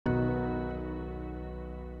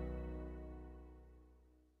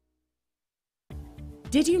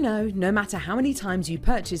Did you know no matter how many times you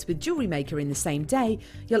purchase with Jewellery Maker in the same day,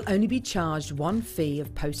 you'll only be charged one fee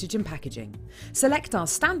of postage and packaging? Select our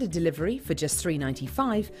standard delivery for just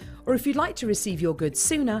 $3.95, or if you'd like to receive your goods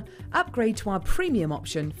sooner, upgrade to our premium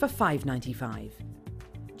option for $5.95.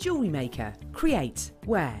 Jewellery Maker. Create,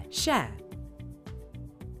 wear, share.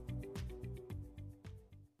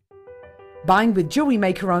 Buying with Jewellery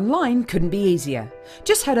Maker online couldn't be easier.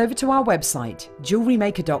 Just head over to our website,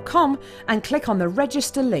 JewelleryMaker.com, and click on the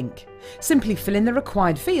register link. Simply fill in the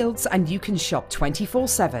required fields and you can shop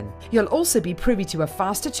 24/7. You'll also be privy to a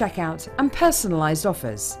faster checkout and personalised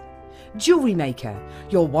offers. Jewellery Maker,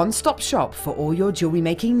 your one-stop shop for all your jewellery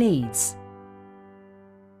making needs.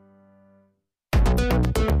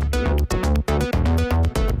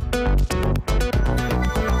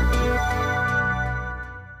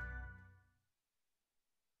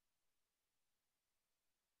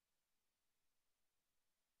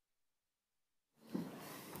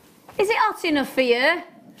 Is it hot enough for you?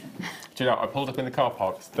 Do you know, I pulled up in the car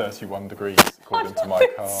park, it's 31 degrees according to my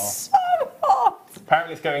car. It's so hot!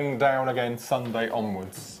 Apparently it's going down again Sunday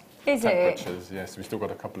onwards. Is Temperatures, it? yes, we've still got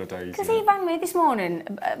a couple of days. Because he rang me this morning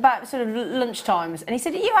about sort of lunch times and he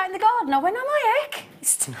said, "Are you out in the garden?" I went, "Am I, heck?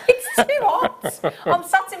 It's too hot. I'm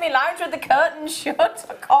sat in my lounge with the curtains shut.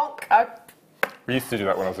 I can't cope." We used to do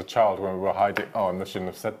that when I was a child, when we were hiding. Oh, and I shouldn't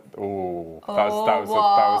have said. Oh, that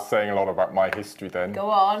was saying a lot about my history then. Go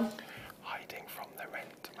on. Hiding from the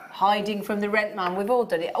rent man. Hiding from the rent man. We've all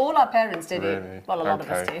done it. All our parents did Really? it. Well, a lot of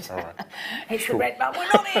us did. All right. It's the rent man. We're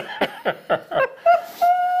not in.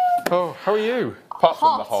 Oh, how are you? Apart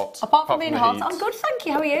from the hot. Apart from being hot, heat. I'm good, thank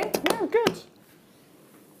you. How are you? Yeah, good.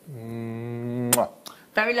 Mwah.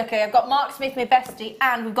 Very lucky. I've got Mark Smith, my bestie,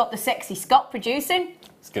 and we've got the sexy Scott producing.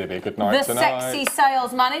 It's going to be a good night The tonight. sexy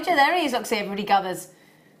sales manager. There he is. Look, see, everybody gathers.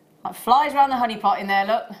 Like flies around the honeypot in there,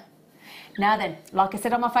 look. Now then, like I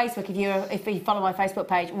said on my Facebook, if you follow my Facebook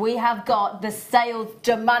page, we have got the sales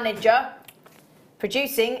manager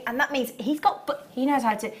producing, and that means he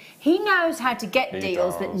knows how to get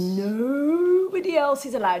deals that nobody else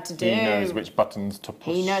is allowed to do. He knows which buttons to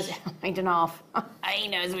push. He knows. I don't know. He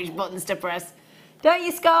knows which buttons to press. Don't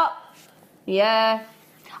you, Scott? Yeah.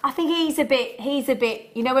 I think he's a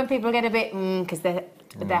bit. You know when people get a bit because they're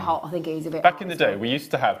hot. I think he's a bit. Back in the day, we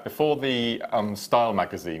used to have, before the Style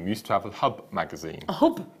magazine, we used to have a Hub magazine. A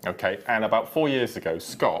Hub. Okay, and about 4 years ago,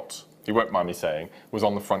 Scott, you won't mind me saying, was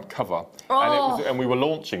on the front cover, and we were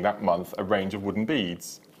launching that month a range of wooden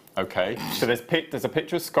beads. Okay, so there's a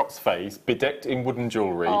picture of Scott's face bedecked in wooden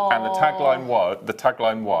jewellery, and the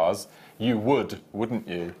tagline was, "You would, wouldn't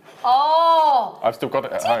you?" Oh! I've still got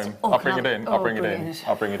it at home. Oh, I'll bring it in. oh, I'll bring it in. brilliant.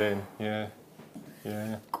 I'll bring it in. Yeah.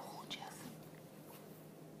 Yeah. Gorgeous.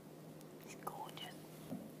 He's gorgeous.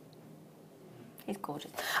 He's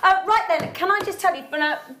gorgeous. Right then, can I just tell you,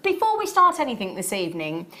 before we start anything this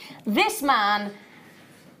evening, this man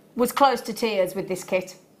was close to tears with this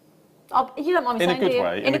kit. You don't mind me saying, do you?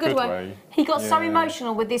 In a good way. He got so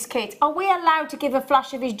emotional with this kit. Are we allowed to give a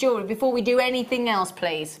flash of his jewellery before we do anything else,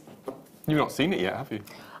 please? You've not seen it yet, have you?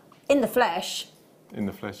 In the flesh. In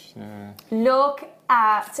the flesh, yeah. Look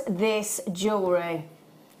at this jewellery.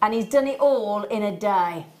 And he's done it all in a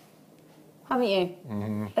day. Haven't you?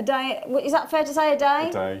 Mm-hmm. A day. Is that fair to say, a day?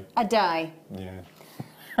 A day. A day.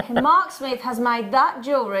 Yeah. Mark Smith has made that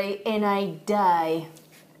jewellery in a day.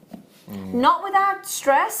 Not without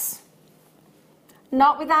stress.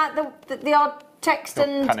 Not without the odd text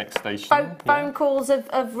and panic station. phone calls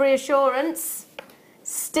of reassurance.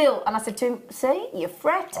 Still, and I said to him, "See, you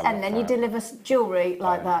fret and then you deliver jewellery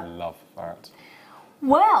like that." I love that.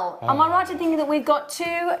 Well, am I right in thinking that we've got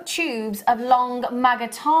 2 tubes of long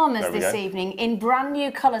magatamas this evening in brand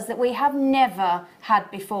new colours that we have never had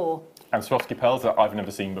before? And Swarovski pearls that I've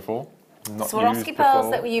never seen before. Swarovski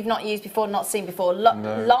pearls that you've not used before, not seen before.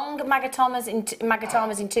 Long magatamas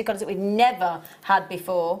in 2 colours that we've never had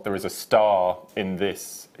before. There is a star in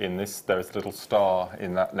this. There is a little star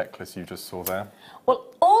in that necklace you just saw there. Well,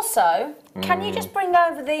 also, can you just bring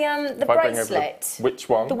over the bracelet? Which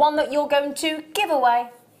one? The one that you're going to give away.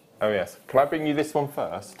 Oh yes. Can I bring you this one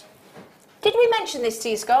first? Did we mention this to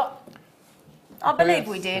you, Scott? I believe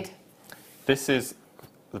we did. This is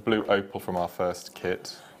the blue opal from our first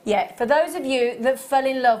kit. Yeah, for those of you that fell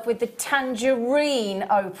in love with the tangerine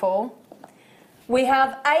opal, we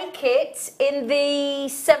have a kit in the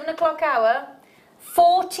 7 o'clock hour,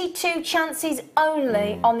 42 chances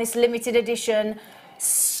only on this limited edition,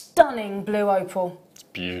 stunning blue opal. It's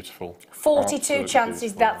beautiful. 42 Absolutely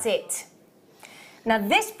chances, beautiful. That's it. Now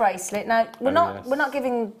this bracelet, we're not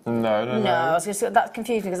giving... No. I was just, that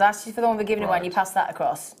confused me because I asked you for the one we're giving away and you passed that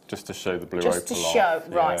across. Just to show the blue Just opal to show, off.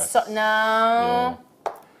 right. Yes. So, no. Yeah.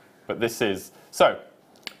 But this is... So,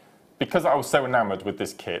 because I was so enamoured with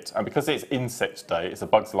this kit, and because it's Insect Day, it's a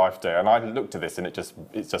Bug's Life Day, and I looked at this and it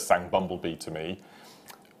just sang Bumblebee to me.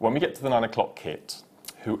 When we get to the 9 o'clock kit,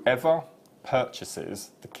 whoever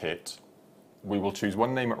purchases the kit, we will choose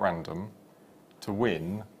one name at random to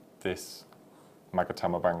win this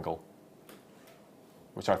Magatama bangle,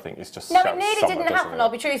 which I think is just No, it nearly didn't happen, I'll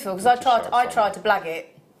be truthful, because I tried to blag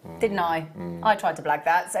it, didn't I? I tried to blag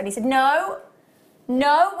that, and he said, no,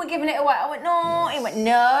 we're giving it away. I went, no. He went,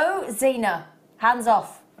 no, Zena, hands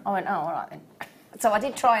off. I went, oh, all right then. So I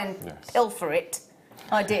did try and pilfer it.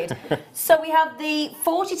 I did. So we have the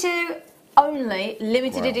 42 only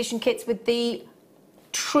limited edition kits with the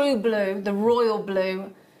true blue, the royal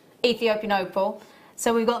blue Ethiopian opal.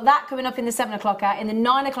 So we've got that coming up in the 7 o'clock hour. In the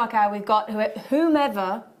 9 o'clock hour, we've got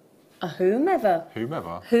whomever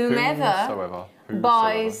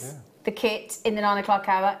buys the kit in the 9 o'clock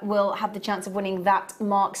hour will have the chance of winning that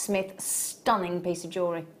Mark Smith stunning piece of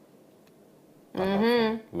jewellery.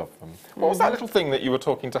 Love them. What was that little thing that you were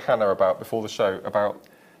talking to Hannah about before the show, about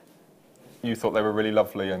you thought they were really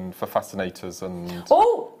lovely and for fascinators and...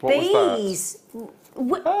 Oh, what these! Can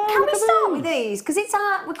we start with these? Because it's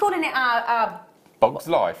we're calling it our... Bug's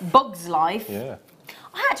Life. Bug's Life. Yeah.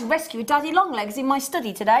 I had to rescue Daddy Longlegs in my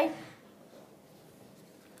study today.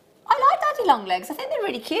 I like Daddy Longlegs. I think they're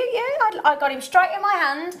really cute, yeah. I got him straight in my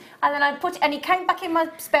hand, and then and he came back in my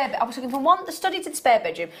spare bed. I was looking from the study to the spare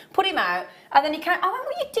bedroom, put him out, and then he came. I went,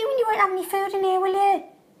 what are you doing? You won't have any food in here, will you?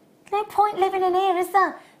 No point living in here, is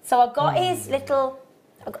there? So I got his little,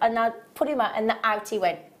 and I put him out, and out he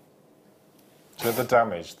went. Do you know the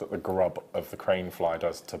damage that the grub of the crane fly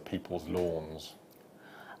does to people's lawns?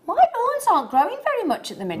 My lawns aren't growing very much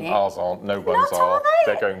at the minute. Ours aren't. No ones are.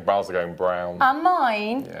 Ours are going brown. And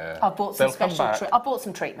mine? Yeah. I bought some special. I bought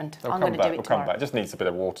some treatment. I'm going to do it tomorrow. Come back. It just needs a bit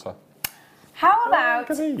of water. How about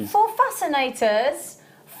for fascinators,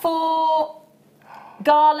 for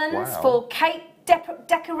garlands, for cake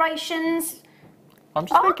decorations? I'm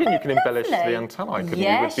just thinking you can embellish the antennae, couldn't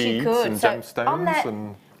you, with beads and gemstones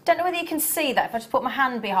and... Don't know whether you can see that if I just put my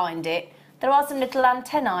hand behind it. There are some little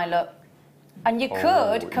antennae, look. And you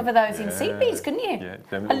could cover those in seed beads, couldn't you? Yeah,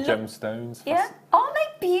 them little gemstones. Yeah. Aren't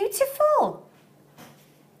they beautiful?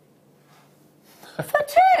 For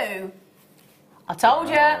two. I told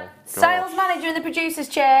you. Sales manager in the producer's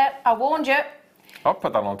chair. I warned you. I'll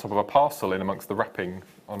put that on top of a parcel in amongst the wrapping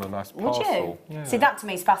on a nice parcel. Would you? Yeah. See, that to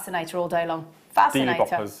me is fascinator all day long.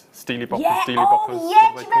 Fascinator. Steely boppers, yeah. steely boppers. Oh,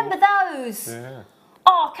 yeah, do you remember those? Yeah.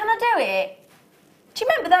 Oh, can I do it? Do you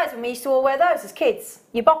remember those when we used to all wear those as kids?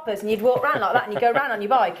 Your boppers, and you'd walk around like that and you'd go round on your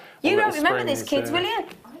bike. You don't remember these kids, will you?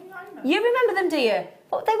 You remember them, do you?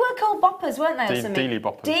 Well, they were called boppers, weren't they, or something? Dealy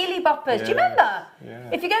boppers. Dealy boppers. Do you remember? Yeah.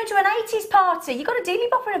 If you go to an 80s party, you got a dealy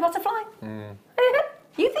bopper and a butterfly.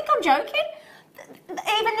 You think I'm joking?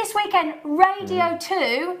 Even this weekend, Radio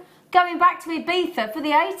 2 going back to Ibiza for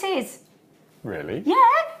the 80s. Really? Yeah,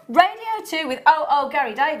 Radio 2 with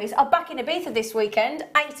Gary Davies are back in Ibiza this weekend,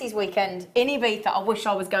 80s weekend in Ibiza. I wish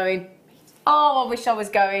I was going. Oh, I wish I was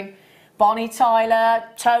going. Bonnie Tyler,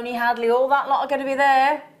 Tony Hadley, all that lot are going to be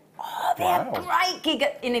there. Oh, they had a great gig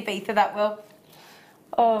in Ibiza, that will.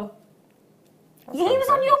 Oh. He was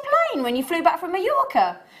on your plane when you flew back from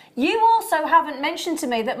Mallorca. You also haven't mentioned to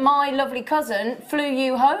me that my lovely cousin flew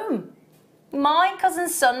you home. My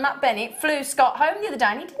cousin's son, Matt Bennett, flew Scott home the other day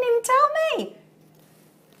and he didn't even tell me.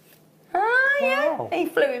 Oh, yeah. He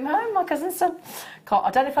flew him home, my cousin's son. God,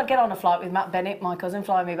 I don't know if I'd get on a flight with Matt Bennett, my cousin,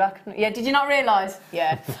 flying me back. Yeah, did you not realise?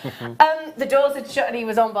 Yeah. The doors had shut and he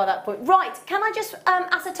was on by that point. Right, can I just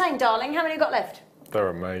ascertain, darling, how many have you got left? They're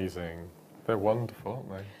amazing. They're wonderful, aren't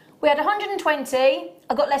they? We had 120.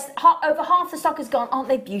 I got over half the stock is gone. Aren't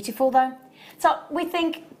they beautiful, though? So we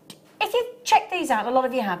think... If you've checked these out, a lot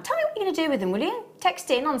of you have, tell me what you're going to do with them, will you? Text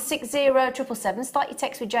in on 60777, start your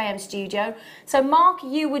text with JM Studio. So, Mark,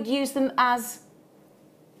 you would use them as...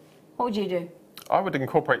 What would you do? I would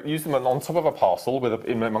use them on top of a parcel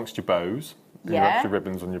in amongst your bows. Yeah. Your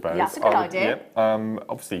ribbons on your bows. Yeah, that's a good idea. Yeah.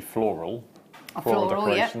 Obviously, floral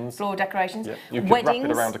decorations. Yeah. Floral decorations. Yeah. You could Weddings. wrap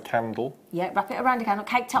it around a candle. Yeah, wrap it around a candle.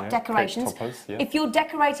 Cake top decorations. Cake toppers, yeah. If you're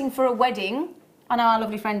decorating for a wedding... I know our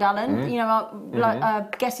lovely friend Alan, you know, our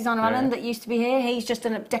guest designer Alan that used to be here. He's just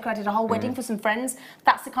decorated a whole wedding for some friends.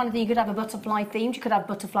 That's the kind of thing you could have a butterfly themed. You could have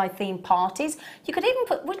butterfly themed parties. You could even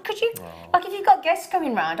put, like if you've got guests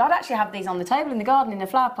coming round, I'd actually have these on the table in the garden in a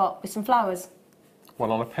flower pot with some flowers.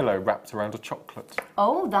 One on a pillow wrapped around a chocolate.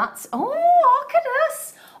 Oh, look at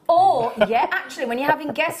us. Or, yeah, actually, when you're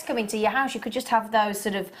having guests coming to your house, you could just have those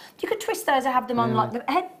you could twist those and have them on like the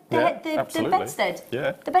bedstead.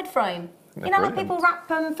 Yeah. The bed frame. You know, like people wrap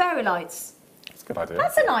fairy lights. That's a good idea.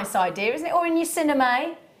 That's a nice idea, isn't it? Or in your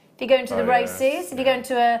cinema, if you're going to the races, if you're going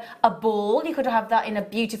to a ball, you could have that in a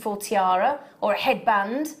beautiful tiara or a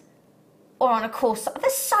headband or on a corset.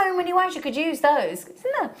 There's so many ways you could use those, isn't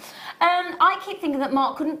there? I keep thinking that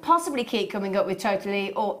Mark couldn't possibly keep coming up with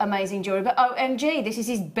totally or amazing jewellery, but OMG, this is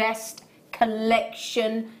his best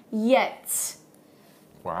collection yet.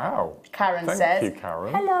 Wow. Karen says. Thank you,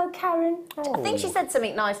 Karen. Hello, Karen. Oh. I think she said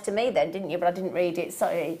something nice to me then, didn't you? But I didn't read it,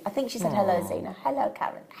 sorry. I think she said, hello, Zena. Hello,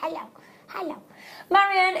 Karen. Hello. Hello.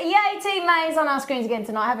 Marion, yay, Team May is on our screens again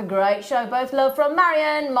tonight. Have a great show. Both love from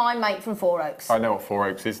Marion, my mate from Four Oaks. I know what Four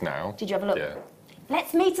Oaks is now. Did you have a look? Yeah.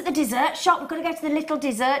 Let's meet at the dessert shop. We've got to go to the little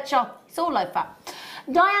dessert shop. It's all low fat.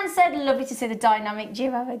 Diane said, lovely to see the dynamic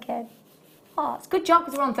duo again. Oh, it's a good job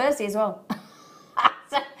because we're on Thursday as well.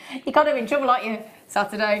 You can't have in trouble, aren't you?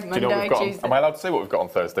 Saturday, Monday, Do you know what we've got Tuesday. on, am I allowed to say what we've got on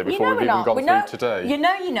Thursday before You know we've even gone through today? You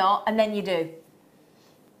know you're not, and then you do.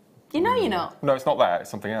 You know you're not. No, it's not that. It's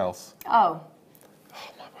something else. Oh.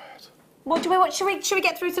 Oh my word. What do we want? Should we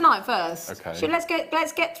get through tonight first? Okay.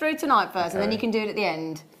 Let's get through tonight first, and then you can do it at the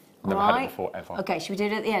end. Never All right? had it before ever. Okay. Should we do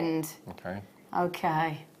it at the end? Okay.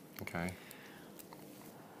 Okay. Okay.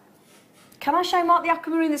 Can I show Mark the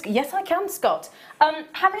aquamarine? Yes, I can, Scott. How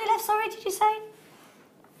many left? Sorry, did you say?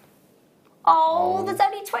 Oh, there's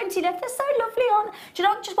only 20 left. They're so lovely on. Do you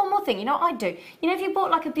know, just one more thing, you know what I'd do? You know, if you bought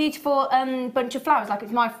like a beautiful bunch of flowers, like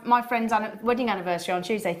it's my friend's wedding anniversary on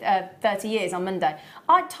Tuesday, 30 years on Monday,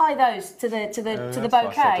 I'd tie those to the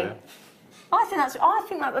bouquet. Nice. I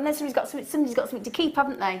think that, and then somebody's got something to keep,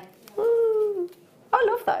 haven't they? Ooh, I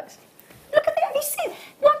love those. Look at that. Have you seen?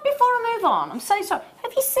 Before I move on, I'm so sorry.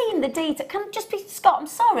 Have you seen the detail? Can I just be, Scott? I'm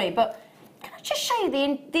sorry, but can I just show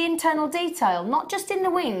you the internal detail, not just in the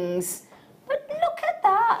wings? But look at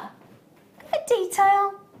that. Look at the detail.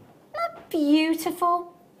 Isn't that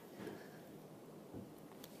beautiful?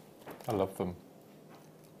 I love them.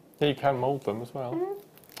 Yeah, you can mould them as well.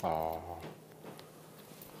 Oh.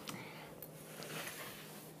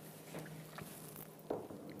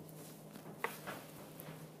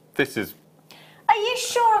 This is... Are you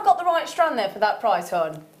sure I've got the right strand there for that price,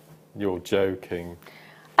 hon? You're joking.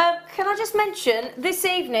 Can I just mention, this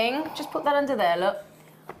evening, just put that under there, look.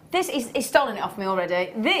 This is, he's stolen it off me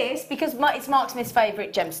already. This, because it's Mark Smith's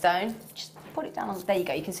favourite gemstone. Just put it down on, there you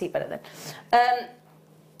go, you can see it better then.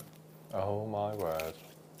 Oh my word.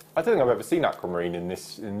 I don't think I've ever seen aquamarine in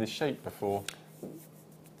this shape before.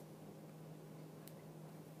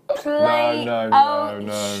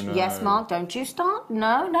 No. Yes, Mark, don't you start.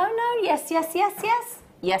 No. Yes. Yes.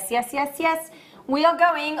 We are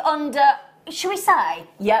going under, should we say?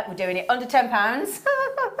 Yeah, we're doing it under £10.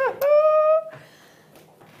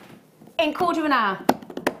 In quarter of an hour.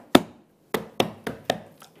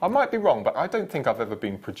 I might be wrong, but I don't think I've ever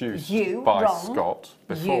been produced by Scott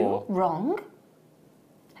before. You wrong?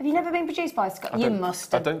 Have you never been produced by Scott? You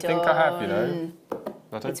must have I don't think I have, you know.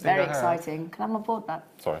 It's very exciting. Can I have my board back,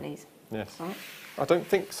 please? Yes. Right. I don't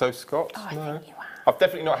think so, Scott. Oh, no. I think you have. I've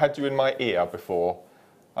definitely not had you in my ear before,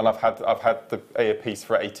 and I've had the earpiece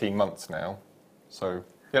for 18 months now. So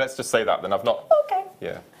yeah, let's just say that then. I've not. Okay.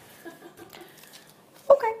 Yeah.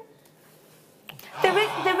 Okay.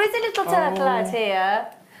 There is a little turtle out here.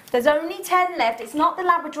 There's only 10 left. It's not the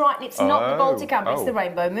Labradorite and it's not the Baltic Amber. It's the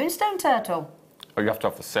Rainbow Moonstone Turtle. Oh, you have to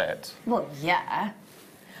have the set. Well, yeah.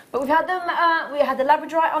 But we've had them. We had the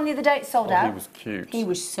Labradorite on the other day. It sold out. He was cute. He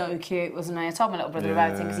was so cute, wasn't he? I told my little brother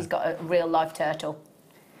about him because he's got a real life turtle.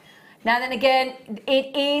 Now then again,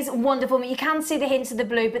 it is wonderful. You can see the hints of the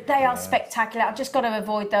blue, but they are spectacular. I've just got to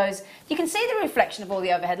avoid those. You can see the reflection of all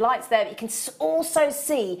the overhead lights there, but you can also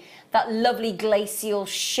see that lovely glacial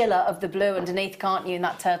shiller of the blue underneath, can't you, in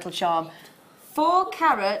that turtle charm. 4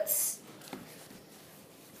 carats.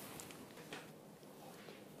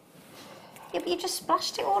 Yeah, but you just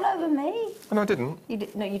splashed it all over me. Oh, no, I didn't. You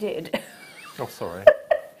did. No, you did. Oh, sorry.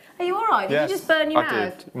 Are you all right? Yes, did you just burn your I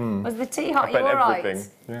mouth? did. Mm. Was the tea hot? I Are you bet all everything. right?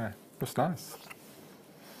 Yeah, it was nice.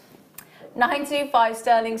 925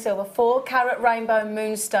 sterling silver, 4 carat rainbow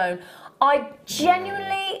moonstone. I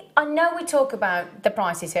genuinely, I know we talk about the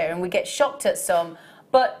prices here and we get shocked at some,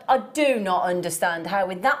 but I do not understand how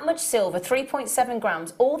with that much silver, 3.7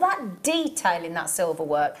 grams, all that detail in that silver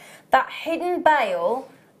work, that hidden bail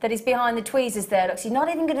that is behind the tweezers there, look, so you're not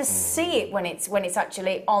even going to see it when it's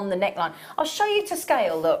actually on the neckline. I'll show you to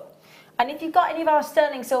scale, look. And if you've got any of our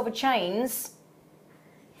sterling silver chains,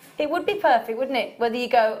 it would be perfect, wouldn't it? Whether you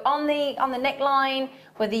go on the neckline,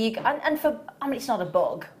 whether you go, and for, I mean, it's not a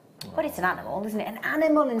bug, but it's an animal, isn't it? An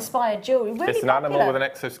animal-inspired jewellery, really It's an popular. animal with an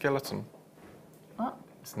exoskeleton. What?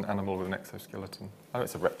 It's an animal with an exoskeleton. I know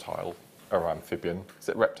it's a reptile or amphibian. It's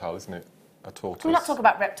a reptile, isn't it? A tortoise. We're not talking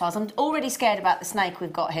about reptiles. I'm already scared about the snake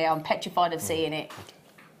we've got here. I'm petrified of seeing it.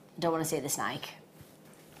 I don't want to see the snake.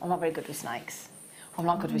 I'm not very good with snakes. I'm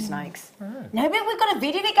not good with snakes. No, but we've got a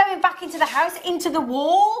video of it going back into the house, into the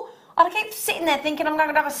wall. And I keep sitting there thinking I'm going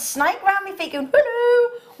to have a snake round me feet going,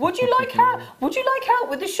 hello, would you like help? Would you like help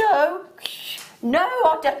with the show? No,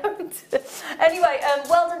 I don't. Anyway,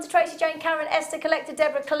 well done to Tracy, Jane, Karen, Esther, Collector,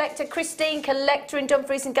 Deborah, Collector, Christine, Collector in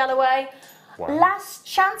Dumfries and Galloway. Wow. Last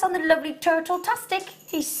chance on the lovely Turtle-tastic.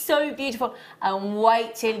 He's so beautiful. And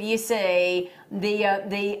wait till you see the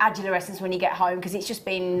Adula Essence when you get home, because it's just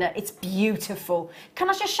been, it's beautiful. Can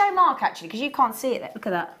I just show Mark, actually, because you can't see it. Look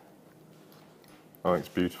at that. Oh, it's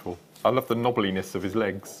beautiful. I love the knobbliness of his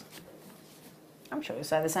legs. I'm sure you'll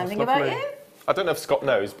say the same thing about you. I don't know if Scott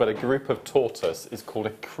knows, but a group of tortoise is called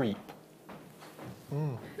a creep.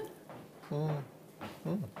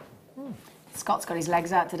 Scott's got his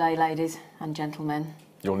legs out today, ladies and gentlemen.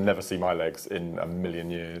 You'll never see my legs in a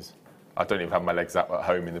million years. I don't even have my legs out at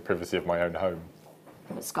home in the privacy of my own home.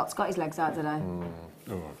 But Scott's got his legs out today.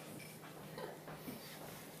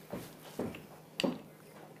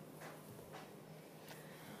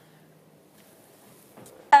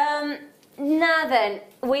 Now then,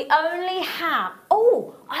 we only have...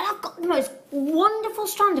 Oh, I've got the most wonderful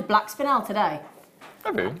strand of black spinel today.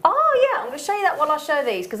 Have you? Oh, yeah, I'm going to show you that while I show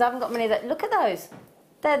these, because I haven't got many that... Look at those.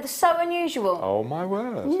 They're so unusual. Oh, my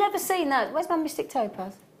word. Never seen those. Where's my Mystic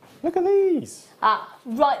Topaz? Look at these. Ah,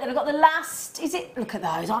 right, then I've got the last... Is it... Look at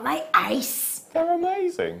those, aren't they ace? They're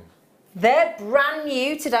amazing. They're brand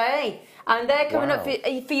new today. And they're coming up for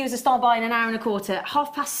you as a start by in an hour and a quarter.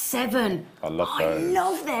 7:30. I love those. I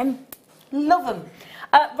love them. Love them.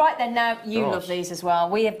 Right then, now you love these as well.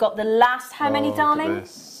 We have got the last, how many, darling?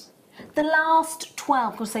 The last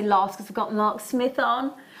 12. Of course, I say last because I've got Mark Smith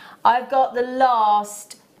on. I've got the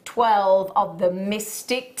last 12 of the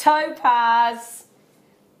Mystic Topaz.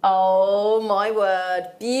 Oh my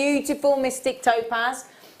word. Beautiful Mystic Topaz.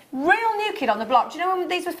 Real new kid on the block. Do you know when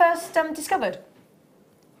these were first discovered?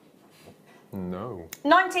 No.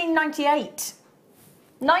 1998.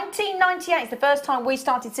 1998 is the first time we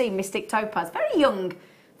started seeing Mystic Topaz. Very young.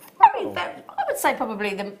 Very, I would say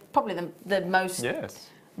probably the most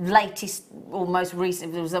latest or most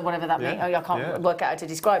recent, whatever that means. I can't work out how to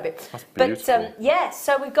describe it. That's beautiful. But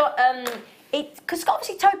so we've got because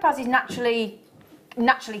obviously topaz is naturally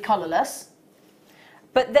colourless.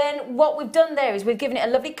 But then what we've done there is we've given it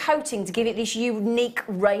a lovely coating to give it this unique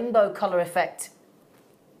rainbow colour effect.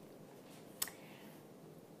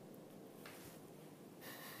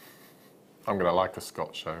 I'm going to like a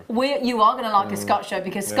Scott show. You are going to like a Scott show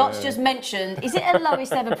because Scott's just mentioned, is it a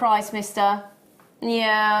lowest ever price, mister?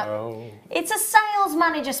 Yeah. Oh. It's a sales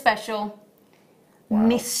manager special. Wow.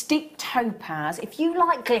 Mystic Topaz. If you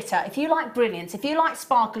like glitter, if you like brilliance, if you like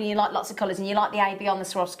sparkle and you like lots of colours and you like the AB on the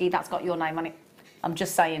Swarovski, that's got your name on it. I'm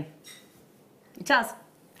just saying. It has.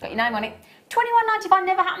 Got your name on it. $21.95,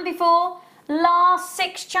 never happened before. Last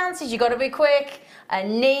 6 chances, you got to be quick.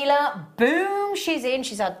 And Neela, boom, she's in.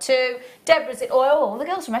 She's had 2. Deborah's in. Oh, all the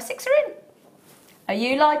girls from Essex are in. Are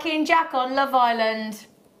you liking Jack on Love Island?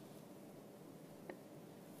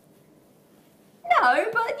 No,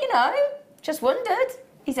 but you know, just wondered.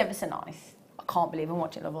 He's ever so nice. I can't believe I'm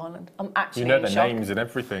watching Love Island. I'm actually in shock. You know the names and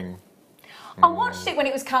everything. I watched it when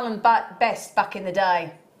it was Callum Best back in the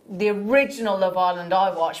day. The original Love Island I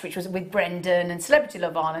watched, which was with Brendan and Celebrity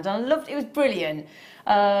Love Island, and I loved it. It was brilliant.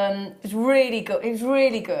 It was really good. It was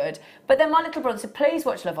really good. But then my little brother said, "Please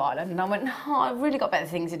watch Love Island," and I went, "No, I've really got better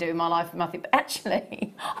things to do in my life, Matthew." But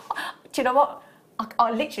actually, do you know what?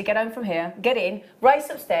 I literally get home from here, get in, race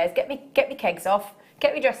upstairs, get me kegs off,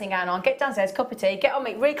 get me dressing gown on, get downstairs, cup of tea, get on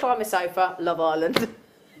me, recline my sofa, Love Island.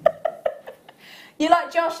 You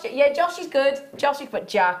like Josh? Yeah, Josh is good. Josh is, but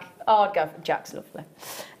Jack. Oh, I'd go for Jack's lovely.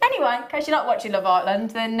 Anyway, in case you're not watching Love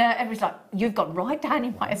Island, then everybody's like, you've gone right down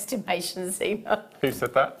in my estimation, Zena. Who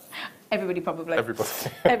said that? Everybody probably. Everybody.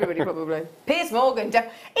 Everybody probably. Piers Morgan. Is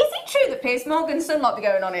it true that Piers Morgan's son might be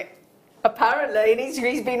going on it? Apparently, and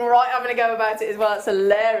he's been right having a go about it as well. It's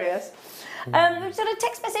hilarious. We've got a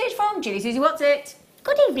text message from Julie Susie. What's it?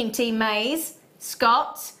 Good evening, Team Maze.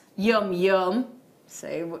 Scott. Yum yum.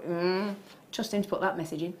 So, trust him to put that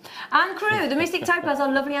message in. And crew, the Mystic Topaz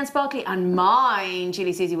are lovely and sparkly. And mine,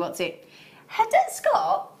 Julie Susie, what's it?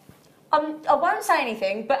 Scott, I won't say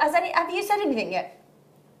anything, but have you said anything yet?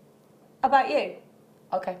 About you?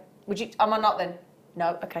 Okay. Would you? Am I not then?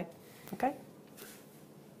 No. Okay. Okay.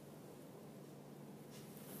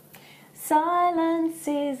 Silence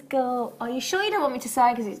is gold. Are you sure you don't want me to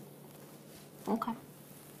say? Because it's okay.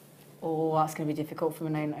 Oh, that's going to be difficult for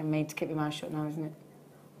me to keep my mouth shut now, isn't it?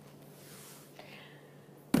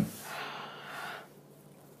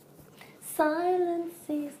 Silence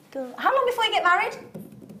is good. How long before you get married?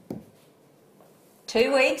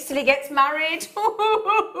 2 weeks till he gets married.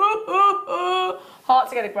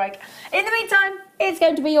 Hearts are going to break. In the meantime, it's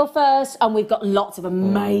going to be your first, and we've got lots of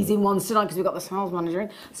amazing ones tonight because we've got the sales manager in.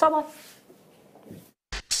 So bye.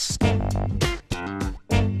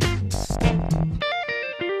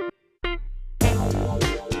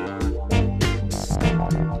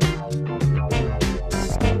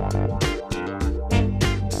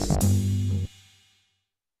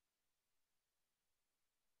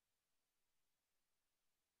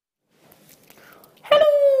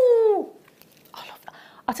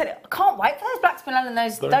 I tell you, I can't wait for those black spinel and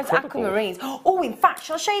those aquamarines. Oh, in fact,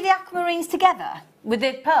 shall I show you the aquamarines together with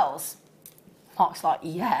the pearls? Mark's like,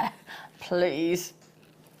 yeah, please.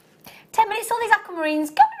 10 minutes, all these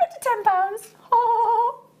aquamarines coming up to £10.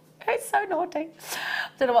 Oh, it's so naughty.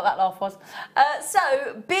 Don't know what that laugh was.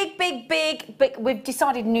 So, big. We've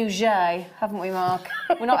decided nougat, haven't we, Mark?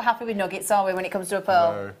 We're not happy with nuggets, are we, when it comes to a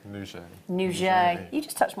pearl? No, nougat. Nougat. You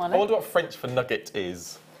just touched my leg. I wonder what French for nugget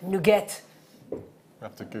is. Nougat. I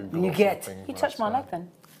have to Google Nougat. You touched my leg then?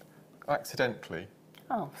 Accidentally.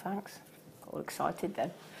 Oh, thanks. Got all excited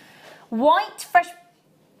then. White, fresh...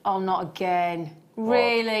 Oh, not again. What?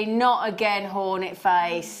 Really? Not again, Hornet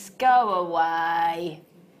Face. Go away.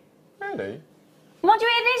 Really? Mind you,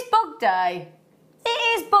 it is bug day.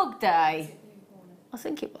 It is bug day. I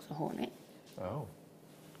think it was a hornet. Oh.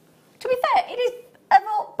 To be fair, it is a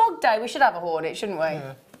bug day. We should have a hornet, shouldn't we?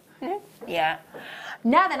 Yeah. Yeah.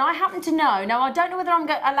 Now then, I happen to know. Now, I don't know whether I'm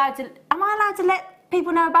allowed to... Am I allowed to let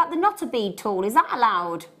people know about the Not a Bead tool? Is that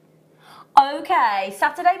allowed? Okay,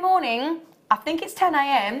 Saturday morning, I think it's 10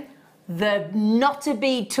 a.m, the Not a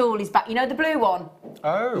Bead tool is back. You know the blue one?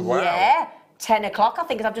 Oh, wow. Yeah, 10 o'clock. I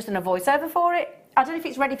think I've just done a voiceover for it. I don't know if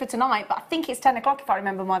it's ready for tonight, but I think it's 10 o'clock if I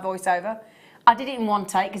remember my voiceover. I did it in one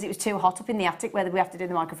take because it was too hot up in the attic where we have to do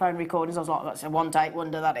the microphone recordings. I was like, that's a one take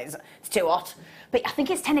wonder, that is. It's too hot. But I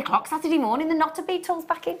think it's 10 o'clock Saturday morning, the Not a Bead tool's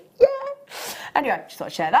back in. Yeah. Anyway, just thought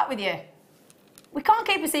I'd share that with you. We can't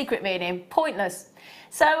keep a secret, me and him. Pointless.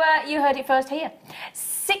 So you heard it first here.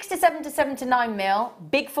 6 to 7 to 7 to 9 mil,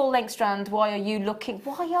 big full length strand. Why are you looking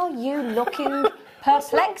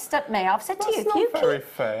perplexed at me? I've said to you, That's not very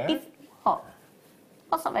fair. What?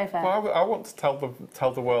 That's not very fair. Well, I want to tell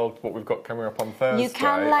the world what we've got coming up on Thursday. You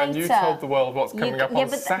can later. And you told the world what's coming up on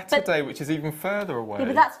Saturday, which is even further away. Yeah,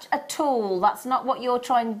 but that's a tool. That's not what you're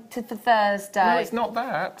trying to for Thursday. No, it's not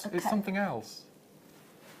that. Okay. It's something else.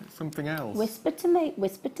 It's something else. Whisper to me,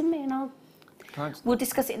 and we'll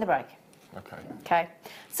discuss it in the break. Okay. Okay.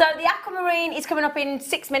 So the aquamarine is coming up in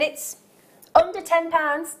 6 minutes. Under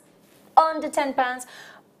 £10. Under £10.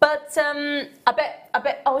 But I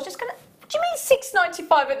bet I was just gonna. What do you mean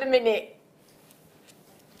 £6.95 at the minute?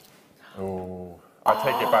 Oh, I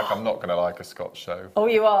take it back. I'm not going to like a Scotch show. Oh,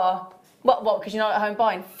 you are? What? Because you're not at home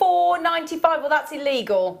buying? £4.95. Well, that's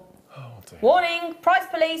illegal. Oh dear. Warning! Price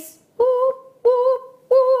police. Whoop whoop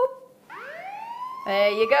whoop.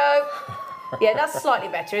 There you go. Yeah, that's slightly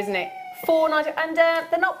better, isn't it? £4.90, and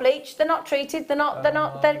they're not bleached. They're not treated.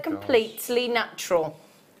 They're completely natural.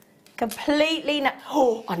 Completely natural.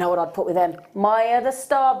 Oh, I know what I'd put with them. My other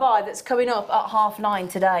star buy that's coming up at 9:30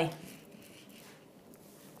 today.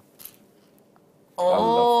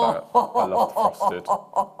 Oh. I love frosted.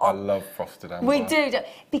 I love frosted amber. We do,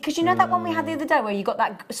 because you know that one we had the other day where you got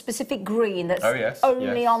that specific green that's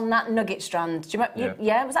only on that nugget strand. Do you remember?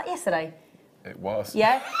 Yeah, was that yesterday? It was.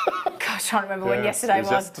 Yeah? God, I can't remember when yesterday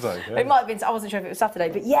was. Yesterday, yeah. It might have been, I wasn't sure if it was Saturday,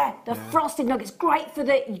 but yeah, the frosted nuggets, great for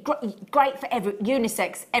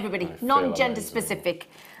unisex, everybody, non-gender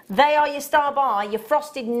specific. They are your star buy, your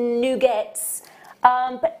frosted nougats.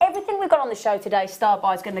 But everything we've got on the show today, star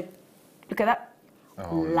buy is going to, look at that,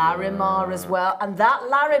 Larimar as well. And that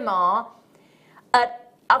Larimar,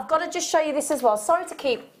 I've got to just show you this as well. Sorry to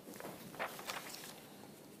keep.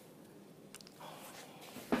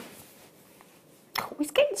 He's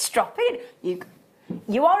getting stropping. You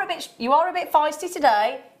are a bit feisty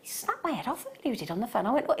today. He snapped my head off and lose it on the phone.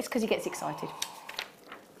 I went, what? It's because he gets excited.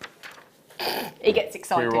 He gets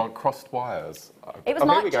excited. We were on crossed wires. It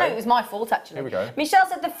was it was my fault actually. Here we go. Michelle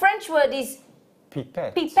said the French word is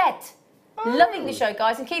pipette. Pipette. Oh. Loving the show,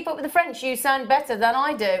 guys, and keep up with the French. You sound better than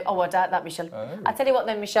I do. Oh, I doubt that, Michelle. Oh. I tell you what,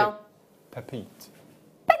 then, Michelle. Pepite.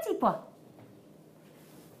 Petit pois.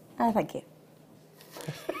 Oh, thank you.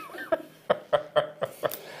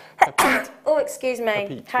 Oh, excuse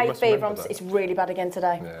me. Hay fever. It's really bad again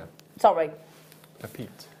today. Yeah. Sorry.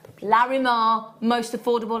 Pepite. Larimar, most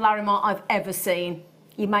affordable Larimar I've ever seen.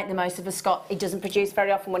 You make the most of a Scot. He doesn't produce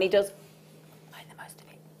very often. When he does, make the most of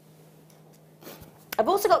it. I've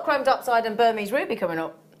also got Chrome Dioxide and Burmese Ruby coming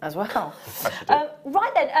up. as well.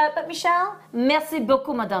 Right then, but Michelle, merci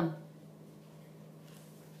beaucoup, madame.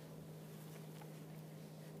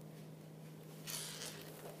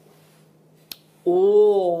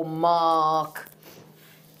 Oh, Mark.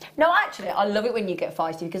 No, actually, I love it when you get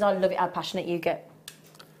feisty because I love it how passionate you get.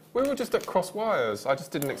 We were just at cross wires. I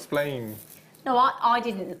just didn't explain. No, I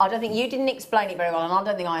didn't. I don't think you didn't explain it very well, and I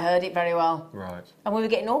don't think I heard it very well. Right. And we were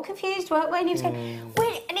getting all confused, weren't we? And he was going,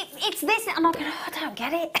 wait, and it's this, and I'm going, oh, I don't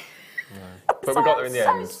get it. No. But we got there in the end.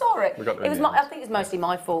 I'm so sorry. We got there it was in the end. I think it's mostly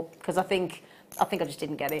my fault because I think I just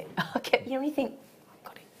didn't get it. You know, you think,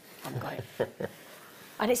 I've got it.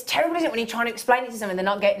 And it's terrible, isn't it, when you're trying to explain it to someone, they're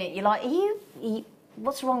not getting it. You're like,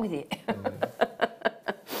 what's wrong with it?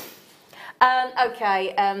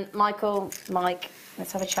 Okay, Mike,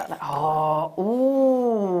 let's have a chat. Oh,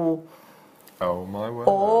 my word.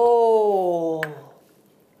 Oh.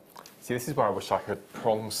 See, this is where I wish I could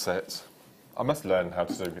prong set. I must learn how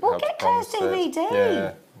to do Well, get Claire's DVD.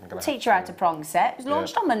 Yeah. Teach her how to prong set. It was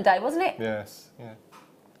launched on Monday, wasn't it? Yes, yeah.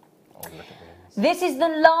 Oh, look at this. This is the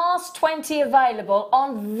last 20 available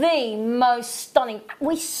on the most stunning.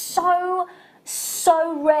 We so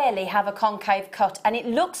rarely have a concave cut, and it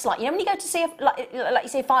looks like, you know when you go to see like you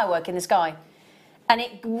see a firework in the sky, and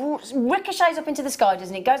it ricochets up into the sky,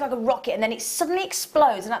 doesn't it? It goes like a rocket, and then it suddenly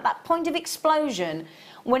explodes, and at that point of explosion,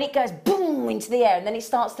 when it goes boom into the air, and then it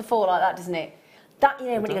starts to fall like that, doesn't it? That, you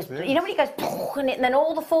know, when it goes, and then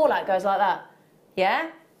all the fallout goes like that. Yeah?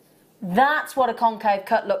 That's what a concave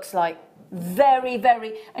cut looks like. Very,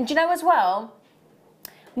 very, and do you know as well,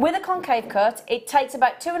 with a concave cut, it takes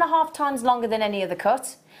about 2.5 times longer than any other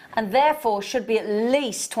cut, and therefore should be at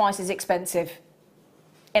least twice as expensive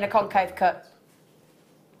in a concave cut.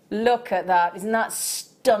 Look at that, isn't that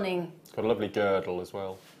stunning? It's got a lovely girdle as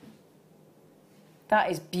well. That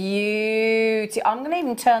is beautiful. I'm going to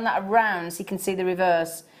even turn that around so you can see the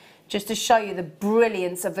reverse, just to show you the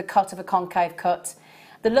brilliance of the cut of a concave cut.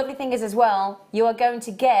 The lovely thing is as well, you are going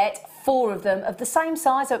to get 4 of them of the same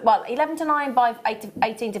size, well, 11 to 9 by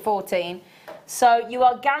 18 to 14. So you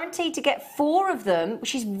are guaranteed to get 4 of them,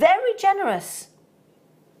 which is very generous.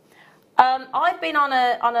 I've been on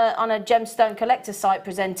a gemstone collector site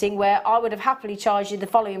presenting where I would have happily charged you the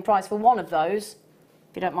following price for 1 of those,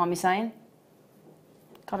 if you don't mind me saying.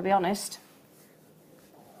 Got to be honest.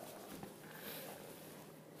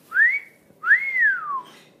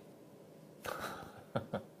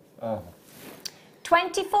 Oh.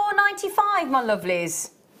 $24.95, my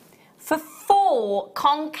lovelies, for 4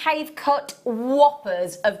 concave cut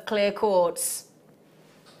whoppers of clear quartz.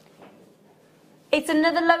 It's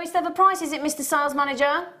another lowest ever price, is it, Mr. Sales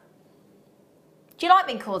Manager? Do you like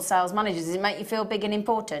being called sales managers? Does it make you feel big and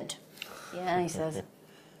important? Yeah, he says.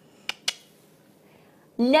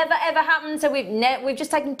 Never ever happened. So we've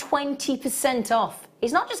just taken 20% off.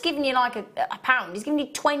 He's not just giving you like a pound. He's giving you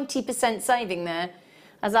 20% saving there,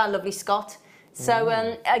 as our lovely Scott. So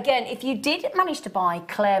again, if you did manage to buy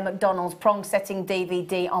Claire McDonald's prong setting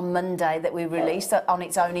DVD on Monday that we released on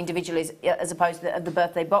its own individually as opposed to the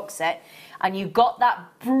birthday box set, and you got that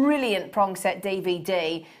brilliant prong set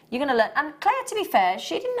DVD, you're going to learn. And Claire, to be fair,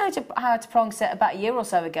 she didn't know how to prong set about a year or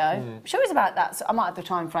so ago. I'm sure it was about that. So I might have the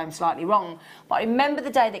time frame slightly wrong, but I remember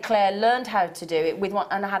the day that Claire learned how to do it with one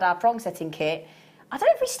and had our prong setting kit. I don't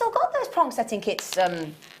know if we still got those prong setting kits,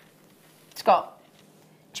 Scott.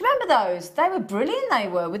 Do you remember those? They were brilliant, they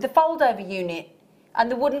were, with the fold-over unit and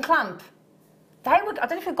the wooden clamp. They were, I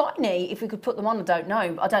don't know if we've got any, if we could put them on, I don't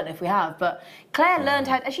know. I don't know if we have, but Claire learned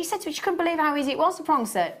how, and she said to me, she couldn't believe how easy it was to prong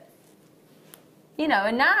set. You know,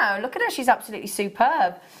 and now, look at her, she's absolutely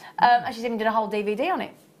superb. And she's even done a whole DVD on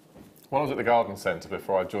it. When I was at the garden centre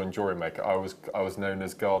before I joined Jewellery Maker, I was known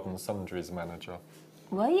as Garden Sundries Manager.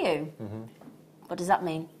 Were you? Mm-hmm. What does that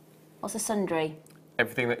mean? What's a sundry?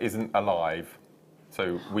 Everything that isn't alive.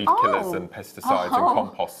 So weed killers and pesticides and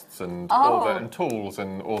composts and all the and tools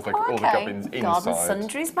and all the gubbins inside. Garden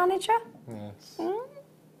Sundries Manager? Yes.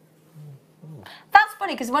 That's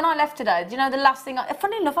funny because when I left today, do you know the last thing?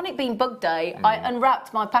 Funny enough, on it being bug day, I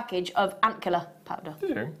unwrapped my package of ant killer powder.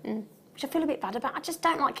 Did you? Which I feel a bit bad about. I just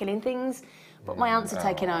don't like killing things, but my ants are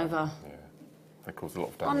taking over. Yeah, they cause a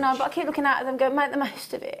lot of damage. Oh no, but I keep looking at them, going, make the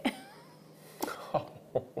most of it.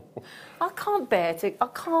 I can't bear to.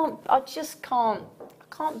 I just can't.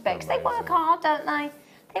 I can't bear because they work hard, don't they?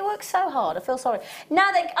 They work so hard. I feel sorry. Now,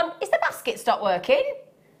 is the basket stopped working?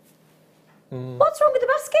 What's wrong with the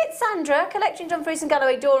basket, Sandra? Collecting Dumfries and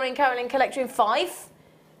Galloway, Doreen, Carolyn, collecting Fife.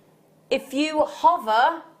 If you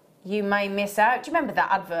hover, you may miss out. Do you remember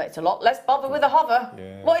that advert? It's a lot less bother with a hover.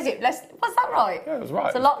 Yeah. What is it? Was that right? Yeah, it was right.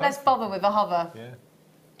 It's a lot less bother with a hover. Yeah.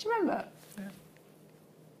 Do you remember? Yeah.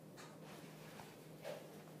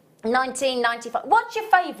 1995. What's your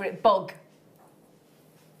favourite bug?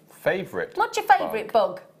 Favourite? What's your favourite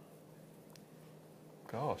bug?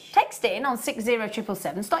 Gosh. Text in on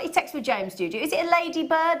 60777. Start your text with James Studio. Is it a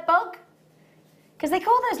ladybird bug? Because they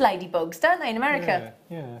call those ladybugs, don't they, in America?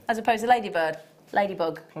 Yeah. As opposed to ladybird.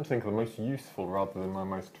 Ladybug. I'm trying to think of the most useful rather than my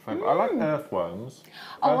most favourite. I like earthworms.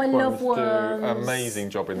 Oh, I love worms. Do an amazing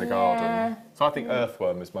job in the garden. So I think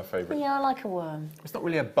earthworm is my favourite. Yeah, I like a worm. It's not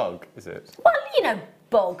really a bug, is it? Well, you know,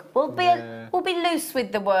 bug. We'll be loose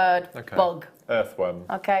with the word bug. Earthworm.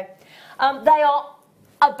 Okay. They are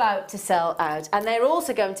about to sell out, and they're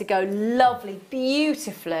also going to go lovely,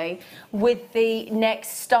 beautifully with the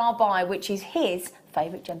next star buy, which is his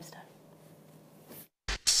favourite gemstone.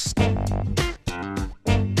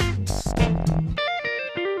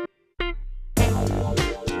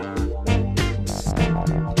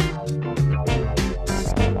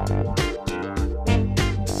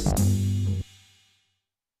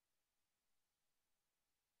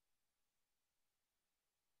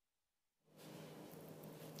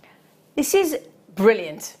 This is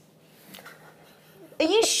brilliant. Are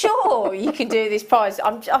you sure you can do this prize?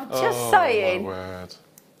 I'm just saying. My word.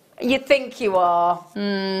 You think you are?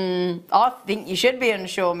 I think you should be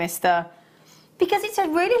unsure, mister. Because it's a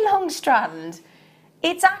really long strand.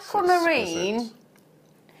 It's aquamarine,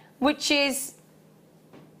 which is...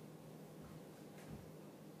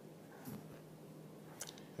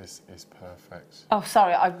 This is perfect. Oh,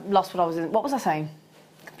 sorry, I lost what I was in. What was I saying?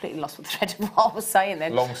 Completely lost the thread of what I was saying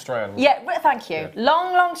then. Long strand. Yeah, thank you. Yeah.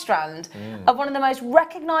 Long strand of one of the most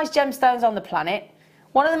recognised gemstones on the planet.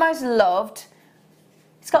 One of the most loved.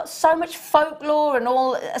 It's got so much folklore and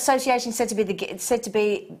all associations said to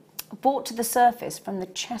be brought to the surface from the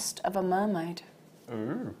chest of a mermaid.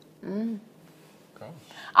 Ooh. Gosh.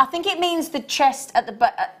 I think it means the chest at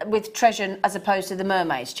the with treasure as opposed to the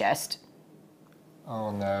mermaid's chest.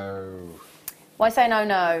 Oh no. Why say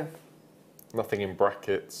no? Nothing in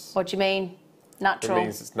brackets. What do you mean? Natural. It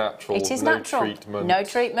means it's natural. It is no natural. Treatment. No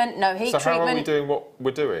treatment. No heat treatment. So how are we doing what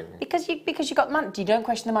we're doing? Because you got you don't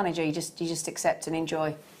question the manager. You just accept and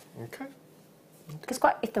enjoy. Okay. Because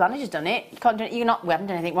if the manager's done it, you can't do it. We haven't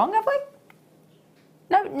done anything wrong, have we?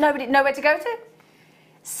 No, nowhere to go to.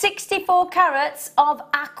 64 carats of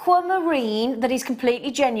aquamarine that is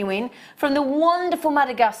completely genuine from the wonderful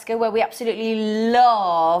Madagascar, where we absolutely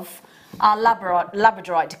love our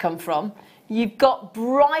labradorite to come from. You've got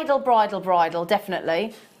bridal,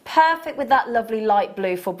 definitely. Perfect with that lovely light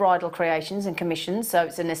blue for bridal creations and commissions, so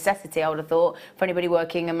it's a necessity, I would have thought, for anybody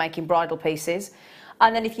working and making bridal pieces.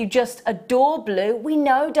 And then if you just adore blue, we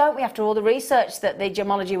know, don't we, after all the research that the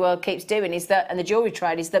gemology world keeps doing, is that, and the jewellery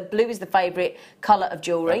trade, is that blue is the favourite colour of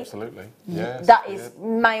jewellery. Absolutely, yes. That is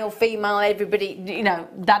male, female, everybody, you know,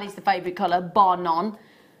 that is the favourite colour, bar none.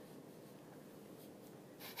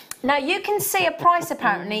 Now, you can see a price,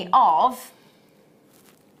 apparently, of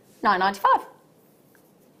 $9.95.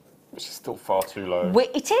 Which is still far too low.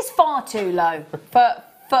 It is far too low for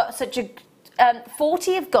such a...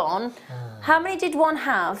 40 have gone. How many did one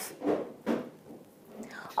have?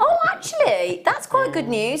 Oh, actually, that's quite good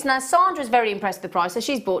news. Now, Sandra's very impressed with the price, so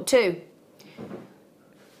she's bought two.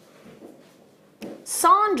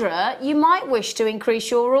 Sandra, you might wish to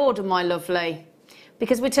increase your order, my lovely,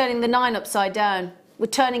 because we're turning the 9 upside down. We're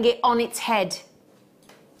turning it on its head.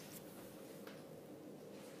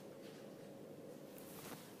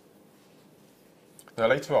 Now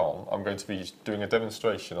later on, I'm going to be doing a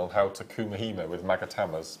demonstration on how to kumahimo with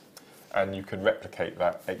magatamas, and you can replicate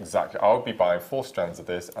that exactly. I would be buying 4 strands of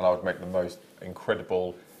this, and I would make the most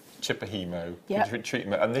incredible chipahimo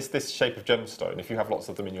treatment. And this shape of gemstone, if you have lots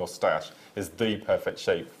of them in your stash, is the perfect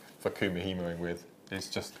shape for kumahimoing with. It's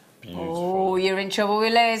just beautiful. Oh, you're in trouble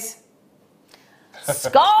with Liz.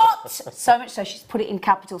 Scott! So much so she's put it in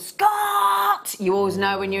capitals. Scott! You always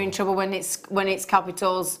know when you're in trouble when it's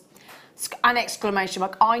capitals. An exclamation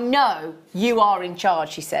mark. I know you are in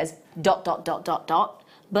charge, she says. ...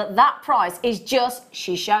 But that price is just,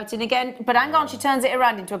 she's shouting again. But hang on, she turns it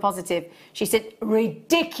around into a positive. She said,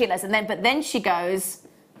 ridiculous. But then she goes,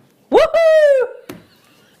 woohoo!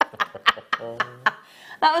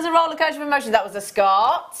 That was a roller coaster of emotions. That was a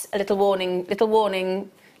Scott. A little warning.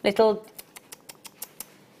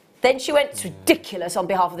 Then she went, it's ridiculous on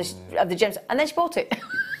behalf of the gems. And then she bought it.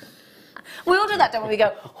 We all do that, don't we? We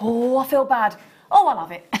go, oh, I feel bad. Oh, I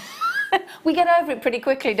love it. We get over it pretty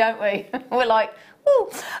quickly, don't we? We're like, ooh.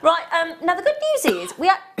 Right, now the good news is,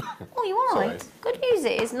 oh, you all right? Sorry. Good news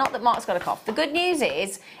is, not that Mark's got a cough, the good news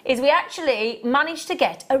is we actually managed to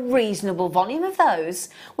get a reasonable volume of those.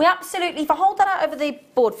 We absolutely, if I hold that out over the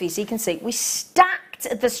board for you so you can see, we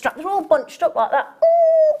stacked the strap, they're all bunched up like that.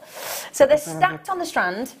 Ooh. So they're stacked on the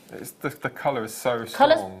strand. The colour is so strong.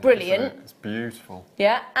 Colour's brilliant. Isn't it? It's beautiful.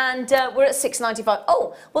 Yeah, and we're at £6.95.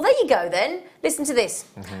 Oh, well, there you go then. Listen to this.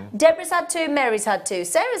 Deborah's had 2, Mary's had 2,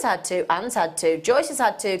 Sarah's had 2, Anne's had 2, Joyce's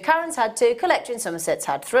had 2, Karen's had 2, Collector in Somerset's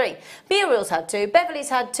had 3, Muriel's had 2, Beverly's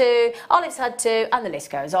had 2, Olive's had 2, and the list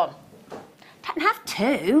goes on. Don't have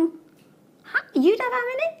 2? You don't have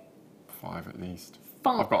any? 5 at least.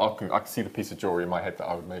 5. I can see the piece of jewellery in my head that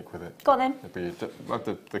I would make with it. Go on then. It'd be the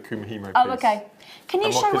Kumihimo piece. Oh, okay. Can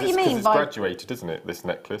you show what you mean by... It's graduated, isn't it, this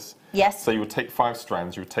necklace? Yes. So you would take 5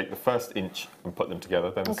 strands, you would take the first inch and put them together,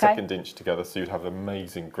 then the second inch together, so you'd have an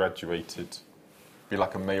amazing graduated, be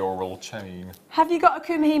like a mayoral chain. Have you got a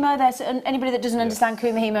Kumihimo there? So anybody that doesn't understand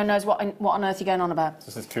Kumihimo knows what on earth you're going on about.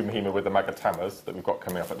 This is Kumihimo with the magatamas that we've got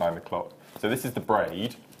coming up at 9 o'clock. So this is the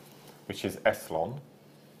braid, which is Eslon,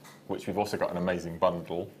 which we've also got an amazing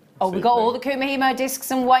bundle. Oh, we've got all the Kumihimo discs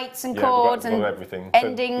and weights and cords and everything.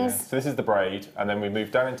 endings. So this is the braid, and then we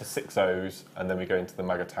move down into 6 O's, and then we go into the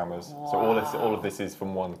magatamas. Wow. So all of this is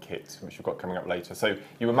from one kit, which we've got coming up later. So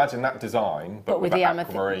you imagine that design, but with the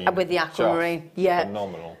aquamarine. With the aquamarine, yeah.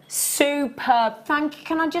 Phenomenal. Superb. Thank you.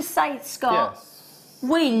 Can I just say, Scott? Yes.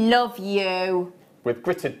 We love you. With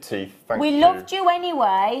gritted teeth, thank you. We loved you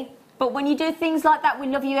anyway, but when you do things like that, we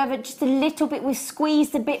love you ever just a little bit. We've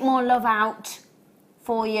squeezed a bit more love out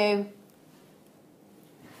for you.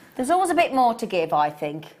 There's always a bit more to give, I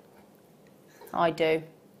think. I do. It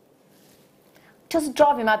doesn't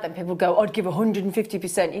drive me mad then people go, I'd give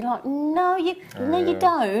 150%. You're like, no, you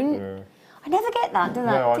don't. Yeah. I never get that, do you?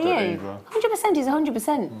 100% is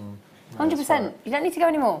 100%. 100%. Right. You don't need to go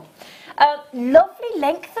anymore. Lovely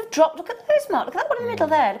length of drop. Look at those, Mark. Look at that one in the middle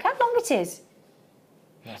there. Look how long it is.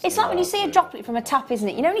 It's like when you see a droplet from a tap, isn't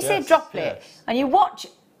it? You know when you see a droplet and you watch...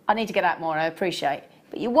 I need to get out more, I appreciate.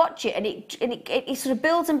 But you watch it and it sort of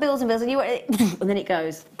builds and builds and builds and and then it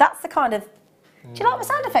goes. That's the kind of... Do you like my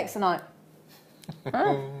sound effects tonight?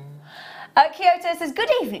 Kyoto says, good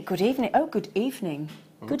evening. Good evening. Oh, good evening.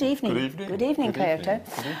 Good evening. Good evening. Good evening, Kyoto.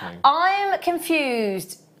 Good evening. I'm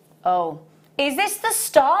confused. Oh. Is this the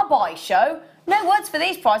Starbuy show? No words for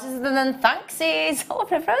these prices other than thanksies. Oh,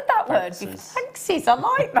 I've never heard that word before. Thanksies, I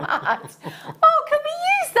like that. Oh, can we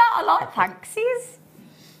use that? I like thanksies.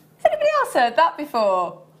 Has anybody else heard that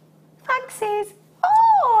before? Thanksies.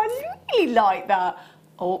 Oh, I really like that.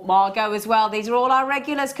 Oh, Margot as well. These are all our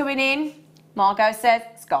regulars coming in. Margot says,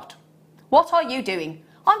 Scott, what are you doing?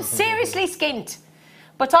 I'm seriously skint,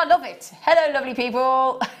 but I love it. Hello, lovely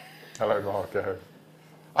people. Hello, Margot.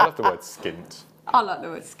 I love the word skint. I like the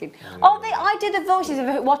word skint. Oh, I did the voices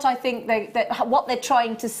of what I think what they're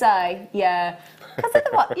trying to say. Yeah, because they're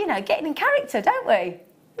what getting in character, don't we?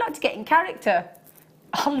 We like to get in character.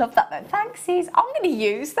 I love that though. Thanksies. I'm going to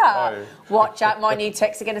use that. Oh. Watch out, my new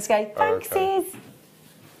text are going to say thanksies. Okay.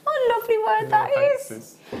 What a lovely word that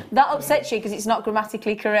is. That upsets you because it's not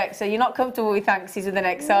grammatically correct. So you're not comfortable with thanksies with an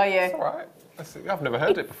X, are you? It's all right. I've never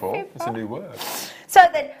heard it before. It's a new word. So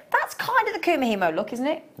then, that's kind of the Kumihimo look, isn't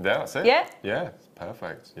it? Yeah, that's it. Yeah? Yeah, it's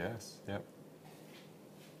perfect. Yes, yep.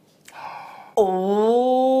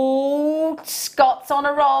 Oh, Scott's on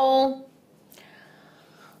a roll.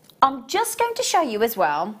 I'm just going to show you as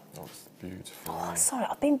well. Oh, it's beautiful. Oh, sorry,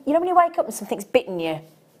 when you wake up and something's bitten you.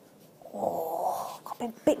 Oh, I've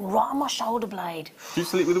been bitten right on my shoulder blade. Do you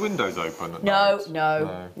sleep with the windows open at night?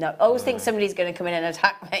 No. I always think somebody's going to come in and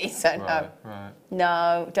attack me, so no. Right.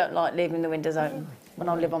 No, don't like leaving the windows open when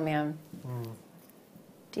I live on my own.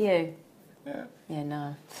 Do you? Yeah. Yeah,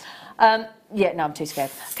 no. No, I'm too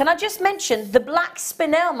scared. Can I just mention the Black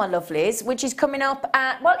Spinel, my lovelies, which is coming up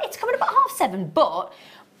at, well, it's coming up at 7:30, but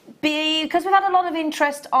because we've had a lot of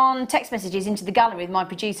interest on text messages into the gallery with my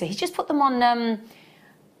producer, he's just put them on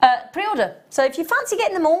pre-order. So if you fancy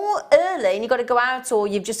getting them all early and you've got to go out or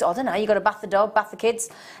you've just, I don't know, you've got to bath the dog, bath the kids,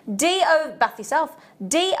 bath yourself,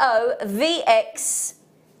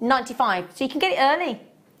 DOVX95. So you can get it early.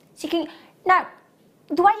 So you can, now,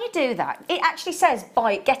 the way you do that, it actually says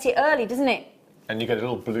get it early, doesn't it? And you get a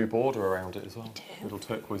little blue border around it as well. A little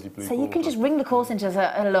turquoisey blue border. So you can just ring the call centre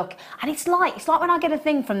and a look. And it's like when I get a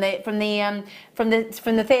thing from the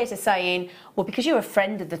theatre saying, well, because you're a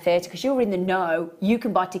friend of the theatre, because you're in the know, you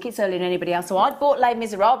can buy tickets earlier than anybody else. So I'd bought Les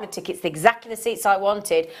Miserables tickets, exactly the seats I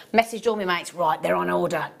wanted, messaged all my mates, right, they're on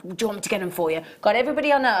order. Do you want me to get them for you? Got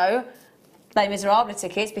everybody I know Les Miserables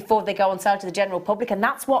tickets before they go on sale to the general public, and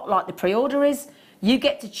that's what the pre-order is. You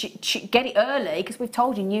get to get it early because we've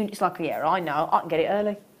told you it's like, yeah, I know, I can get it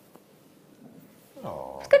early.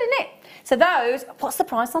 Oh. It's good, isn't it? So those, what's the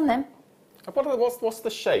price on them? What's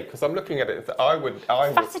the shape? Because I'm looking at it.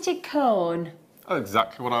 Faceted cone. Oh,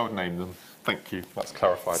 exactly what I would name them. Thank you. That's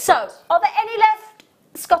clarified. So, are there any left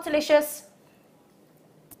Scottalicious.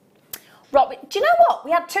 Right, do you know what?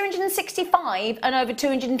 We had 265 and over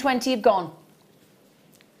 220 have gone.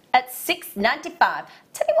 At $6.95.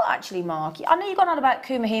 Tell you what, actually, Mark, I know you've gone on about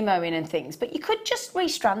Kumahimo in and things, but you could just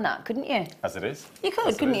restrand that, couldn't you? As it is. You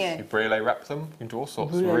could, couldn't you? You brûlée wrap them, you can do all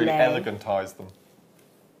sorts. Brûlée. Really elegantise them.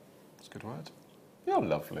 That's a good word. You're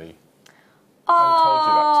lovely. Oh. I haven't told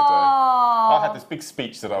you that today. I had this big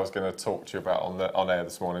speech that I was going to talk to you about on air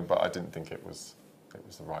this morning, but I didn't think it was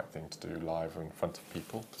the right thing to do live in front of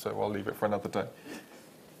people, so I'll leave it for another day.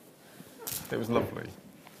 It was lovely.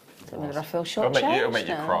 I don't know if I feel shortchanged. It'll make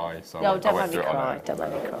you cry. So no, don't make me cry. Don't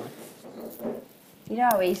make me cry. You know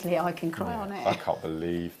how easily I can cry on it. I can't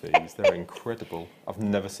believe these. They're incredible. I've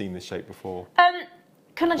never seen this shape before.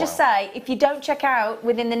 Can I just say, if you don't check out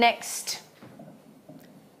within the next...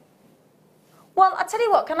 Well, I'll tell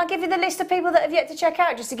you what, can I give you the list of people that have yet to check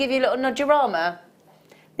out, just to give you a little nudgerama?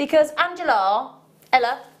 Because Angela,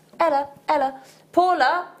 Ella,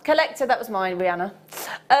 Paula, Collector, that was mine, Rihanna.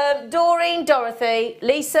 Doreen, Dorothy,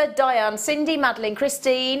 Lisa, Diane, Cindy, Madeline,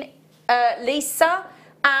 Christine, Lisa,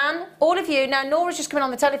 Anne, all of you. Now, Nora's just coming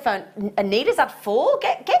on the telephone. Anila's had 4.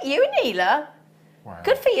 Get you, Anila. Wow.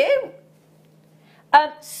 Good for you.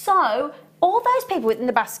 So, all those people within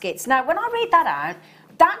the baskets. Now, when I read that out,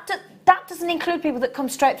 that doesn't include people that come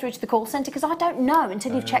straight through to the call centre, because I don't know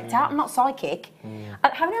until you've checked out. I'm not psychic.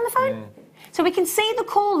 How many on the phone? So we can see the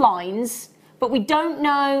call lines, but we don't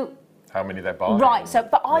know how many they're buying. Right, so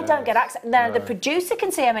but I don't get access. Now the producer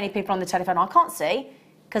can see how many people on the telephone. I can't see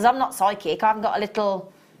because I'm not psychic. I haven't got a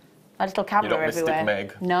little camera You're not everywhere. Mystic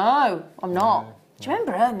Meg. No, I'm not. Do you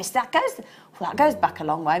remember her? That goes back a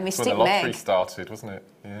long way. Mystic Meg. When the lottery Meg started, wasn't it?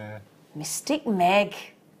 Yeah. Mystic Meg.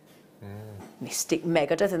 Mystic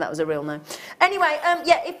Meg. I don't think that was a real name. Anyway,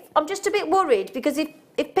 yeah, I'm just a bit worried because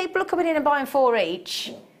if people are coming in and buying 4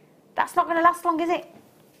 each, that's not going to last long, is it?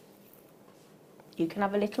 You can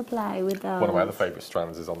have a little play with those. One of my other favourite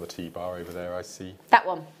strands is on the T-bar over there, I see. That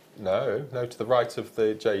one? No, to the right of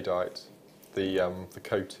the jadeite, the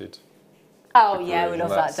coated. Oh, yeah, we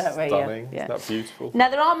love that, don't we? Stunning. Yeah. Isn't that beautiful? Now,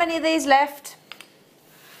 there aren't many of these left.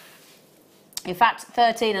 In fact,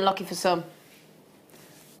 13 and lucky for some.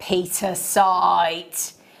 Peter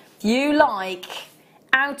Sight. You like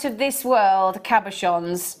out of this world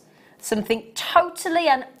cabochons, something totally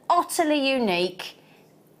and utterly unique,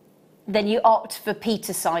 then you opt for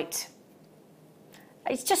Peter Sight.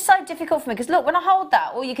 It's just so difficult for me because look, when I hold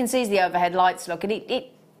that, all you can see is the overhead lights, look, and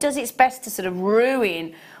it does its best to sort of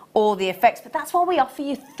ruin all the effects, but that's why we offer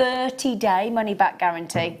you 30-day money-back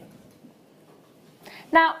guarantee.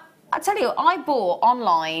 Now, I tell you, I bought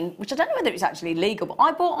online, which I don't know whether it's actually legal, but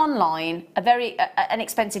I bought online an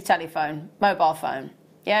expensive telephone, mobile phone,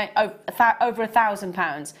 yeah, over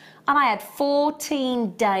 £1,000, and I had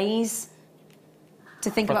 14 days to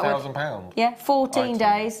think about £1,000. Yeah, 14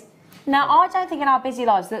 days. Now, I don't think in our busy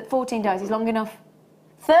lives that 14 days is long enough.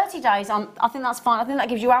 30 days, I think that's fine. I think that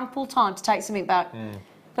gives you ample time to take something back.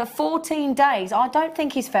 But 14 days, I don't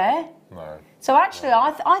think is fair. No. So actually,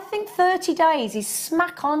 I think 30 days is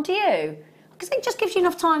smack on to you. Because it just gives you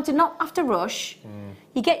enough time to not have to rush.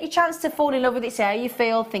 You get your chance to fall in love with it, see how you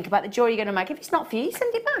feel, think about the jewellery you're going to make. If it's not for you,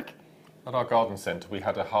 send it back. At our garden centre, we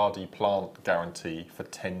had a hardy plant guarantee for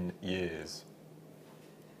 10 years.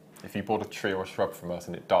 If you bought a tree or a shrub from us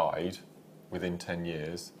and it died within 10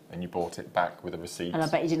 years, and you bought it back with a receipt... And I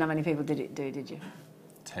bet you didn't have many people did you?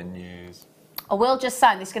 10 years. I will just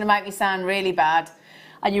say, this is going to make me sound really bad,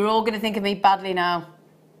 and you're all going to think of me badly now.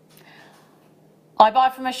 I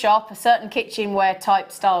buy from a shop, a certain kitchenware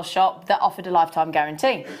type style shop that offered a lifetime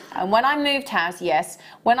guarantee. And when I moved house, he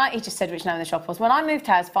just said which name the shop was. When I moved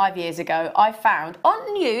house 5 years ago, I found,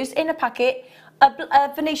 unused in a packet,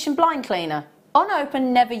 a Venetian blind cleaner.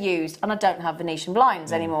 Unopened, never used, and I don't have Venetian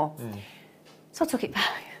blinds anymore. So I took it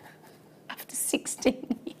back after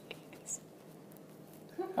 16 years.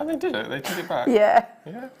 And they did it? They took it back? Yeah.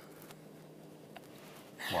 Yeah.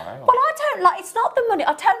 Wow. Well, I don't like, it's not the money,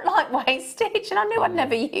 I don't like wastage, and I knew I'd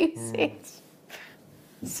never use it.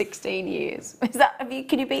 16 years. Is that,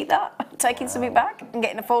 can you beat that? Taking something back and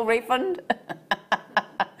getting a full refund?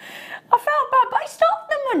 I felt bad, but it's not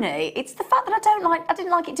the money. It's the fact that I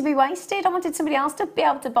didn't like it to be wasted. I wanted somebody else to be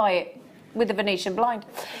able to buy it with a Venetian blind.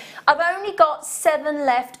 I've only got 7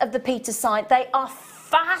 left of the Peter Sight. They are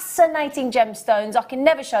fascinating gemstones. I can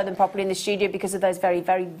never show them properly in the studio because of those very,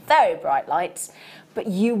 very, very bright lights. But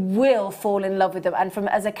you will fall in love with them. And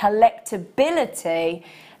as a collectability,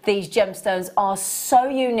 these gemstones are so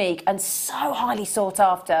unique and so highly sought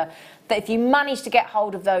after that if you manage to get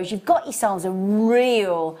hold of those, you've got yourselves a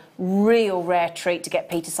real, real rare treat to get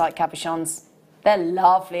Peter Sight cabochons. They're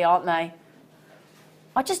lovely, aren't they?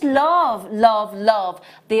 I just love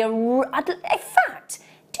the... In fact,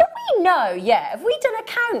 do we know yet, have we done a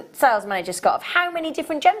count, Sales Manager Scott, of how many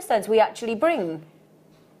different gemstones we actually bring?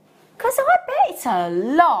 Because I bet it's a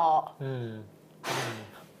lot.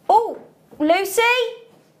 Oh, Lucy?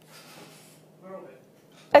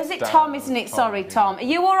 Is it Tom, isn't it? Sorry, Tom. Are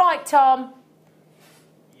you all right, Tom?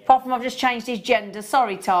 Apart from I've just changed his gender.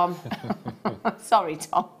 Sorry, Tom. Sorry,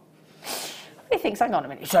 Tom. He thinks, hang on a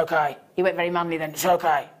minute, it's okay. He went very manly then, it's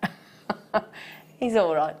okay. He's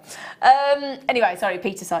all right. Anyway, sorry,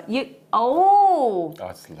 Peter, sorry. Oh! I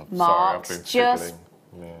just love Mark's sorry, I've been just... fiddling.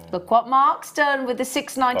 Yeah. Look what Mark's done with the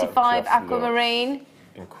 $6.95 aquamarine.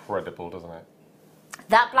 Incredible, doesn't it?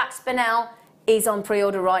 That black spinel is on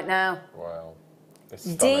pre-order right now. Wow. It's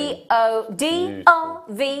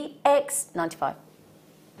DOVX95.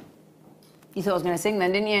 You thought I was going to sing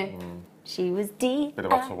then, didn't you? She was D. Bit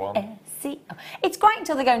of Otter One. It's great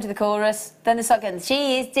until they go into the chorus. Then they start going,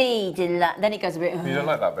 she is D. Then it goes a bit. You don't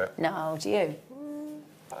like that bit? No, do you?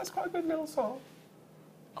 That's quite a good little song.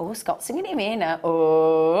 Oh, Scott's singing it here now.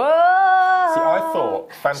 Oh. See, I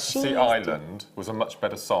thought Fantasy Island was a much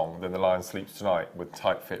better song than The Lion Sleeps Tonight with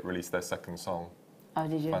Tight Fit released their second song. Oh,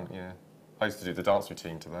 did you? Yeah. I used to do the dance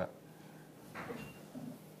routine to that.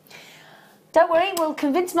 Don't worry, we'll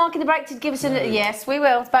convince Mark in the break to give us a... Yes, we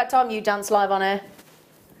will. It's about time you dance live on air.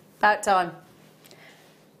 About time.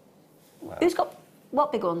 Wow. Who's got...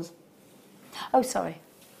 What big ones? Oh, sorry.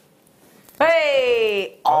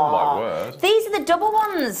 Hey! Oh, my word. These are the double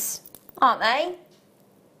ones, aren't they?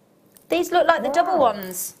 These look like the double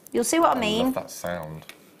ones. You'll see what I mean. I love that sound.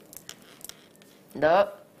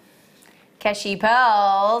 Look. Keshi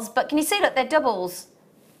pearls. But can you see, look, they're doubles.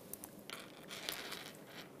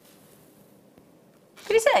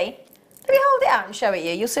 Can you see? Let me hold it out and show it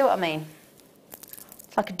you. You'll see what I mean.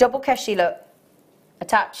 It's like a double Keshi, look.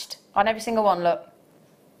 Attached on every single one, look.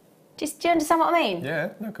 Do you understand what I mean? Yeah,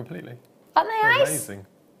 no, completely. Aren't they nice? Amazing.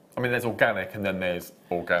 I mean, there's organic and then there's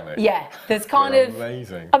organic. Yeah, there's kind of...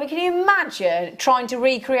 Amazing. I mean, can you imagine trying to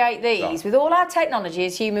recreate these with all our technology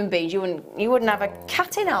as human beings? You wouldn't have a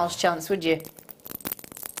cat in hell's chance, would you?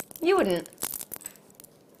 You wouldn't.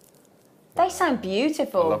 They sound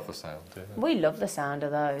beautiful. I love the sound, yeah. We love the sound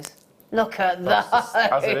of those. Look at those.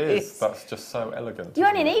 As it is, that's just so elegant. You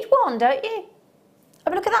only need one, don't you? I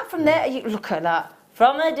mean, look at that from there. Look at that.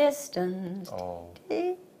 From a distance. Oh.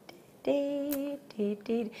 Who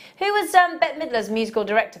was Bette Midler's musical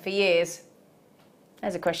director for years?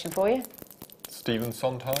 There's a question for you. Stephen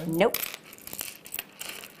Sondheim? Nope.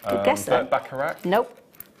 Good guess then. Burt Bacharach? Nope.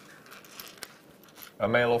 A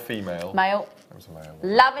male or female? Male. It was a male.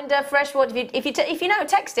 Lavender Freshwater. If you know,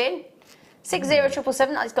 text in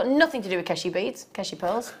 60777. It's got nothing to do with Keshi beads, Keshi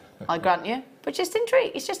pearls. I grant you, but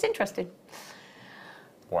it's just interesting.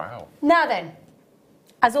 Wow. Now then,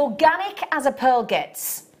 as organic as a pearl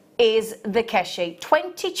gets is the Keshi.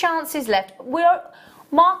 20 chances left.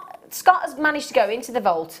 Scott has managed to go into the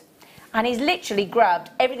vault and he's literally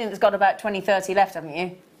grabbed everything that's got about 20, 30 left, haven't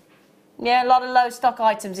you? Yeah, a lot of low stock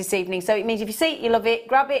items this evening. So it means if you see it, you love it,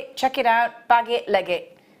 grab it, check it out, bag it, leg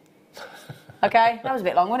it. Okay, that was a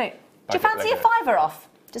bit long, wasn't it? Do you fancy a £5 off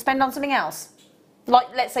to spend on something else?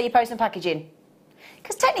 Like, let's say, your post and packaging.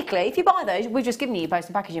 Because technically, if you buy those, we've just given you your post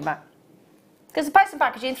and packaging back. Because the post and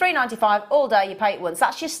packaging, $3.95 all day, you pay it once.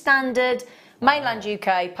 That's your standard mainland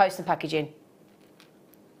UK post and packaging.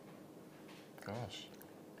 Gosh.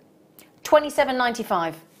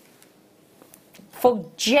 $27.95 for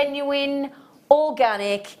genuine,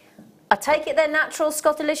 organic. I take it they're natural,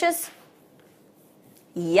 Scottilicious?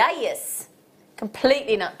 Yes.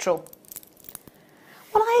 Completely natural.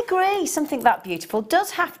 Well, I agree. Something that beautiful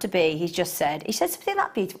does have to be, he's just said. He said something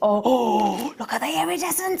that beautiful. Oh, look at the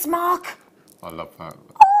iridescence, Mark. I love that.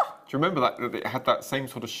 Oh. Do you remember that it had that same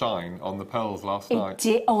sort of shine on the pearls last night? It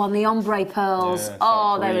did. Oh, on the ombre pearls. Yeah,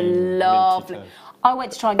 oh, like they green, were lovely. minty. I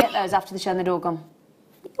went to try and get those after the show and they'd all gone.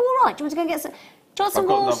 You all right? Do you want to go and get some? Do you want some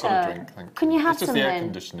water? I've got a drink, thank you. Can you have it's just some the then? air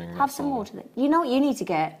conditioning. Have that's some all. water then. You know what you need to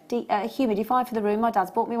get? A humidifier for the room. My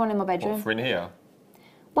dad's bought me one in my bedroom. What, for in here?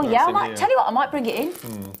 Well, No, yeah, it's I in might here. tell you what, I might bring it in.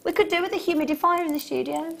 We could do with a humidifier in the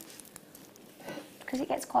studio. Because it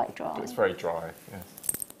gets quite dry. It's very dry, yes.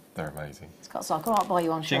 They're amazing. Scott's like, all right, I'll buy you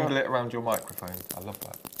one. Jingle it around your microphone. I love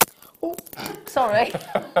that. Oh, sorry.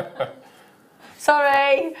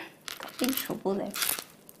 Sorry. Got in trouble there.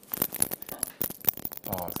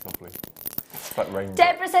 Oh, it's lovely. It's like rainbow.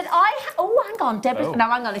 Deborah said, oh, hang on.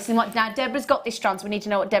 Now, hang on. Listen, now, Deborah's got this strand, so we need to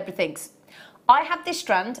know what Deborah thinks. I have this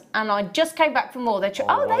strand, and I just came back from war. There you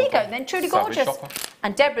go, then. Truly Savage gorgeous. shopper.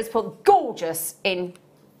 And Deborah's put gorgeous in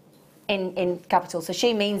capital, so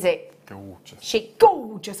she means it. Gorgeous. She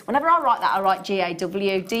gorgeous. Whenever I write that, I write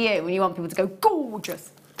G-A-W-D-U when you want people to go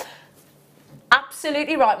gorgeous.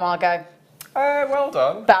 Absolutely right, Margot. Well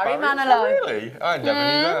done. Barry Manilow. Oh, really? I never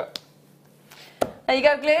knew that. There you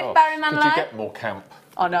go, Glyn. Gosh, Barry Manilow. Could you get more camp?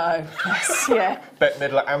 I know. Yes, yeah. Bette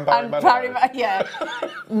Midler and Barry Manilow. Yeah.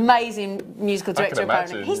 Amazing musical director,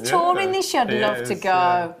 apparently. imagine, He's touring this year. I'd love to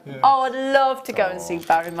go. Yeah. Oh, I'd love to go and see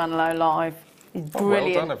Barry Manilow live. He's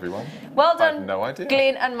brilliant. Well done, everyone. Well done. I had no idea.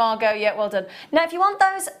 Glyn and Margot, yeah, well done. Now, if you want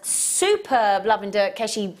those superb Lavender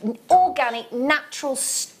Keshi organic natural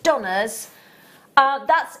stunners,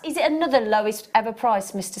 is it another lowest ever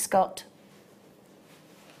price, Mr. Scott?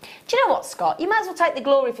 Do you know what, Scott? You might as well take the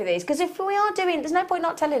glory for these, because if we are doing, there's no point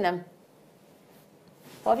not telling them.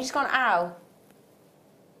 What have you just gone, ow?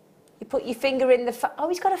 You put your finger in the oh,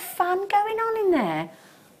 he's got a fan going on in there.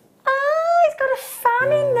 Oh, he's got a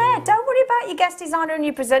fan in there. Don't worry about your guest designer and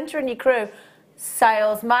your presenter and your crew.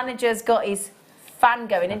 Sales manager's got his fan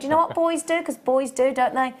going. And do you know what boys do? Because boys do,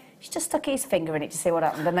 don't they? He's just stuck his finger in it to see what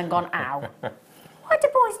happened and then gone, ow. Why do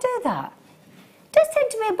boys do that? It does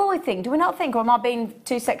tend to be a boy thing, do we not think? Or am I being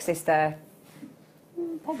too sexist there?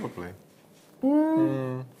 Probably.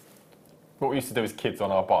 What we used to do as kids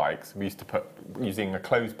on our bikes, we used to put, using a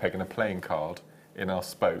clothes peg and a playing card in our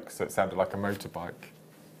spokes, so it sounded like a motorbike.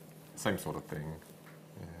 Same sort of thing.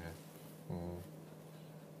 Yeah.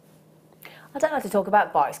 I don't like to talk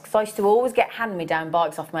about bikes because I used to always get hand-me-down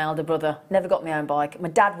bikes off my elder brother. Never got my own bike. My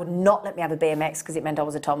dad would not let me have a BMX because it meant I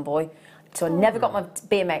was a tomboy. So I never got my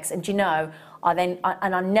BMX. And do you know,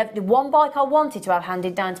 the one bike I wanted to have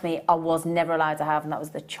handed down to me, I was never allowed to have, and that was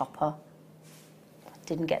the chopper. I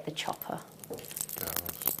didn't get the chopper. Do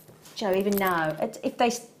you know, even now, if they...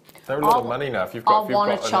 They're a lot of money now. If you've got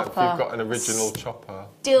an original chopper.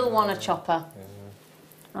 Still want a chopper.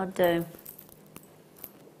 Yeah. I do.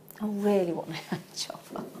 I really want a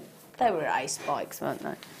chopper. They were ace bikes, weren't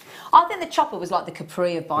they? I think the chopper was like the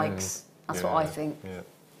Capri of bikes. That's what I think. Yeah.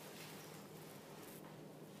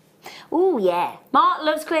 Oh, yeah. Mark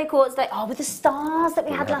loves clear quartz. Oh, with the stars that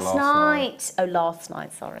we had last night. Oh, last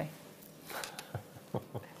night, sorry.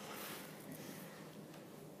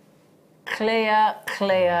 Clear.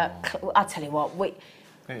 I tell you what,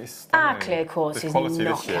 our clear quartz is quality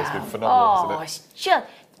this year has been phenomenal, hasn't it? It's just...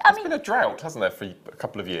 There's been a drought, hasn't there, for a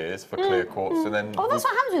couple of years for clear quartz, and then... Oh, that's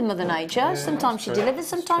what happens with Mother Nature. Yeah, sometimes she delivers,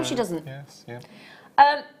 sometimes she doesn't. Yes, yeah.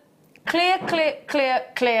 Clear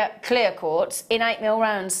quartz in 8mm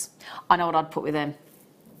rounds. I know what I'd put with them.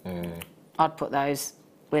 I'd put those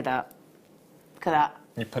with that. Look at that.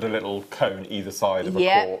 You put a little cone either side of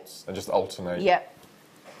a quartz and just alternate. Yep.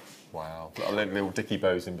 Wow. Little dicky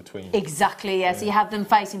bows in between. Exactly, yeah. So you have them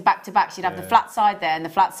facing back to back. So you'd have the flat side there and the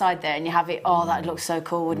flat side there, and you have it. Oh, that'd look so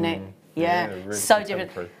cool, wouldn't it? Yeah. Really so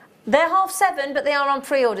different. They're $7.5, but they are on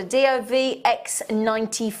pre-order.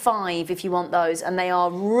 DOVX95 if you want those, and they are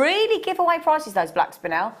really giveaway prices. Those black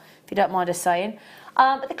spinel, if you don't mind us saying.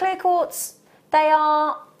 But the clear quartz, they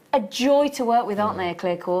are a joy to work with, aren't they?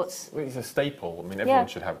 Clear quartz. Well, it's a staple. I mean, everyone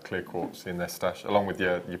should have clear quartz in their stash, along with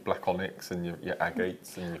your black onyx and your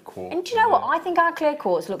agates and your quartz. And do you know what? I think our clear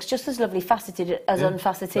quartz looks just as lovely faceted as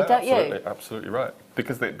unfaceted, don't you? Absolutely right.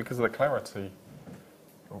 Because of the clarity.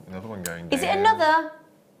 Oh, another one going down. Is it another?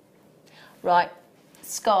 Right,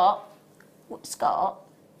 Scott,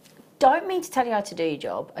 don't mean to tell you how to do your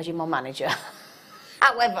job as you're my manager.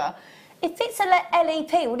 However, if it's a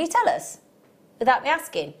LEP, would you tell us without me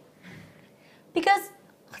asking? Because,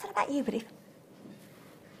 I don't know about you, but if...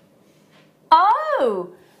 Oh,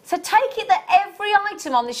 so take it that every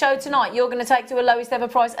item on the show tonight you're going to take to a lowest ever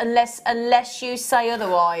price unless you say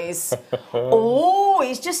otherwise. Oh,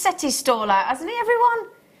 he's just set his stall out, hasn't he, everyone?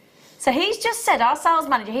 So he's just said, our sales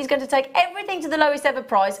manager, he's going to take everything to the lowest ever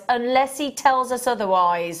price unless he tells us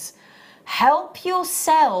otherwise. Help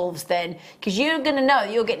yourselves then, because you're going to know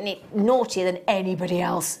you're getting it naughtier than anybody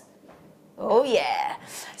else. Oh, yeah.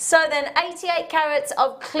 So then 88 carats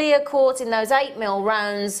of clear quartz in those 8mm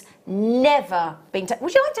rounds, never been taken.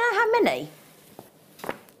 Would you like to know how many?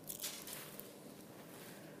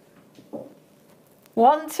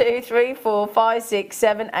 1, 2, 3, 4, 5, 6,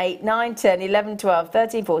 7, 8, 9, 10, 11, 12,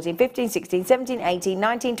 13, 14, 15, 16, 17, 18,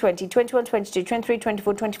 19, 20, 21, 22, 23,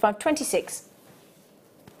 24, 25, 26.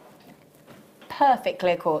 Perfect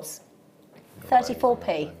clear quartz.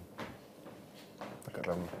 34p. Look at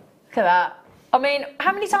them. Look at that. I mean,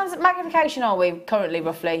 how many times magnification are we currently,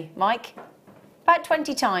 roughly, Mike? About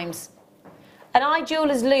 20 times. An eye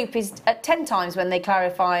jeweller's loop is at 10 times when they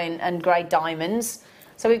clarify and grade diamonds.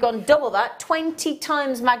 So we've gone double that, 20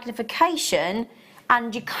 times magnification,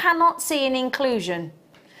 and you cannot see an inclusion.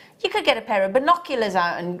 You could get a pair of binoculars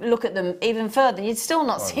out and look at them even further, and you'd still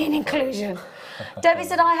not see an inclusion. Debbie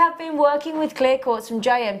said, I have been working with clear quartz from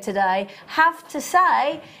JM today. Have to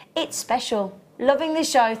say, it's special. Loving the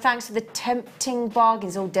show, thanks for the tempting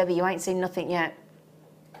bargains. Oh, Debbie, you ain't seen nothing yet.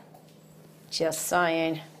 Just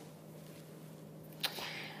saying.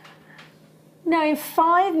 Now, in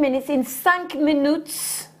 5 minutes, in 5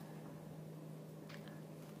 minutes,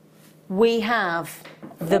 we have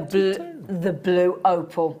the blue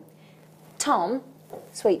opal. Tom,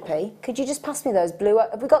 Sweet Pea, could you just pass me those blue...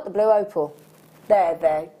 Have we got the blue opal?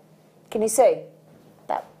 There. Can you see?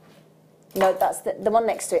 That? No, that's the one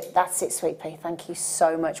next to it. That's it, Sweet Pea. Thank you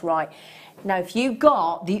so much. Right. Now, if you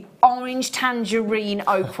got the orange tangerine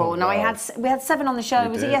opal... Now, we had 7 on the show.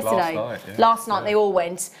 Was it yesterday? Last night, yeah. Last night they all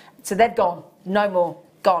went. So they're gone. No more.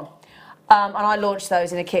 Gone. And I launched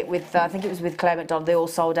those in a kit with, I think it was with Claire McDonald. They all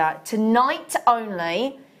sold out. Tonight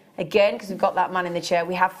only, again, because we've got that man in the chair,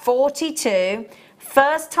 we have 42.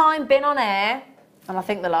 First time been on air, and I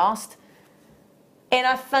think the last. In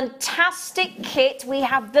a fantastic kit, we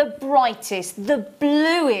have the brightest, the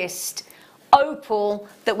bluest opal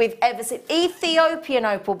that we've ever seen. Ethiopian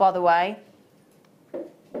opal, by the way.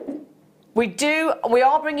 We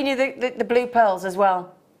are bringing you the blue pearls as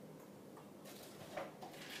well.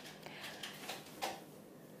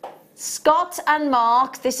 Scott and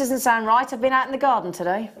Mark, this doesn't sound right. I've been out in the garden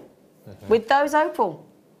today with those opal.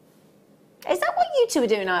 Is that what you two are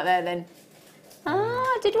doing out there then?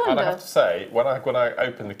 I did wonder. And I have to say, when I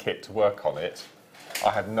opened the kit to work on it, I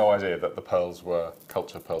had no idea that the pearls were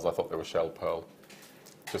culture pearls. I thought they were shell pearl.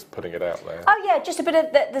 Just putting it out there. Oh yeah, just a bit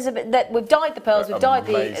of there's a bit that we've dyed the pearls, we've dyed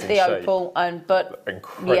the opal, but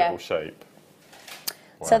incredible shape.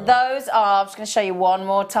 Wow. So those are, I'm just going to show you one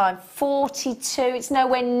more time, 42. It's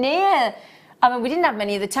nowhere near. I mean, we didn't have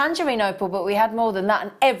many of the tangerine opal, but we had more than that,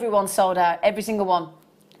 and everyone sold out, every single one.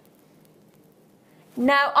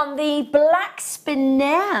 Now, on the black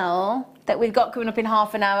spinel that we've got coming up in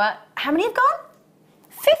half an hour, how many have gone?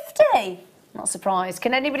 50. Not surprised.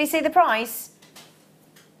 Can anybody see the price?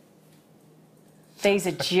 These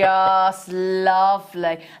are just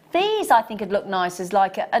lovely. These, I think, would look nice as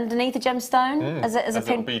like underneath a gemstone, as a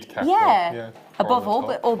pin. Bead cap. Yeah. Above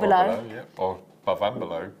or below. Yeah. Or above and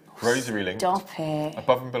below. Rosary linked. Stop it.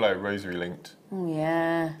 Above and below, rosary linked. Oh,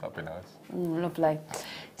 yeah. That'd be nice. Lovely.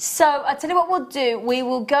 So, I tell you what we'll do. We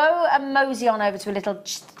will go and mosey on over to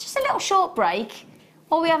just a little short break,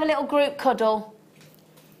 or we have a little group cuddle.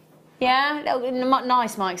 Yeah?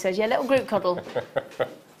 Nice, Mike says. Yeah, little group cuddle.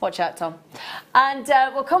 Watch out, Tom. And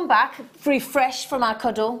we'll come back refreshed from our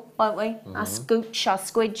cuddle, won't we? Our scooch, our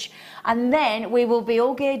squidge. And then we will be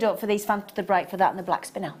all geared up for the break for that and the black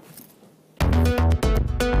spinel.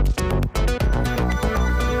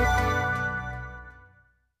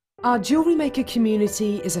 Our Jewellery Maker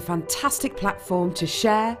community is a fantastic platform to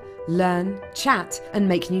share, learn, chat and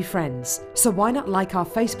make new friends. So why not like our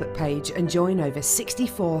Facebook page and join over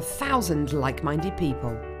 64,000 like-minded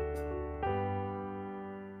people?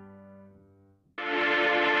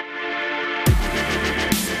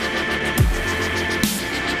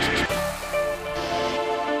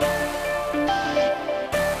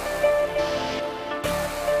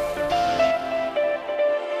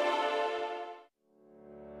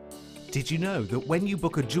 Did you know that when you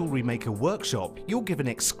book a Jewellery Maker workshop, you're given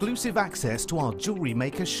exclusive access to our Jewellery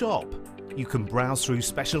Maker shop? You can browse through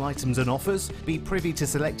special items and offers, be privy to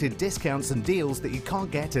selected discounts and deals that you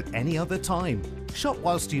can't get at any other time. Shop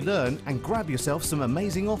whilst you learn and grab yourself some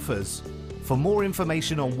amazing offers. For more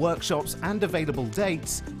information on workshops and available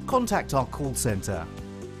dates, contact our call centre.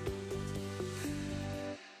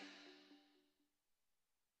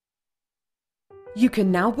 You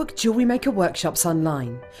can now book Jewellery Maker workshops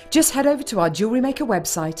online. Just head over to our Jewellery Maker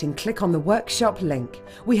website and click on the workshop link.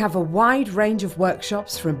 We have a wide range of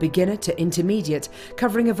workshops from beginner to intermediate,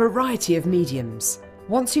 covering a variety of mediums.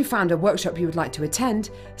 Once you've found a workshop you would like to attend,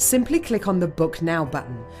 simply click on the Book Now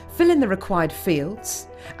button, fill in the required fields,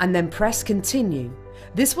 and then press Continue.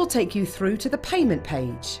 This will take you through to the payment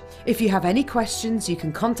page. If you have any questions, you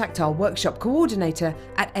can contact our workshop coordinator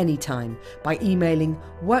at any time by emailing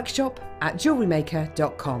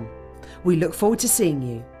workshop@jewellerymaker.com. We look forward to seeing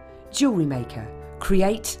you. Jewellery Maker.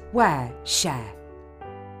 Create, wear, share.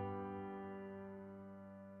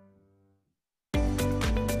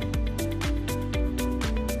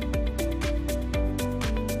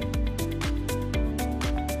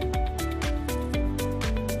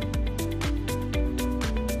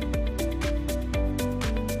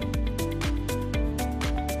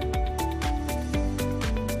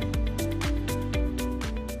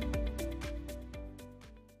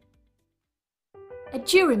 At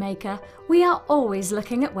Jewellery Maker, we are always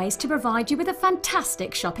looking at ways to provide you with a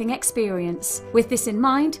fantastic shopping experience. With this in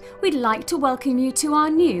mind, we'd like to welcome you to our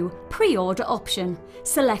new pre-order option.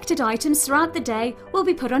 Selected items throughout the day will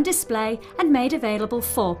be put on display and made available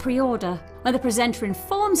for pre-order. When the presenter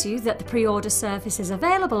informs you that the pre-order service is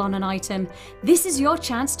available on an item, this is your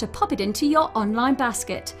chance to pop it into your online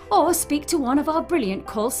basket or speak to one of our brilliant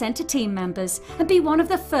call centre team members and be one of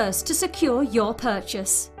the first to secure your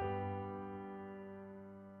purchase.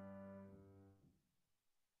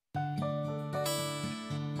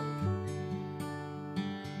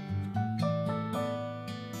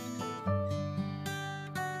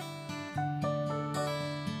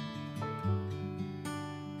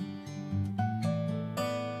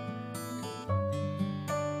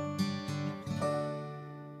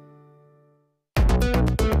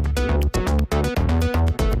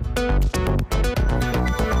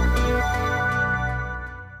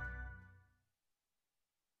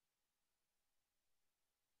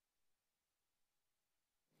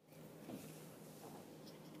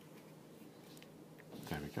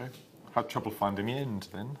 There we go. Had trouble finding the end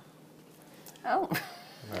then. Oh.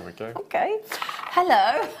 There we go. Okay.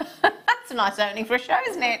 Hello. That's a nice opening for a show,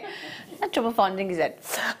 isn't it? Had trouble finding his end.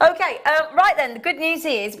 Okay, right then, the good news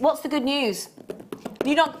is, what's the good news?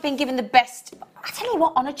 You've not been given the best... I tell you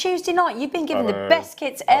what, on a Tuesday night, you've been given the best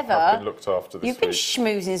kits ever. I've been looked after this week. You've been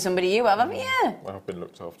schmoozing somebody, you have, haven't you? I've been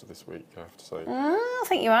looked after this week, I have to say. I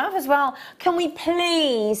think you have as well. Can we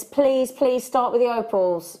please, please, please start with the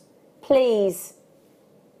opals? Please.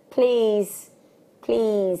 Please.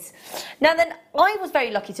 Please. Now then, I was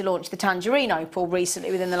very lucky to launch the tangerine opal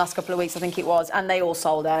recently, within the last couple of weeks, I think it was, and they all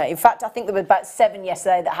sold out. In fact, I think there were about 7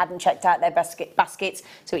 yesterday that hadn't checked out their baskets,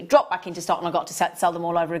 so it dropped back into stock and I got to sell them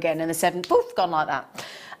all over again, and the 7, poof, gone like that.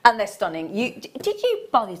 And they're stunning. Did you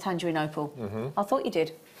buy the tangerine opal? Mm-hmm. I thought you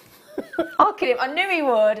did. I'll kid him. I knew he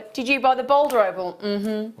would. Did you buy the boulder opal?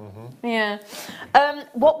 Mm-hmm. Mm-hmm. Yeah.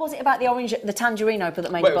 What was it about the orange, the tangerine opal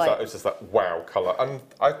that made you buy it? It was just that wow colour. And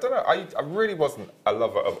I don't know, I really wasn't a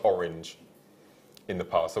lover of orange in the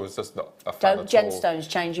past. I was just not a fan Don't gemstones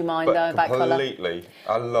change your mind, though, about colour? Completely.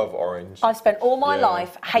 I love orange. I've spent all my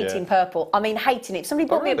life hating purple. I mean, hating it. Somebody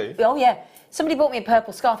bought me Oh, yeah. Somebody bought me a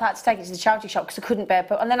purple scarf. I had to take it to the charity shop because I couldn't bear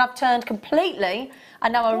purple. And then I've turned completely,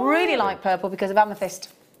 and now I really like purple because of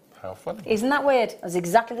amethyst. How funny. Isn't that weird? It's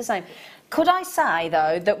exactly the same. Could I say,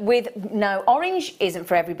 though, that orange isn't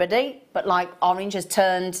for everybody, but like orange has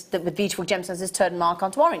turned, with beautiful gemstones has turned Mark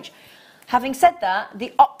onto orange. Having said that,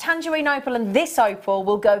 the tangerine opal and this opal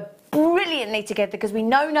will go brilliantly together because we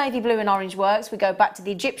know navy blue and orange works. We go back to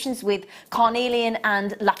the Egyptians with carnelian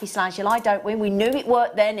and lapis lazuli, don't we? We knew it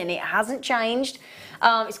worked then and it hasn't changed.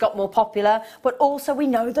 It's got more popular, but also we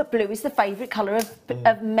know that blue is the favourite colour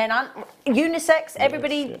of men and unisex.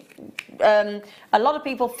 Everybody, a lot of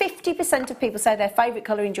people, 50% of people say their favourite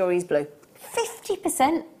colour in jewellery is blue.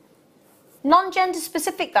 50%. Non-gender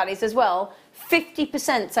specific, that is, as well.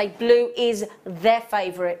 50% say blue is their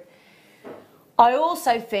favourite. I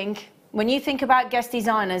also think, when you think about guest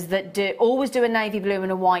designers that always do a navy blue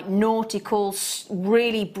and a white, nautical,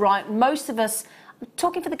 really bright, most of us, I'm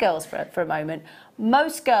talking for the girls for a moment,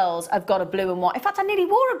 most girls have got a blue and white. In fact, I nearly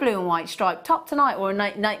wore a blue and white striped top tonight, or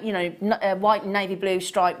a white and navy blue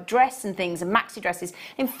striped dress and things, and maxi dresses.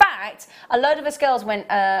 In fact, a load of us girls went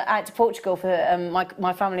out to Portugal for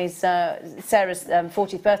my family's, Sarah's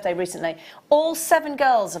 40th birthday recently. All 7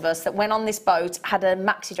 girls of us that went on this boat had a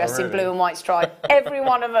maxi dress in blue and white stripe. Every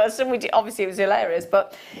one of us, and obviously it was hilarious.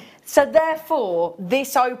 But so therefore,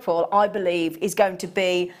 this opal, I believe, is going to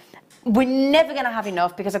be. We're never going to have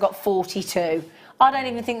enough because I've got 42. I don't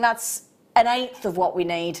even think that's an eighth of what we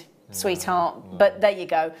need, sweetheart. But there you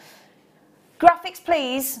go. Graphics,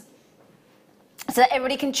 please, so that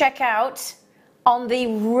everybody can check out on the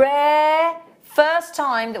rare first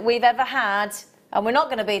time that we've ever had, and we're not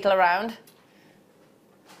going to beetle around.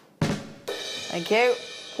 Thank you.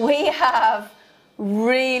 We have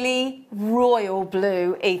really royal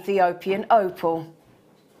blue Ethiopian opal.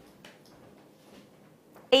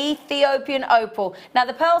 Ethiopian opal. Now,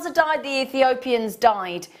 the pearls are dyed, the Ethiopians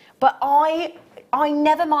died, but I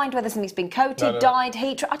never mind whether something's been coated, dyed,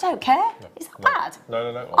 heat. I don't care. Is that bad?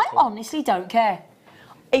 No. I honestly don't care.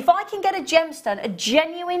 If I can get a gemstone, a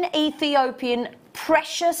genuine Ethiopian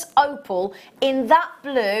precious opal in that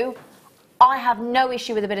blue, I have no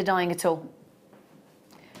issue with a bit of dyeing at all.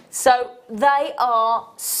 So they are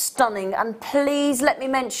stunning, and please let me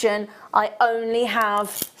mention I only have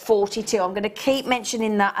 42. I'm going to keep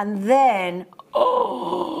mentioning that, and then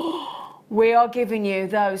we are giving you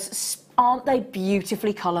those. Aren't they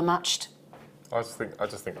beautifully colour matched? I just think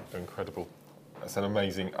they're incredible. That's an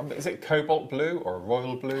amazing. Is it cobalt blue or a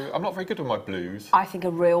royal blue? I'm not very good with my blues. I think a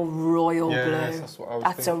real royal blue. That's what I was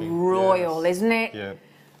thinking. That's a royal, isn't it? Yeah.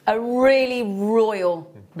 A really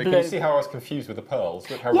royal But blue. can you see how I was confused with the pearls?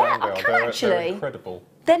 Look how Yeah, round they I are. can They're actually. incredible.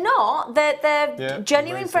 They're not. They're Yeah,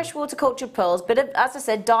 genuine amazing. freshwater cultured pearls. But as I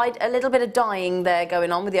said, a little bit of dyeing there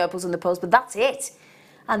going on with the opals and the pearls. But that's it.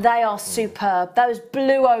 And they are superb. Those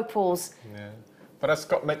blue opals. Yeah. But as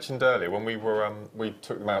Scott mentioned earlier, when we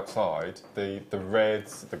took them outside, the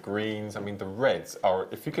reds, the greens. I mean, the reds are.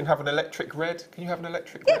 If you can have an electric red, can you have an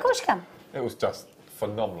electric red? Yeah, of course you can. It was just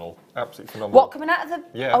phenomenal, absolutely phenomenal. What, coming out of the...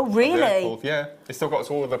 Yeah. Oh, of the really? opals, yeah. It's still got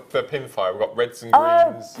all of the pin fire. We've got reds and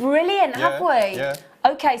Oh, greens. brilliant, Yeah, have we? yeah.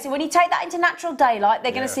 Okay, so when you take that into natural daylight,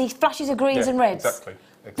 they're going to see flashes of greens and reds. Exactly.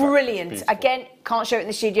 Brilliant. It's beautiful. Again, can't show it in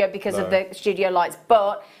the studio because of No. the studio lights,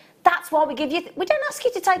 but that's why we give you... We don't ask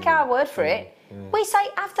you to take our word for it. We say,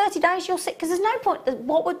 have 30 days, you'll sit... Because there's no point...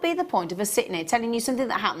 What would be the point of us sitting here telling you something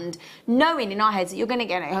that happened, knowing in our heads that you're going to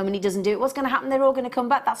get it home and he doesn't do it? What's going to happen? They're all going to come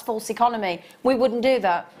back. That's false economy. We wouldn't do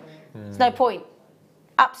that. There's no point.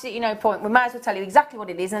 Absolutely no point. We might as well tell you exactly what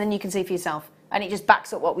it is and then you can see for yourself. And it just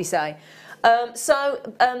backs up what we say.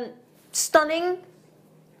 Stunning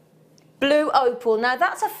blue opal. Now,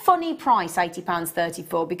 that's a funny price,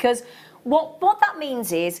 £80.34, because what that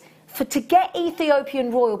means is to get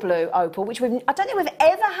Ethiopian royal blue opal, which I don't think we've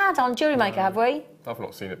ever had on Jewellery Maker, have we? I've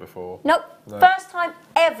not seen it before. Nope. No. First time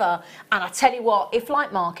ever. And I tell you what, if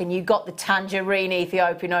like Mark and you got the tangerine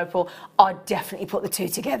Ethiopian opal, I'd definitely put the two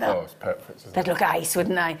together. Oh, it's perfect, isn't They'd it? look ace,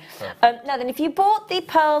 wouldn't they? Now then, if you bought the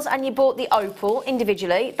pearls and you bought the opal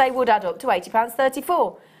individually, they would add up to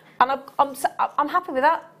 £80.34. And I'm happy with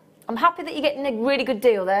that. I'm happy that you're getting a really good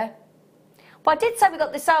deal there. But I did say we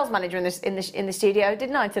got the sales manager in the studio,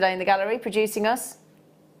 didn't I, today in the gallery, producing us?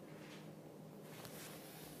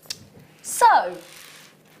 So,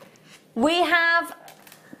 we have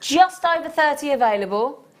just over 30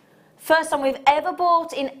 available. First time we've ever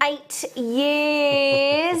bought in 8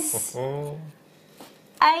 years.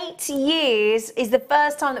 8 years is the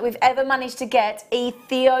first time that we've ever managed to get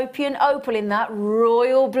Ethiopian opal in that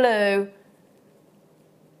royal blue.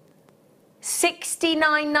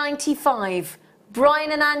 $69.95.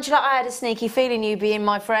 Brian and Angela, I had a sneaky feeling you'd be in,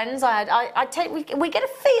 my friends. We get a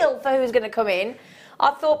feel for who's going to come in. I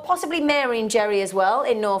thought possibly Mary and Jerry as well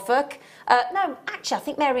in Norfolk. No, actually, I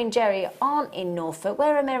think Mary and Jerry aren't in Norfolk.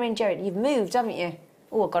 Where are Mary and Jerry? You've moved, haven't you?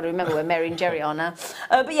 Oh, I've got to remember where Mary and Jerry are now.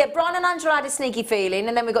 But yeah, Brian and Angela had a sneaky feeling.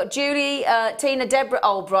 And then we've got Julie, Tina, Deborah.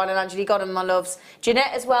 Oh, Brian and Angela, you got them, my loves.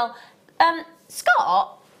 Jeanette as well.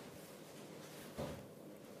 Scott.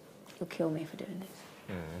 You'll kill me for doing this.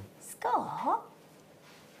 Scott,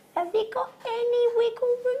 have you got any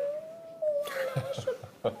wiggle room?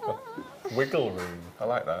 Wiggle room. I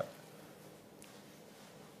like that.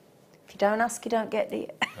 If you don't ask, you don't get, do you?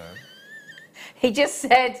 No. He just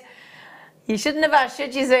said, you shouldn't have asked,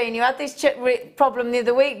 should you, Zane? You had this problem the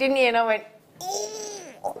other week, didn't you? And I went,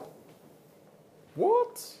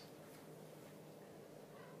 What?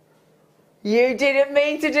 you didn't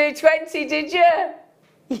mean to do 20, did you?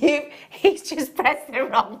 He's just pressed the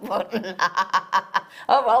wrong button.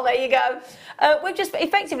 Oh, well, there you go. We've just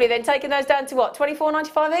effectively then taken those down to what,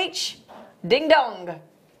 $24.95 each? Ding dong.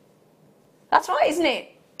 That's right, isn't it?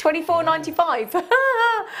 $24.95.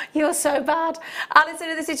 You're so bad. Alison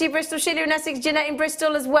in the city of Bristol, Sheila in Essex, Jeanette in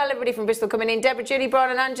Bristol as well. Everybody from Bristol coming in. Deborah, Julie, Brian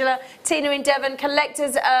and Angela. Tina in Devon.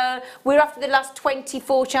 Collectors, we're after the last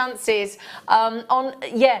 24 chances.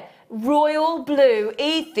 Royal blue,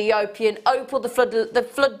 Ethiopian opal. The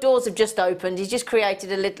flood doors have just opened. He's just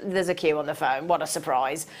created a little... There's a queue on the phone. What a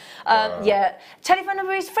surprise. Yeah. Telephone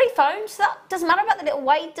number is free phone, so that doesn't matter about the little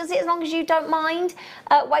wait, does it? As long as you don't mind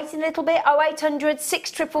waiting a little bit. 0800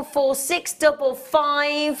 644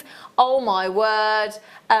 655. Oh, my word.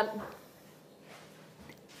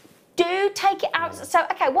 Do take it out. So,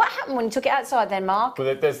 okay, what happened when you took it outside then, Mark? Well,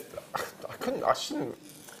 I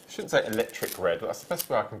shouldn't say electric red, but that's the best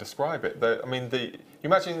way I can describe it. You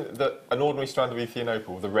imagine an ordinary strand of Ethiopian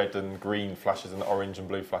opal with the red and green flashes and the orange and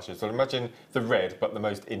blue flashes. So imagine the red, but the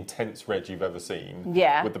most intense red you've ever seen.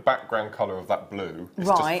 Yeah. With the background colour of that blue. It's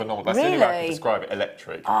Right. just phenomenal. That's the only way I can describe it,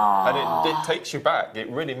 electric. Oh. And it takes you back. It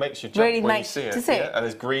really makes you jump Really when makes, you see it. does it? Yeah? And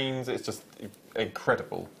there's greens, it's just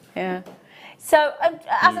incredible. Yeah. So,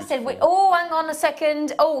 as I said, hang on a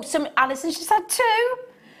second. Oh, Alison's just had 2.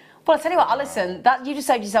 Well, I'll tell you what, Alison, you just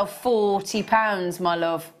saved yourself £40, my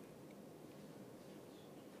love.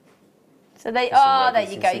 So there you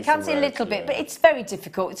go. You can see a little bit, but it's very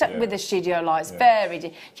difficult. It's with the studio lights, very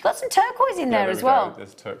difficult. You've got some turquoise in there as well.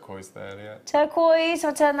 There's turquoise there, yeah. Turquoise,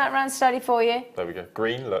 I'll turn that around slowly for you. There we go.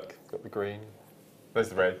 Green, look, got the green. There's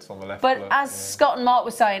the reds on the left. But as Scott and Mark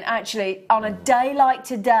were saying, actually, on a day like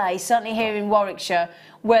today, certainly here in Warwickshire,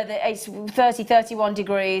 where it's 30, 31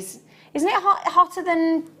 degrees, isn't it hotter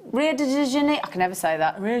than Rio de Janeiro? I can never say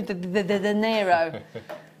that. Rio de Janeiro.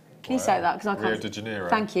 Can you say that? Because I can't. Rio de Janeiro.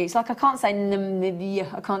 Thank you. It's like I can't say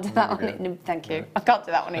Namibia. I can't do that one. Thank you. I can't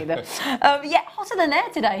do that one either. Yeah, hotter than there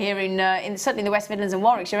today here in certainly in the West Midlands and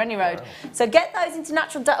Warwickshire, any road. Wow. So get those into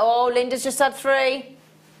natural. Oh, Linda's just had 3.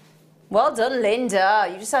 Well done, Linda.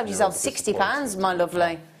 You just saved yourself £60, my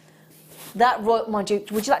lovely. That mind you,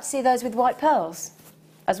 would you like to see those with white pearls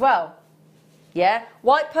as well? Yeah,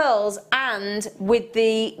 white pearls and with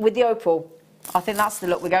the opal. I think that's the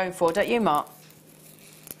look we're going for, don't you, Mark?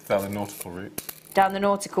 Down the nautical route. Down the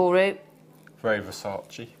nautical route. Very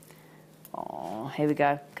Versace. Oh, here we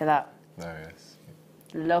go. Look at that. Oh, yes.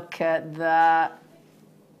 Look at that.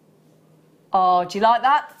 Oh, do you like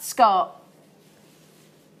that, Scott?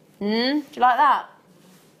 Do you like that?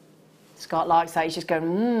 Scott likes that. He's just going,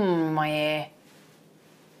 in my ear.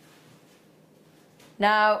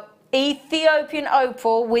 Now, Ethiopian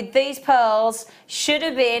opal with these pearls should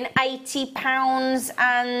have been £80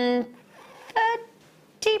 and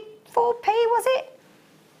 34p, was it?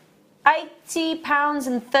 £80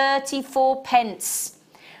 and 34 pence.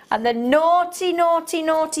 And the naughty, naughty,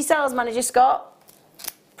 naughty sales manager, Scott,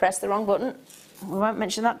 pressed the wrong button. We won't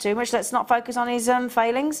mention that too much. Let's not focus on his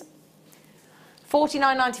failings.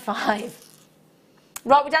 £49.95.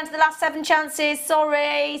 Right, we're down to the last 7 chances.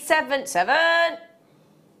 Sorry, 7.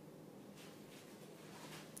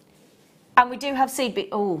 And we do have seed bead.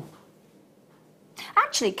 Oh.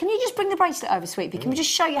 Actually, can you just bring the bracelet over, Sweet Pea? Can we just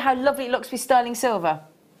show you how lovely it looks with sterling silver?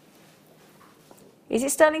 Is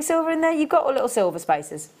it sterling silver in there? You've got all little silver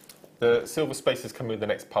spaces. The silver spaces come with the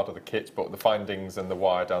next part of the kit, but the findings and the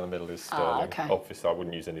wire down the middle is sterling. Oh, okay. Obviously, I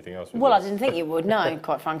wouldn't use anything else with Well, this. I didn't think you would, no,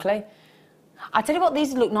 quite frankly. I tell you what,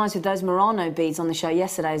 these look nice with those Murano beads on the show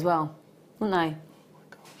yesterday as well, wouldn't they?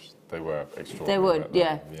 They were extraordinary. They would,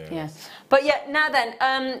 yeah, yes. yeah. But yeah, now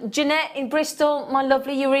then, Jeanette in Bristol, my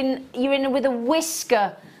lovely, you're in with a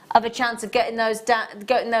whisker of a chance of getting those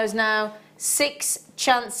now. 6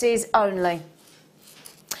 chances only.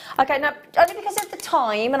 Okay, now, only because of the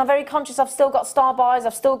time, and I'm very conscious I've still got star buys,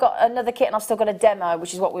 I've still got another kit, and I've still got a demo,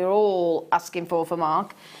 which is what we were all asking for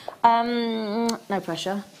Mark. No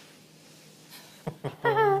pressure.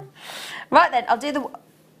 Right then, I'll do the...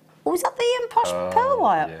 Oh, is that the posh pearl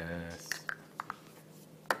wire? Yes.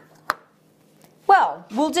 Well,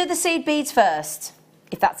 we'll do the seed beads first,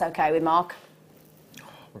 if that's okay with Mark.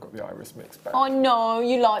 We've got the iris mix back. I know,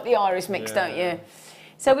 you like the iris mix, don't you?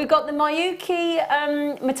 So we've got the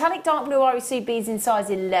Miyuki metallic dark blue iris seed beads in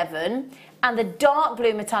size 11 and the dark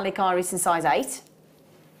blue metallic iris in size 8.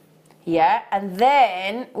 Yeah, and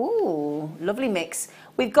then, ooh, lovely mix.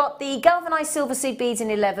 We've got the galvanised silver seed beads in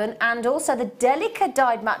 11 and also the Delica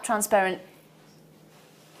dyed matte transparent.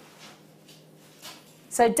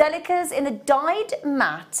 So Delicas in the dyed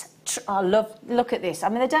matte. I love, look at this. I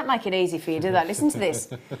mean, they don't make it easy for you, do they? Listen to this.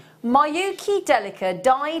 Miyuki Delica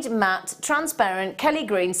dyed matte transparent Kelly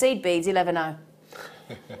green seed beads 11.0. I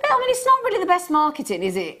mean, it's not really the best marketing,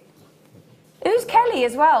 is it? Who's Kelly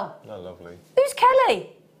as well? Oh, lovely. Who's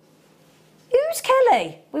Kelly? Who's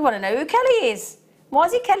Kelly? We want to know who Kelly is. Why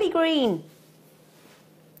is it Kelly Green?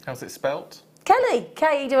 How's it spelt? Kelly,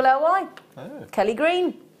 K-E-L-L-Y. Oh. Kelly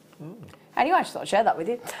Green. Anyway, I just thought I'd share that with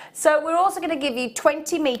you. So we're also going to give you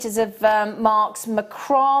 20 metres of Mark's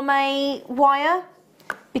macrame wire.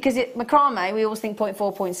 Because macrame, we always think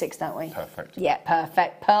 0.4, 0.6, don't we? Perfect. Yeah,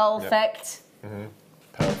 perfect. Perfect. Yep.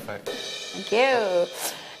 Perfect. Thank you.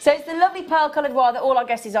 So it's the lovely pearl-coloured wire that all our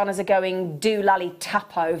guests on us are going doolally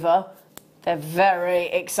tap over. They're very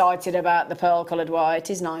excited about the pearl-coloured wire. It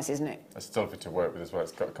is nice, isn't it? It's lovely to work with as well.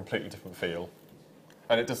 It's got a completely different feel.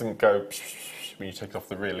 And it doesn't go when you take it off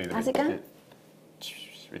the reel either. How's it go?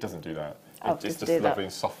 It doesn't do that. Oh, It's just lovely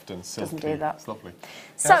and soft and silky. Doesn't do that. It's lovely.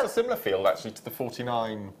 So, it has a similar feel, actually, to the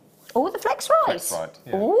 49... Oh, the Flex Rise. Flex Ride,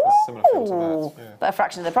 yeah. Ooh, It's a similar feel to that, yeah. But a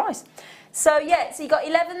fraction of the price. So, yeah, so you got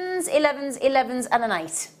 11s, 11s, 11s and an 8.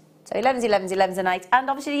 So 11s, 11s, 11s and 8. And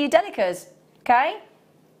obviously your Delicas, okay?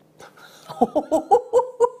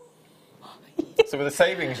 So with the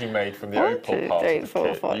savings you made from the opal part of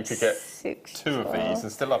the kit, you could get 6, 2 of these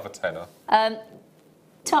and still have a tenner.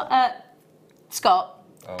 Scott,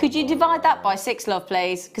 could you divide that by 6, love,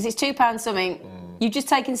 please? Because it's £2 something. You've just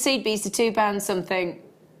taken seed beads to £2 something.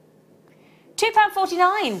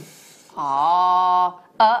 £2.49. Ah,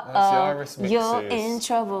 you're in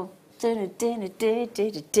trouble. Right, how many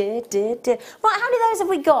of those have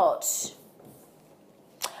we got?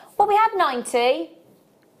 Well, we had 90.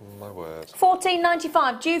 My word.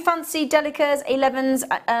 £14.95. Do you fancy Delica's 11s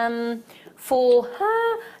for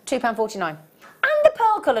 £2.49? And the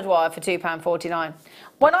pearl-coloured wire for £2.49.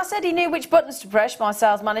 When I said he knew which buttons to press, my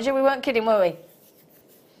sales manager, we weren't kidding, were we?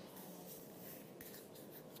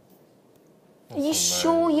 Are you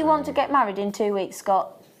sure you want to get married in 2 weeks,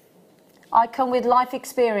 Scott? I come with life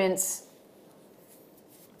experience.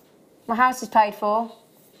 My house is paid for.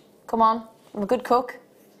 Come on, I'm a good cook.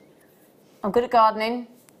 I'm good at gardening,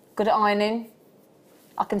 good at ironing.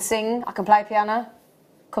 I can sing, I can play piano.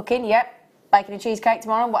 Cooking, yep. Baking a cheesecake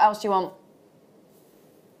tomorrow. What else do you want?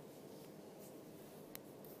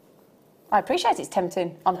 I appreciate it's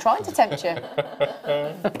tempting. I'm trying to tempt you.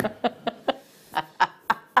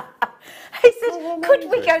 He said, could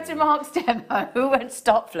we go to Mark's demo and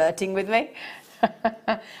stop flirting with me?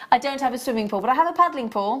 I don't have a swimming pool, but I have a paddling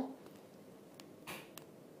pool.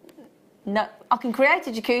 No, I can create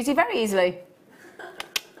a jacuzzi very easily.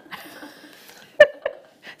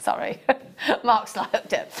 Sorry, Mark's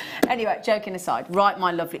like it. Anyway, joking aside, right,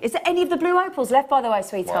 my lovely. Is there any of the blue opals left, by the way,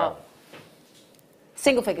 sweetheart? Wow.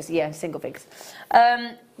 Single figures, yeah, single figures.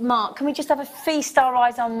 Mark, can we just have a feast our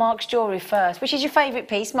eyes on Mark's jewellery first? Which is your favourite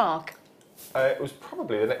piece, Mark? It was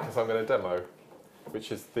probably the necklace I'm going to demo,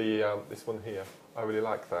 which is the this one here. I really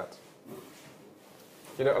like that.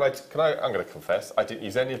 You know, and I'm going to confess, I didn't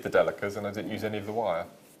use any of the Delicas and I didn't use any of the wire.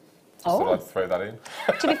 Just thought I'd throw that in.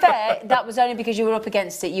 To be fair, that was only because you were up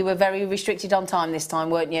against it. You were very restricted on time this time,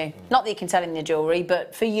 weren't you? Not that you can tell in the jewellery,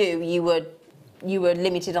 but for you, you were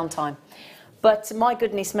limited on time. But my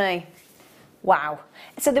goodness me, wow.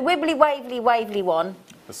 So the wibbly wavely one.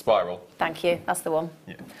 The spiral. Thank you, that's the one.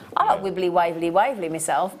 Yeah. I like wibbly wavely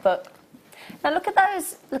myself, but now look at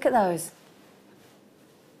those. Look at those.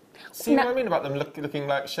 See what I mean about them looking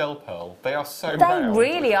like shell pearl? They are so They round.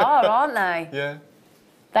 really are, aren't they? Yeah.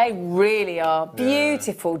 They really are.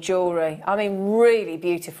 Beautiful jewellery. I mean, really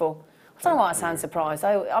beautiful. I don't know why I sound surprised.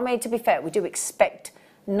 I mean, to be fair, we do expect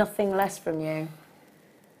nothing less from you.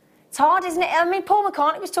 It's hard, isn't it? I mean, Paul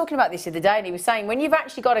McCartney was talking about this the other day, and he was saying when you've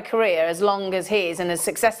actually got a career as long as his and as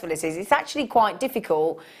successful as his, it's actually quite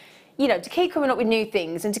difficult, you know, to keep coming up with new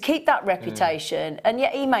things and to keep that reputation, and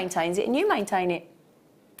yet he maintains it and you maintain it.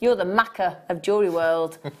 You're the Macker of Jewellery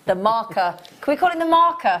World, the marker. Can we call him the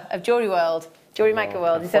marker of Jewellery World? Jewellery Maker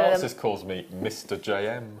World. Francis calls me Mr.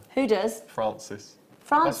 JM. Who does? Francis.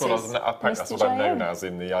 Francis. That's what I'm known as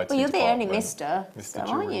in the IT Well, you're the only department. Mister, so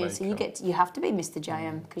aren't you? So you have to be Mr.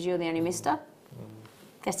 JM because you're the only Mister.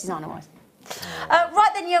 Guest designer wise. Right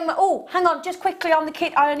then, young man. Oh, hang on, just quickly on the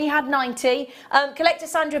kit. I only had 90. Collector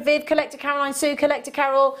Sandra Viv, Collector Caroline Sue, Collector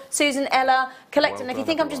Carol, Susan Ella, Collector. And if you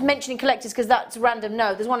think I'm just mentioning collectors because that's random,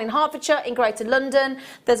 no. There's one in Hertfordshire, in Greater London.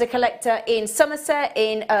 There's a collector in Somerset,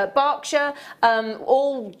 in Berkshire.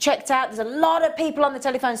 All checked out. There's a lot of people on the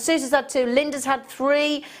telephone. Susan's had 2. Linda's had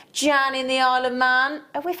 3. Jan in the Isle of Man.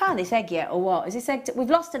 Have we found this egg yet, or what? Is this egg? We've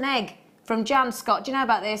lost an egg from Jan, Scott. Do you know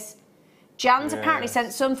about this? Jan's apparently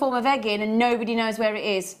sent some form of egg in and nobody knows where it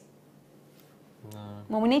is. No.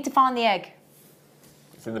 Well, we need to find the egg.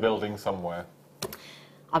 It's in the building somewhere.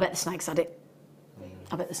 I bet the snakes had it.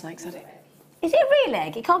 I bet the snakes had it. Is it a real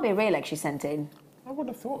egg? It can't be a real egg she sent in. I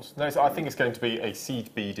wouldn't have thought. No, I think it's going to be a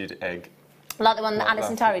seed-beaded egg. Like the one that Alice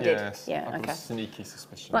and Terry did? Yes. Yeah, I've got okay. a sneaky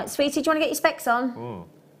suspicion. Right, sweetie, do you want to get your specs on?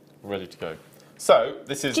 Ready to go. So,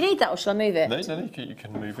 this is... Do you need that or shall I move it? No, you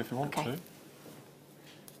can move if you want to.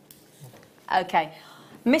 Okay.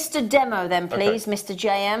 Mr. Demo then, please, Mr.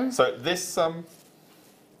 JM. So this... Don't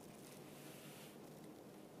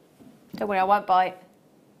worry, I won't bite.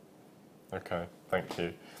 Okay, thank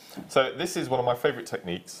you. So this is one of my favourite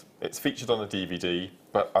techniques. It's featured on a DVD,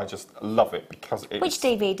 but I just love it because it's... Which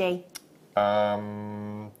DVD?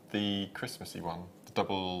 The Christmassy one, the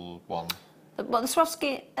double one. What, the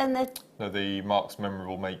Swarovski and the... No, the Mark's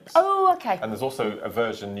Memorable Makes. Oh, okay. And there's also a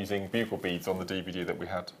version using bugle beads on the DVD that we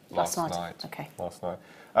had last night. Okay. Last night.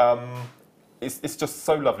 It's just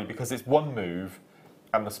so lovely because it's one move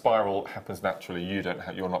and the spiral happens naturally.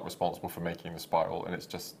 You're not responsible for making the spiral, and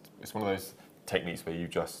it's one of those techniques where you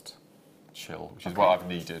just chill, which is what I've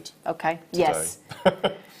needed. Okay. Today. Yes.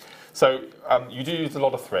 So you do use a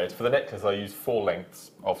lot of thread. For the necklace, I use 4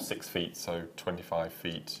 lengths of 6 feet, so 25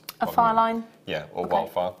 feet. A fire line? Yeah, or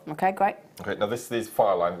wildfire. Okay, great. Okay, now this is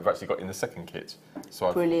fire line we've actually got in the second kit. So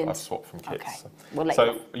I've swapped from kits. Okay. We'll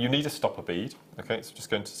let you need a stopper bead. Okay, so just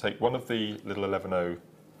going to take one of the little 11.0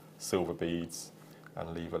 silver beads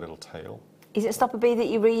and leave a little tail. Is it a stopper bead that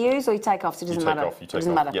you reuse or you take off? So it doesn't matter? You take off.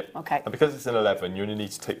 Doesn't matter. Yep. Okay. And because it's an 11, you only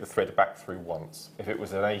need to take the thread back through once. If it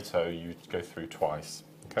was an 8.0, you'd go through twice.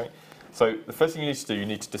 Okay. So the first thing you need to do, you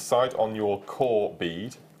need to decide on your core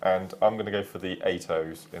bead and I'm going to go for the 8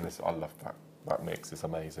 O's in this. I love that mix, it's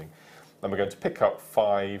amazing. And we're going to pick up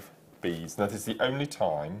 5 beads. Now this is the only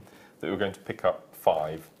time that we're going to pick up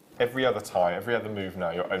 5. Every other time, every other move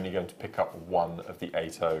now, you're only going to pick up 1 of the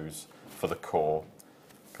 8 O's for the core.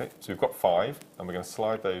 Okay, so we've got 5, and we're going to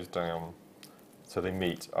slide those down so they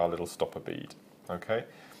meet our little stopper bead. Okay.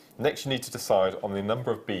 Next, you need to decide on the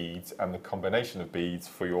number of beads and the combination of beads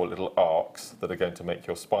for your little arcs that are going to make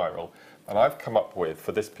your spiral. And I've come up with,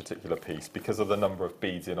 for this particular piece, because of the number of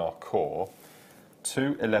beads in our core,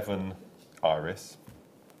 2 11 iris.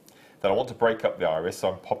 Then I want to break up the iris,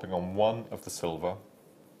 so I'm popping on 1 of the silver,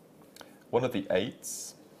 1 of the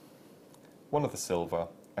 8s, 1 of the silver,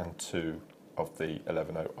 and 2 of the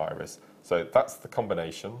 11O iris. So that's the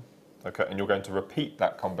combination, okay, and you're going to repeat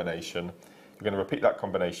that combination. You're going to repeat that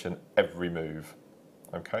combination every move,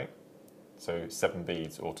 okay? So 7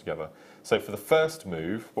 beads altogether. So for the first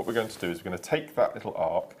move, what we're going to do is we're going to take that little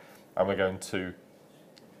arc and we're going to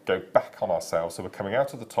go back on ourselves. So we're coming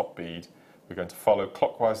out of the top bead, we're going to follow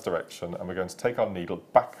clockwise direction, and we're going to take our needle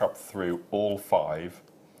back up through all 5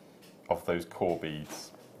 of those core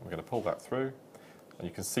beads. We're going to pull that through, and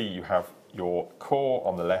you can see you have your core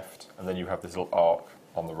on the left, and then you have this little arc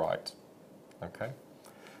on the right, okay?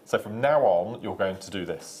 So from now on, you're going to do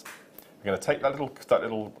this. You're going to take that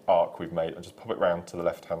little arc we've made and just pop it round to the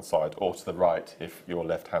left-hand side, or to the right if you're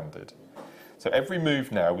left-handed. So every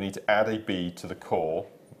move now, we need to add a bead to the core.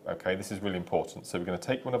 Okay, this is really important. So we're going to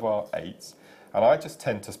take one of our 8s, and I just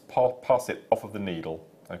tend to pass it off of the needle.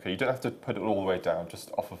 Okay, you don't have to put it all the way down,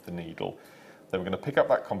 just off of the needle. Then we're going to pick up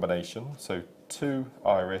that combination. So 2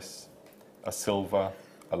 iris, a silver,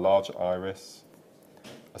 a large iris,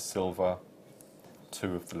 a silver,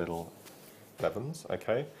 2 of the little 11s,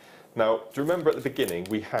 okay? Now, do you remember at the beginning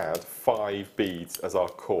we had 5 beads as our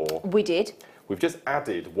core? We did. We've just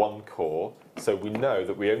added 1 core, so we know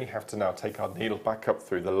that we only have to now take our needle back up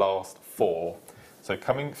through the last 4. So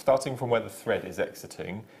starting from where the thread is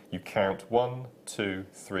exiting, you count 1, 2,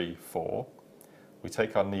 3, 4. We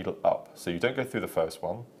take our needle up, so you don't go through the first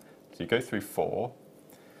one, so you go through 4.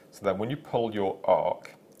 So then when you pull your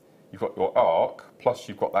arc, you've got your arc, plus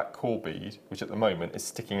you've got that core bead, which at the moment is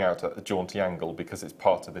sticking out at a jaunty angle because it's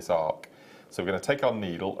part of this arc. So we're going to take our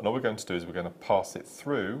needle, and all we're going to do is we're going to pass it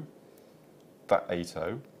through that 8O.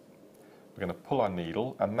 We're going to pull our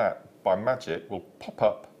needle, and that, by magic, will pop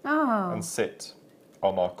up and sit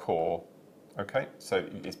on our core. Okay, so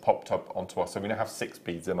it's popped up onto us. So we now have 6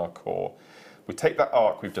 beads in our core. We take that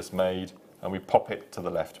arc we've just made, and we pop it to the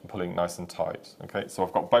left, pulling nice and tight. Okay, so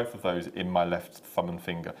I've got both of those in my left thumb and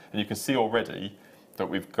finger, and you can see already that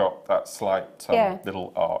we've got that slight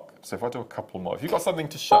little arc. So if I do a couple more, if you've got something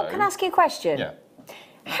to show. Well, can I ask you a question? Yeah.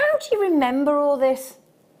 How do you remember all this?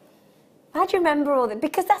 How do you remember all that?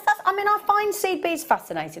 Because that's I mean, I find seed beads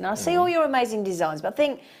fascinating. I see all your amazing designs, but I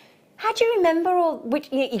think, how do you remember all? Which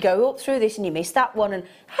you go up through this and you miss that one, and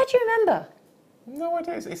how do you remember? No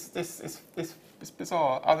idea. It's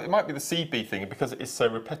bizarre. It might be the seed bead thing because it is so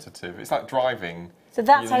repetitive. It's like driving. So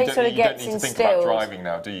that's how it sort of gets instilled. You don't need to think about driving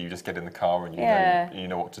now, do you? You just get in the car and you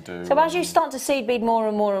know what to do. So as you start to seed bead more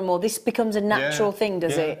and more and more, this becomes a natural thing,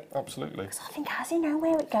 does it? Absolutely. Because I think, how does he know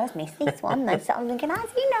where it goes? Miss this one, though. So I'm thinking, how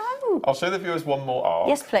does he know? I'll show the viewers one more arc.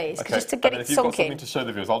 Yes, please, okay. just to get it sunk in. If you've got something to show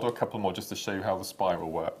the viewers, I'll do a couple more just to show you how the spiral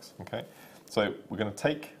works. Okay. So we're going to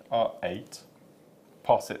take our 8,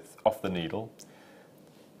 pass it off the needle,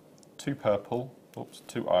 2 purple,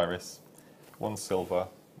 2 iris, 1 silver,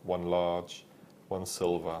 1 large, 1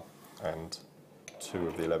 silver, and 2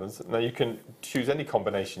 of the 11s. Now you can choose any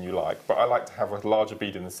combination you like, but I like to have a larger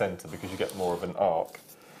bead in the centre because you get more of an arc.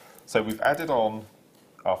 So we've added on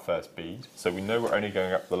our first bead, so we know we're only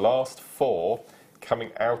going up the last 4 coming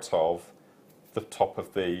out of the top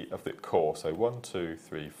of the core. So 1, 2,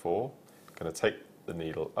 3, 4. Going to take the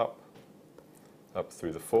needle up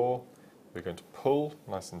through the 4. We're going to pull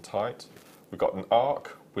nice and tight. We've got an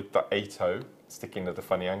arc with that 8O sticking at a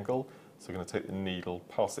funny angle. So we're going to take the needle,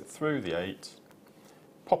 pass it through the 8,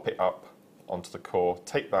 pop it up onto the core,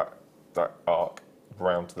 take that arc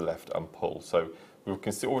round to the left and pull. So we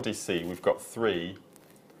can already see we've got 3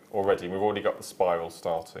 already. We've already got the spiral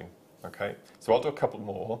starting. Okay, so I'll do a couple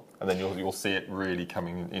more, and then you'll see it really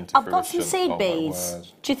coming into fruition. I've got some seed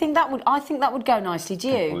beads. Do you think that would? I think that would go nicely. Do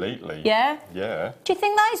you? Completely. Yeah. Yeah. Do you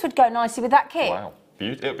think those would go nicely with that kit? Wow.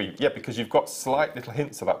 It'll be because you've got slight little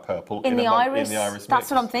hints of that purple in the iris. That's mix.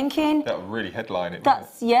 What I'm thinking. That would really headline it.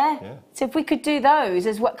 Yeah. So if we could do those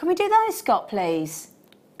as well, can we do those, Scott, please?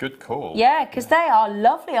 Good call. Yeah, because they are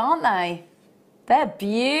lovely, aren't they? They're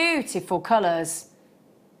beautiful colours.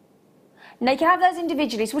 Now you can have those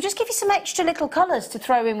individually, so we'll just give you some extra little colours to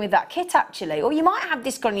throw in with that kit actually. Or you might have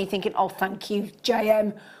this gun and you're thinking, oh thank you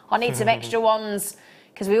JM, I need some extra ones.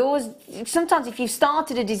 Because we always, sometimes if you've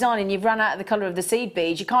started a design and you've run out of the colour of the seed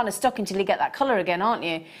beads, you're kind of stuck until you get that colour again, aren't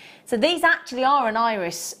you? So these actually are an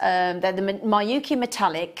iris, they're the Miyuki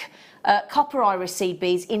metallic copper iris seed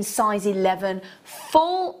beads in size 11.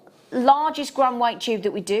 Full, largest gram weight tube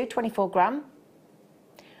that we do, 24 gram.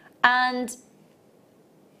 And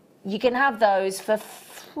you can have those for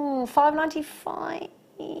 $5.95.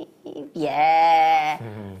 Yeah,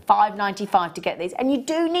 $5.95 to get these. And you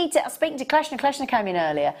do need to. I was speaking to Kleshna. Kleshna came in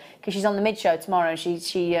earlier because she's on the mid show tomorrow. She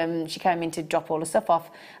came in to drop all the stuff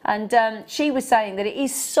off, and she was saying that it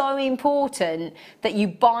is so important that you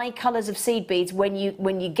buy colours of seed beads when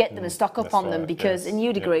you get them and stock up on them, because and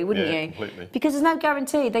you'd agree, wouldn't you? Completely. Because there's no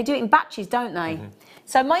guarantee. They do it in batches, don't they?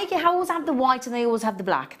 So Miyuki always have the white and they always have the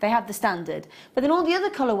black. They have the standard, but then all the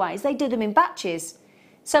other colourways they do them in batches.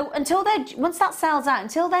 So until once that sells out,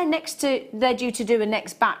 until they're due to do a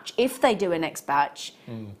next batch, if they do a next batch,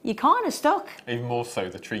 you're kind of stuck. Even more so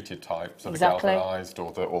the treated type, so Exactly. the galvanised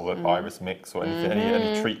or the iris mix or anything,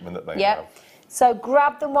 any treatment that they have. So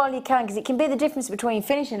grab them while you can, because it can be the difference between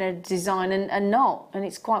finishing a design and not, and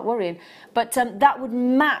it's quite worrying. But that would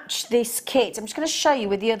match this kit. I'm just going to show you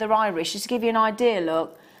with the other iris, just to give you an idea,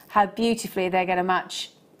 look, how beautifully they're going to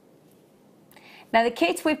match. Now the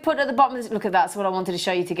kit we've put at the bottom, look at that, that's what I wanted to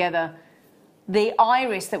show you together. The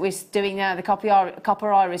iris that we're doing now, the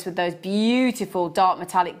copper iris with those beautiful dark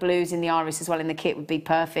metallic blues in the iris as well in the kit would be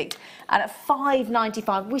perfect. And at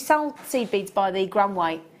 $5.95, we sell seed beads by the gram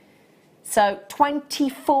weight. So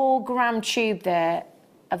 24 gram tube there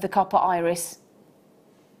of the copper iris.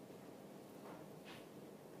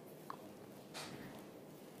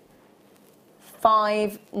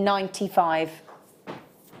 $5.95.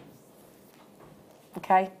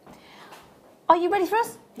 Okay. Are you ready for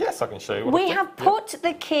us? Yes, I can show you. We have put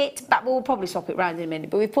the kit back. Well, we'll probably swap it round in a minute,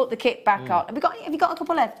 but we've put the kit back on. Have you got a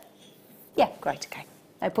couple left? Yeah, great. Okay.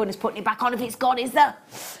 No point in us putting it back on if it's gone, is there?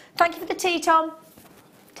 Thank you for the tea, Tom.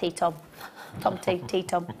 Tea, Tom. Tom tea, tea,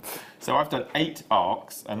 Tom. So I've done 8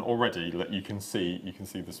 arcs, and already you can see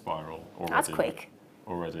the spiral already. That's quick.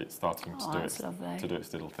 Already, it's starting to do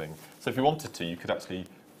its little thing. So if you wanted to, you could actually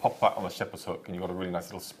pop that on a shepherd's hook and you've got a really nice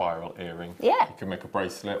little spiral earring. Yeah. You could make a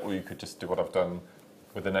bracelet, or you could just do what I've done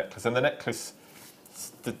with the necklace. And the necklace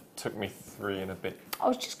took me 3 and a bit. I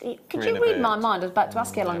was just, could you read my mind? I was about to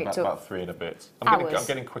ask you how long it took. About 3 and a bit. I'm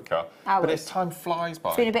getting quicker. Hours. But time flies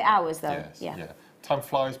by. 3 and a bit hours though. Yes, yeah. Time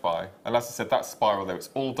flies by. And as I said, that spiral there, it's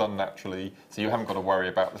all done naturally. So you haven't got to worry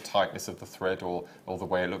about the tightness of the thread or the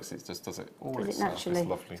way it looks. It just does it all itself. Naturally. It's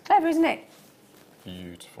lovely. It's clever, isn't it?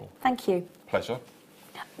 Beautiful. Thank you. Pleasure.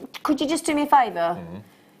 Could you just do me a favour? You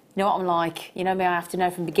know what I'm like. You know me, I have to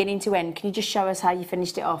know from beginning to end. Can you just show us how you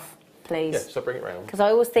finished it off, please? Yes, so bring it round. Because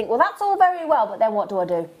I always think, well, that's all very well, but then what do I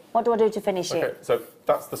do? What do I do to finish it? Okay, so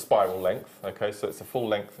that's the spiral length. Okay, so it's a full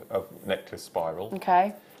length of necklace spiral.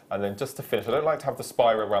 Okay. And then just to finish, I don't like to have the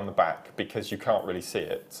spiral around the back because you can't really see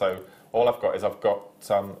it. So all I've got is a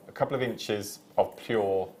couple of inches of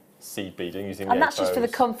pure seed beading using the And that's just for the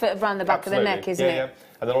comfort of around the back of the neck, isn't it? Yeah.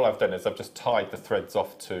 And then all I've done is I've just tied the threads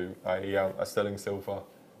off to a sterling silver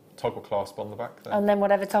toggle clasp on the back there. And then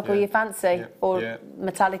whatever toggle you fancy, or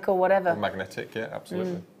metallic or whatever. Or magnetic, yeah,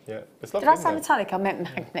 absolutely. Yeah, it's lovely. Did I say metallic? I meant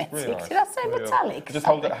magnetic. Really nice. Did I say Really metallic? Nice.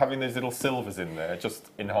 Just having those little silvers in there just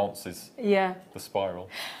enhances the spiral.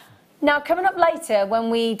 Now, coming up later, when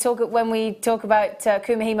we talk about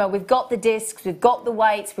Kumihimo, we've got the discs, we've got the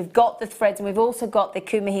weights, we've got the threads, and we've also got the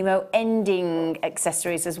Kumihimo ending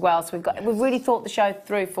accessories as well. So we've really thought the show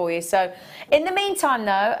through for you. So, in the meantime,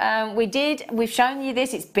 though, we've shown you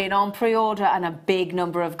this. It's been on pre-order, and a big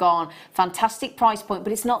number have gone. Fantastic price point,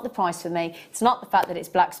 but it's not the price for me. It's not the fact that it's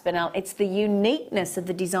black spinel. It's the uniqueness of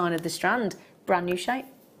the design of the strand. Brand new shape.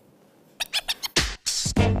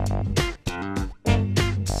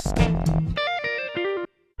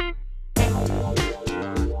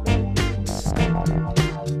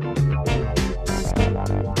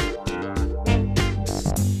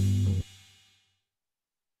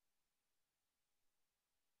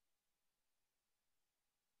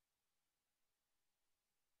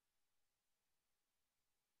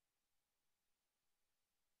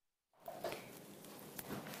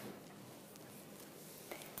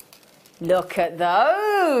 Look at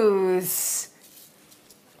those.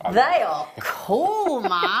 They are cool,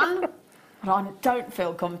 man. I don't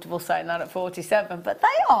feel comfortable saying that at 47, but they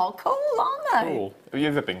are cool, aren't they? Cool. Have you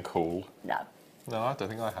ever been cool? No. No, I don't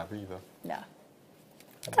think I have either. No.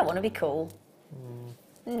 I don't want to be cool.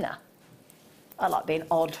 No. I like being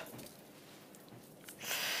odd.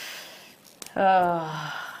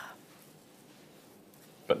 But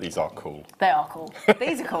these are cool. They are cool.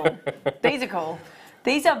 These are cool. These are cool.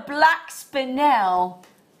 These are black spinel.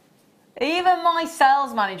 Even my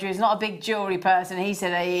sales manager is not a big jewellery person. He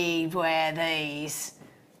said he'd wear these.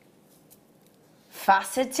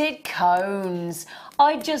 Faceted cones.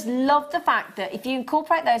 I just love the fact that if you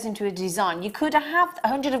incorporate those into a design, you could have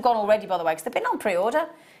 100 have gone already, by the way, because they've been on pre-order.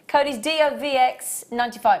 Code is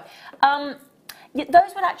DOVX95.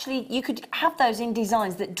 Those would actually, you could have those in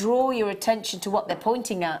designs that draw your attention to what they're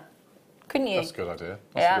pointing at. Couldn't you? That's a good idea.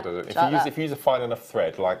 That's a good idea. If you use a fine enough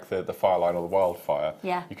thread, like the Fireline or the Wildfire,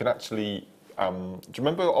 you can actually... do you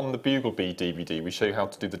remember on the Bugle Bee DVD, we show you how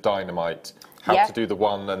to do the dynamite, how to do the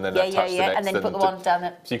one and then attach the next. And then put the one down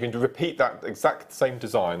there. So you can repeat that exact same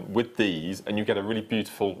design with these and you get a really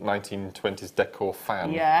beautiful 1920s decor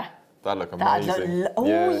fan. Yeah. That'd look amazing.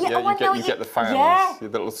 You get the fans, the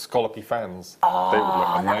little scallopy fans. Oh, they would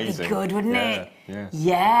look amazing. That'd be good, wouldn't it? Yeah.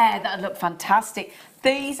 Yeah, that'd look fantastic.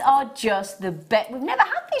 These are just the best. We've never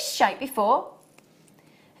had this shape before.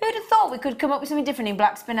 Who'd have thought we could come up with something different in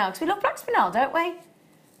black spinel? Because we love black spinel, don't we?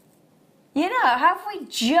 You know, have we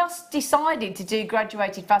just decided to do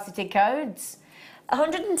graduated faceted codes?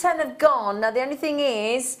 110 have gone. Now, the only thing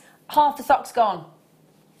is, half the stock's gone.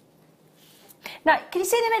 Now, can you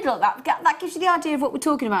see the middle of that? That gives you the idea of what we're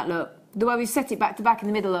talking about, look. The way we set it back to back in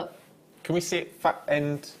the middle, look. Can we see it fat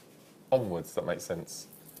end onwards? That makes sense.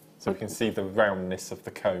 So we can see the roundness of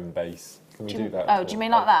the cone base. Can we do that? Oh, do you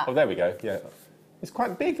mean like that? Oh, there we go, yeah. It's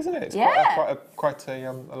quite big, isn't it? It's quite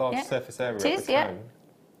a large surface area of the cone.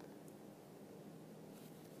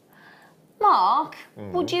 Mark,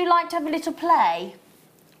 would you like to have a little play?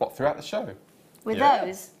 What, throughout the show? With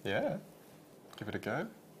those? Yeah. Give it a go.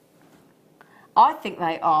 I think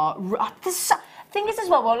they are... The thing is as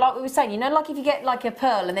well, like we were saying, you know, like if you get like a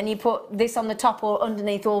pearl and then you put this on the top or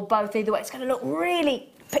underneath or both, either way, it's going to look really...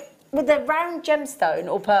 With the round gemstone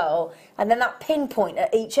or pearl and then that pinpoint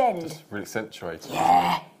at each end. Just really accentuated.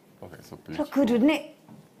 Yeah. I think it's so beautiful. Look good, wouldn't it?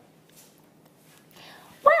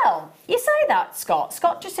 Well, you say that, Scott.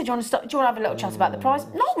 Scott just said, do you want to have a little chat about the price?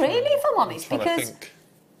 Not really, if I'm honest, because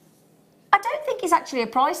I don't think it's actually a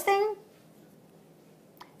price thing.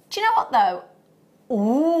 Do you know what, though?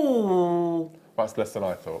 Ooh. That's less than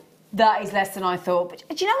I thought. That is less than I thought. But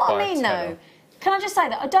do you know what I mean, though? Can I just say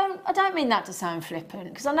that I don't mean that to sound flippant,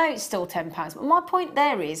 because I know it's still £10. But my point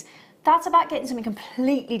there is that's about getting something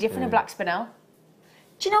completely different in black spinel.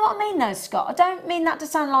 Do you know what I mean, though, Scott? I don't mean that to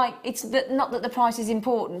sound like it's not that the price is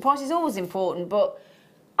important. Price is always important, but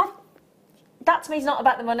that to me is not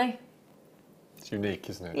about the money. It's unique,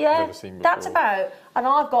 isn't it? Yeah, never seen before. That's about. And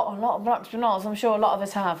I've got a lot of black spinels. I'm sure a lot of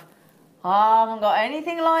us have. I haven't got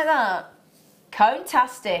anything like that.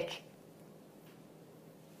 Cone-tastic.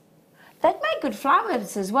 They'd make good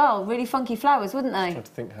flowers as well, really funky flowers, wouldn't they? I'm trying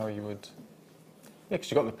to think how you would... Yeah,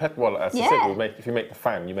 because you've got the pet... Well, as I said, if you make the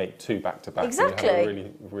fan, you make two back-to-back. Exactly. And you have a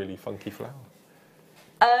really, really funky flower.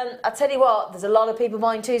 I tell you what, there's a lot of people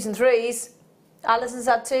buying 2s and 3s. Alison's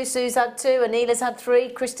had 2, Sue's had 2, Anila's had 3,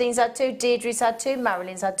 Christine's had 2, Deirdre's had 2,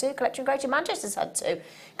 Marilyn's had 2, Collection Greater Manchester's had 2,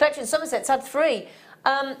 Collection Somerset's had 3.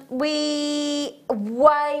 We...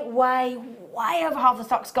 way over half the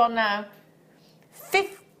stock's gone now. 15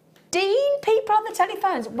 people on the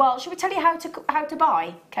telephones. Well, should we tell you how to buy,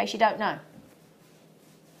 in case you don't know?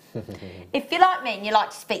 If you're like me and you like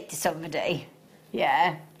to speak to somebody,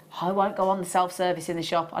 I won't go on the self-service in the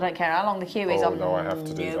shop. I don't care how long the queue is. Oh, no, I have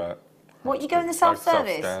to do that. What, you go in the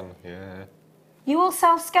self-service? Self-scan, yeah. You all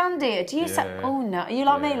self-scan, dear? Do you? Oh, no. Are you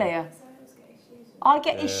like me, Leah? I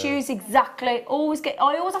get issues exactly. I always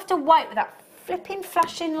have to wait with that flipping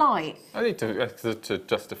flashing light. I need to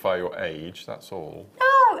justify your age, that's all.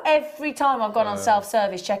 No, every time I've gone on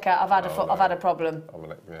self-service checkout, I've had a problem. I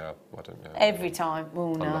don't know. Every time.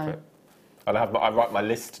 Oh, no. I love it. And I write my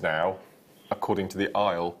list now according to the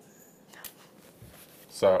aisle.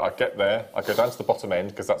 So I get there, I go down to the bottom end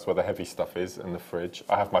because that's where the heavy stuff is in the fridge.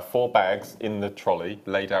 I have my 4 bags in the trolley,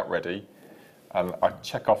 laid out ready, and I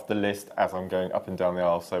check off the list as I'm going up and down the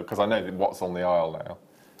aisle. So because I know what's on the aisle now.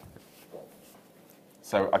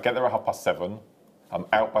 So I get there at 7:30. I'm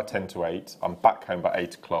out by 10 to 8. I'm back home by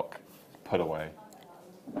 8 o'clock. Put away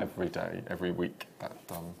every day, every week. That's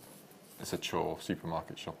done. It's a chore.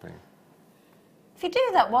 Supermarket shopping. If you do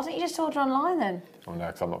that, why don't you just order online then? Oh no,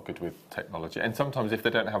 because I'm not good with technology. And sometimes if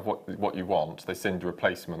they don't have what you want, they send you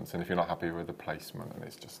replacements. And if you're not happy with the placement, then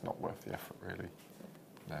it's just not worth the effort, really.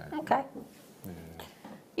 No. Okay. Yeah.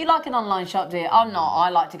 You like an online shop, do you? I'm not. I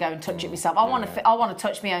like to go and touch it myself. I want to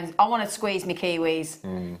touch my own. I want to squeeze my kiwis.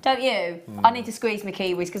 Don't you? I need to squeeze my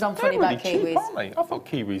kiwis because I'm funny about kiwis. Aren't they? I thought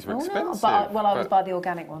kiwis were expensive. No, I always buy the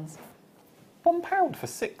organic ones. £1 for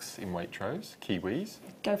 6 in Waitrose, kiwis.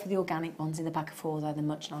 Go for the organic ones in the pack of 4, though. They're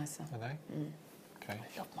much nicer. Are they? Okay.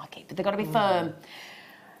 I love my kiwi, but they've got to be firm.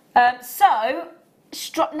 Now,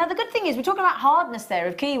 the good thing is we're talking about hardness there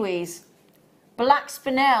of kiwis. Black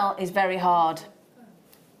spinel is very hard.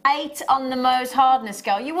 8 on the Mohs hardness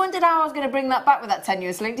scale. You wondered how I was going to bring that back with that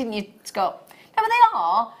tenuous link, didn't you, Scott? No, but they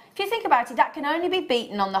are. If you think about it, that can only be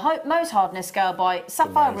beaten on the Mohs hardness scale by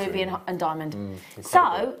sapphire, ruby and diamond.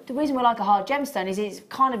 So, the reason we like a hard gemstone is it's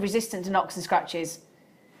kind of resistant to knocks and scratches.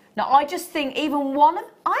 Now, I just think even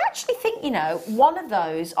I actually think, you know, one of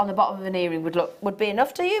those on the bottom of an earring would be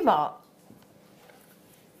enough to you, Mark.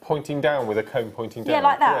 Pointing down with a comb pointing down. Yeah,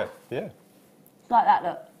 like that. Yeah. Like that,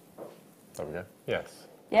 look. There we go. Yes.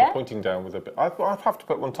 Yeah? So pointing down with a bit. I'd have to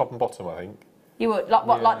put one top and bottom, I think. You would? Like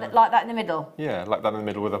what? Yeah. Like that in the middle? Yeah, like that in the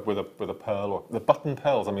middle with a pearl or the button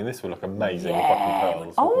pearls. I mean, this would look amazing with button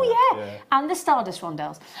pearls. Oh yeah. And the Stardust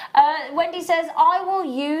rondelles. Wendy says, I will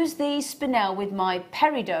use these spinel with my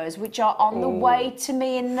peridos, which are on the way to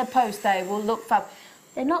me in the post. They will look fab.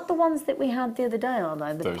 They're not the ones that we had the other day, are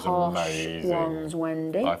they? The Those posh amazing ones,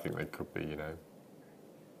 Wendy. I think they could be, you know.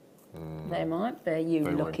 They might be. You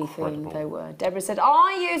They were lucky thing, incredible. they were. Deborah said,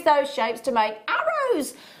 I use those shapes to make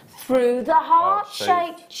arrows through the heart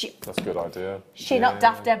shape. That's a good idea. She not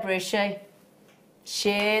daft, Deborah, is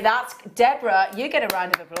she? That's Deborah. You get a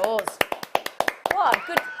round of applause. What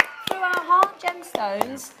good through our heart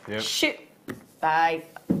gemstones. Yep. Shoot, babe.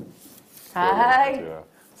 Brilliant Hey. idea. I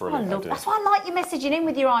Brilliant love, idea. that's why I like you messaging in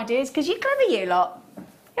with your ideas, because you're clever, you lot.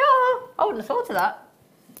 Yeah, I wouldn't have thought of that.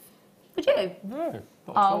 Would you? No, not at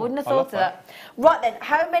I all. wouldn't have I love thought of that. Right then,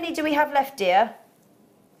 how many do we have left, dear?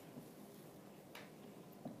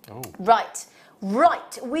 Oh. Right,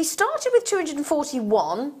 we started with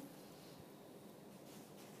 241.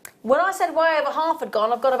 When I said way over half had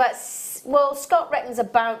gone, I've got about, well, Scott reckons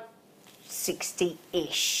about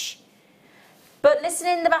 60-ish. But listen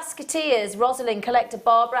in the Basketeers, Rosalind, Collector,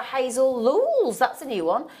 Barbara, Hazel, Lools, that's a new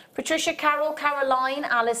one. Patricia, Carol, Caroline,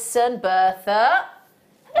 Alison, Bertha.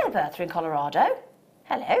 Hello, Bertha in Colorado.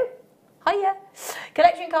 Hello. Hiya.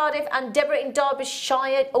 Collector in Cardiff and Deborah in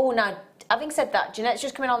Derbyshire. Oh, no, having said that, Jeanette's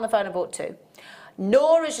just coming on the phone and bought 2.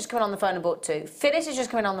 Nora's just coming on the phone and bought 2. Phyllis is just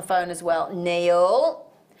coming on the phone as well. Neil.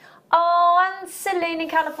 Oh, and Celine in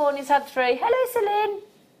California's had 3. Hello, Celine.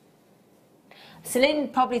 Celine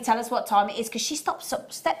probably tell us what time it is because she stops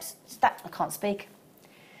up, I can't speak.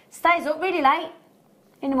 Stays up really late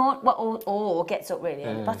in the morning, well, or gets up really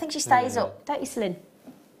early. But I think she stays up, don't you, Celine?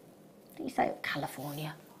 I think you stay up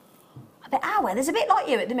California. I bet our weather's a bit like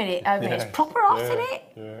you at the minute over here. It's proper hot, isn't it?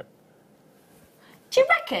 Yeah. Do you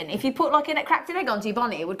reckon if you put like a cracked egg onto your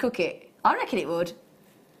bonnet, it would cook it? I reckon it would.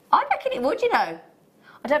 I reckon it would, you know.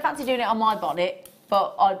 I don't fancy doing it on my bonnet,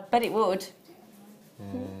 but I bet it would.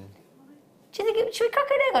 Do you think should we crack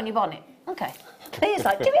an egg on your bonnet? Okay. Please,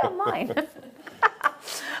 like, do it on mine.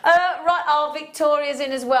 Right, our Victoria's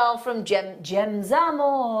in as well from Gems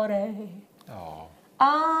Amore. Oh.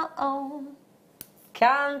 Oh,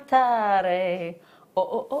 cantare.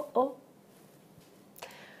 Oh.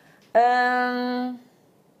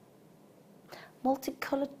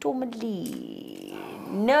 Multicoloured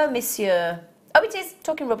tourmaline. No, monsieur. Oh, it is.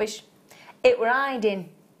 Talking rubbish. It were hiding.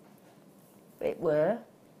 It were.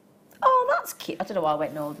 Oh, that's cute. I don't know why I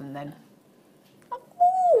went northern then.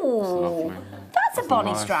 Oh, that's a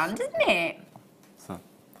bonny nice strand, isn't it?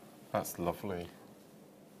 That's lovely.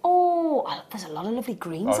 Oh, there's a lot of lovely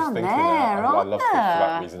greens on there, I aren't love it for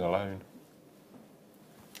that there? reason alone.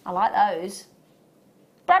 I like those.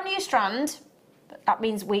 Brand new strand, but that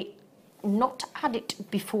means we not had it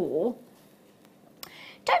before.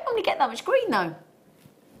 Don't normally get that much green though.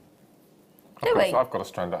 Do we? I've got a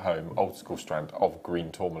strand at home, old school strand of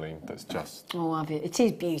green tourmaline that's just Oh, have you? It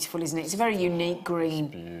is beautiful, isn't it? It's a very unique green.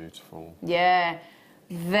 beautiful. Yeah.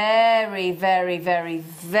 Very, very, very,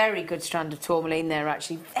 very good strand of tourmaline there,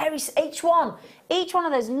 actually. Each one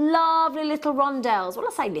of those lovely little rondelles, well,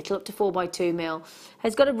 I say little, up to 4x2 mil,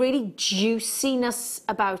 has got a really juiciness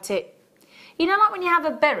about it. You know, like when you have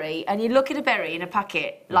a berry and you look at a berry in a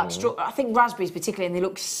packet, like I think raspberries particularly, and they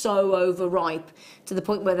look so overripe to the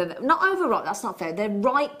point where they're not overripe, that's not fair, they're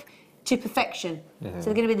ripe to perfection. So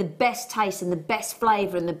they're going to be the best taste and the best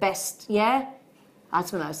flavour and the best, yeah? I had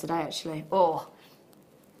some of those today, actually. Oh,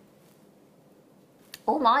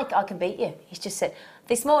 Mike, I can beat you. He's just said,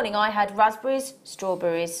 this morning I had raspberries,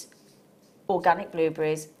 strawberries, organic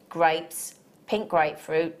blueberries, grapes, pink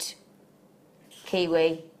grapefruit,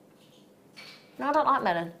 kiwi. No, I don't like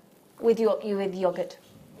melon. With yoghurt.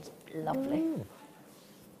 It's lovely.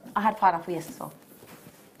 I had pineapple yesterday.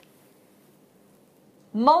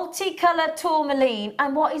 Multicolour tourmaline,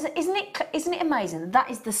 and what is it? Isn't it amazing?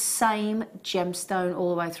 That is the same gemstone all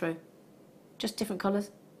the way through, just different colours.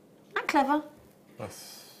 Isn't that clever?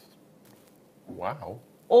 That's... Wow.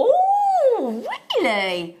 Oh,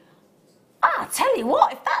 really? I tell you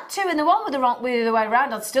what, if that 2 and the 1 were the way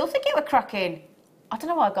around, I'd still think it were cracking. I don't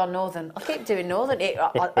know why I've gone northern. I keep doing northern.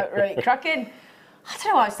 Right, cracking. I don't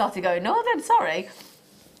know why I started going northern. Sorry.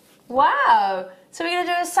 Wow. So we're going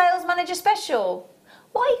to do a sales manager special.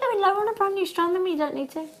 Why are you going lower on a brand new strand than me? You don't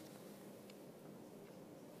need to.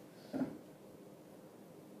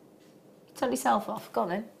 Turn yourself off. Go on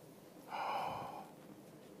then.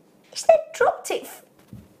 It's then dropped it.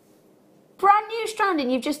 Brand new strand and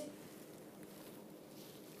you've just...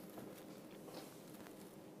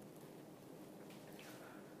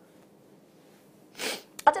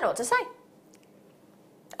 I don't know what to say.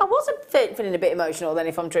 I wasn't feeling a bit emotional then,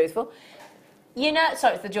 if I'm truthful. You know,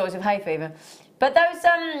 sorry, it's the joys of hay fever. But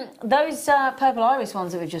those purple iris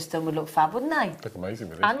ones that we've just done would look fab, wouldn't they? Look amazing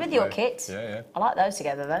with this. And with your kit. Yeah, yeah. I like those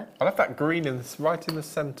together though. I love that green right in the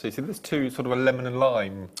centre. See, there's 2, sort of a lemon and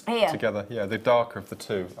lime together. Yeah, the darker of the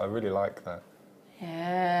 2. I really like that.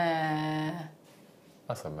 Yeah.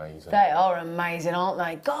 That's amazing. They are amazing, aren't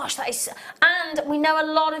they? Gosh, that is... And we know a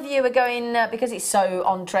lot of you are going, because it's so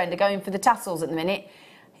on trend, are going for the tassels at the minute.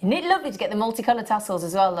 Isn't it lovely to get the multicolour tassels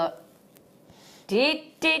as well, look? That's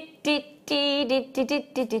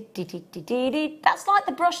like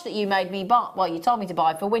the brush that you made me buy, well, you told me to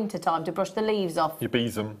buy for winter time to brush the leaves off. You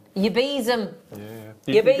bees them. You bees them. Yeah.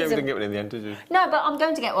 You didn't get one in the end, did you? No, but I'm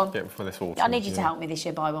going to get one. Get one for this autumn. I need you to help me this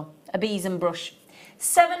year buy one. A bees and brush.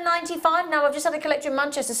 £7.95. Now, I've just had a collector in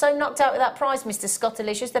Manchester, so knocked out with that price, Mr.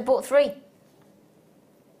 Scottalicious. They bought 3.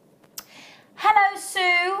 Hello,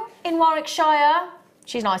 Sue in Warwickshire.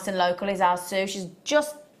 She's nice and local, is our Sue. She's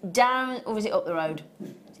just down, or is it up the road?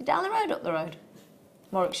 Is it down the road, up the road?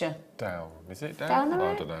 Warwickshire. Down. Is it down? Down the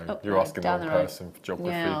road? I don't know. Up You're the asking the road. wrong Down the road. person for geography.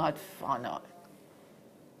 Yeah, I know.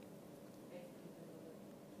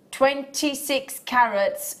 26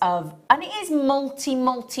 carats of, and it is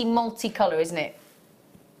multicolour, isn't it?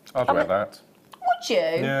 I'd wear that. Would you?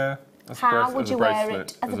 Yeah. How would you wear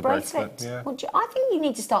it as a bracelet? Yeah. Would you? I think you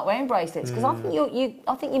need to start wearing bracelets because I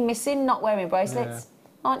think you're missing not wearing bracelets,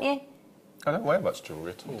 aren't you? I don't wear much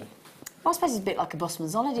jewellery at all. Well, I suppose it's a bit like a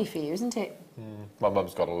busman's holiday for you, isn't it? My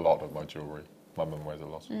mum's got a lot of my jewellery. My mum wears a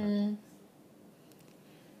lot of it.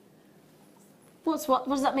 What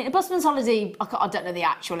does that mean? A busman's holiday, I don't know the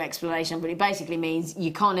actual explanation, but it basically means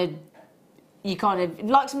you kind of,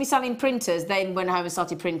 like somebody selling printers, then went home and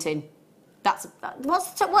started printing.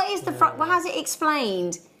 What is the front? Well, how's it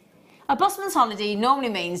explained? A busman's holiday normally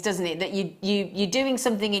means, doesn't it, that you're doing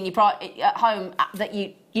something in at home that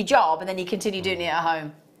your job, and then you continue doing it at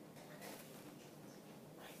home.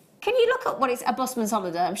 Can you look up what it's a busman's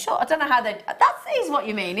holiday? I'm sure. I don't know how that is what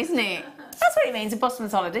you mean, isn't it? That's what it means, a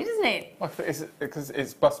busman's holiday, doesn't it? Well, because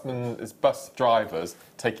it's bus drivers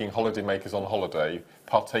taking holiday makers on holiday,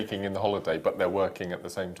 partaking in the holiday, but they're working at the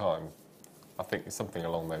same time. I think it's something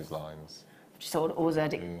along those lines. I've just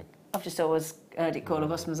always heard it called a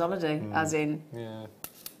busman's holiday, as in... Yeah.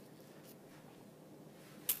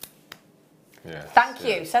 Yeah. Thank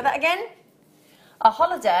you. Say that again. A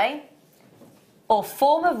holiday or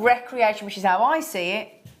form of recreation, which is how I see it,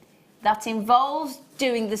 that involves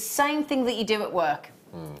doing the same thing that you do at work.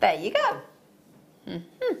 There you go.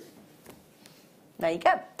 There you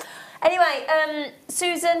go. Anyway,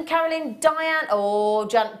 Susan, Carolyn, Diane,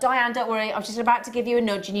 Diane, don't worry, I was just about to give you a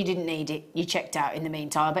nudge and you didn't need it. You checked out in the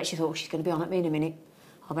meantime. I bet she thought, she's going to be on at me in a minute.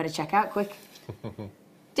 I better check out quick.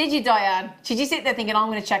 Did you, Diane? Did you sit there thinking, I'm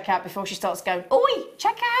going to check out before she starts going, oi,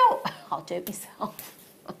 check out? I'll do it myself.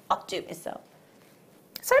 I'll do it myself.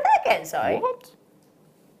 Say that again, sorry. What?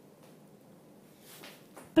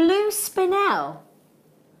 Blue spinel.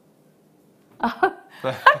 Oh,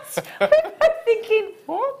 we're both thinking,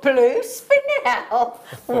 what? Blue spinel?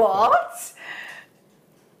 What?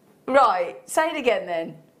 Right, say it again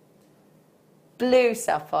then. Blue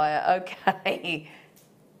sapphire, okay.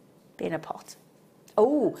 Be in a pot.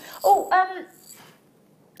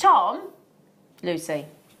 Tom? Lucy.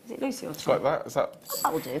 Is it Lucy or Tom? It's like that? Is that...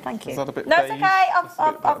 That will do, thank you. Is that a bit No, it's beige? okay.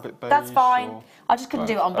 That's fine. Or... I just couldn't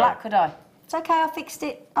do it on black, could I? It's okay, I fixed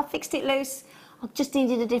it loose. I just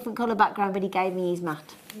needed a different colour background, but he gave me his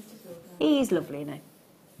matte. He's lovely, you know.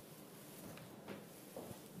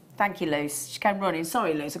 Thank you, Luce. She came running.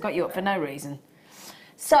 Sorry, Luce, I got you up for no reason.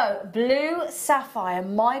 So, blue sapphire,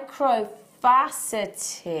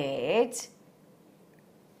 micro-faceted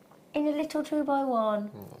in a little 2x1.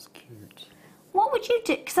 Oh, that's cute. What would you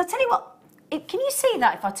do? Because I tell you what, can you see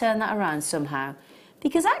that if I turn that around somehow?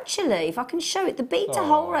 Because actually, if I can show it, the bead to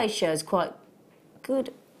hole ratio is quite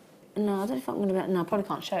good. No, I don't know if I'm going to... No, I probably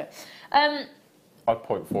can't show it. I'd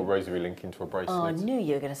point for rosary link into a bracelet. Oh, I knew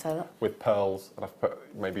you were going to say that. With pearls, and I've put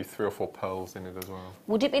maybe 3 or 4 pearls in it as well.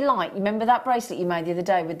 Would it be like, you remember that bracelet you made the other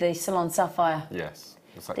day with the Salon Sapphire? Yes.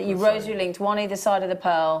 That you rosary linked one either side of the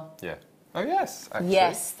pearl? Yeah. Oh, yes, actually.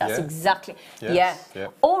 Yes, that's exactly... Yes, yeah.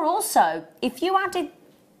 Or also, if you added...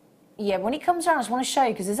 Yeah, when it comes around, I just want to show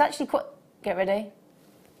you, because there's actually quite... Get ready.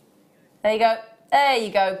 There you go. There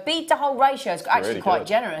you go. Bead to hole ratio is actually really quite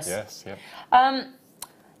generous. Yes, yeah.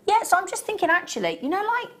 Yeah, so I'm just thinking, actually, you know,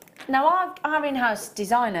 like, now our in-house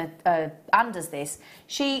designer, Anne does this.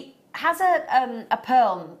 She has a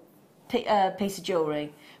pearl piece of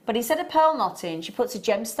jewellery, but instead of pearl knotting, she puts a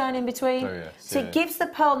gemstone in between. Oh, yes, so it gives the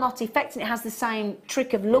pearl knot effect, and it has the same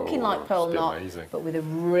trick of looking like pearl knot, amazing. but with a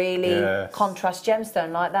really contrast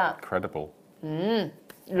gemstone like that. Incredible.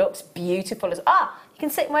 Looks beautiful. You can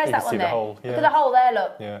see, where's that one see there? the hole, Look at the hole there,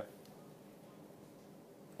 look. Yeah.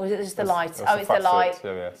 Or is it just the light? That's It's the light.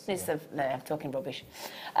 Yes, It's the... No, I'm talking rubbish.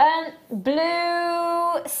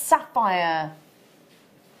 Blue sapphire.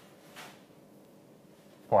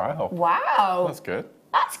 Wow. Wow. That's good.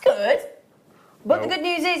 That's good. But the good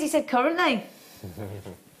news is, he said currently.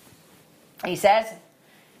 He says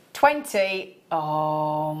 20.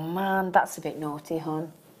 Oh, man, that's a bit naughty,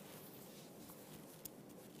 hon.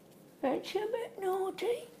 That's a bit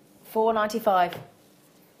naughty. $4.95.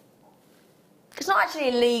 It's not actually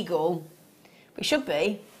illegal, but it should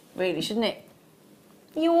be, really, shouldn't it?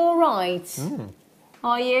 You all right?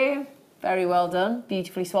 Are you? Very well done.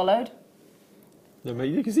 Beautifully swallowed. No, mate,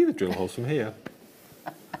 you can see the drill holes from here.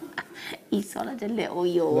 You swallowed a little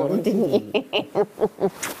yawn, didn't you? You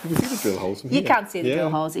can see the drill holes from here. You can see the drill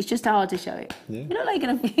holes. It's just hard to show it. Yeah. You're not like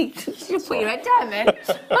going to put your head down, man. It's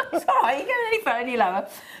all right. You're going any further, any lower.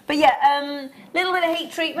 But yeah, little bit of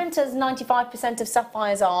heat treatment, as 95% of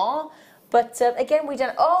sapphires are. But again, we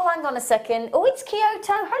don't... Oh, hang on a second. Oh, it's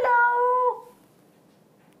Kyoto. Hello.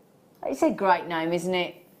 It's a great name, isn't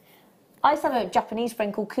it? I used to have a Japanese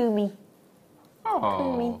friend called Kumi. Oh,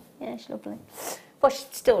 Kumi. Yeah, she's lovely. Well, she's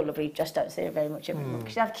still lovely, just don't see her very much every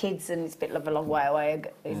She'd have kids and it's a bit of a long way away,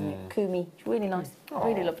 isn't it? Kumi. She's really nice.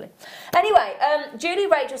 Really lovely. Anyway, Julie,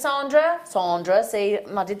 Rachel, Sandra, see,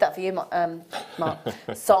 I did that for you, Mark.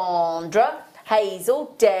 Sandra,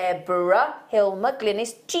 Hazel, Deborah, Hilma,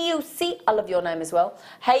 Glynis, Giussi, I love your name as well,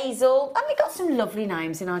 Hazel, and we got some lovely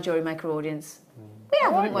names in our Jewellery Maker audience. We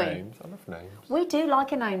have, haven't we? Names. I love names. We do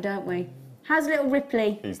like a name, don't we? How's little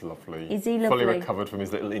Ripley? He's lovely. Is he lovely? Fully recovered from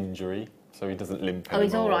his little injury, so he doesn't limp anymore. Oh,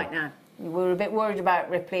 he's all right now. We were a bit worried about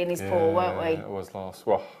Ripley and his paw, weren't we? Yeah, it was last...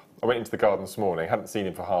 Well, I went into the garden this morning, hadn't seen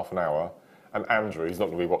him for half an hour, and Andrew, he's not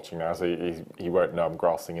going to be watching now, so he won't know I'm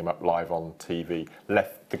grassing him up live on TV,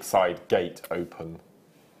 left the side gate open.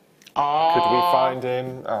 Oh. Could we find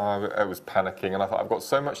him? I was panicking, and I thought, I've got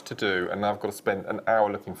so much to do, and now I've got to spend an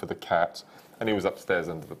hour looking for the cat, and he was upstairs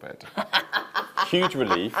under the bed. Huge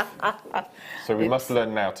relief. So we must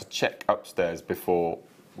learn now to check upstairs before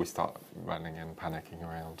we start running and panicking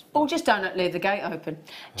around. Or just don't leave the gate open.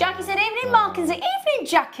 Jackie said, evening, Mark, and said, evening,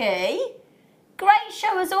 Jackie. Great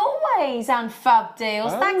show as always, and fab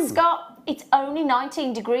deals. Thanks, Scott. It's only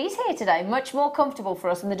 19 degrees here today. Much more comfortable for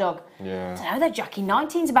us and the dog. Yeah. I don't know though, Jackie,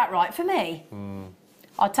 19's about right for me.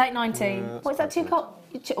 I'll take 19. Yeah, What's that, too hot?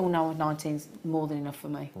 Oh, no, 19's more than enough for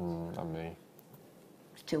me. And me.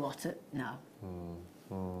 It's too hot. No.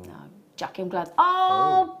 No. Jackie, I'm glad.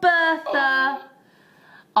 Oh, Bertha.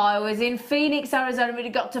 I was in Phoenix, Arizona, when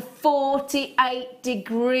it got to 48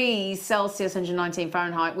 degrees Celsius, 119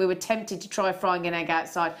 Fahrenheit. We were tempted to try frying an egg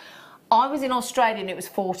outside. I was in Australia and it was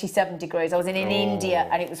 47 degrees. I was in India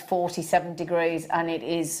and it was 47 degrees, and it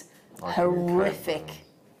is horrific.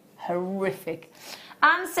 Horrific.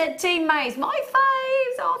 Anne said, Team Maze, my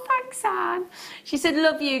faves. Oh, thanks, Anne. She said,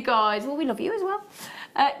 love you guys. Well, we love you as well.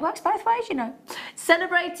 It works both ways, you know.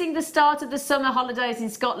 Celebrating the start of the summer holidays in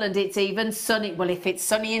Scotland. It's even sunny. Well, if it's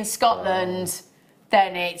sunny in Scotland,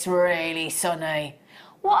 then it's really sunny.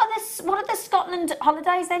 What are the Scotland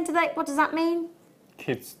holidays then? What does that mean?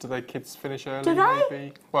 Kids, do kids finish early? Do they?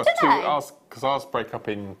 Maybe? Well, Do they? because ours break up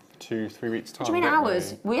in 2-3 weeks' time. Do you mean don't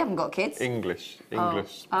ours? they? We haven't got kids. English,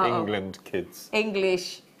 England kids.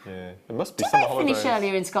 English. Yeah, there must be Do some they holidays. finish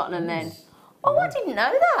earlier in Scotland then? Oh, I didn't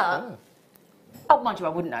know that. Yeah. Oh, mind you, I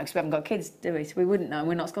wouldn't know because we haven't got kids, do we? So we wouldn't know, and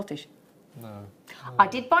we're not Scottish. No. I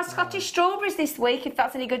did buy Scottish strawberries this week, if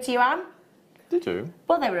that's any good to you, Anne. Did you?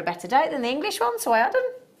 Well, they were a better date than the English ones, so I had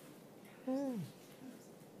them.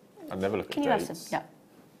 I never look Can at you have dates. some? Yeah.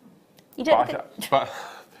 You don't look at... But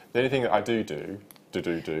the only thing that I do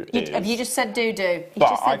do You, is... have you just said do-do? You But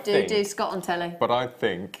just I said do-do, think- Scott on telly. But I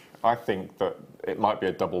think that it might be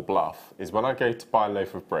a double bluff, is when I go to buy a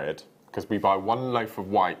loaf of bread, because we buy one loaf of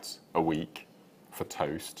white a week for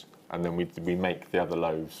toast, and then we make the other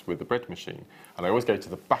loaves with the bread machine. And I always go to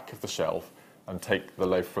the back of the shelf and take the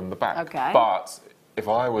loaf from the back. Okay. But if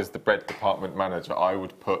I was the bread department manager, I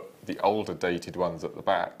would put the older dated ones at the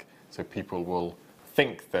back, so people will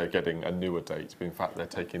think they're getting a newer date, but in fact they're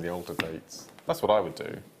taking the older dates. That's what I would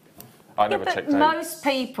do. I never But checked most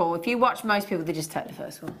people, if you watch most people, they just take the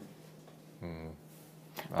first one.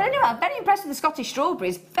 But anyway, I'm very impressed with the Scottish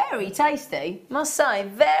strawberries. Very tasty, must say.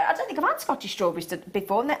 I don't think I've had Scottish strawberries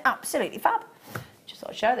before, and they're absolutely fab. Just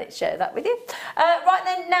thought I'd share that with you. Right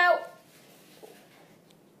then, now,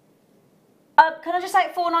 can I just say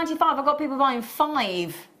at $4.95? I've got people buying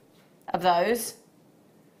 5 of those.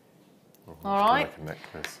 All right. Like a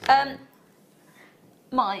necklace,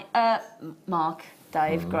 Mark,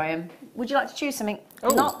 Dave, Graham, would you like to choose something? Oh.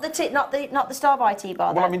 Not the Star by tea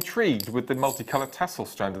bar. Well, I'm intrigued with the multicoloured tassel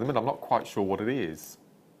strand in the middle. I'm not quite sure what it is.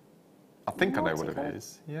 I think I know what it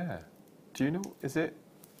is. Yeah. Do you know? Is it?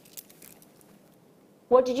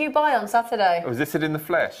 What did you buy on Saturday? Oh, is this it in the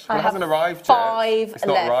flesh? I Well, it have hasn't arrived 5 yet. It's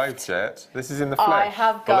not left. arrived yet. This is in the flesh. I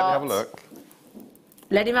have Well, let me got- have a look.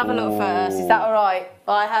 Let him have a look first. Is that all right?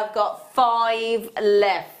 I have got 5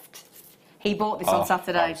 left. He bought this on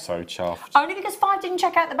Saturday. I'm so chuffed. Only because 5 didn't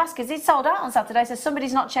check out the baskets. It sold out on Saturday, so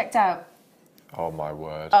somebody's not checked out. Oh, my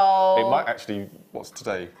word. Oh. It might actually... What's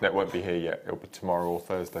today? No, it won't be here yet. It'll be tomorrow or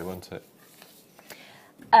Thursday, won't it?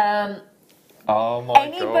 Oh, my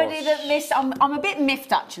Anybody gosh. that missed... I'm a bit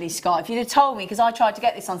miffed, actually, Scott. If you'd have told me, because I tried to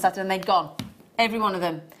get this on Saturday and they'd gone. Every one of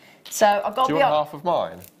them. So I've got Do to you be want half of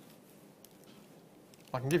mine?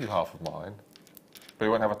 I can give you half of mine. But it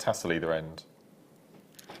won't have a tassel either end.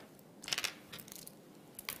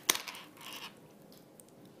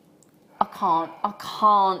 I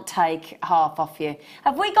can't take half off you.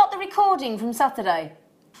 Have we got the recording from Saturday?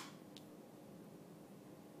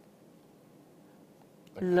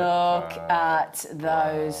 Look at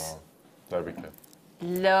those. Wow. There we go.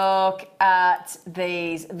 Look at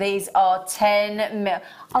these. These are 10 mil.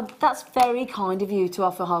 Oh, that's very kind of you to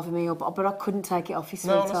offer half a meal, but I couldn't take it off you,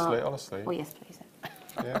 No, sweetheart. honestly. Well, yes, please.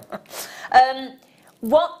 Yeah.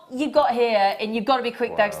 What you've got here, and you've got to be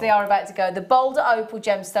quick though, because they are about to go. The Boulder Opal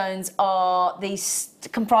gemstones are these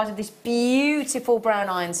comprised of this beautiful brown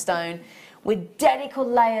ironstone with dedical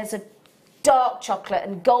layers of dark chocolate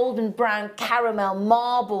and golden brown caramel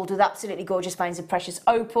marbled with absolutely gorgeous veins of precious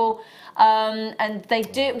opal. And they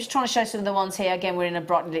do, I'm just trying to show some of the ones here. Again, we're in a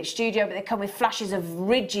brightly lit studio, but they come with flashes of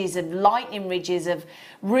ridges, of lightning ridges, of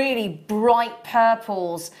really bright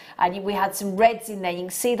purples. And we had some reds in there. You can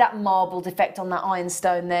see that marbled effect on that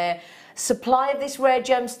ironstone there. Supply of this rare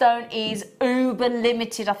gemstone is uber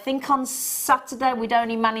limited. I think on Saturday we'd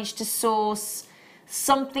only managed to source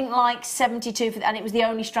something like 72, and it was the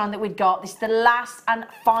only strand that we'd got. This is the last and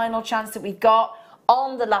final chance that we've got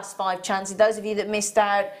on the last 5 chances. Those of you that missed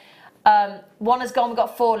out, 1 has gone, we've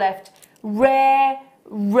got 4 left. Rare,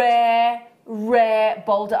 rare, rare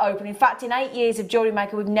Boulder Opal. In fact, in 8 years of Jewellery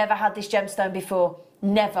Maker, we've never had this gemstone before.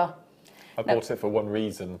 Never. I bought it for one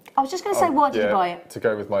reason. I was just going to say, why did you buy it? To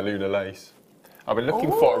go with my lunar lace. I've been looking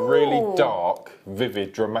for a really dark,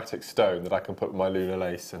 vivid, dramatic stone that I can put with my lunar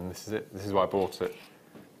lace, and this is it. This is why I bought it.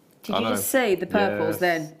 Did you just see the purples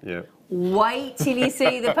then? Yeah. Wait till you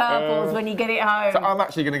see the purples when you get it home. So I'm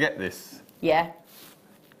actually going to get this. Yeah.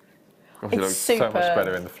 Gosh, it looks so much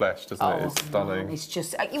better in the flesh, doesn't it? It's stunning. It's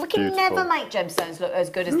just... We can Beautiful. never make gemstones look as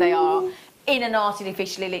good as they are in an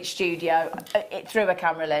artificially lit studio through a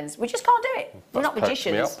camera lens. We just can't do it. We're not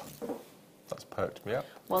magicians. That's perked me up.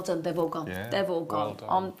 Well done, they've all gone. Yeah, They've all gone.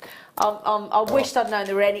 well done. I wished I'd known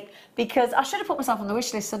there were any, because I should have put myself on the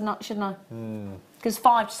wish list, shouldn't I? Because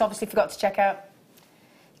 5 just obviously forgot to check out.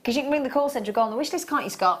 Because you can ring the call centre and go on the wish list, can't you,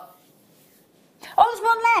 Scott? Oh, there's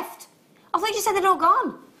 1 left. I thought you said they'd all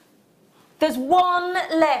gone. There's 1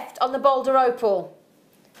 left on the Boulder Opal.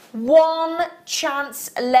 1 chance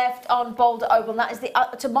left on Boulder Opal, and that is the,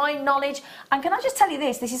 to my knowledge. And can I just tell you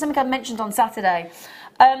this? This is something I mentioned on Saturday.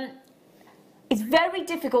 It's very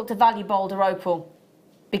difficult to value Boulder Opal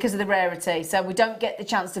because of the rarity, so we don't get the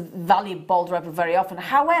chance to value Boulder Opal very often.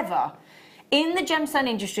 However, in the gemstone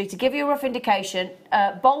industry, to give you a rough indication,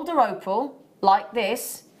 Boulder Opal, like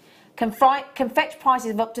this, can fetch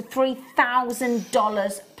prices of up to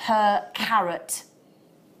 $3,000 per carat.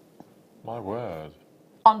 My word.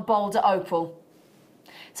 On Boulder Opal.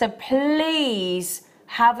 So please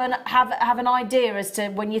have an idea as to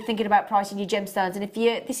when you're thinking about pricing your gemstones. And if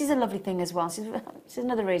you, this is a lovely thing as well. This is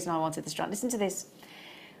another reason I wanted this strand. Listen to this.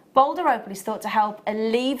 Boulder opal is thought to help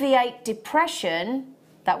alleviate depression.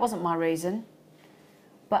 That wasn't my reason.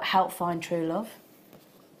 But help find true love.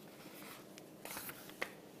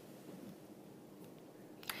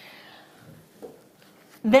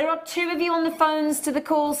 There are 2 of you on the phones to the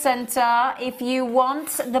call centre. If you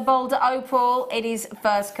want the Boulder Opal, it is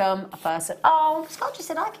first come, first served. Oh, Scott just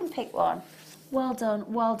said I can pick one. Well done,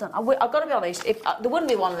 well done. I've got to be honest, if, there wouldn't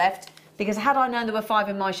be one left, because had I known there were 5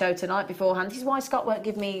 in my show tonight beforehand, this is why Scott won't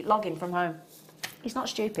give me login from home. He's not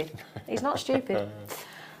stupid. He's not stupid.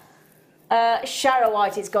 Sharrow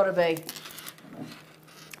White it's got to be.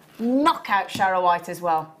 Knockout Sharrow White as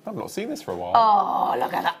well. I've not seen this for a while. Oh,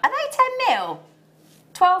 look at that. Are they 10 mil?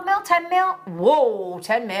 12 mil, 10 mil? Whoa,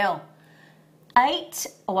 10 mil. 8,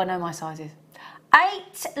 oh, I know my sizes.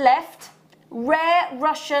 8 left. Rare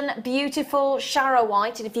Russian, beautiful Sharrow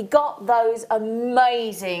White. And if you got those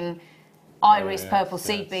amazing iris purple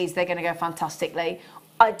seed beads, they're going to go fantastically.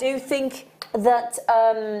 I do think that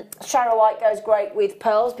Sharrow White goes great with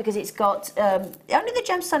pearls because it's got only the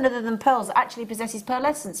gemstone other than pearls that actually possesses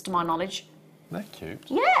pearlescence, to my knowledge. They're cute.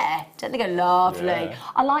 Yeah, don't they go lovely? Yeah.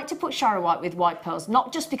 I like to put Sharrow White with white pearls,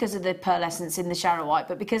 not just because of the pearlescence in the Sharrow White,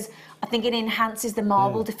 but because I think it enhances the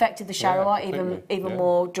marbled effect of the Sharrow White even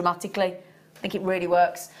more dramatically. I think it really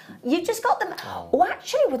works. You've just got them. Oh,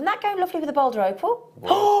 actually, wouldn't that go lovely with the Boulder Opal?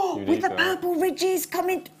 Oh, with the purple ridges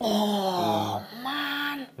coming. Oh,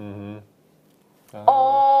 man. Mm-hmm.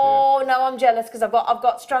 Oh, no, I'm jealous because I've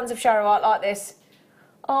got strands of Sharrow White like this.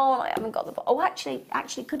 Oh, I haven't got the... Oh, actually,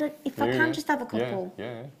 could I, if I can just have a couple?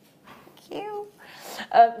 Yeah. Thank you.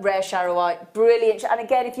 Rare Sharrow White, brilliant. And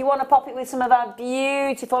again, if you want to pop it with some of our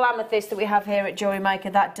beautiful amethyst that we have here at Jewellery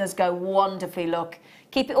Maker, that does go wonderfully, look.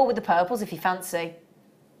 Keep it all with the purples if you fancy.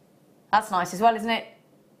 That's nice as well, isn't it?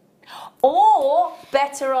 Or,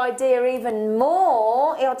 better idea even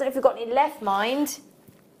more, I don't know if you've got any left, mind,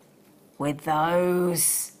 with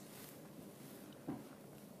those.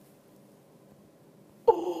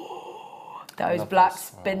 Those black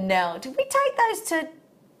spinel. Did we take those to...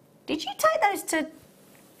 Did you take those to...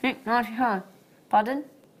 95? Pardon?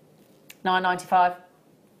 9.95.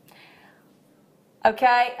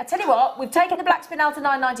 Okay, I tell you what, we've taken the black spinel to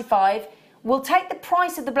 9.95. We'll take the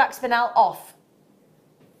price of the black spinel off.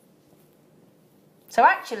 So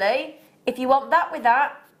actually, if you want that with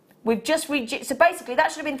that, we've just... So basically,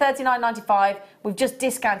 that should have been $39.95. We've just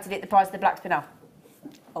discounted it, the price of the black spinel.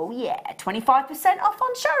 Oh yeah, 25% off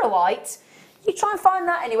on Sharrow White. You try and find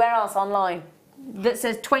that anywhere else online that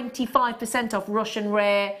says 25% off Russian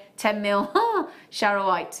Rare 10 mil Sharrow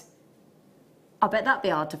White. I bet that'd be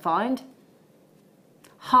hard to find.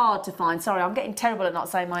 Hard to find. Sorry, I'm getting terrible at not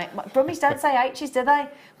saying my Brummies don't say H's, do they?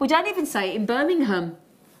 We don't even say it in Birmingham.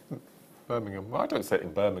 Birmingham. Well, I don't say it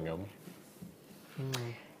in Birmingham.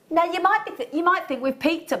 Now you might think we've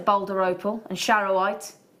peaked at Boulder Opal and Sharrow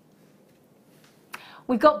White.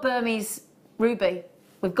 We've got Burmese ruby.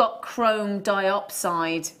 We've got chrome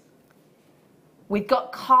diopside. We've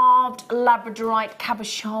got carved labradorite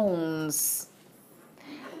cabochons.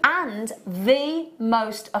 And the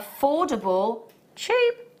most affordable,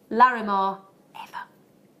 cheap Larimar ever.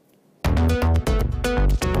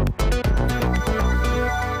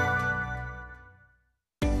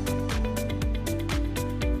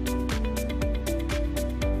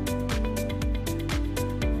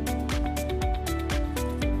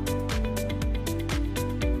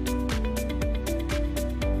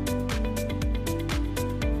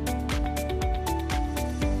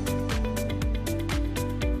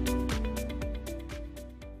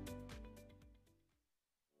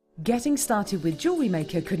 Getting started with Jewellery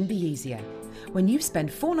Maker couldn't be easier. When you spend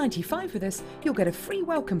 $4.95 with us, you'll get a free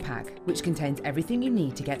welcome pack which contains everything you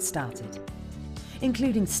need to get started,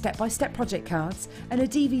 including step-by-step project cards and a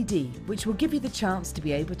DVD which will give you the chance to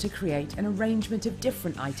be able to create an arrangement of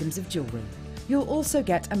different items of jewellery. You'll also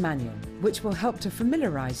get a manual which will help to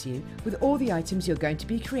familiarise you with all the items you're going to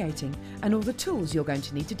be creating and all the tools you're going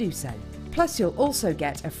to need to do so. Plus you'll also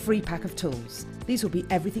get a free pack of tools. These will be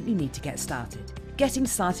everything you need to get started. Getting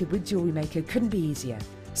started with Jewellery Maker couldn't be easier,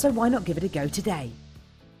 so why not give it a go today?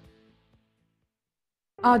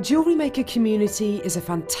 Our Jewellery Maker community is a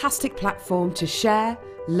fantastic platform to share,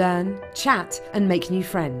 learn, chat and make new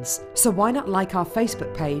friends. So why not like our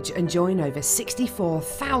Facebook page and join over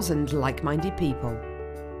 64,000 like-minded people?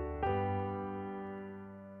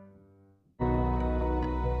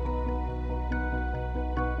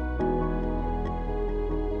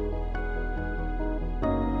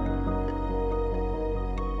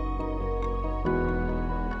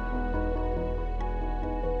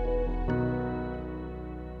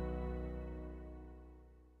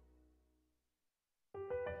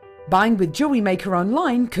 Buying with Jewellery Maker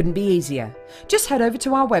online couldn't be easier. Just head over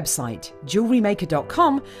to our website,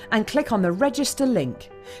 JewelleryMaker.com, and click on the register link.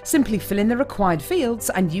 Simply fill in the required fields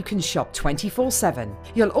and you can shop 24/7.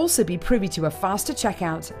 You'll also be privy to a faster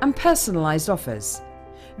checkout and personalised offers.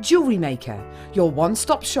 Jewellery Maker, your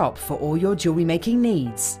one-stop shop for all your jewellery making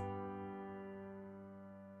needs.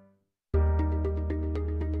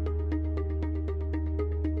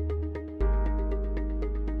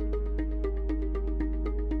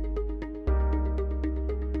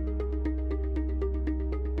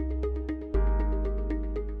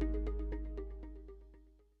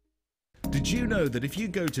 Did you know that if you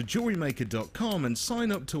go to JewelleryMaker.com and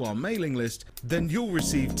sign up to our mailing list, then you'll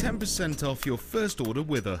receive 10% off your first order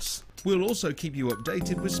with us. We'll also keep you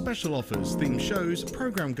updated with special offers, theme shows,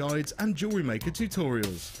 program guides and Jewellery Maker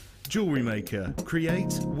tutorials. Jewellery Maker.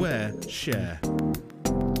 Create, wear, share.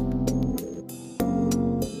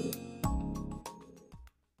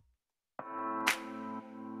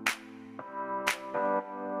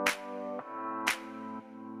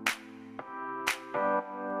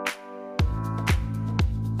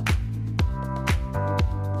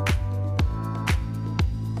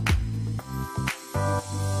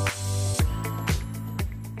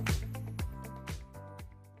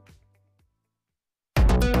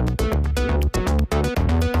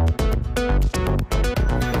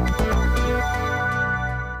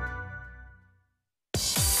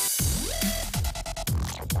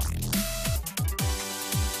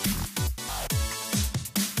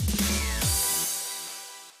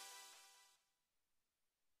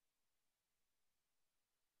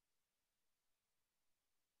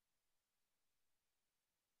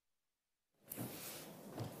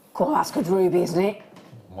 God, that's good ruby, isn't it?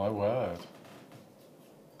 My word.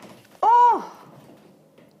 Oh!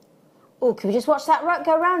 Oh, can we just watch that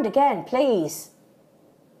go round again, please?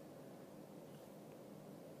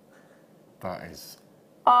 That is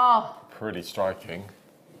Oh! pretty striking.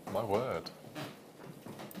 My word.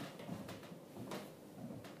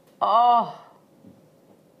 Oh!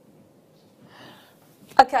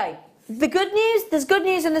 Okay, the good news, there's good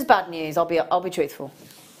news and there's bad news, I'll be truthful.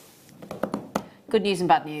 Good news and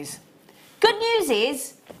bad news. Good news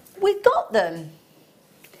is, we've got them.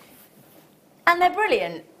 And they're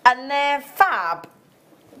brilliant. And they're fab.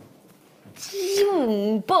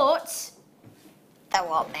 But there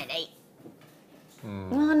aren't many.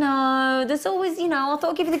 Oh no, there's always, you know, I thought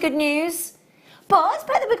I'd give you the good news. But it's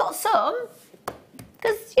better that we got some.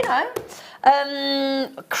 Because, you know,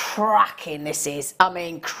 cracking this is. I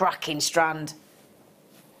mean, cracking strand.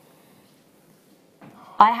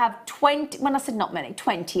 I have 20, when I said not many,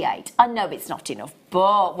 28. I know it's not enough,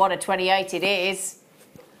 but what a 28 it is.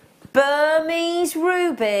 Burmese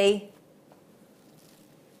ruby.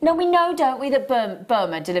 Now we know, don't we, that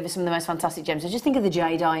Burma delivers some of the most fantastic gems. So just think of the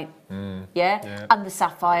jadeite, yeah? And the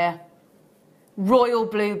sapphire. Royal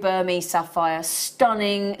blue Burmese sapphire.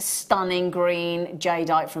 Stunning, stunning green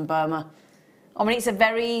jadeite from Burma. I mean, it's a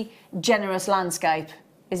very generous landscape,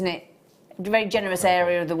 isn't it? A very generous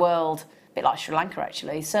area of the world. A bit like Sri Lanka,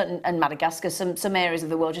 actually, and Madagascar. Some areas of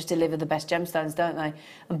the world just deliver the best gemstones, don't they?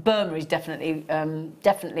 And Burma is definitely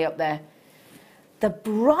up there. The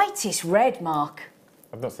brightest red, Mark.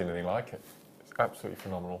 I've not seen anything like it. It's absolutely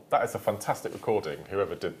phenomenal. That is a fantastic recording,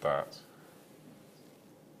 whoever did that.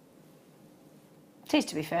 It is,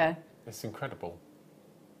 to be fair. It's incredible.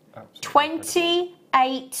 Absolutely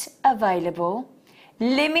 28 available.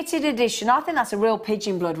 Limited edition. I think that's a real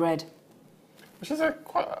pigeon blood red. Which is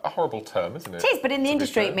quite a horrible term, isn't it? It is, but in the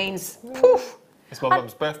industry it means poof. It's my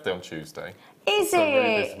mum's birthday on Tuesday. Is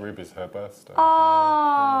it? Ruby's her birthday.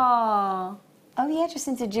 Oh. Oh yeah, just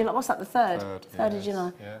into July. What's that, the 3rd? 3rd of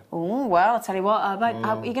July. Yeah. Oh, well, I'll tell you what.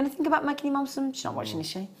 Are you going to think about making your mum some? She's not watching, is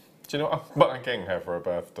she? Do you know what I'm getting her for her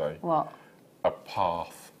birthday? What? A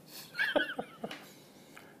path.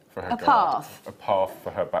 For her A garden. path? A path for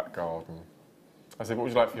her back garden. I said, what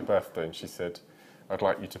would you like for your birthday? And she said, I'd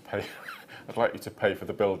like you to pay for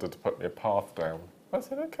the builder to put me a path down. I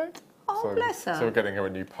said, okay. Oh, bless her. So we're getting her a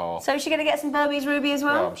new path. So is she going to get some Burmese ruby as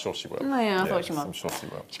well? Yeah, I'm sure she will. Oh, yeah, I thought she might. I'm sure she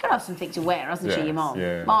will. She's got to have something to wear, hasn't she, your mom?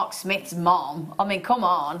 Yeah. Mark Smith's mom. I mean, come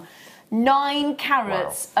on. 9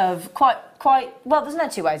 carats of quite, well, there's no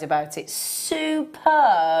two ways about it.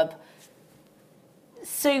 Superb.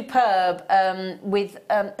 With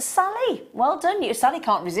Sally. Well done. Sally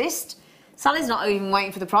can't resist. Sally's not even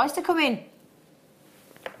waiting for the price to come in.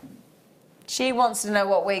 She wants to know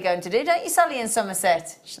what we're going to do, don't you, Sally in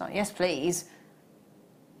Somerset? She's like, yes, please.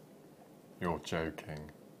 You're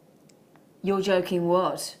joking. You're joking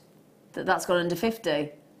what? That's gone under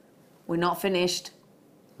 50? We're not finished.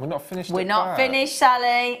 We're not finished. We're not finished,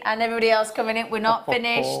 Sally, and everybody else coming in. We're not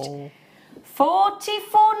finished.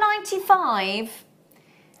 $44.95.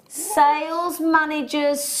 Sales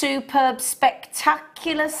Manager's Superb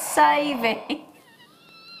Spectacular Saving.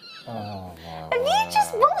 Oh, wow. Have you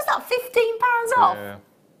just, what was that, £15 off? Yeah.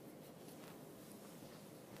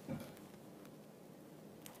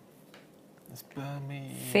 It's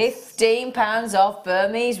Burmese. £15 off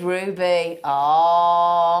Burmese Ruby.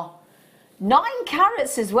 Ah. 9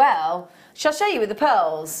 carats as well. Shall I show you with the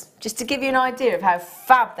pearls? Just to give you an idea of how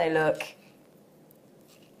fab they look.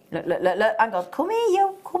 Look, look, look, look. Hang on. Come here,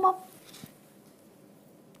 you. Come on.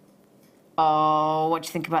 Oh, what do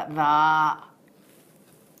you think about that?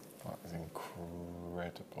 That is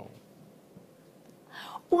incredible.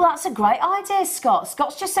 Oh, that's a great idea, Scott.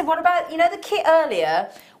 Scott's just said, what about, you know the kit earlier?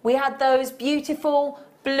 We had those beautiful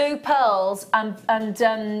blue pearls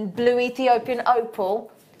and blue Ethiopian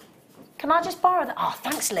opal. Can I just borrow that? Oh,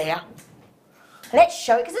 thanks, Leah. Let's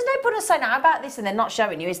show it, because there's no point in saying, how about this, and then not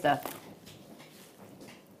showing you, is there?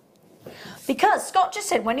 Because Scott just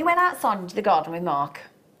said when he went outside into the garden with Mark.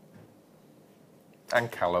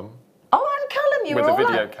 And Callum. Oh, and Callum, you with were all the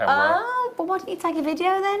video out. camera. Oh, but why didn't you take a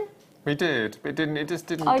video then? We did, but it just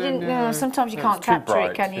didn't. I didn't know. Sometimes you can't capture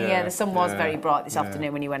it, can you? Yeah, the sun was very bright this yeah.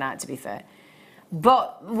 afternoon when you went out, to be fair.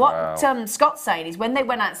 But what Scott's saying is when they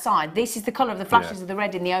went outside, this is the colour of the flashes of the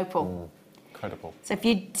red in the opal. Incredible. So if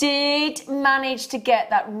you did manage to get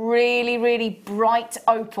that really, really bright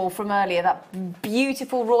opal from earlier, that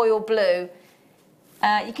beautiful royal blue,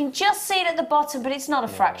 you can just see it at the bottom, but it's not a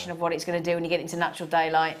fraction of what it's going to do when you get into natural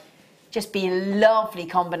daylight. Just be lovely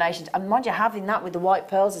combinations. And mind you, having that with the white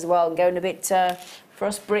pearls as well and going a bit, for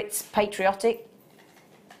us Brits, patriotic.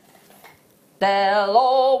 There'll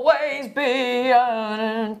always be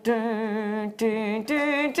a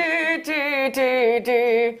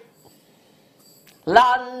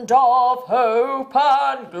land of hope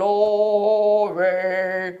and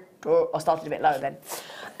glory. I started a bit low then.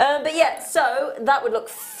 But yeah, so that would look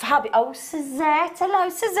fabulous. Oh, Suzette, hello,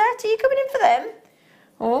 Suzette, are you coming in for them?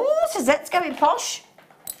 Oh, Suzette's going posh.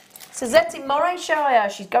 Suzette in Morayshire,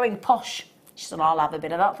 she's going posh. She said, I'll have a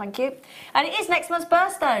bit of that, thank you. And it is next month's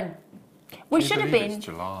birthday. We should have been. It's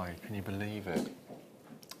July. Can you believe it?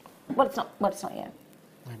 Well, it's not. Well, it's not yet.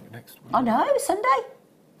 Maybe next week. I know, Sunday.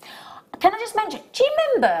 Can I just mention? Do you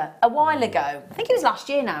remember a while ago? I think it was last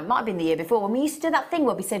year now. It might have been the year before when we used to do that thing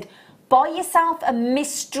where we said, buy yourself a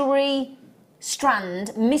mystery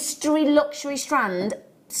strand, mystery luxury strand.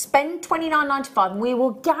 Spend $29.95 and we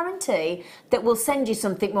will guarantee that we'll send you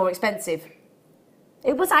something more expensive.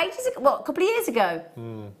 It was ages ago, what, a couple of years ago?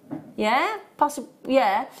 Yeah, possibly,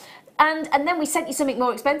 yeah. And then we sent you something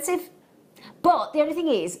more expensive. But the only thing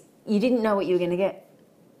is, you didn't know what you were going to get.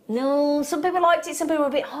 No, some people liked it, some people were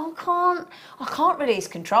a bit, oh, I can't release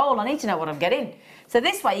control, I need to know what I'm getting. So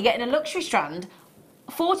this way, you're getting a luxury strand,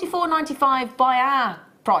 $44.95 by our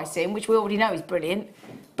pricing, which we already know is brilliant.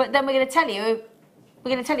 But then we're going to tell you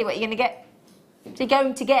what you're going to get. So you're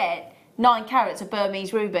going to get 9 carats of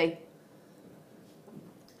Burmese ruby.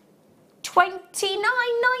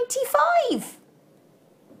 $29.95.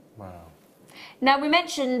 Wow. Now we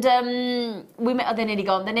mentioned they're nearly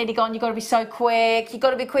gone. They're nearly gone. You've got to be so quick. You've got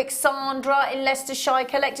to be quick. Sandra in Leicestershire,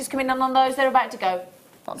 collectors coming in on those. They're about to go.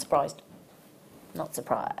 Not surprised. Not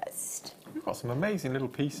surprised. You've got some amazing little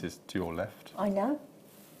pieces to your left. I know.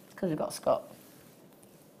 It's because we've got Scott.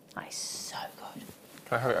 That is so good.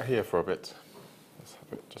 Can I have it here for a bit? Let's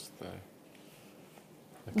have it just there.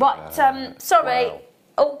 Right, sorry. Wow.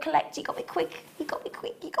 Oh, collect, you got me quick. You got me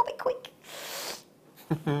quick. You got me quick.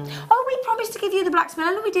 Oh, we promised to give you the black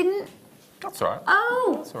smelling and we didn't. That's all right.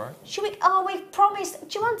 Oh. That's all right. Should we? Oh, we promised.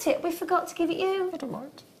 Do you want it? We forgot to give it you. I don't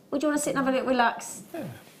mind. Would you want to sit and have a little relax? Yeah.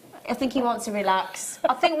 I think he wants to relax.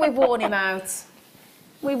 I think we've worn him out.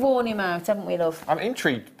 We've worn him out, haven't we, love? I'm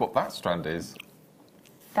intrigued what that strand is.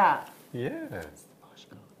 That. Yeah.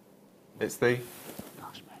 It's the...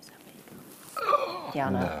 Yeah, I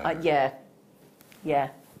know. No. Yeah. Yeah.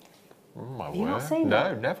 Oh, my Have you word. not seen No,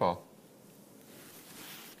 that? never.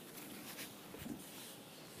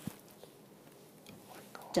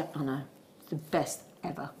 I know. It's the best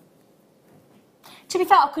ever. To be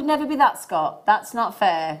fair, I could never be that, Scott. That's not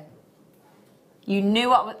fair. You knew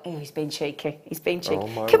what was... Oh, he's been cheeky. He's been cheeky. Oh,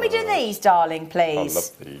 my Can we do word. these, darling, please? I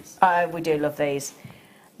love these. Oh, we do love these.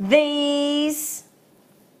 These...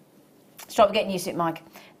 Stop getting used to it, Mike.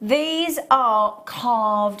 These are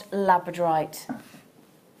carved labradorite.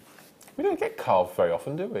 We don't get carved very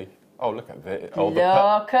often, do we? Oh, look at this. Oh,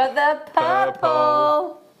 Look at the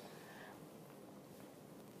purple.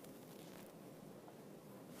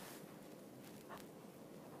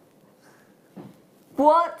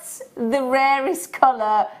 What's the rarest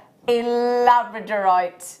colour in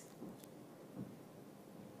labradorite?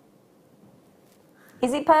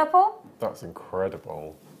 Is it purple? That's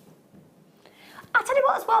incredible. I tell you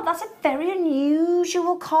what as well, that's a very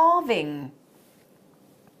unusual carving.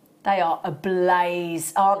 They are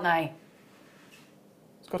ablaze, aren't they?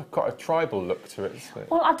 It's got quite a tribal look to it, isn't it?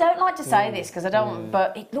 Well, I don't like to say this because I don't,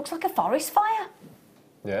 but it looks like a forest fire,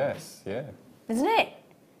 Yes, yeah. isn't it?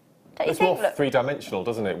 Don't you It's think? more three-dimensional,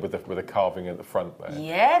 doesn't it, with a carving at the front there?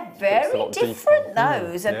 Yeah, Looks a very lot different deeper.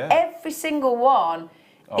 those, and Yeah. every single one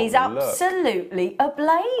is look. absolutely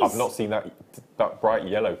ablaze. I've not seen that bright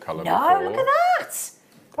yellow colour No, before. look at that.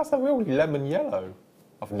 That's a real lemon yellow.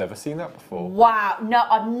 I've never seen that before. Wow, no,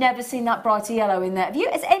 I've never seen that brighter yellow in there.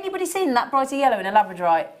 Has anybody seen that brighter yellow in a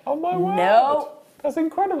labradorite? Oh my word! No. That's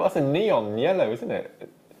incredible. That's a neon yellow, isn't it?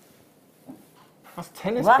 That's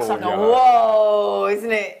tennis Well, that's ball like a yellow. whoa,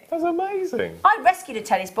 isn't it? That's amazing. I rescued a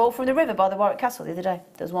tennis ball from the river by the Warwick Castle the other day.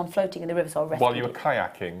 There was one floating in the river, so I rescued While you were it.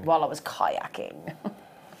 kayaking. While I was kayaking.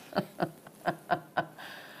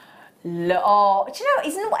 Oh, do you know,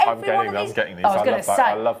 isn't what every one of these... I'm getting these. I was going to say.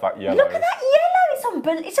 I love that yellow. Look at that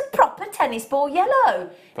yellow. It's a proper tennis ball yellow.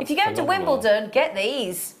 If you go to phenomenal. Wimbledon, get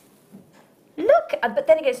these. Look, but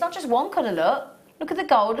then again, it's not just one colour, look. Look at the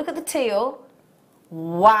gold, look at the teal.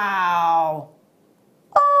 Wow.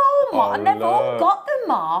 Oh, my, Oh, they've all look. got them,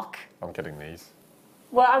 Mark. I'm getting these.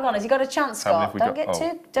 Well, hang on, has he got a chance, How many Scott? have we Don't got?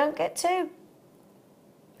 get Oh. two. Don't get two.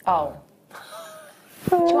 Oh.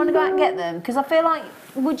 Do you want to go out and get them? Because I feel like,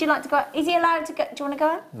 would you like to go out? Is he allowed to go? Do you want to go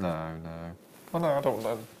out? No. Oh no, I don't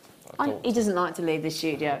know. He doesn't like to leave the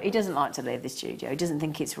studio. He doesn't like to leave the studio. He doesn't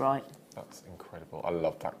think it's right. That's incredible. I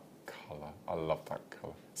love that colour. I love that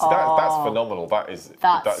colour. So that's phenomenal.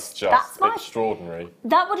 That's just extraordinary.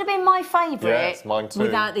 That would have been my favourite. Yes, mine too.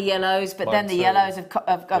 Without the yellows, but Mine then the too. yellows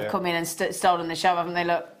have Yeah. come in and stolen the show, haven't they?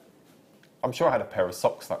 Look. I'm sure I had a pair of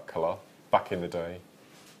socks that colour back in the day.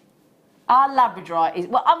 Our Labradorite is...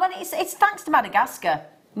 Well, I mean, it's thanks to Madagascar.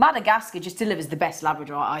 Madagascar just delivers the best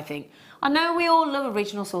Labradorite, I think. I know we all love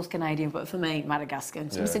original source Canadian, but for me, Madagascar.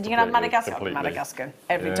 So we said, you can have Madagascar? Completely. Madagascar,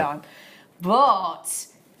 every time. But...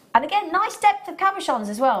 And again, nice depth of cabochons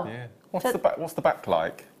as well. Yeah. What's the back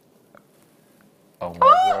like? Oh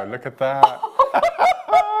my word, look at that.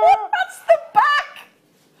 That's the back!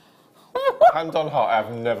 Hand on heart,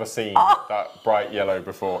 I've never seen that bright yellow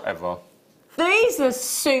before, ever. These are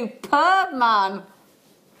superb, man.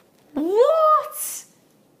 What?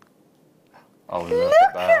 Oh, look Look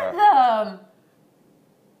at at that. them.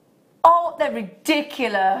 Oh, they're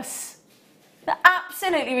ridiculous. They're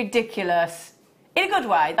absolutely ridiculous. In a good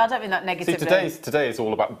way. I don't mean that See, negatively. today is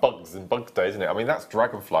all about bugs and bug day, isn't it? I mean, that's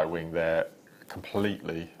dragonfly wing there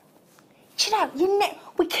completely. Do you know,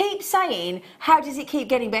 we keep saying, how does it keep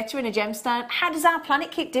getting better in a gemstone? How does our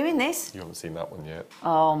planet keep doing this? You haven't seen that one yet.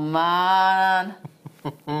 Oh, man.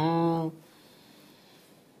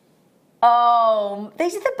 Oh,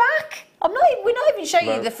 these are the back. We're not even showing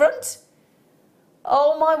you the front.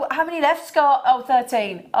 Oh, my... How many left, Scott? Oh,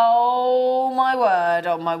 13. Oh, my word.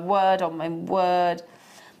 Oh, my word. Oh, my word.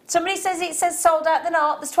 Somebody says it says sold out. They're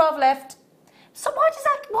not. There's 12 left. So why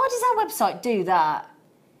does our website do that?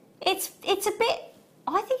 It's a bit...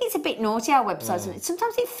 I think it's a bit naughty, our website. Isn't it?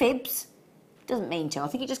 Sometimes it fibs. Doesn't mean to. I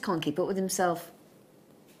think it just can't keep up with himself.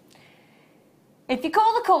 If you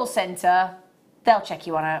call the call centre, they'll check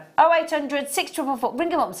you on out. 0800 644. Ring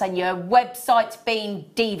them up and say your website's been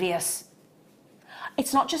devious.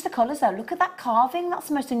 It's not just the colours though. Look at that carving. That's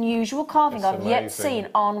the most unusual carving I've yet seen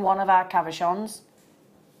on one of our cabochons.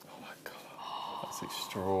 Oh my God, that's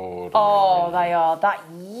extraordinary. Oh, they are. That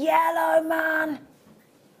yellow, man.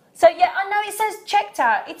 So yeah, I know it says checked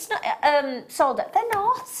out. It's not sold out. They're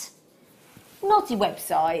not. Naughty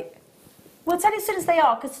website. We'll tell you as soon as they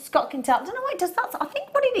are, because Scott can tell. I don't know why it does that. I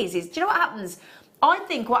think what it is, do you know what happens? I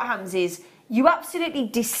think what happens is you absolutely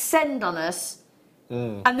descend on us,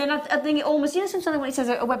 and then I think it almost, you know, sometimes when it says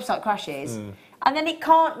a website crashes, and then it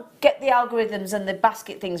can't get the algorithms and the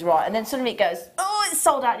basket things right, and then suddenly it goes, oh, it's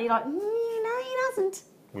sold out, and you're like, no, it hasn't.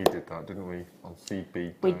 We did that, didn't we, on Seed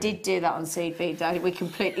Beat? We did do that on Seed Feed Day. We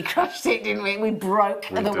completely crashed it, didn't we? We broke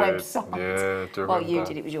the did. website. Yeah, do you Well, you remember?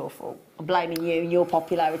 did. It was your fault. I'm blaming you and your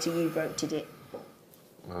popularity. You broke it.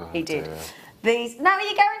 Oh, He did. dear. These. Now, are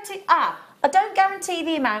you guaranteed? I don't guarantee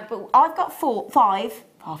the amount, but I've got five.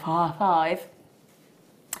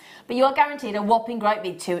 But you are guaranteed a whopping great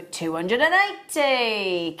big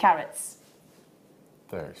 280 carats.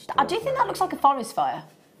 Very I do think that looks like a forest fire.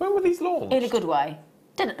 When were these launched? In a good way.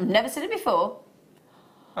 I've never seen it before.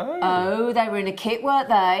 Oh. Oh, they were in a kit, weren't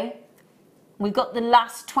they? We've got the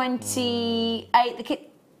last 28, the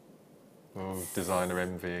kit. Oh, designer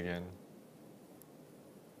envy again.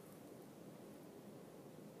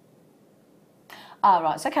 Ah,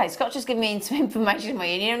 right, so okay, Scott just giving me some information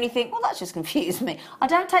and you only think, well, that's just confused me. I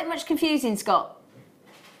don't take much confusing, Scott.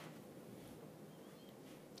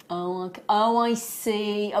 Oh, okay. Oh, I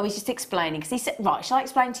see. Oh, he's just explaining. Because he said, right, shall I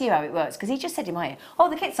explain to you how it works? Because he just said in my ear, oh,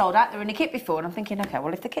 the kit's sold out. They were in a kit before. And I'm thinking, okay,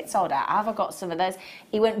 well, if the kit's sold out, have I got some of those?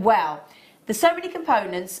 He went, well, there's so many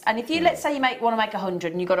components. And if you, let's say you want to make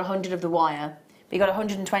 100 and you've got 100 of the wire, but you've got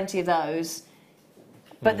 120 of those,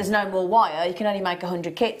 but there's no more wire, you can only make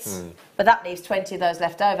 100 kits. But that leaves 20 of those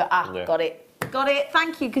left over. Ah, got it. Got it.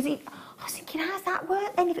 Thank you. Because I was thinking, how's that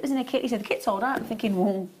work? Then if it was in a kit, he said, the kit's sold out. I'm thinking,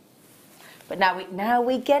 well... But now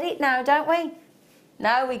we get it now, don't we?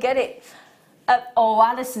 Now we get it. Oh,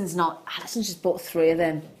 Alison's just bought 3 of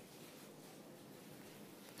them.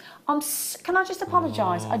 Can I just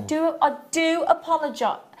apologise? I do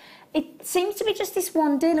apologise. It seems to be just this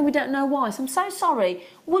one deal and we don't know why, so I'm so sorry.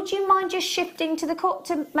 Would you mind just shifting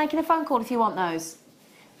to making a phone call if you want those?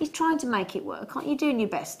 He's trying to make it work. Aren't you doing your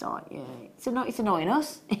best, aren't you? It's annoying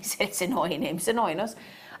us. He said it's annoying him. It's annoying us.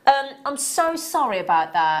 I'm so sorry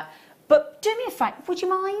about that. But do me a favour, would you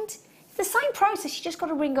mind? It's the same process, you just got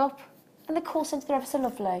to ring up. And the call centre, they're ever so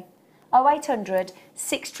lovely. 0800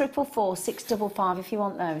 644 655 if you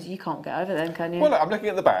want those. You can't get over them, can you? Well, look, I'm looking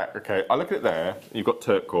at the back, okay. I look at it there, you've got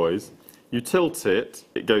turquoise. You tilt it,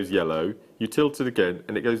 it goes yellow. You tilt it again,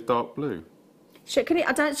 and it goes dark blue. Can you show it?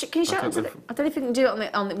 I don't know if you can do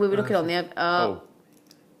it on the we were looking on the... Oh.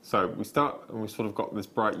 So we start, and we've sort of got this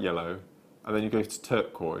bright yellow, and then you go to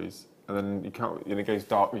turquoise. And then you can't, and it goes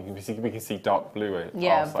dark. We can see dark blue in.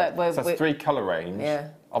 Yeah, but so that's 3 colour range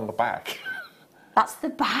on the back. That's the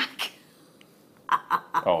back.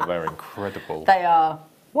 Oh, they're incredible. They are.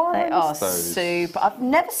 Why they are super. I've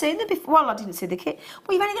never seen them before. Well, I didn't see the kit.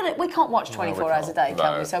 Well, you've only got it. We can't watch 24 hours a day,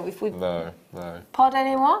 can we? So if we no. Pardon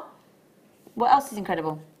anyone? What else is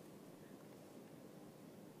incredible?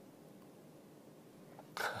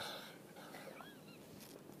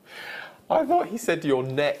 I thought he said your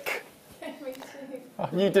neck. Oh,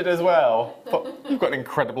 you did as well. But you've got an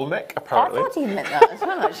incredible neck, apparently. I thought he meant that as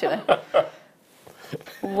well, actually.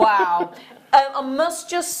 Wow. I must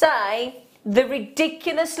just say, the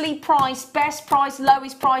ridiculously priced, best price,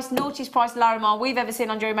 lowest price, naughtiest price Larimar we've ever seen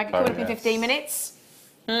on Jewellery Maker coming up in 15 minutes.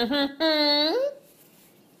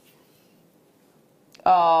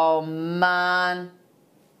 Oh, man.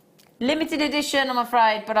 Limited edition, I'm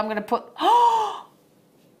afraid, but I'm going to put...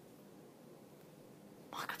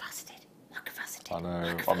 I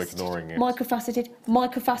know, I'm ignoring it. Microfaceted.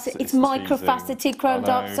 It's microfaceted chrome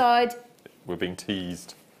dioxide. We're being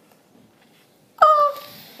teased. Oh!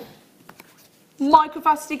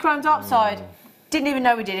 Microfaceted chrome dioxide. Didn't even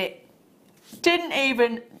know we did it. Didn't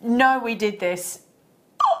even know we did this.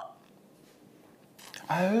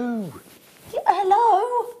 Oh.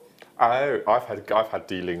 Hello? Oh, I've had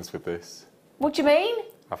dealings with this. What do you mean?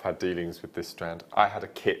 I've had dealings with this strand. I had a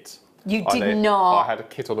kit. You did not. I had a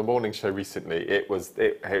kit on a morning show recently. It was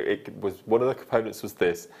one of the components was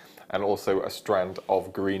this, and also a strand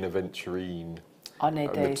of green aventurine. I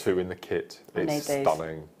need these. The 2 in the kit. It's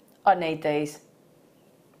stunning. I need these.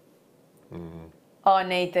 I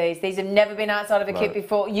need these. These have never been outside of a kit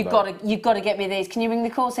before. You've got to get me these. Can you ring the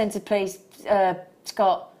call centre, please,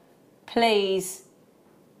 Scott? Please.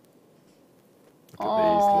 Look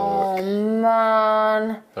at these, look.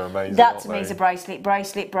 Man. They're amazing, That to me is a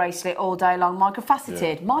bracelet all day long.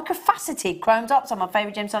 Microfaceted. Microfaceted chrome dioxide, my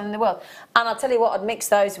favourite gemstone in the world. And I'll tell you what I'd mix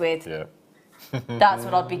those with. Yeah. That's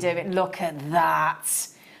what I'd be doing. Look at that.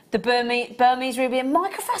 The Burmese ruby and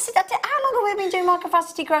microfaceted. How long have we been doing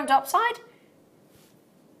microfaceted chrome dioxide?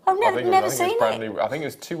 I've never seen it. I think it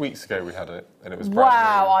was 2 weeks ago we had it, and it was brand new.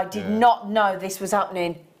 Wow, I did not know this was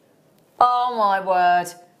happening. Oh my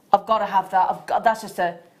word. I've got to have that. That's just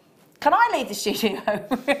a... Can I leave the studio?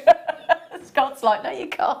 Scott's like, no, you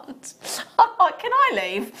can't. I'm like, can I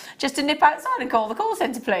leave? Just to nip outside and call the call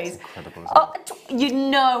centre, please. It's incredible, isn't it? You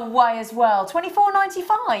know way as well.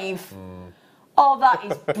 $24.95. Oh, that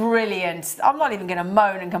is brilliant. I'm not even going to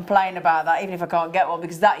moan and complain about that, even if I can't get one,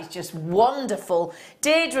 because that is just wonderful.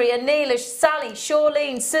 Deirdre, Aneela, Sally,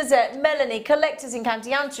 Charlene, Suzette, Melanie, collectors in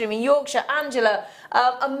County Antrim, in Yorkshire, Angela.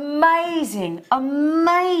 Amazing.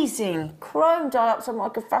 Chrome dioxide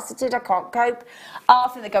microfaceted, I can't cope. I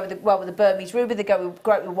think they go with the Burmese ruby, they go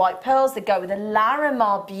great with white pearls, they go with the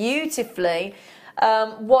Larimar beautifully.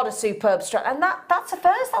 What a superb strap. And that's the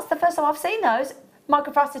first time I've seen those.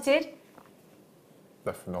 Microfaceted.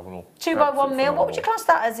 They're phenomenal. 2 by 1 mil. What would you class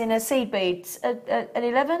that as in a seed bead? An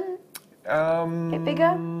 11? A bit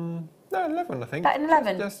bigger? No, 11, I think. About an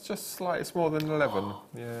 11? Just slightly smaller than 11,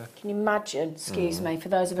 yeah. Can you imagine, excuse me, for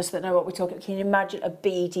those of us that know what we're talking about, can you imagine a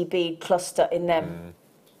beady bead cluster in them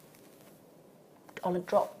on a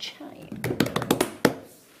drop chain?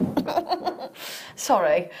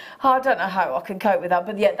 Sorry, I don't know how I can cope with that,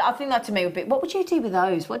 but yeah, I think that to me would be. What would you do with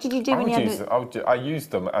those? What did you do when you had? I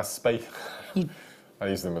used them as space. I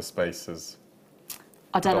use them as spacers.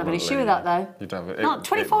 I don't have an issue with that though. You don't have it. No,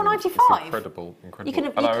 $24.95. It's incredible. You can,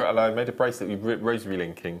 and I made a bracelet with rosary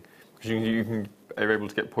linking because you're able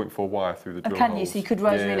to get 0.4 wire through the drill can holes. you? So you could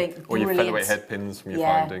rosary link. Or your featherweight head pins from your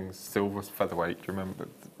Yeah. findings. Silver featherweight. Do you remember?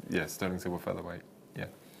 Yeah, sterling silver featherweight. Yeah,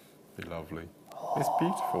 be lovely. It's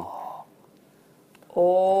beautiful.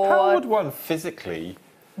 Oh, How would one physically?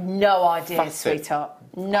 no idea, facet? sweetheart.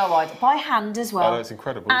 No idea. By hand as well. Oh, it's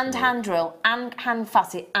incredible. And isn't hand drill, and hand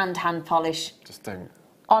facet, and hand polish. Just don't.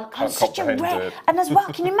 On Can't such a comprehend rare, it. and as well,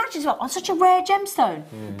 can you imagine as well, on such a rare gemstone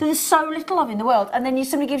that there's so little of in the world, and then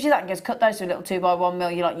somebody gives you that and goes, cut those to a little 2x1 mil,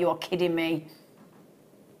 you're like, you are kidding me.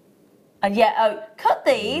 And yet, cut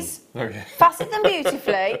these, Oh, yeah. facet them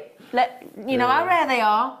beautifully, you know how rare they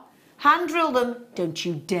are, hand drill them, don't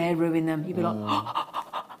you dare ruin them. You'd be like,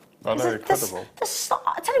 I know, incredible.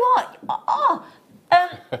 I tell you what,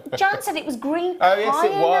 Jan said it was green Oh yes,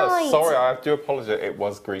 it was. kyanite. Sorry, I do apologise. It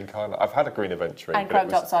was green kyanite. I've had a green Aventurine. And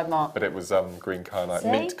chromed oxide mark. But it was green kyanite. See?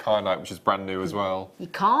 Mint kyanite, which is brand new as well. You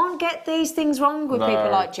can't get these things wrong with No, people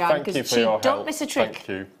like Jan, thank you because for she your don't help. miss a trick. Thank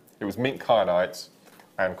you. It was mint kyanite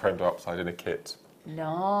and chrome dioxide in a kit.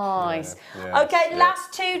 Nice. Yeah, Okay, yeah.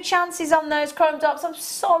 last 2 chances on those chrome dots. I'm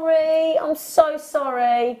sorry. I'm so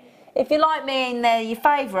sorry. If you're like me and they're your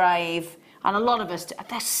favourite, and a lot of us,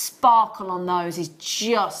 the sparkle on those is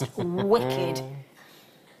just wicked.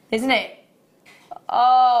 Isn't it?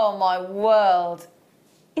 Oh, my world.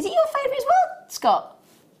 Is it your favourite as well, Scott?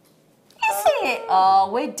 Is it? Oh,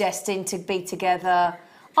 we're destined to be together.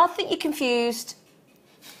 I think you're confused.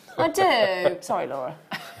 I do. Sorry, Laura.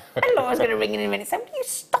 Laura's going to ring in a minute. So will you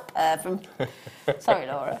stop her from? Sorry,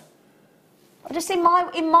 Laura. I just in my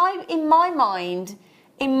mind,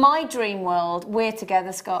 in my dream world, we're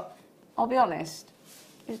together, Scott. I'll be honest.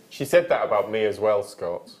 She said that about me as well,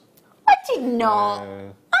 Scott. I did not. Yeah.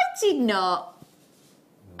 I did not.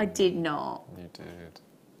 I did not. You did.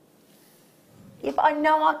 Yeah, but I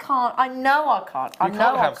know I can't. I know I can't. I You know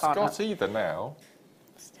can't I have can't. Scott either now.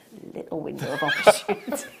 Little window of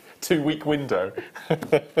opportunity. 2-week window.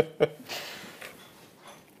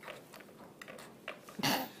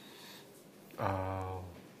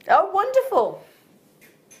 Oh, wonderful.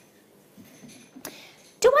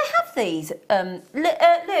 Do I have these?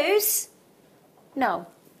 Luz? No,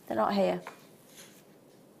 they're not here.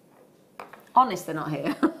 Honest, they're not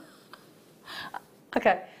here.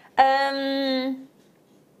 Okay. Can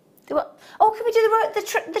we do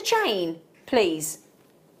the chain, please?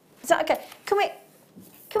 Is that okay? Can we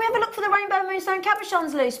have a look for the rainbow moonstone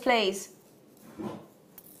cabochons, Luz, please?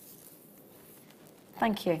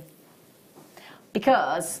 Thank you.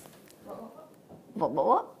 Because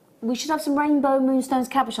what? We should have some rainbow moonstones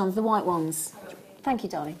cabochons, the white ones. Thank you,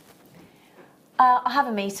 darling. I have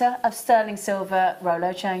a metre of sterling silver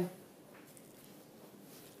Rolo chain.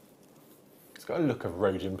 It's got a look of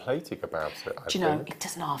rhodium plating about it, I Do you know, think. it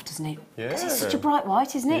doesn't half, doesn't it? Yeah. Because it's such a bright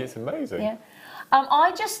white, isn't it? It's amazing. Yeah.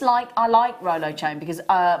 I like Rolo chain because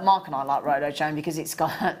Mark and I like Rolo chain because it's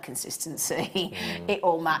got consistency. It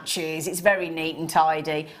all matches. It's very neat and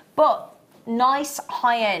tidy, but nice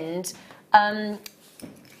high end. You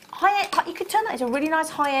could turn that into a really nice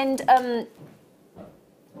high end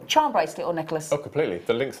charm bracelet or necklace. Oh, completely.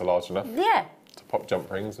 The links are large enough Yeah. to pop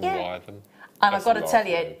jump rings and wire them. And That's I've got to tell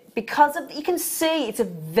you, lovely. because of you can see it's a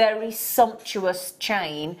very sumptuous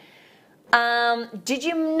chain. Did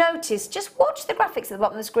you notice? Just watch the graphics at the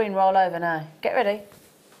bottom of the screen. Roll over now. Get ready.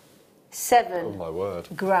 7 Oh, my word.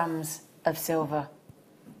 grams of silver.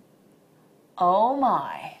 Oh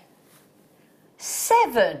my.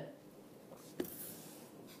 7.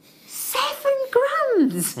 7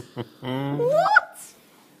 grams. What?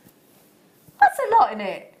 That's a lot in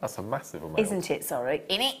it. That's a massive amount. Isn't it? Sorry.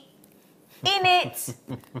 In it. In it.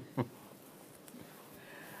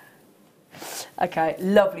 Okay,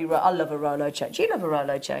 lovely. I love a Rolo chain. Do you love a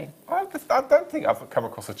Rolo chain? I don't think I've come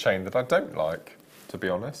across a chain that I don't like, to be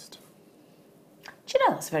honest. Do you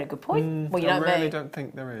know that's a very good point? Well, you I know really me. don't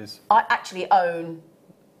think there is. I actually own.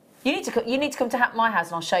 You need to come to my house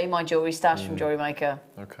and I'll show you my jewellery stash from Jewellery Maker.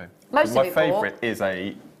 Okay. Most my of it bought. favourite is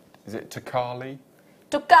it Takali?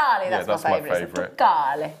 Tukali, that's that's my my favourite. favourite.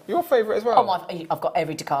 Tukali. Your favourite as well? Oh, I've got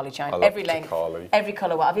every Tukali chain, I love every length, Tukali. every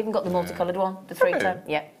colour. I've even got the multicoloured one, the 3-tone.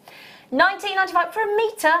 Really? Yeah. $19.95 for a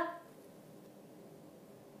metre.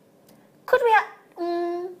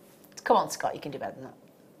 Come on, Scott, you can do better than that.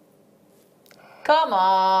 Come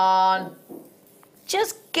on.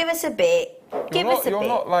 Just give us a bit. Give us a bit. You're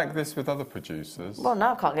not like this with other producers. Well,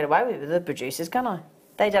 no, I can't get away with it with the producers, can I?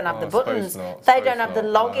 They don't have the I suppose buttons. not, They suppose don't have the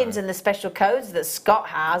not, logins no. and the special codes that Scott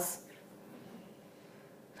has.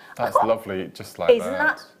 That's lovely, just like Isn't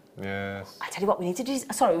that? Yes. I tell you what, we need to do.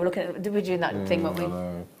 Sorry, we're looking at. We're doing that thing, weren't we? I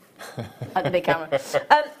know. At the big camera.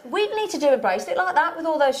 We need to do a bracelet like that with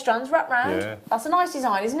all those strands wrapped round. Yeah. That's a nice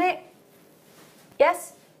design, isn't it?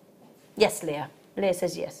 Yes? Yes, Leah. Leah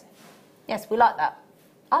says yes. Yes, we like that.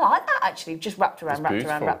 I like that actually, just wrapped around, It's wrapped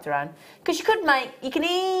around, beautiful. wrapped around. Because you can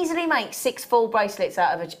easily make 6 full bracelets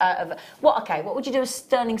out of what? Okay, what would you do a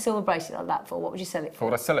sterling silver bracelet like that for? What would you sell it for?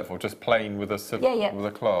 What would I sell it for? Just plain with a with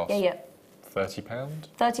a clasp? Yeah. £30?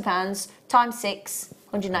 £30 times 6,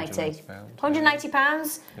 180. £180,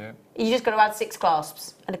 £180. Yeah. You just got to add 6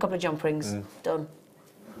 clasps and a couple of jump rings. Done.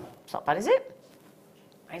 It's not bad, is it?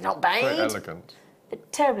 It's not bad. Very elegant.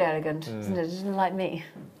 But terribly elegant, isn't it? Isn't it like me?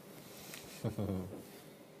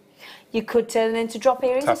 You could turn them into drop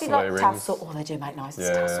earrings if you like Tassel tassel. Oh, they do make nice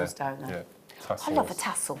tassels, don't they? Yeah. I Tassels. love a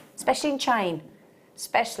tassel, especially in chain.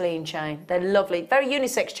 Especially in chain. They're lovely. Very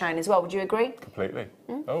unisex chain as well, would you agree? Completely.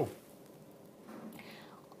 Oh,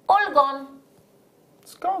 All gone.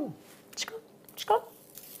 it's gone. It's gone. It's gone.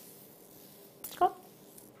 It's gone.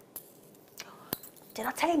 Did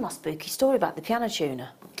I tell you my spooky story about the piano tuner?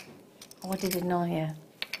 Oh, I didn't know, yeah.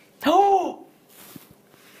 Oh!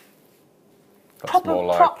 That's more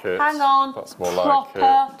like it. Hang on. That's more proper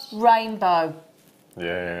like it. rainbow.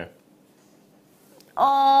 Yeah.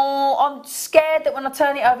 Oh, I'm scared that when I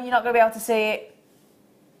turn it over, you're not going to be able to see it.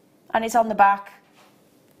 And it's on the back.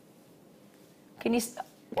 Can you...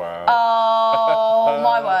 Wow. Oh,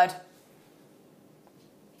 my word.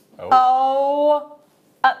 Oh.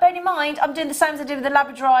 Bear in mind, I'm doing the same as I did with the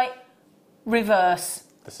Labradorite reverse.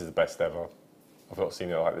 This is the best ever. I've not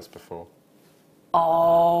seen it like this before.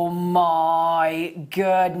 Oh, my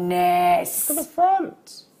goodness. Look at the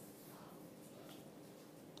front.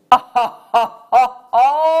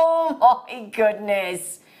 Oh, my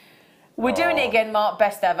goodness. We're doing it again, Mark.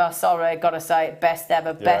 Best ever. Sorry, gotta say it. Best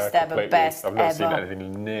ever, best ever, completely. best I've never ever. seen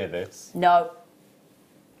anything near this. No.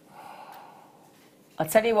 I'll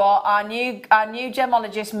tell you what, our new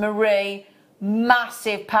gemologist, Marie,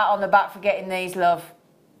 massive pat on the back for getting these, love.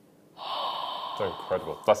 So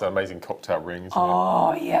incredible. That's an amazing cocktail ring, isn't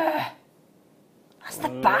Oh, yeah. That's the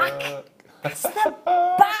back. Look. That's the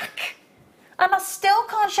back. And I still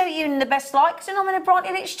can't show you in the best light because I'm in a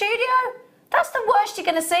brightly lit studio. That's the worst you're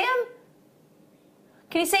going to see them.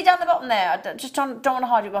 Can you see down the bottom there? I just don't want to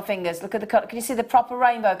hide it with my fingers. Look at the colour. Can you see the proper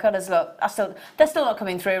rainbow colours? Look, they're still not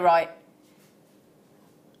coming through right.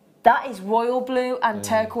 That is royal blue and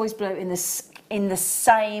turquoise blue in the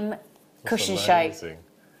same cushion shape. Amazing.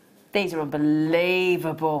 These are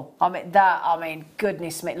unbelievable. I mean,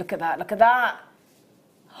 goodness me, look at that, look at that.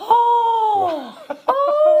 Oh,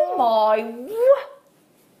 oh my.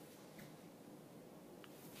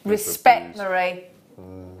 Respect, Marie.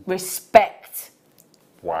 Respect.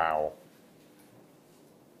 Wow.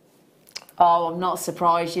 Oh, I'm not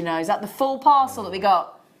surprised, you know. Is that the full parcel that we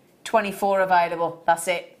got? 24 available. That's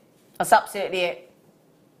it. That's absolutely it.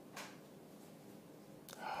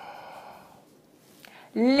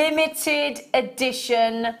 Limited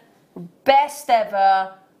edition, best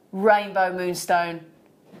ever rainbow moonstone.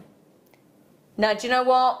 Now, do you know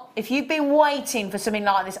what? If you've been waiting for something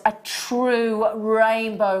like this, a true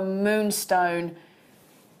rainbow moonstone,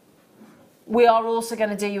 we are also going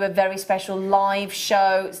to do you a very special live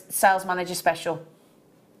show sales manager special.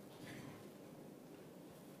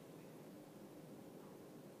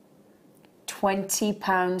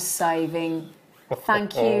 £20 saving.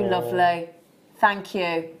 Thank you, lovely. Thank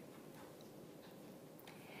you.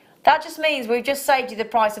 That just means we've just saved you the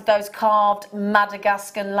price of those carved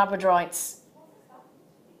Madagascar labradorites.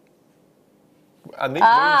 And these,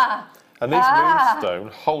 moonstone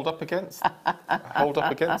hold up against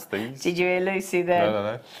these. Did you hear Lucy then?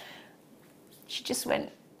 No. She just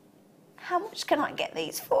went, how much can I get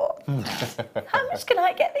these for? How much can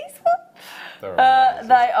I get these for?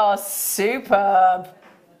 They are superb.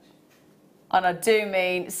 And I do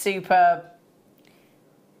mean superb.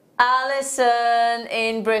 Alison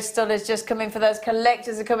in Bristol has just come in for those.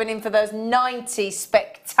 Collectors are coming in for those 90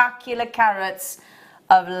 spectacular carats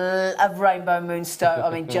of rainbow moonstone.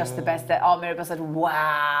 I mean, just the best. Oh, Mirabelle said,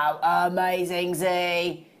 wow, amazing,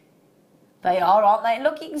 Z. They are, aren't they?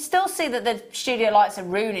 Look, you can still see that the studio lights are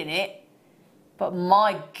ruining it. But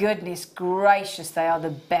my goodness gracious, they are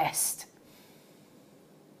the best.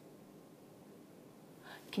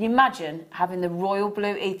 Can you imagine having the royal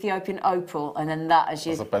blue Ethiopian opal and then that as,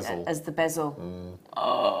 as a bezel? As the bezel.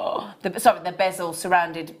 Oh, the bezel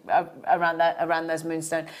surrounded around those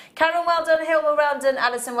moonstone. Karen, well done. Hilma, well done.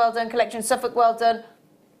 Alison, well done. Collection Suffolk, well done.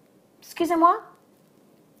 Excusez-moi?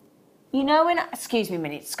 You know when... Excuse me a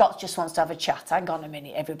minute. Scott just wants to have a chat. Hang on a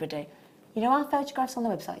minute, everybody. You know our photographs on the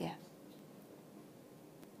website, yeah?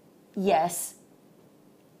 Yes.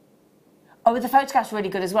 Oh, the photograph's really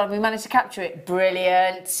good as well. We managed to capture it.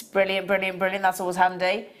 Brilliant. Brilliant, brilliant, brilliant. That's always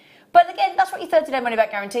handy. But again, that's what your 30-day money-back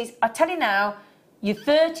guarantees. I tell you now, your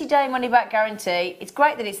 30-day money-back guarantee, it's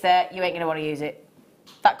great that it's there. You ain't going to want to use it.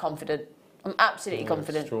 That confident. I'm absolutely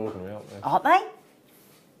confident. Extraordinary, aren't they? Aren't they?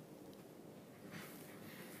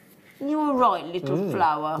 You're right, little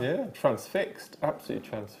flower. Yeah, transfixed. Absolutely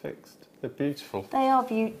transfixed. They're beautiful. They are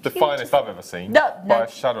beautiful. The finest I've ever seen. No. By a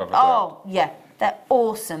shadow of a doubt. Oh, yeah. They're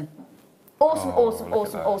awesome. Awesome, awesome, look at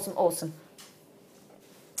awesome, that. awesome, awesome.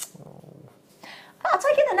 I'll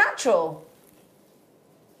take it the natural.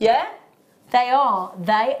 Yeah? They are.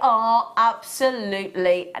 They are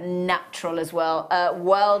absolutely natural as well.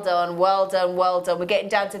 Well done, well done, well done. We're getting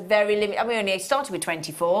down to very limited. I mean, we only started with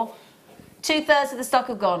 24. 2/3 of the stock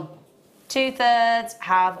have gone. 2/3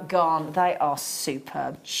 have gone. They are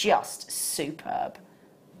superb. Just superb.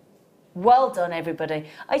 Well done, everybody.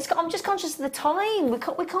 I'm just conscious of the time. We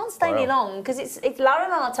can't stay any long because it's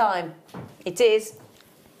Larimar time. It is.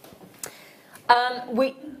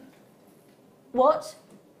 What?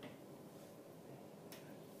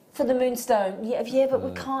 For the moonstone, yeah, but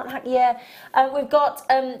we can't. Yeah, we've got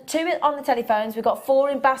 2 on the telephones. We've got 4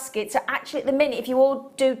 in baskets. So actually, at the minute, if you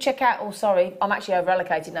all do check out, oh sorry, I'm actually over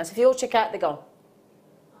allocated now. So if you all check out, they're gone.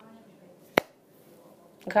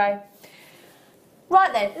 Okay.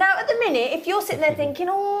 Right then. Now, at the minute, if you're sitting there thinking,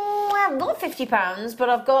 oh, I haven't got £50, but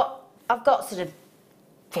I've got sort of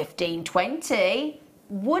 15, 20.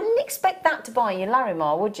 Wouldn't expect that to buy you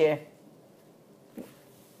Larimar, would you?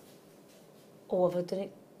 Or have I done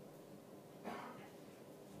it?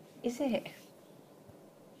 Is it?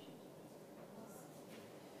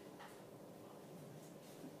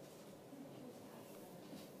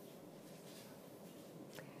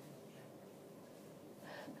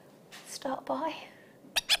 Start by.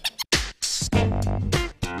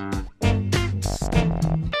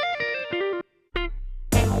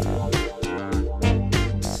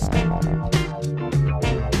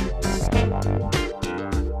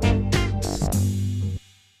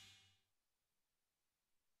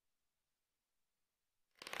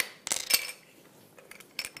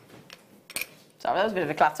 Sorry, that was a bit of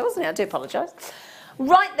a clatter, wasn't it? I do apologise.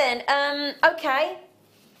 Right then, okay.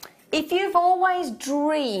 If you've always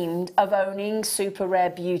dreamed of owning super rare,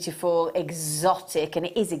 beautiful, exotic, and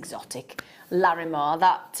it is exotic, Larimar,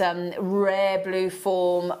 that rare blue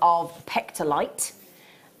form of pectolite,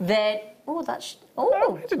 then... Oh, that's...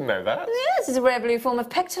 Oh, I didn't know that. Yes, it's a rare blue form of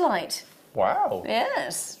pectolite. Wow.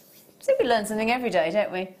 Yes. See, we learn something every day,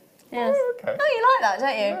 don't we? Yes. Oh, okay. Oh, you like that,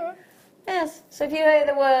 don't you? Yeah. Yes. So if you hear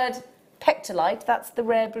the word pectolite, that's the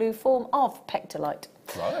rare blue form of pectolite.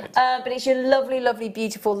 Right. But it's your lovely, lovely,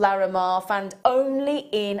 beautiful Larimar, found only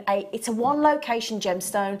in it's a one-location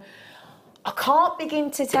gemstone. I can't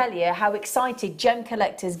begin to tell you how excited gem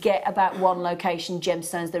collectors get about one-location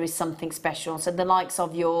gemstones. There is something special. So the likes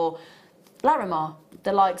of your Larimar,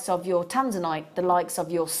 the likes of your Tanzanite, the likes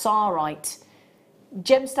of your Sarite,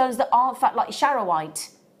 gemstones that aren't found, like your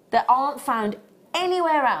Charoite, that aren't found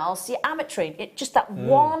anywhere else, your ametrine, it's just that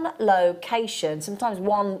one location, sometimes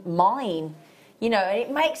one mine, you know, and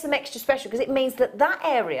it makes them extra special because it means that that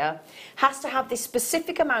area has to have this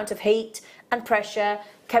specific amount of heat and pressure,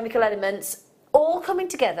 chemical elements, all coming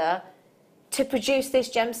together to produce this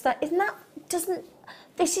gemstone.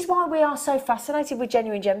 This is why we are so fascinated with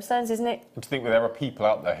genuine gemstones, isn't it? Do you think there are people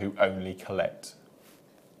out there who only collect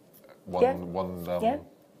one what's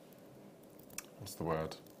the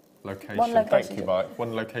word? Location. Thank you, Mike.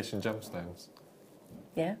 One location gemstones.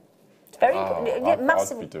 Yeah. It's very important.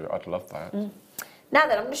 Massive. I'd love that. Now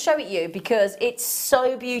then, I'm going to show it you because it's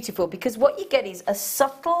so beautiful. Because what you get is a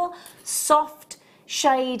subtle, soft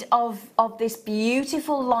shade of this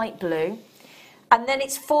beautiful light blue. And then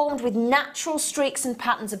it's formed with natural streaks and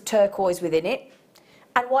patterns of turquoise within it.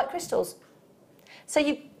 And white crystals. So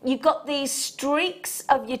you've got these streaks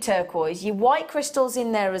of your turquoise, your white crystals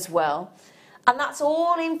in there as well. And that's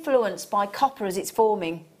all influenced by copper as it's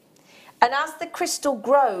forming. And as the crystal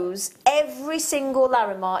grows, every single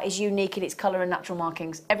Larimar is unique in its colour and natural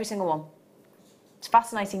markings. Every single one. It's a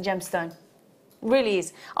fascinating gemstone. Really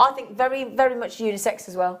is. I think very, very much unisex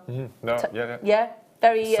as well. No, yeah. Yeah?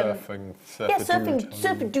 Very surfer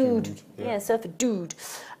dude. Yeah, surfer dude.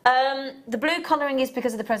 The blue colouring is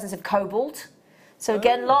because of the presence of cobalt. So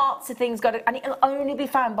again, lots of things got to, and it'll only be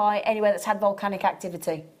found by anywhere that's had volcanic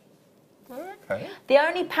activity. Okay. The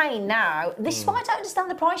only pain now, this is why I don't understand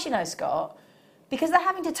the price, you know, Scott, because they're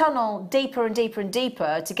having to tunnel deeper and deeper and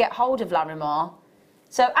deeper to get hold of Larimar.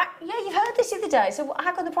 So, yeah, you've heard this the other day, so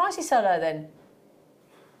how come the price is so low then?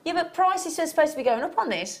 Yeah, but price is supposed to be going up on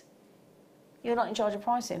this. You're not in charge of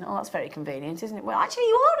pricing. Oh, that's very convenient, isn't it? Well, actually,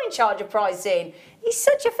 you are in charge of pricing. He's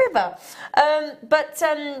such a fibber.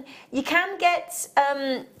 You can get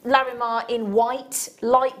Larimar in white,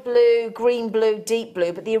 light blue, green blue, deep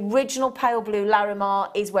blue, but the original pale blue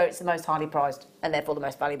Larimar is where it's the most highly prized and therefore the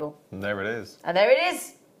most valuable. And there it is. And there it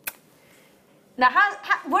is. Now,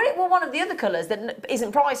 were it one of the other colours that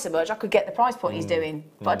isn't priced so much, I could get the price point he's doing.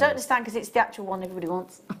 But I don't understand because it's the actual one everybody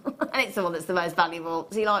wants. And it's the one that's the most valuable.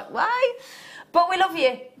 So you're like, why? But we love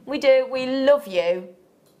you. We do. We love you.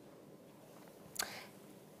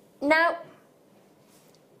 Now,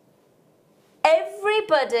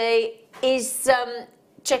 everybody is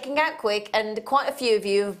checking out quick, and quite a few of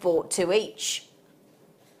you have bought 2 each.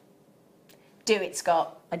 Do it,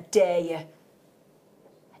 Scott. I dare you.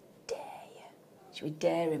 Should we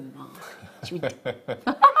dare him, Mark? Should we... There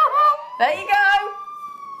you go.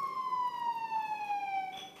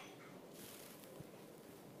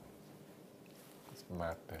 It's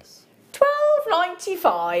madness.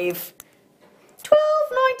 £12.95.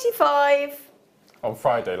 £12.95. On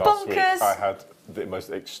Friday last week, Bonkers. I had the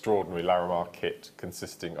most extraordinary Larimar kit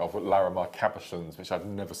consisting of Larimar cabochons, which I'd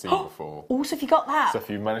never seen before. Also, if you got that. So if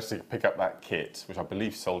you managed to pick up that kit, which I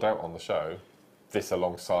believe sold out on the show, this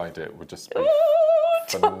alongside it would just be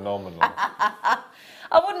phenomenal. I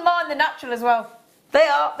wouldn't mind the natural as well. They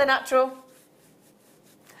are the natural.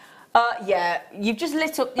 Yeah, you've just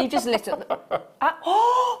lit up. You just lit up.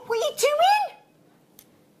 Oh, what are you doing?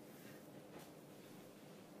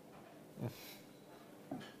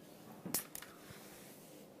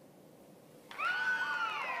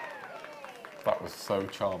 That was so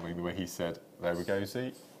charming the way he said, "There we go,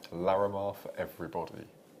 Z, Larimar for everybody."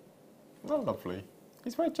 Oh, lovely.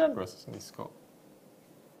 He's very generous, isn't he, Scott?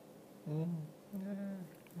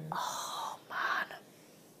 Oh, man.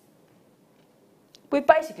 We've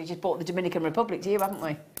basically just bought the Dominican Republic to you, haven't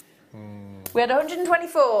we? We had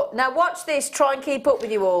 124. Now watch this, try and keep up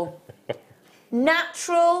with you all.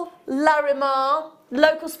 Natural Larimar,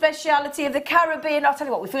 local speciality of the Caribbean. I'll tell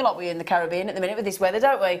you what, we feel like we're in the Caribbean at the minute with this weather,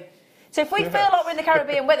 don't we? So if we feel like we're in the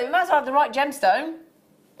Caribbean weather, we might as well have the right gemstone,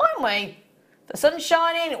 won't we? The sun's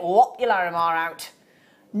shining, whop your Larimar out.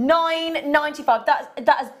 $9.95. That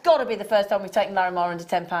has got to be the first time we've taken Larimar under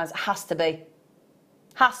 £10. Has to be.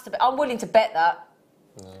 Has to be. I'm willing to bet that.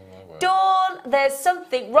 No, I won't. Dawn, there's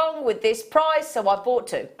something wrong with this price, so I bought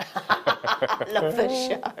 2. Love the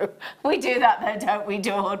show. We do that though, don't we,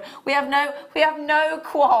 Dawn? We have no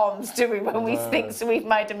qualms, do we, when we think so we've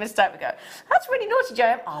made a mistake? We go, that's really naughty,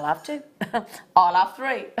 JM. I'll have 2. I'll have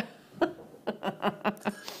 3.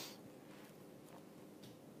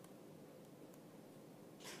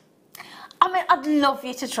 I mean, I'd love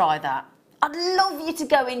you to try that. I'd love you to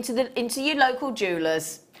go into your local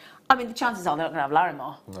jewellers. I mean, the chances are they're not going to have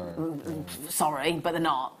Larimar. No. Sorry, but they're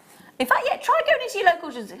not. In fact, yeah, try going into your local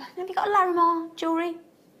jewellers. Have you got a Larimar jewellery?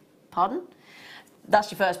 Pardon? That's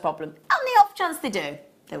your first problem. And the off chance they do,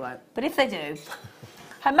 they won't. But if they do,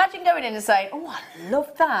 imagine going in and saying, "Oh, I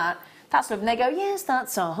love that. That's lovely." And they go, "Yes,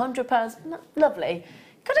 that's £100. Lovely.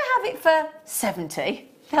 Could I have it for 70?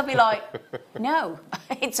 They'll be like, "No,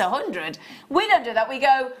 it's 100. We don't do that. We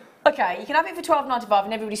go, "Okay, you can have it for £12.95,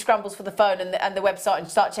 and everybody scrambles for the phone and the website and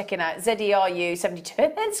start checking out ZERU 72.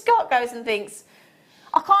 And then Scott goes and thinks,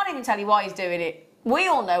 I can't even tell you why he's doing it. We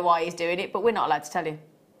all know why he's doing it, but we're not allowed to tell you.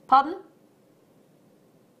 Pardon?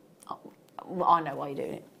 Oh, well, I know why you're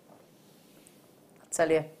doing it. I'll tell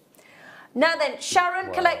you. Now then,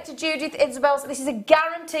 Sharon, Collector, Judith, Isabel, this is a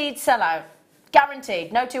guaranteed sellout.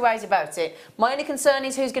 Guaranteed, no 2 ways about it. My only concern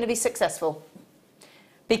is who's going to be successful.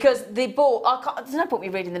 Because they bought, there's no point me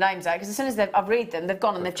reading the names out, because as soon as I read them, they've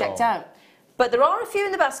gone and they've checked out. But there are a few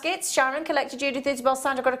in the baskets. Sharon, Collector, Judith, Isabel,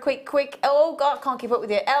 Sandra, got a quick, oh God, I can't keep up with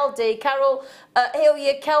you. LD, Carol,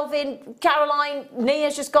 Ilya, Kelvin, Caroline,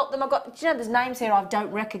 Nia's just got them. Do you know, there's names here I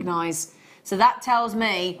don't recognise. So that tells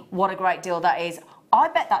me what a great deal that is. I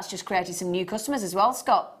bet that's just created some new customers as well,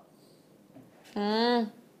 Scott.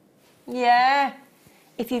 Yeah.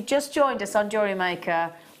 If you've just joined us on Jewellery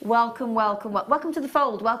Maker, welcome, welcome, welcome to the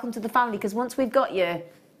fold, welcome to the family, because once we've got you,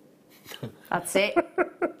 that's it.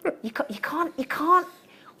 You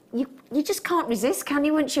just can't resist, can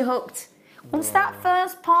you, once you're hooked? Once that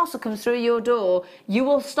first parcel comes through your door, you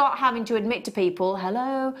will start having to admit to people,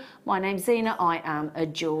 hello, my name's Zena, I am a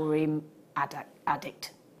jewellery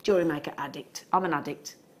addict. Jewellery maker addict. I'm an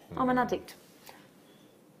addict. I'm an addict.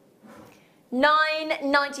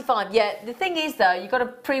 $9.95. Yeah, the thing is though, you've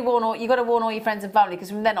got to warn all your friends and family, because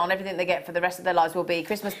from then on, everything they get for the rest of their lives will be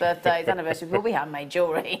Christmas, birthdays, anniversaries, will be handmade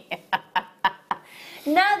jewellery.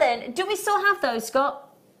 Now then, do we still have those, Scott?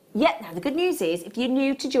 Yeah. Now the good news is, if you're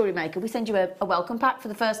new to Jewellery Maker, we send you a welcome pack for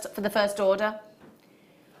the first order.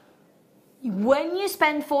 When you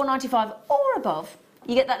spend $4.95 or above,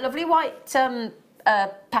 you get that lovely white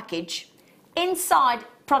package. Inside,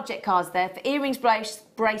 project cards there for earrings,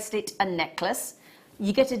 bracelet and necklace.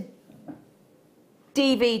 You get a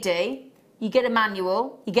DVD, you get a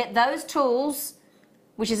manual, you get those tools,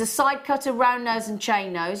 which is a side cutter, round nose and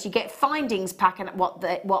chain nose. You get findings pack and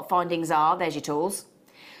what findings are, there's your tools.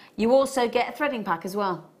 You also get a threading pack as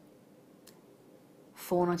well.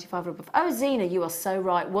 $4.95 or above. Oh, Zena, you are so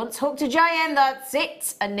right. Once hooked to JM, that's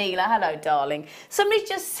it. Anila, hello, darling. Somebody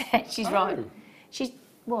just said she's right. She's,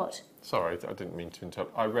 what? Sorry, I didn't mean to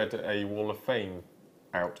interrupt. I read a Wall of Fame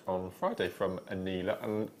out on Friday from Anila,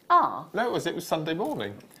 and no, it was Sunday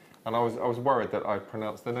morning, and I was worried that I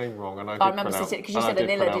pronounced the name wrong, and I remember because you said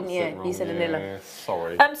Anila, didn't you? You said Anila. Yeah,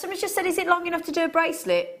 sorry. Somebody just said, is it long enough to do a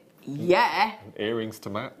bracelet? Yeah. And earrings to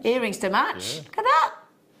match. Earrings to match. Yeah. Look at that.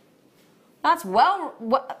 That's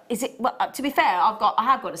is it? Well, to be fair, I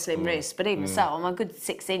have got a slim wrist, but even so, I'm a good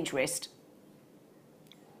 6-inch wrist.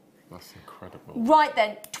 That's incredible. Right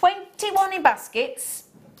then, 21 in baskets.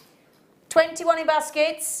 21 in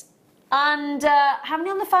baskets. And how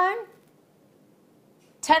many on the phone?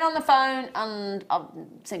 10 on the phone and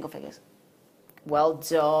single figures. Well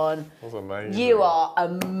done. That was amazing. You are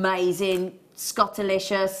amazing.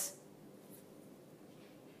 Scottalicious.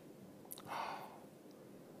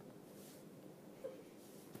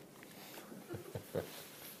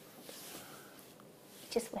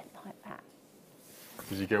 Just went like that.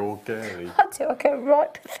 Did you go all girly? I do. I go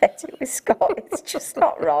right pathetic with Scott. It's just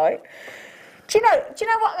not right. Do you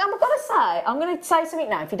know what I'm going to say? I'm going to say something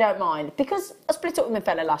now, if you don't mind, because I split up with my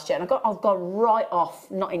fella last year, and I've gone right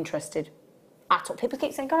off, not interested at all. People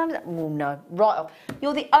keep saying, "Go on," oh no, right off.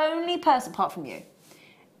 You're the only person apart from you,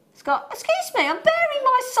 Scott. Excuse me, I'm bearing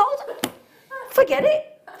my soul. Forget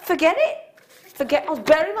it. Forget it. I was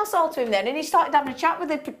bearing my soul to him then, and he started having a chat with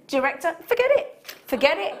the director. Forget it.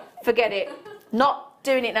 Forget it. Forget it. Not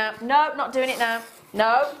doing it now. No, not doing it now.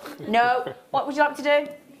 No. What would you like me to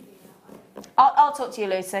do? I'll talk to you,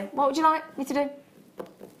 Lucy. What would you like me to do?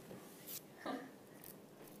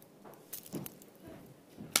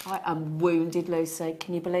 I am wounded, Lucy.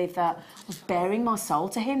 Can you believe that? I was bearing my soul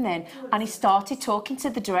to him then, and he started talking to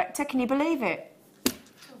the director. Can you believe it?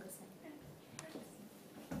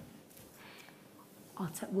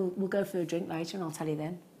 We'll go for a drink later, and I'll tell you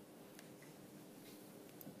then.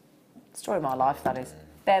 Story of my life, that is.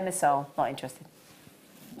 Bare my soul. Not interested.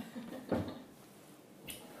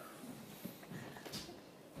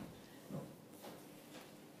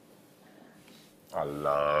 I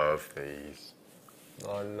love these.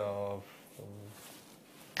 I love them.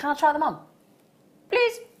 Can I try them on?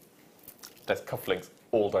 Please. There's cufflinks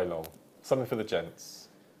all day long. Something for the gents.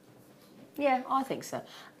 Yeah, I think so.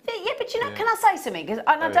 Yeah, but you know, can I say something? Because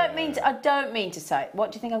I don't mean to say.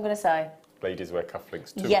 What do you think I'm going to say? Ladies wear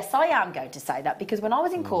cufflinks too. Yes, I am going to say that, because when I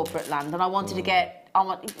was in corporate land and I wanted to get,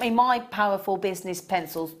 in my powerful business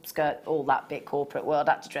pencil skirt, all that bit corporate world,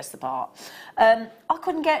 I had to dress the part. I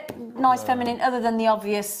couldn't get nice feminine other than the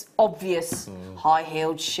obvious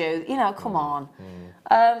high-heeled shoe. You know, come on.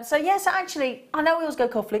 So yes, actually, I know we always go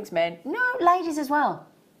cufflinks, men. No, ladies as well.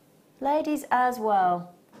 Ladies as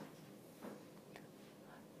well.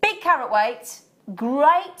 Big carrot weight,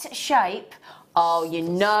 great shape. Oh, you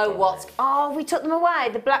know what's... Oh, we took them away,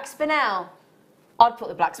 the black spinel. I'd put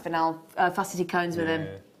the black spinel faceted cones with them.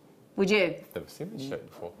 Would you? Never seen this shape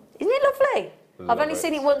before. Isn't it lovely? I've only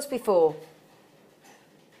seen it once before.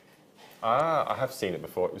 Ah, I have seen it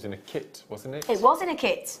before. It was in a kit, wasn't it? It was in a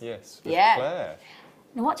kit. Yes, with Yeah. Claire.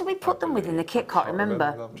 Now, what did we put them with in the kit? Can't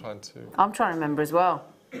remember. I'm trying to... I'm trying to remember as well.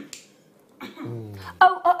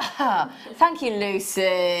 Thank you,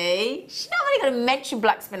 Lucy. She's not only going to mention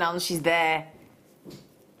black spinel and she's there.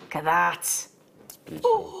 Look at that. It's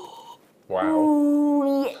beautiful. Wow.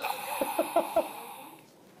 Ooh, yeah.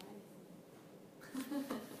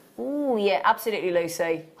 Ooh, yeah, absolutely,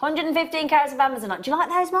 Lucy. 115 carats of Amazonite. Do you like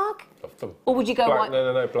those, Mark? Love them. Or would you go black, white?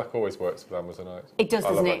 No. Black always works with Amazonite. It does,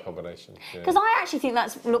 doesn't I love it? that combination. Because I actually think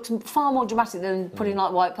that looks far more dramatic than putting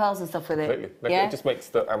like white pearls and stuff with it. Completely. Yeah? It just makes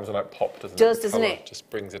the Amazonite pop, doesn't it? Doesn't Colour it? Just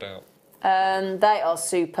brings it out. They are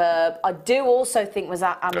superb. I do also think was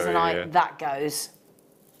that Amazonite yeah. that goes.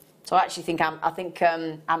 So I actually think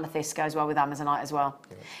amethyst goes well with Amazonite as well.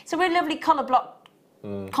 Yeah. It's a really lovely colour block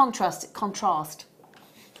contrast. Can't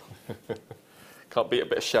beat a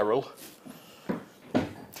bit of Cheryl.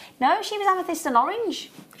 No, she was amethyst and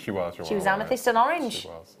orange. She was. She was amethyst and orange. She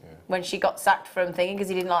was, yeah. When she got sacked from thingy because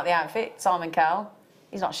he didn't like the outfit. Simon Cowell.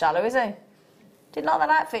 He's not shallow, is he? Didn't like that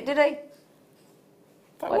outfit, did he?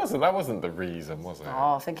 That wasn't the reason, was it?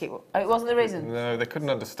 Oh, I think it wasn't the reason. No, they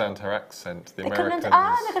couldn't understand her accent. The They Americans.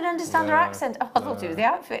 couldn't understand her accent. Oh, I thought it was the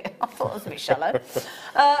outfit. I thought it was a bit shallow.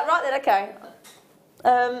 Right then, okay.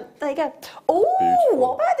 There you go. Oh,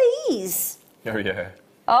 what about these? Oh yeah.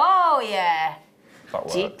 Oh yeah. That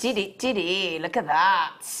works. Did it? Look at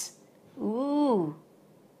that. Ooh.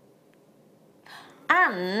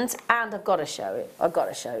 And I've got to show it. I've got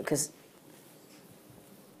to show it because.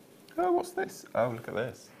 Oh, what's this? Oh, look at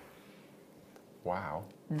this. Wow.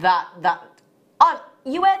 That. Oh,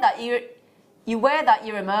 you wear that. You wear that.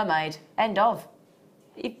 You're a mermaid. End of.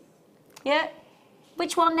 Yeah.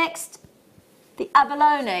 Which one next? The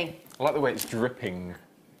abalone. I like the way it's dripping.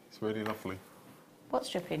 It's really lovely. What's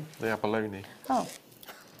dripping? The abalone. Oh.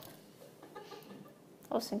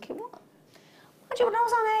 I was thinking, what? When I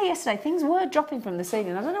was on air yesterday, things were dropping from the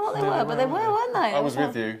ceiling. I don't know what they were, but they were, weren't they? I was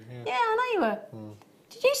with you. Yeah, I know you were.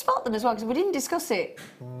 Did you spot them as well? Because we didn't discuss it.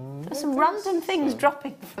 There were some random things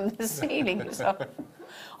dropping from the ceiling. So.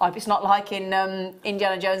 I hope it's not like in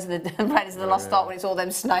Indiana Jones and the Raiders of the Lost Ark when it's all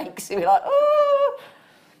them snakes. You'll be like, oh.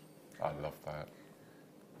 I love that.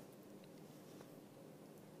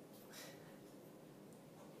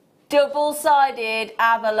 Double-sided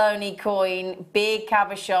abalone coin, big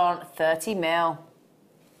cabochon, 30 mil.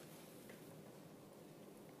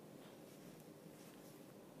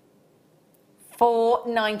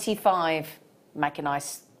 $4.95. Make a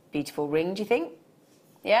nice, beautiful ring, do you think?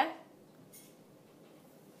 Yeah?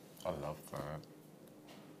 I love that.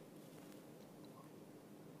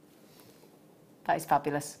 That is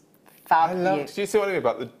fabulous. I love. Do you see what I mean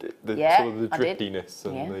about the Yeah, sort of the I did. drippiness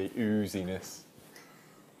and Yeah. the ooziness?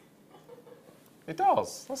 It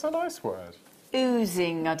does. That's a nice word.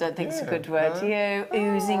 Oozing, I don't think it's a good word. no. Do you?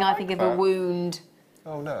 Oozing, I think of a that. wound.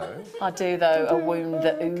 Oh no. I do, though, a wound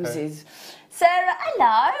that oozes. Sarah,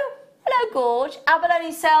 hello. Hello, Gorge.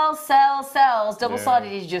 Abalone sells.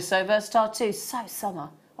 Double-sided is just so versatile too. So summer.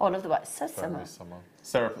 Oh, I love the way it's so summer. Very summer.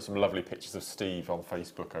 Sarah put some lovely pictures of Steve on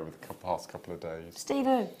Facebook over the past couple of days. Steve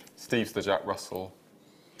who? Steve's the Jack Russell.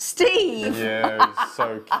 Steve? Yeah, he's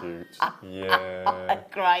so cute. Yeah.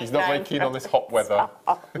 Great He's not very name keen for on this hot weather.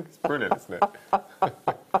 It's brilliant, isn't it?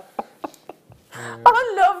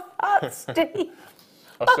 I love that, Steve.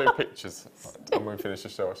 I'll show you pictures. And when we finish the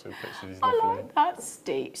show, I'll show you pictures. He's I lovely. like that,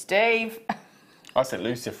 Steve. Steve. I sent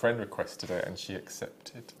Lucy a friend request today and she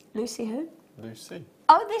accepted. Lucy who? Lucy.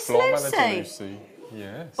 Oh, this Floor Lucy. manager Lucy.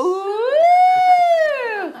 Yes. Ooh!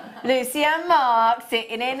 Lucy and Mark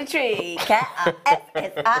sitting in a tree.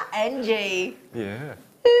 K-I-S-S-I-N-G. Yeah.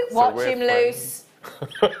 Watch we're him friends.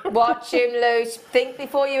 loose. Watch him loose. Think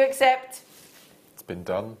before you accept. It's been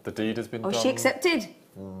done. The deed has been done. Oh, she accepted?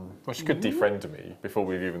 Well, she could defriend me before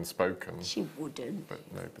we've even spoken. She wouldn't. But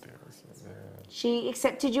nobody else. Yeah. She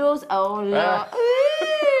accepted yours? Oh, Lord.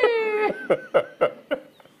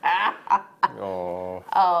 Oh.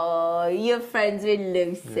 Oh, you're friends with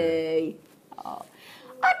Lucy. Yeah. Oh.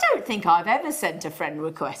 I don't think I've ever sent a friend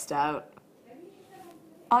request out.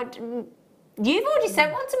 You've already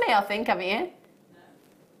sent one to me, I think, haven't you?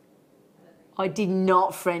 I did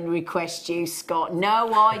not friend request you, Scott.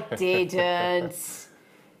 No, I didn't.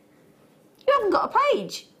 You haven't got a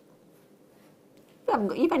page.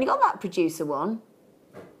 You've only got that producer one.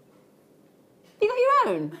 You got your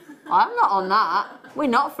own. I'm not on that. We're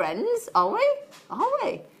not friends, are we? Are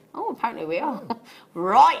we? Oh, apparently we are.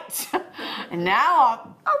 Right. And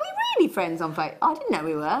now, are we really friends on Facebook? I didn't know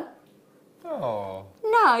we were. Oh.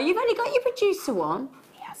 No, you've only got your producer one.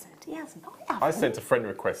 He hasn't. I haven't. I sent a friend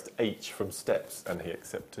request H from Steps and he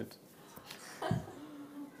accepted.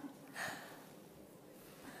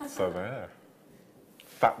 So there.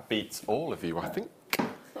 That beats all of you, I think.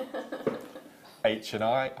 H and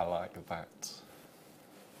I like that.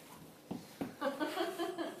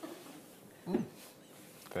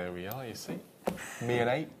 There we are, you see. Me and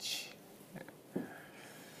H.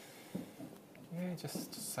 Yeah,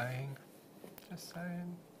 just saying. Just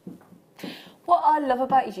saying. What I love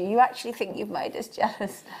about you actually think you've made us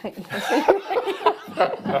jealous, don't you?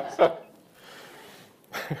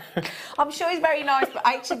 I'm sure he's very nice, but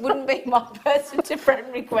I actually wouldn't be my person to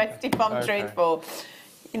friend request if I'm truthful.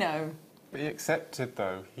 You know. But he accepted,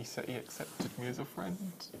 though. He said he accepted me as a friend.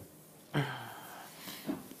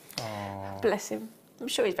 Bless him. I'm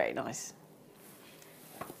sure he's very nice.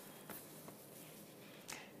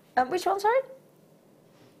 Which one, sorry?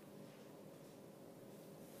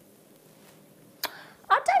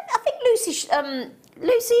 I think Lucy,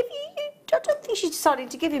 Lucy, I don't think she's decided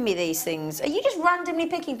to giving me these things. Are you just randomly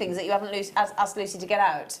picking things that you haven't asked Lucy to get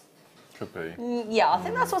out? Could be. Yeah, I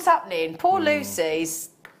think that's what's happening. Poor Lucy's.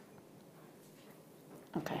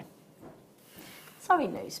 Okay. Sorry,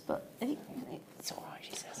 Luce, but it's all right,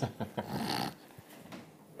 she says.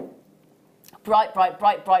 Bright.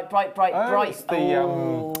 It's the,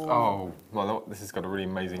 oh, well, this has got a really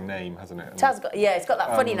amazing name, hasn't it? It has got, yeah, it's got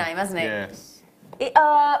that funny name, hasn't it? Yes.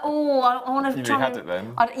 I want to You try. had it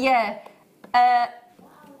then? Yeah.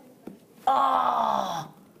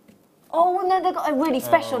 Oh no, they've got a really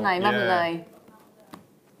special name, haven't they?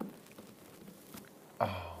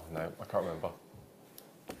 Oh no, I can't remember.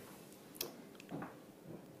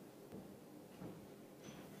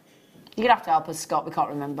 You're gonna have to help us, Scott. We can't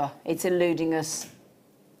remember. It's eluding us.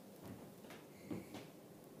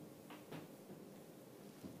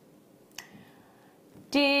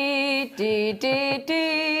 But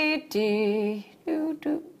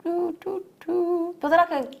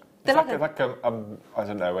they're like a I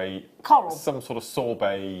don't know, a coral. some sort of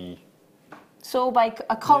sorbet. Sorbet,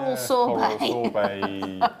 a coral sorbet. Coral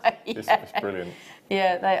sorbet. It's brilliant.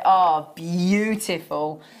 Yeah, they are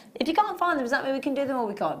beautiful. If you can't find them, does that mean we can do them or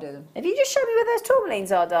we can't do them? Have you just shown me where those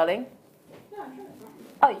tourmalines are, darling? No, I'm trying to find them.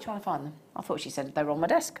 Oh, you're trying to find them? I thought she said they were on my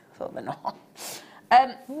desk. I thought they're not.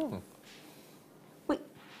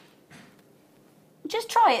 Just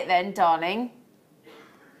try it then, darling.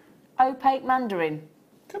 Opaque mandarin.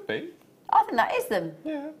 Could be. I think that is them.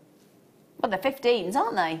 Yeah. Well, they're 15s,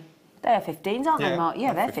 aren't they? They're 15s, aren't they, Mark?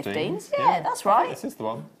 Yeah, they're 15s. Yeah, that's right. This is the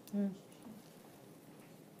one.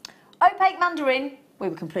 Opaque mandarin. We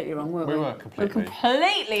were completely wrong, weren't we? We were completely.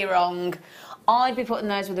 Completely wrong. I'd be putting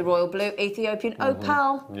those with the royal blue Ethiopian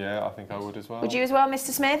opal. Yeah, I think I would as well. Would you as well,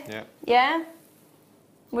 Mr. Smith? Yeah. Yeah?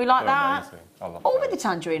 We like They're that. amazing. I love Or those. with the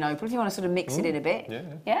tangerine opal, if you want to sort of mix it in a bit. Yeah.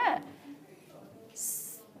 Yeah.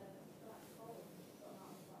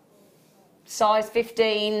 Size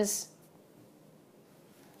 15s.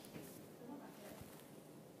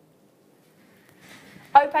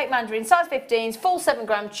 Opaque mandarin, size 15s, full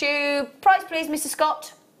 7-gram tube. Price please, Mr.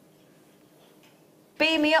 Scott.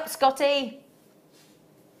 Beam me up, Scotty.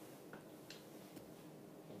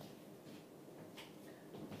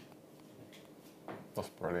 That's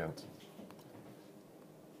brilliant.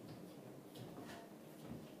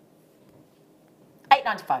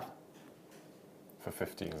 $8.95. For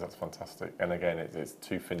 15s, that's fantastic. And again, it's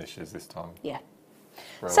 2 finishes this time. Yeah.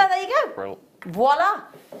 Brill. So there you go. Brill. Voila.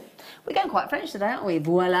 We're going quite French today, aren't we?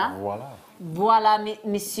 Voila. Voila. Voila,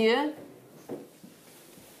 monsieur.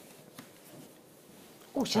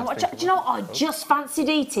 Oh, do you know what? Do you know what I just fancied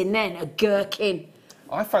eating then? A gherkin.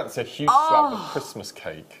 I fancy a huge slab of Christmas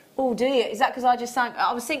cake. Oh, do you? Is that because I just sang?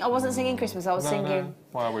 I wasn't singing Christmas. I was singing. No.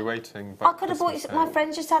 Why are we waiting? I could have bought. My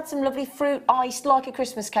friends just had some lovely fruit iced like a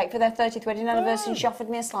Christmas cake for their 30th wedding anniversary. And she offered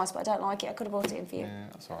me a slice, but I don't like it. I could have bought it in for you. Yeah,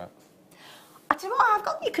 that's all right. I tell you what, I've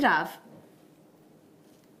got. You could have.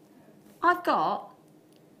 I've got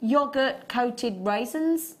yogurt coated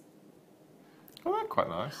raisins. Oh, they're quite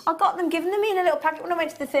nice. I got them given to me in a little packet when I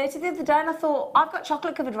went to the theatre the other day, and I thought, I've got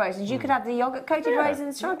chocolate covered raisins. You could have the yogurt coated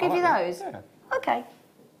raisins. Shall I give you those? Yeah. Okay.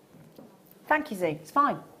 Thank you, Z. It's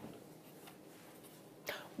fine.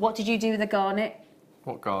 What did you do with the garnet?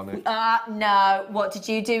 What garnet? No. What did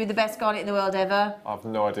you do with the best garnet in the world ever? I've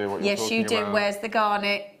no idea what you're talking about. Yes, you do. Where's the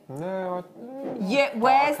garnet? No, Yeah,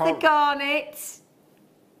 where's the garnet?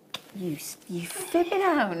 You fibbing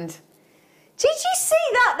hound. Did you see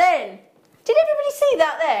that then? Did everybody see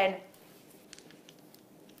that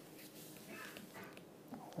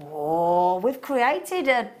then? Oh, we've created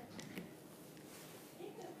a...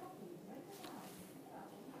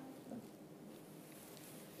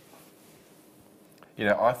 You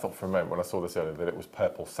know, I thought for a moment when I saw this earlier that it was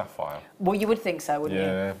purple sapphire. Well, you would think so, wouldn't you?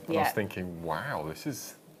 Yeah. I was thinking, wow, this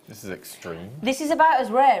is extreme. This is about as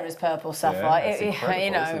rare as purple sapphire. Yeah, it's incredible,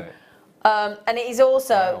 you know. isn't it? And it is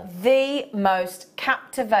also the most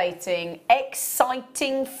captivating,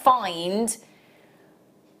 exciting find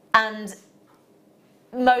and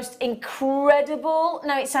most incredible,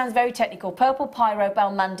 no, it sounds very technical, purple pyro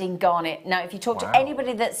balmandine garnet. Now, if you talk to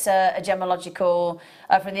anybody that's a gemological,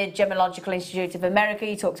 from the Gemological Institute of America,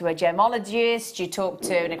 you talk to a gemologist, you talk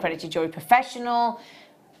to an accredited jewellery professional,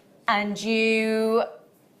 and you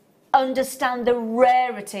understand the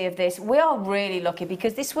rarity of this. We are really lucky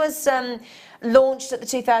because this was launched at the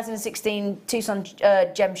 2016 Tucson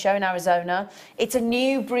Gem Show in Arizona. It's a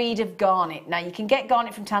new breed of garnet. Now, you can get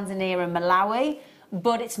garnet from Tanzania and Malawi,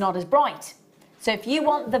 but it's not as bright. So if you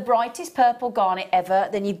want the brightest purple garnet ever,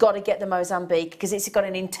 then you've got to get the Mozambique because it's got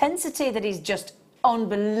an intensity that is just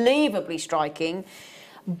unbelievably striking,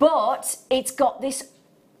 but it's got this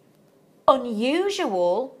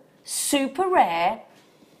unusual, super rare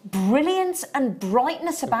brilliance and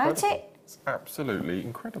brightness about it. It's absolutely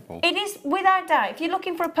incredible. It is, without doubt. If you're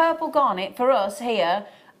looking for a purple garnet for us here,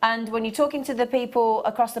 and when you're talking to the people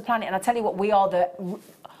across the planet, and I tell you what, we are the...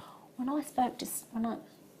 I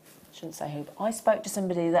shouldn't say who, but I spoke to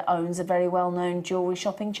somebody that owns a very well-known jewellery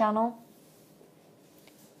shopping channel.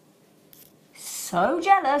 So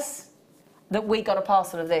jealous that we got a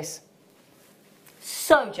parcel of this.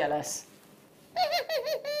 So jealous.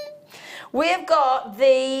 We have got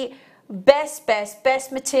the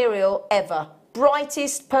best material ever.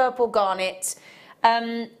 Brightest purple garnet.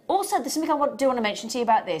 Also, there's something I do want to mention to you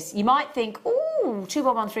about this. You might think, ooh,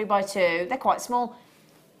 2x1, 3x2, they're quite small.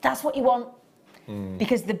 That's what you want.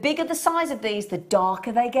 Because the bigger the size of these, the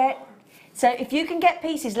darker they get. So if you can get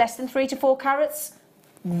pieces less than 3 to 4 carats,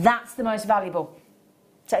 that's the most valuable.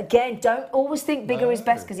 So again, don't always think bigger is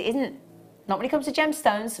best, because it isn't. Not when it comes to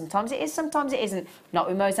gemstones. Sometimes it is, sometimes it isn't. Not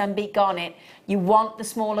with Mozambique garnet. You want the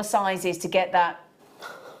smaller sizes to get that.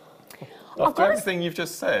 After everything you've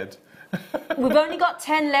just said. We've only got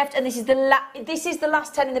 10 left, and this is the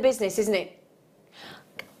last 10 in the business, isn't it?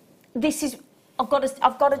 This is... I've got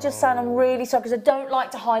to just say, and I'm really sorry, because I don't like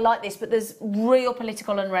to highlight this, but there's real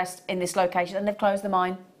political unrest in this location, and they've closed the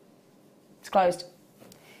mine. It's closed.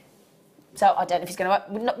 So I don't know if it's going to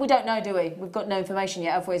work. We don't know, do we? We've got no information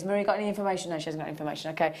yet, have we? Has Marie got any information? No, she hasn't got any information.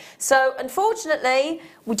 Okay. So unfortunately,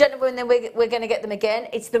 we don't know when we're going to get them again.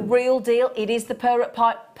 It's the real deal. It is the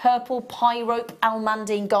purple pyrope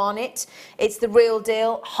almandine garnet. It's the real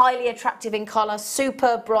deal. Highly attractive in colour,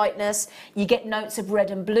 superb brightness. You get notes of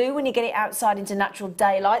red and blue when you get it outside into natural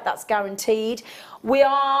daylight. That's guaranteed. We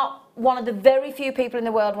are one of the very few people in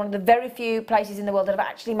the world, one of the very few places in the world that have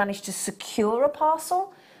actually managed to secure a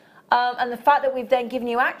parcel. And the fact that we've then given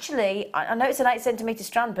you actually, I know it's an 8 centimetre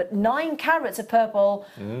strand, but 9 carats of purple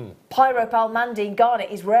pyrope almandine garnet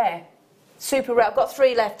is rare. Super rare. I've got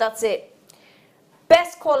 3 left, that's it.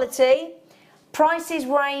 Best quality. Prices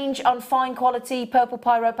range on fine quality purple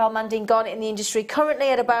pyrope almandine garnet in the industry, currently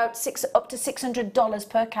at about up to $600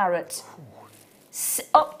 per carat.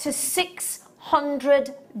 Up to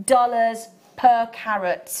 $600 per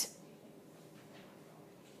carat.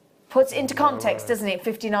 Puts it into context, doesn't it?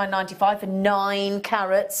 $59.95 for 9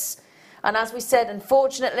 carats. And as we said,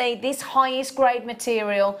 unfortunately, this highest grade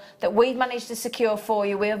material that we've managed to secure for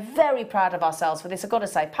you, we are very proud of ourselves for this. I've got to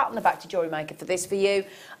say, pat on the back to Jewellery Maker for this for you.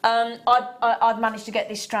 I've managed to get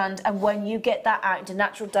this strand, and when you get that out into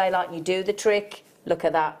natural daylight and you do the trick, look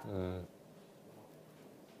at that.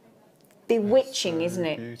 Bewitching, so isn't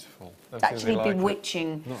it? Beautiful. It's actually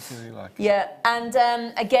bewitching. Not something like it. Yeah, and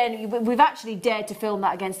again, we've actually dared to film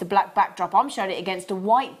that against a black backdrop. I'm showing it against a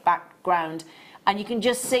white background, and you can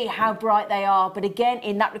just see how bright they are. But again,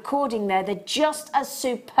 in that recording there, they're just as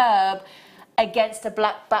superb against a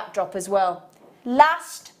black backdrop as well.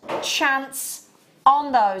 Last chance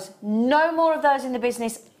on those. No more of those in the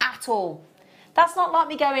business at all. That's not like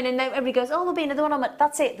me going and everybody goes, oh, there'll be another one on it.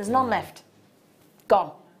 That's it. There's none left.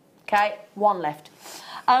 Gone. Okay, 1 left.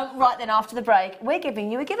 Right then, after the break, we're giving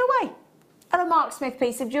you a giveaway of a Mark Smith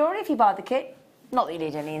piece of jewellery if you buy the kit. Not that you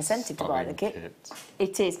need any incentive to buy the kit.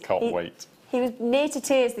 It is. Can't wait. He was near to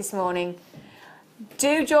tears this morning.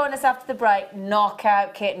 Do join us after the break.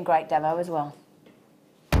 Knockout kit and great demo as well.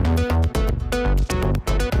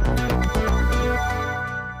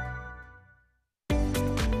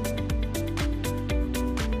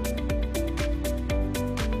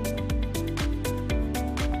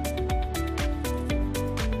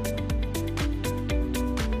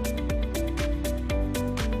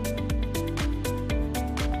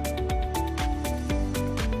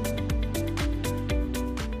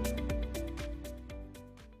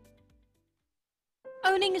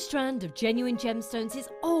 Owning a strand of genuine gemstones is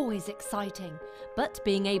always exciting, but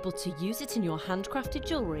being able to use it in your handcrafted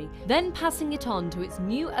jewellery, then passing it on to its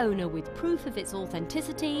new owner with proof of its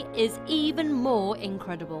authenticity is even more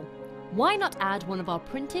incredible. Why not add one of our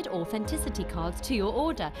printed authenticity cards to your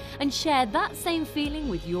order and share that same feeling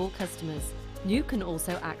with your customers? You can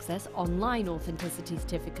also access online authenticity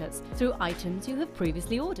certificates through items you have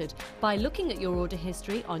previously ordered by looking at your order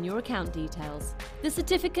history on your account details. The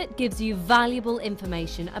certificate gives you valuable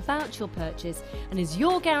information about your purchase and is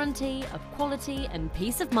your guarantee of quality and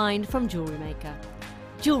peace of mind from Jewellery Maker.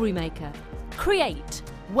 Jewellery Maker. Create,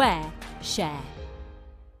 wear, share.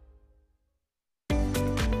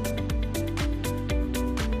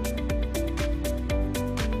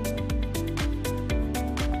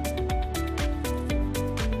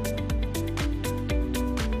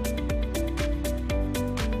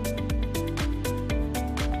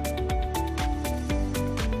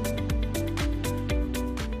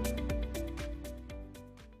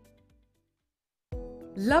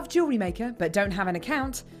 Love Jewellery Maker but don't have an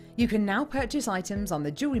account? You can now purchase items on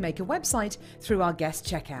the Jewellery Maker website through our guest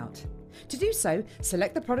checkout. To do so,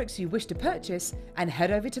 select the products you wish to purchase and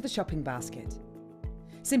head over to the shopping basket.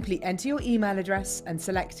 Simply enter your email address and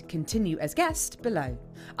select Continue as Guest below.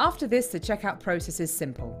 After this, the checkout process is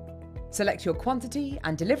simple. Select your quantity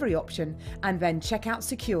and delivery option and then check out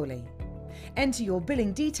securely. Enter your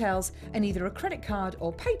billing details and either a credit card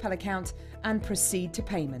or PayPal account and proceed to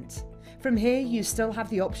payment. From here, you still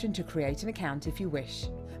have the option to create an account if you wish,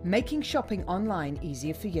 making shopping online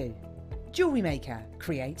easier for you. Jewellery Maker.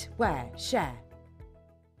 Create, wear, share.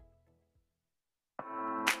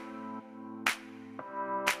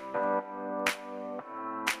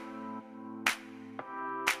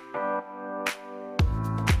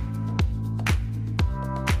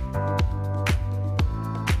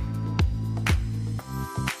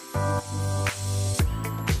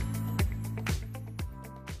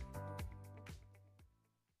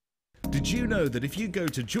 Did you know that if you go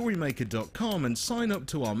to JewelleryMaker.com and sign up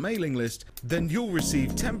to our mailing list, then you'll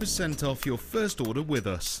receive 10% off your first order with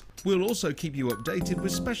us. We'll also keep you updated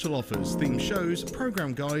with special offers, theme shows,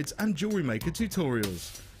 program guides and Jewellery Maker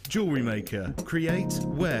tutorials. Jewellery Maker. Create,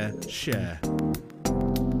 wear, share.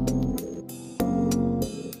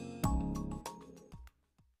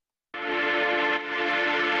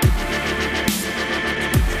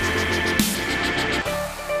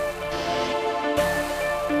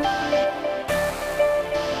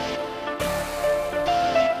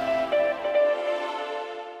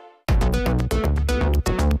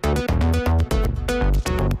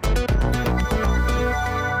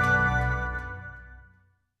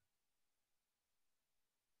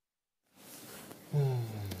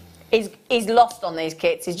 He's lost on these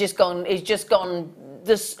kits. He's just gone.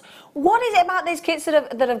 This. What is it about these kits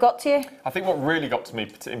that have got to you? I think what really got to me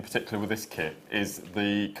in particular with this kit is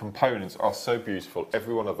the components are so beautiful.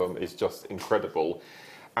 Every one of them is just incredible.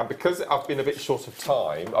 And because I've been a bit short of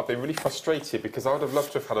time, I've been really frustrated because I would have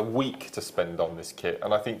loved to have had a week to spend on this kit.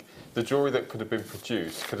 And I think the jewellery that could have been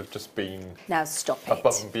produced could have just been Now stop it.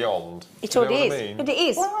 above and beyond. It Do you know already what is. I mean? But it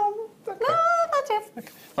is. Well, okay. No, that's it.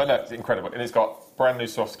 Okay. But no, it's incredible. And it's got brand new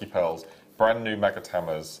Swarovski pearls, brand new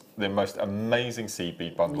Magatamas, the most amazing seed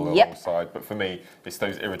bead bundle alongside. But for me, it's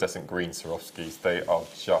those iridescent green Swarovskis. They are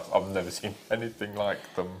just, I've never seen anything like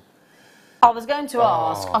them. I was going to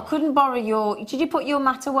ask, I couldn't borrow your, did you put your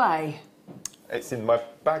mat away? It's in my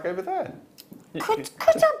bag over there. Could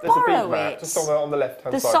I borrow it? Just on the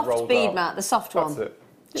left-hand The side, soft rolled bead up. mat, the soft one. That's it.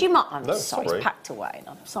 Do you mind? I'm No, sorry, sorry. it's packed away.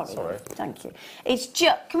 No, sorry. Sorry. Thank you. It's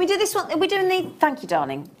just, can we do this one? Are we doing the, thank you,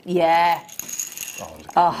 darling. Yeah.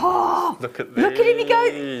 Oh, look at these. Look at him, he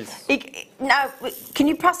goes. Now, can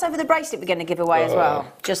you pass over the bracelet we're going to give away as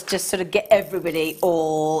well? Just sort of get everybody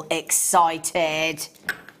all excited.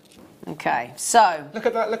 Okay, so. Look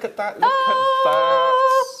at that, look at that, look at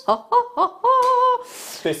that.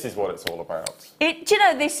 This is what it's all about. Do you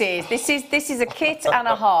know this is a kit and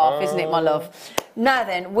a half, isn't it, my love? Now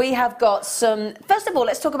then, we have got some. First of all,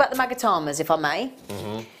 let's talk about the Magatamas, if I may.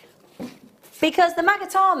 Because the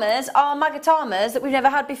Magatamas are Magatamas that we've never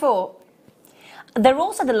had before. They're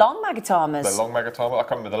also the long Magatamas. The long Magatama. I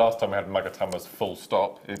can't remember the last time we had Magatamas full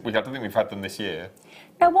stop. I don't think we've had them this year.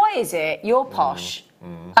 Now, why is it you're posh,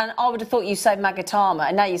 and I would have thought you said Magatama,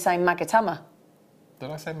 and now you're saying Magatama?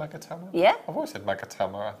 Did I say Magatama? Yeah. I've always said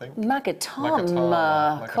Magatama, I think.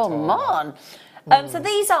 Magatama. Come Magatama. on. So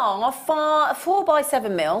these are a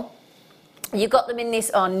 4x7mm. You got them in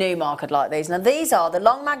this Newmark. I'd like these. Now these are the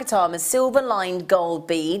long Magatamas, silver-lined gold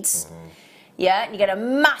beads. Yeah, and you get a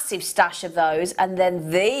massive stash of those. And then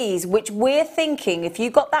these, which we're thinking, if you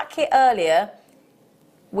got that kit earlier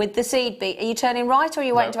with the seed bead, are you turning right or are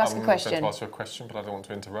you waiting to ask a question? I'm going to ask you a question, but I don't want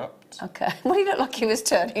to interrupt. Okay. Well, you look like he was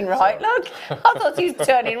turning right. Look, I thought he was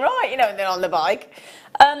turning right, you know, and then on the bike.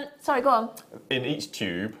 Sorry, go on. In each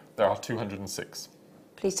tube, there are 206.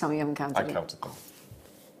 Please tell me you haven't counted I it. counted them.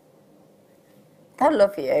 I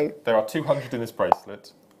love you. There are 200 in this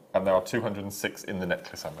bracelet, And there are 206 in the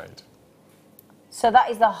necklace I made. So that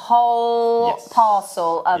is the whole Yes.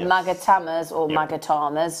 parcel of Yes. magatamas or Yep.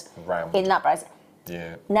 magatamas Round. in that bracelet.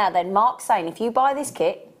 Yeah. Now then, Mark's saying if you buy this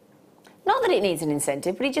kit, not that it needs an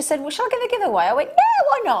incentive, but he just said, well, shall I give a giveaway? I went, yeah,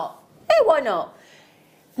 why not? Yeah, why not?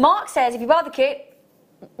 Mark says if you buy the kit,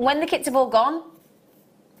 when the kits have all gone,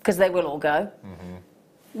 because they will all go,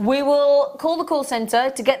 we will call the call centre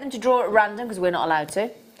to get them to draw at random, because we're not allowed to,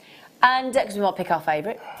 and because we might pick our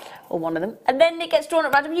favourite, or one of them, and then it gets drawn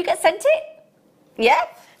at random and you get sent it. Yeah?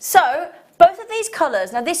 So, both of these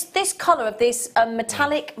colours, now this colour of this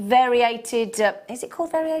metallic variated, is it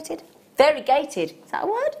called variated? Variegated, is that a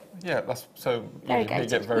word? Yeah, that's so. You Variegated.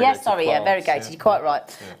 get variegated Yes, sorry, yeah, plants, variegated, yeah. you're quite right.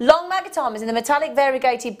 Yeah. Long magatamas in the metallic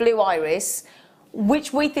variegated blue iris,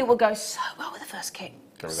 which we think will go so well with the first kit.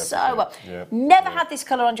 Go with So everything, well. yeah. Never Yeah. had this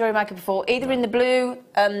colour on Jewellery Maker before, either in the blue,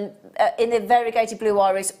 in the variegated blue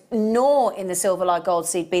iris, nor in the silver light gold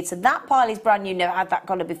seed bead. So that pile is brand new, never had that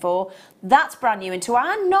colour before. That's brand new, and to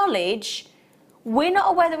our knowledge, we're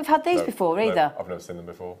not aware that we've had these No, before no, either. I've never seen them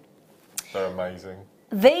before. They're amazing.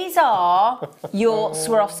 These are your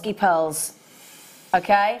Swarovski pearls,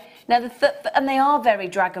 okay? Now, and they are very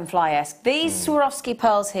dragonfly-esque. These Swarovski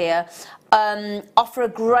pearls here offer a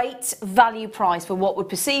great value price for what would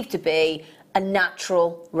perceive to be a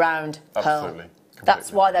natural round pearl. Absolutely. That's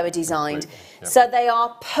Completely. why they were designed. Completely, yep. So they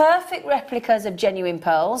are perfect replicas of genuine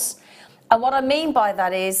pearls. And what I mean by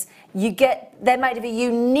that is they're made of a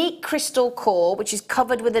unique crystal core, which is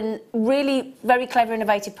covered with a really very clever,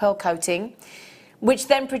 innovative pearl coating, which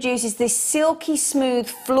then produces this silky smooth,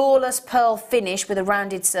 flawless pearl finish with a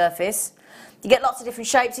rounded surface. You get lots of different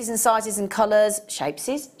shapes and sizes and colours.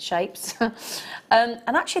 Shapes. And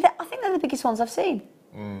actually, I think they're the biggest ones I've seen.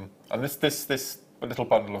 And this little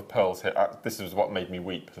bundle of pearls here, this is what made me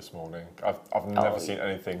weep this morning. I've never seen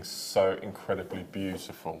anything so incredibly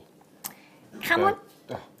beautiful. Come on.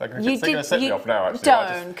 They're going to set me off now, actually.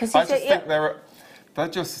 Don't, because I just think they're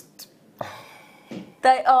just...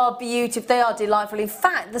 They are beautiful. They are delightful. In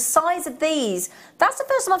fact, the size of these, that's the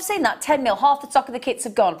first time I've seen that, 10 mil. Half the stock of the kits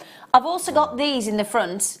have gone. I've also got these in the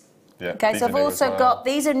front. Yeah, okay, these so are I've new as also well. got,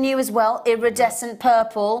 these are new as well, iridescent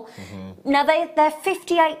purple. Now, they're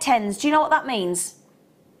 5810s. Do you know what that means?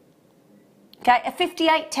 Okay, a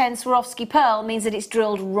 5810 Swarovski pearl means that it's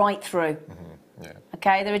drilled right through. Yeah.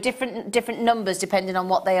 Okay, there are different numbers depending on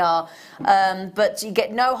what they are, but you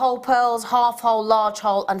get no hole pearls, half hole, large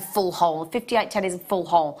hole, and full hole. 5810 is a full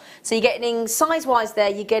hole. So you're getting size-wise there.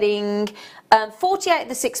 You're getting 48 of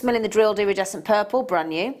the 6 mil in the drilled iridescent purple, brand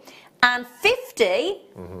new, and 50.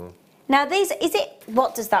 Now these,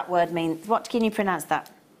 what does that word mean? What can you pronounce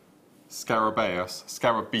that? Scarabaeus,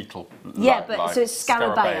 scarab beetle. Yeah, but so it's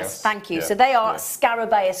scarabaeus. Thank you. Yeah, So they are yeah.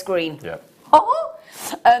 scarabaeus green. Yeah. Oh,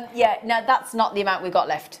 yeah. No, that's not the amount we've got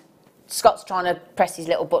left. Scott's trying to press his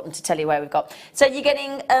little button to tell you where we've got. So you're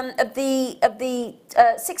getting of the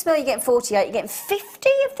 6 mil, you're getting 48. You're getting 50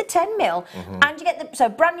 of the 10 mil, and you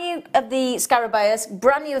get brand new of the scarabaeus,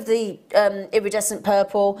 brand new of the iridescent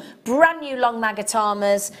purple, brand new long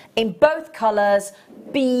magatamas in both colours.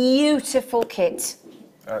 Beautiful kit.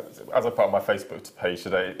 As I put on my Facebook page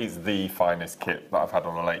today, it's the finest kit that I've had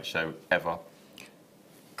on a late show ever.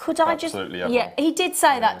 Could I Absolutely just? ever. Yeah, he did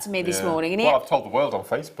say that to me this Yeah. morning, and Well, I've told the world on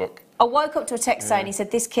Facebook. I woke up to a text saying he said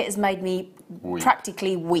this kit has made me Weep.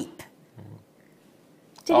 practically weep.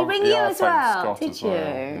 Did he ring you I as thanked well? Scott Did as you? well,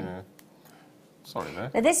 yeah. Sorry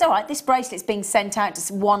there. Now, this all right. This bracelet's being sent out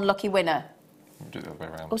to one lucky winner. We'll do it the other way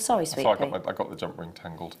around. Oh, sorry, sweet So pea. I got the jump ring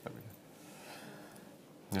tangled. There we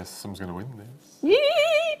go. Yes, someone's going to win this.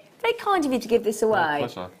 Yee! Very kind of you to give this away.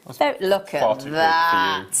 Pleasure. That's Look far at too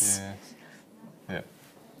that. big for you. Yes. Yeah.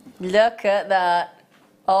 Look at that.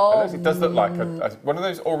 Oh, It does look like one of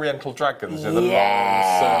those Oriental dragons, you know, the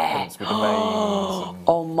Yeah. long serpents with the manes. And,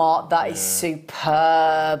 oh, Mark, that is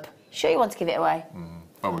superb. Sure you want to give it away?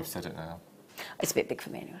 well, we've said it now. It's a bit big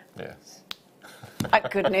for me anyway. Yes.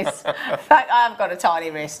 Thank goodness. I've got a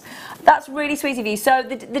tiny wrist. That's really sweet of you. So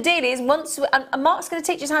the deal is, and Mark's going to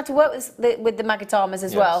teach us how to work with the magatamas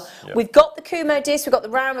as well. Yeah. We've got the Kumo disc, we've got the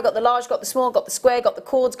round, we've got the large, got the small, got the square, got the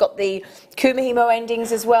chords, got the Kumahimo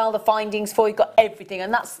endings as well, the findings for, you've got everything,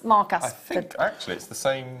 and that's Mark I asked. think actually it's the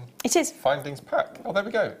same It is. findings pack. Oh, there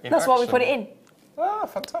we go. That's why we put it in. Ah,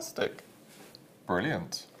 fantastic.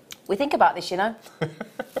 Brilliant. We think about this, you know.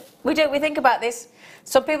 We do, we think about this.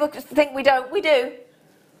 Some people think we don't. We do.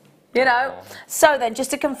 You know. So then, just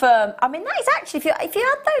to confirm, I mean, that is actually, if you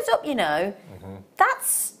add those up, you know,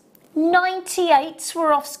 that's 98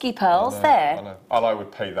 Swarovski pearls there. I know. And I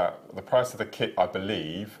would pay that. The price of the kit, I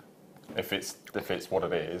believe, if it's what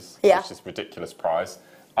it is, Yeah. which is ridiculous price,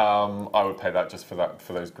 I would pay that just for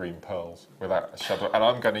those green pearls without a shadow. And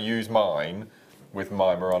I'm going to use mine with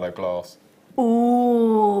my Murano glass.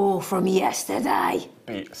 Ooh, from yesterday.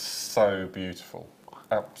 Be so beautiful.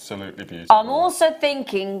 Absolutely beautiful. I'm also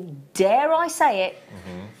thinking, dare I say it,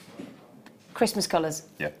 Christmas colours.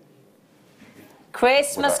 Yeah.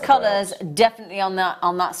 Christmas colours, definitely on that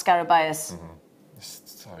Scarabaeus. It's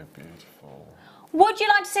so beautiful. Would you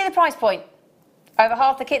like to see the price point? Over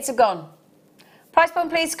half the kits have gone. Price point,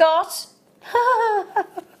 please, Scott.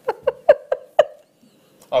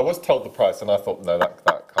 I was told the price, and I thought, no,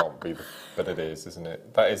 that can't be, but it is, isn't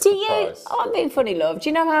it? That is the price. Oh, I'm being funny, love. Do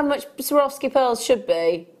you know how much Swarovski pearls should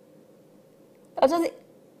be? I don't think...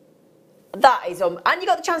 That is and you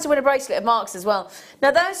got the chance to win a bracelet of Mark's as well.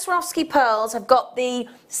 Now, those Swarovski pearls have got the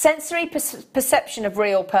sensory perception of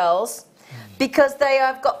real pearls because they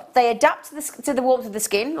adapt to the warmth of the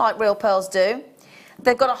skin, like real pearls do.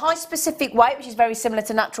 They've got a high specific weight, which is very similar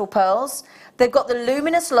to natural pearls. They've got the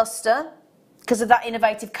luminous luster, because of that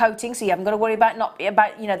innovative coating, so you haven't got to worry about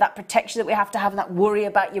that protection that we have to have, and that worry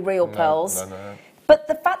about your real pearls. No. But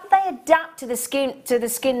the fact that they adapt to the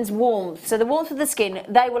skin's warmth, so the warmth of the skin,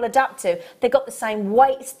 they will adapt to. They've got the same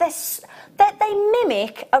weight. They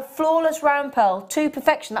mimic a flawless round pearl to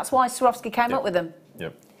perfection. That's why Swarovski came up with them.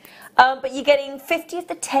 Yep. But you're getting 50 of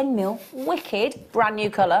the 10mm, wicked, brand new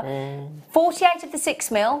colour. 48 of the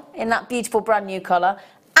 6mm in that beautiful brand new colour.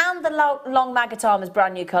 And the long Magatama's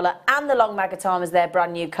brand new colour, and the long Magatama's their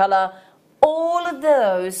brand new colour. All of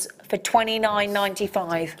those for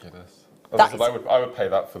 $29.95. I would pay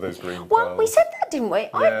that for those green Well, pearls. we said that, didn't we?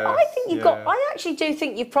 Yes, I think you've got. I actually do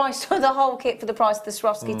think you've priced the whole kit for the price of the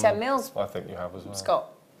Swarovski 10mm. I think you have as well. Scott.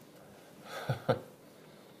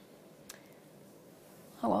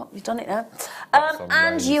 Oh well, you've done it now.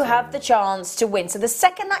 And you have the chance to win. So the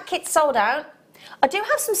second that kit's sold out, I do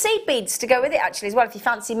have some seed beads to go with it actually as well, if you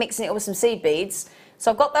fancy mixing it up with some seed beads.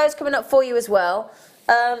 So I've got those coming up for you as well.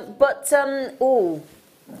 Ooh.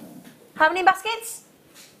 How many baskets?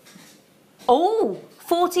 Oh,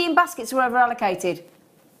 14 baskets were over allocated.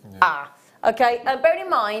 Yeah. Okay. Bearing in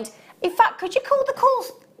mind, in fact, could you call the call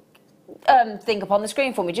thing up on the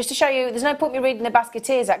screen for me, just to show you, there's no point me reading the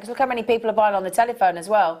basketeers out, because look how many people are buying on the telephone as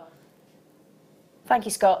well. Thank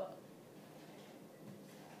you, Scott.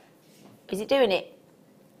 Is it doing it?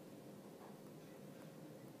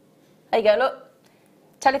 There you go, look.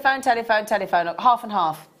 Telephone, look, half and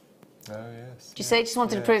half. Oh, yes. Do you see? Just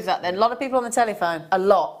wanted to prove that then. A lot of people on the telephone. A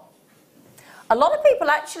lot. A lot of people,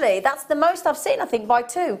 actually. That's the most I've seen, I think, by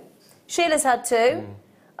 2. Sheila's had 2.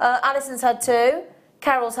 Alison's had 2.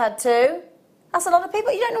 Carol's had 2. That's a lot of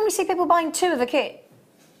people. You don't normally see people buying 2 of a kit.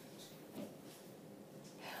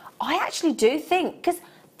 I actually do think, because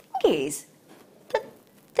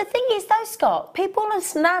the thing is, though, Scott, people are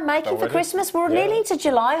now making for Christmas. We're nearly into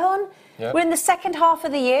July, hon. Yep. We're in the second half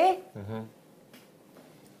of the year.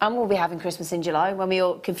 And we'll be having Christmas in July when we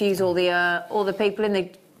all confuse all the people in the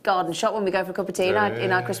garden shop when we go for a cup of tea in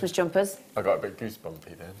our Christmas jumpers. I got a bit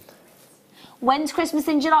goosebumpy then. When's Christmas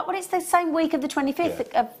in July? Well, it's the same week of the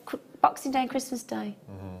 25th of Boxing Day and Christmas Day.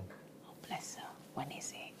 Oh, bless her. When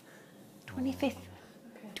is it? 25th.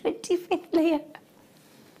 25th, Leah.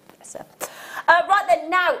 Bless her. Right then,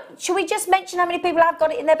 now, shall we just mention how many people have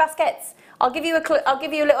got it in their baskets? I'll give you a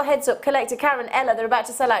little heads up. Collector, Karen, Ella, they're about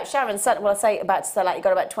to sell out. Sharon, well, I say about to sell out. You've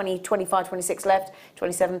got about 20, 25, 26 left,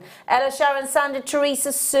 27. Ella, Sharon, Sandra,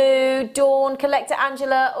 Teresa, Sue, Dawn, Collector,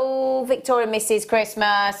 Angela, oh, Victoria, Mrs.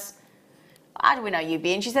 Christmas. How do we know you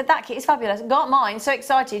being? She said, that kit is fabulous. Got mine, so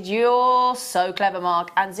excited. You're so clever,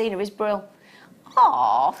 Mark. And Zena is brill.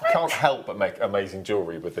 Aww. Can't help but make amazing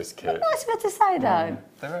jewellery with this kit. Nice of her to say, though.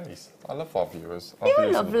 They're ace. I love our viewers.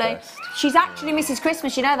 You're lovely. She's actually Mrs.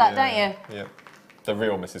 Christmas, you know that, don't you? Yeah. The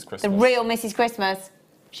real Mrs. Christmas. The real Mrs. Christmas.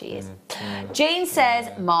 She is. Jean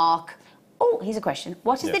says, Mark, oh, here's a question.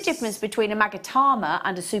 What is the difference between a Magatama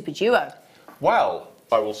and a Super Duo? Well,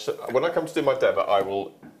 I will. When I come to do my demo, I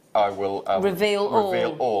will reveal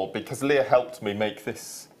all because Leah helped me make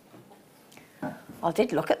this. I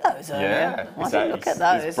did look at those earlier. Yeah, I did look at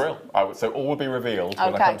those. It's brilliant. So all will be revealed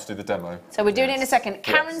when I come to do the demo. So we're doing it in a second.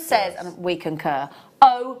 Karen says, and we concur,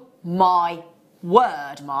 oh my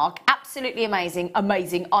word, Mark. Absolutely amazing,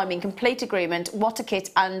 amazing. I'm in complete agreement. What a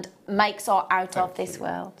kit, and makes are out of this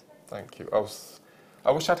world. Thank you.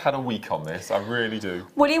 I wish I'd had a week on this. I really do.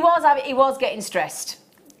 Well, he was getting stressed.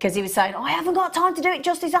 Because he was saying, oh, I haven't got time to do it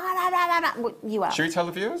justice. You have. Should we tell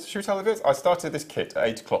the viewers? I started this kit at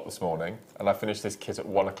 8 o'clock this morning, and I finished this kit at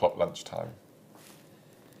 1 o'clock lunchtime.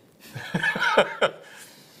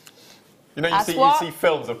 You know, you see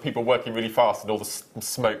films of people working really fast and all the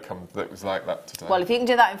smoke comes. That was like that today. Well, if you can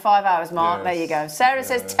do that in 5 hours, Mark, there you go. Sarah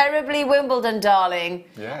says, terribly Wimbledon, darling.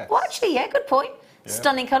 Yes. Well, actually, yeah, good point. Yeah.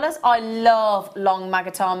 Stunning colours. I love long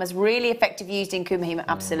magatamas. Really effective used in Kumahima,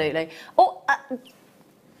 absolutely. Oh,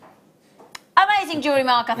 amazing jewellery,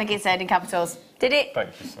 Mark, I think it said in capitals. Did it?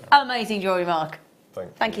 Thank you, Sarah. Amazing jewellery, Mark.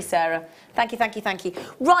 Thank you, Sarah. Thank you, thank you, thank you.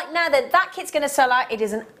 Right now, then, that kit's going to sell out. It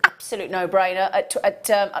is an absolute no-brainer.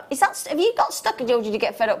 Have you got stuck, or did you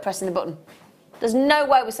get fed up pressing the button? There's no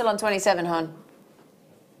way we're still on 27, hon.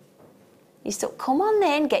 You still... Come on,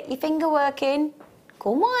 then. Get your finger working.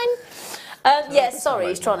 Come on. Yes, sorry,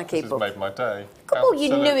 he's trying to keep up. This has made my day. Oh,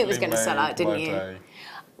 you knew it was going to sell out, didn't you?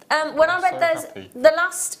 When I read those, the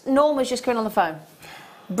last... Norma's just come in on the phone.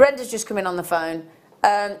 Brenda's just come in on the phone.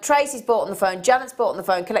 Tracy's bought on the phone, Janet's bought on the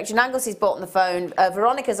phone, Collection Anglesy's bought on the phone,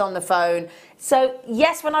 Veronica's on the phone. So,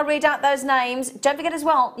 yes, when I read out those names, don't forget as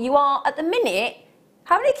well, you are, at the minute,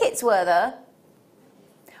 how many kits were there?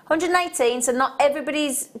 118, so not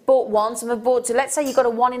everybody's bought one, some have bought two. Let's say you've got a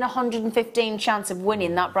 1 in 115 chance of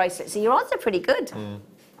winning that bracelet, so your odds are pretty good,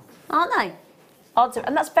 aren't they?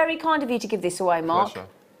 And that's very kind of you to give this away, Mark. Pleasure.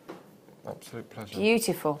 Absolute pleasure.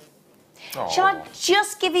 Beautiful. Aww. Shall I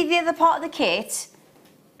just give you the other part of the kit?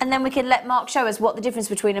 And then we can let Mark show us what the difference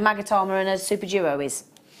between a Magatama and a Super Duo is.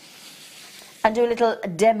 And do a little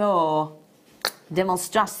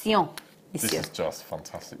demonstration. This is just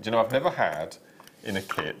fantastic. Do you know, I've never had in a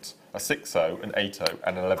kit a 6.0, an 8.0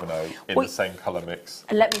 and an 11.0 in the same colour mix.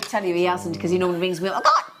 And let me tell you, he hasn't, because he normally rings me up, I've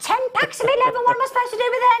got 10 packs of 11, what am I supposed to do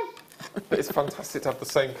with them? But it's fantastic to have the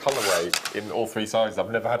same colourway in all 3 sizes. I've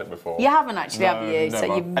never had it before. You haven't actually, have you?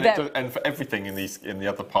 Never. So And for everything in the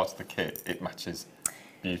other parts of the kit, it matches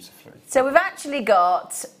beautifully. So we've actually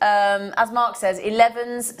got, as Mark says,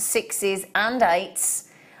 11s, 6s and 8s.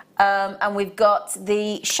 And we've got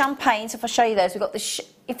the champagne, so if I show you those, we've got the...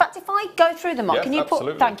 In fact, if I go through them, Mark, yes, can you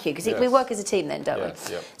absolutely. put... Thank you, because we work as a team then, don't we?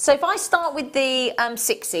 Yep. So if I start with the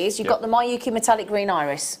 6s, you've got the Mayuki Metallic Green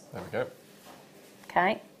Iris. There we go.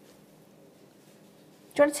 Okay.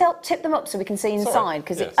 Do you want to tip them up so we can see inside?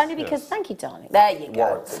 Because thank you, darling. There you go.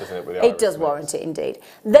 Warrants it, doesn't it, with the it does warrant it, indeed.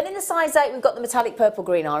 Then in the size 8, we've got the Metallic Purple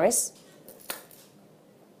Green Iris.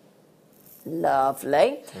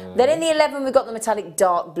 Lovely. Then in the 11, we've got the Metallic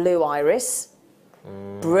Dark Blue Iris.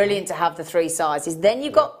 Brilliant to have the 3 sizes. Then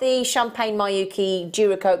you've got the Champagne Mayuki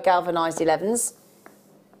Duracoat Galvanised 11s.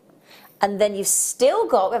 And then you've still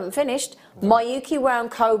got, we haven't finished, Mayuki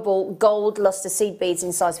Round Cobalt Gold Luster Seed Beads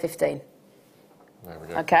in size 15. There we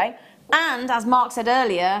go. Okay. And as Mark said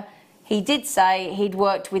earlier, he did say he'd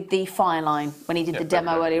worked with the Fireline when he did the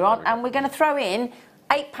demo earlier on. And we're going to throw in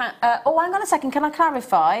 £8... oh, hang on a second. Can I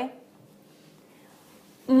clarify?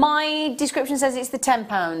 My description says it's the £10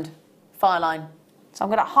 Fireline. So I'm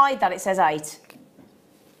going to hide that. It says 8.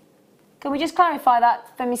 Can we just clarify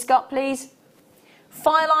that for me, Scott, please?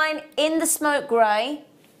 Fireline in the smoke grey.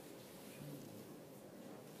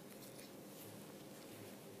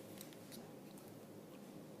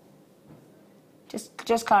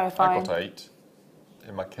 Just clarifying. I got 8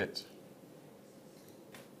 in my kit.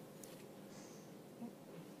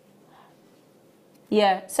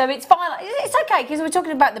 Yeah, so it's fine. It's okay because we're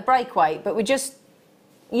talking about the break weight, but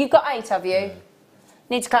you've got 8, have you?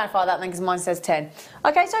 Need to clarify that then because mine says 10.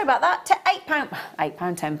 Okay, sorry about that.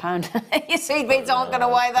 £8, £10. Your seed beads aren't going to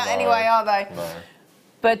weigh that anyway, are they? No.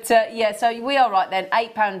 But yeah, so we are right then.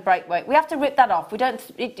 £8 break weight. We have to rip that off. We don't.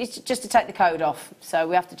 It's just to take the code off. So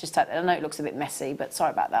we have to just take that. I know it looks a bit messy, but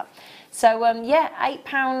sorry about that. So yeah,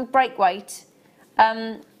 £8 break weight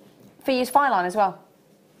for your Fireline as well.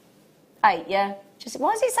 8, yeah.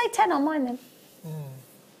 Why does it say 10 on mine then?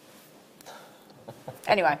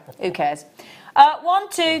 Anyway, who cares? 1,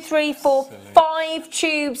 2, 3, 4, 5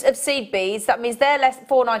 tubes of seed beads. That means they're less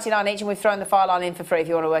 £4.99 each, and we've thrown the Fireline in for free if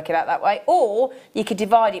you want to work it out that way. Or you could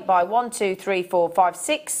divide it by 1, 2, 3, 4, 5,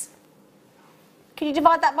 6. Can you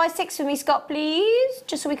divide that by 6 for me, Scott, please?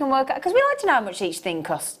 Just so we can work out, because we like to know how much each thing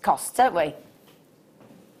costs, don't we?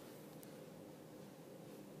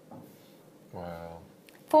 Wow.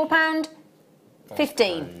 £4.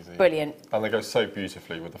 15. Crazy. Brilliant. And they go so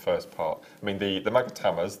beautifully with the first part. I mean, the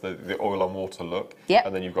Magatamas, the oil on water look,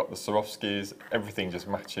 and then you've got the Swarovskis, everything just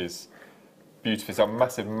matches beautifully. So a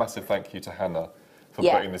massive, massive thank you to Hannah for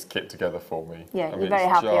putting this kit together for me. Yeah, I mean, you're very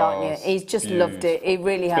happy, aren't you? He's just loved it. He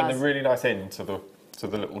really has. It's been a really nice end to the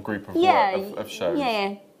little group of, of shows.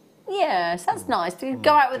 Yeah. Yes, that's nice.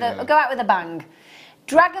 Go out with a bang.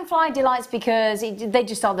 Dragonfly delights because they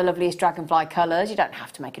just are the loveliest dragonfly colours. You don't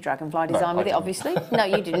have to make a dragonfly design with it, obviously. No,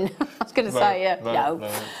 you didn't. I was going to say, no.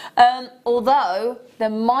 Although there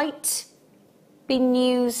might be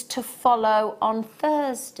news to follow on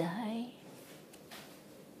Thursday.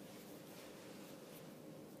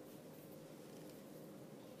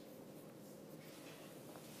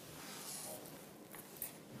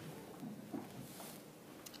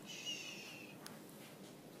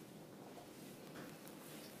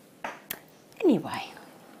 Anyway,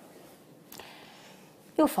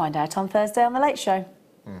 you'll find out on Thursday on The Late Show.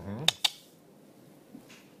 Mm-hmm.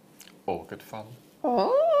 All good fun.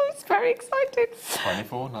 Oh, it's very exciting.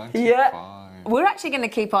 24.95. Yeah. We're actually going to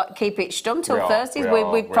keep it stum till Thursdays.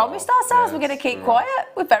 We promised ourselves we're going to keep quiet.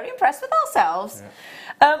 We're very impressed with ourselves.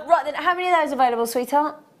 Yeah. Right then, how many of those available,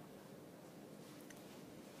 sweetheart?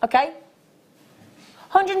 Okay.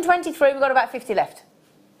 123, we've got about 50 left.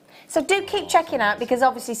 So do keep checking out, because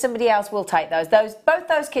obviously somebody else will take those. Both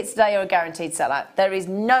those kits today are a guaranteed sellout. There is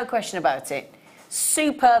no question about it.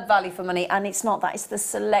 Superb value for money, and it's not that, it's the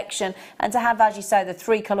selection. And to have, as you say, the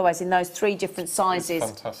 3 colourways in those 3 different sizes.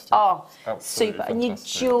 It's fantastic. Oh, absolutely super. Fantastic. And your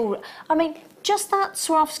jewellery. I mean, just that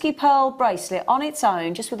Swarovski pearl bracelet on its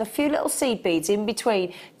own, just with a few little seed beads in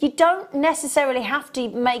between. You don't necessarily have to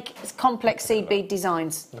make complex seed bead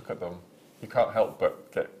designs. Look at them. You can't help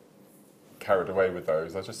but get carried away with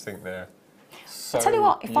those. I just think they're so I tell you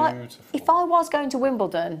what, if I was going to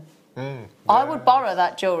Wimbledon, I would borrow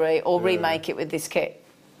that jewellery or remake it with this kit.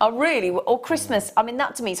 I really, or Christmas. I mean,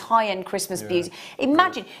 that to me is high-end Christmas beauty.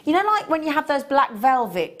 Imagine, you know, like when you have those black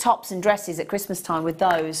velvet tops and dresses at Christmas time with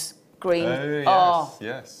those green. Oh, yes,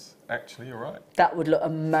 yes. Actually, you're right. That would look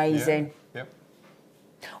amazing. Yeah.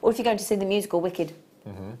 Or if you're going to see the musical Wicked.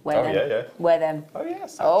 Wear them. Yeah. Wear them. Oh,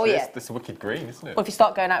 yes. Actually, Oh, yeah. This is wicked green, isn't it? Or if you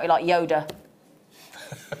start going out with like Yoda.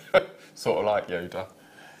 Sort of like Yoda.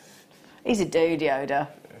 He's a dude, Yoda. Yeah,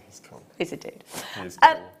 he's cool. He's a dude. He is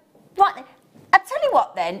cool. Right then, I'll tell you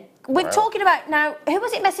what then. We're talking about now, who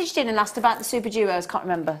was it messaged in and asked about the super duos? Can't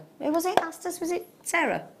remember. Who was it asked us? Was it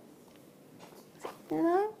Sarah?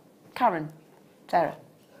 No? Karen? Sarah?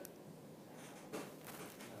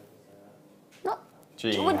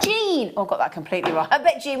 Jean. Well, Jean. Oh, I got that completely right. I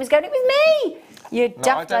bet Jean was going, it was me. You're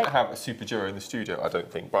No, I don't have a super duo in the studio, I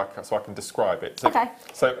don't think, but so I can describe it. So, Okay.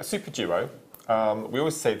 So a super duo, we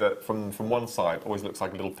always say that from one side always looks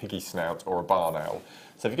like a little piggy snout or a barn owl.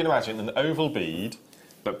 So if you can imagine an oval bead,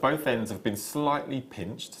 but both ends have been slightly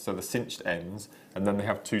pinched, so the cinched ends, and then they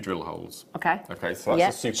have 2 drill holes. Okay. Okay, so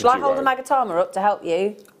that's a super Shall duo. I hold the Magatama up to help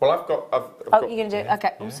you? Well, I've got... You're going to do it?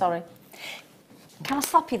 Okay, I'm sorry. Can I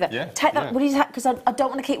stop you there? Yeah, Take that, because I don't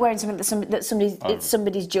want to keep wearing something that's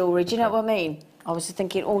somebody's jewellery. Do you know what I mean? I was just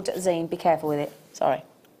thinking, oh, Zane, be careful with it. Sorry.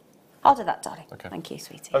 I'll do that, darling. Okay. Thank you,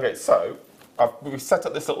 sweetie. Okay, so we've set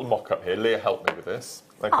up this little mock-up here. Leah helped me with this.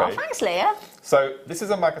 Okay. Oh, thanks, Leah. So this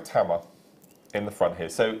is a Magatama in the front here.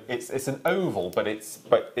 So it's an oval, but it's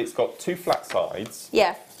got 2 flat sides.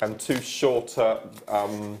 Yeah. And 2 shorter,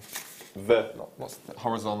 what's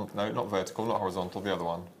horizontal? No, not vertical, not horizontal. The other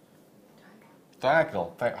one.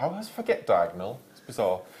 Diagonal. I always forget diagonal. It's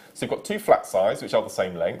bizarre. So you've got 2 flat sides, which are the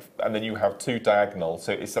same length, and then you have 2 diagonal.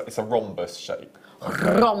 So it's a rhombus shape.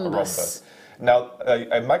 Okay? Rhombus. A rhombus. Now,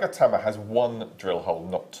 a Magatama has 1 drill hole,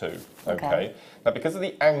 not 2. Okay. Now, because of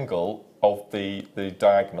the angle of the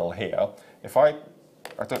diagonal here, if I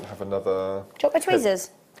don't have another. Do you want my tweezers?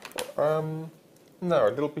 No,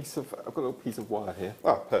 I've got a little piece of wire here.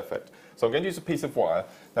 Ah, perfect. So I'm going to use a piece of wire.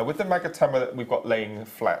 Now, with the Magatama that we've got laying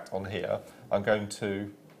flat on here, I'm going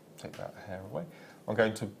to take that hair away. I'm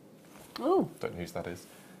going to. Ooh. Don't know whose that is.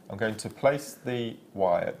 I'm going to place the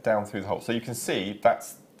wire down through the hole. So you can see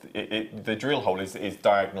that's the drill hole is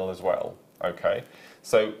diagonal as well. Okay.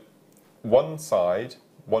 So one side,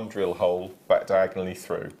 1 drill hole back diagonally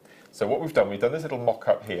through. So what we've done this little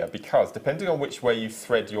mock-up here, because depending on which way you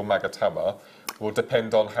thread your Magatama will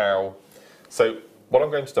depend on how. So what I'm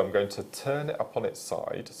going to do, I'm going to turn it up on its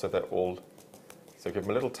side so they're all. So give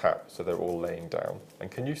them a little tap so they're all laying down. And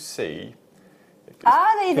can you see?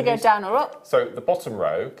 They either go down or up. So the bottom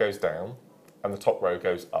row goes down and the top row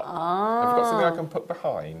goes up. Have you got something I can put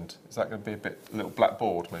behind? Is that going to be a little black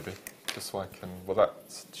board maybe? Just so I can, will that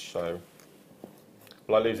show?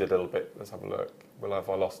 Will I lose it a little bit? Let's have a look. Have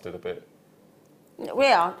I lost it a bit?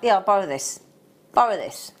 Yeah, I'll borrow this. Borrow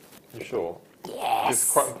this. You sure? Yes.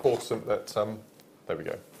 It's quite important that, there we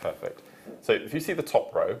go, perfect. So if you see the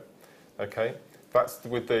top row, okay, that's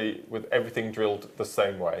with everything drilled the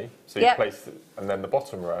same way. So you place it, and then the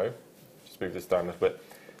bottom row, just move this down a little bit.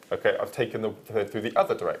 Okay, I've taken the thread through the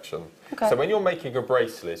other direction. Okay. So when you're making a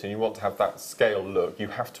bracelet and you want to have that scale look, you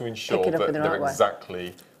have to ensure that they're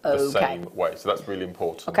exactly the same way. So that's really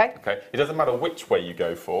important. Okay. Okay. It doesn't matter which way you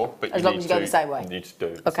go for, but as long as you go the same way. You need to do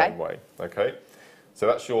it the same way. Okay. So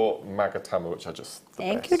that's your Magatama, which I just.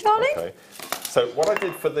 Thank you, darling. Okay. So what I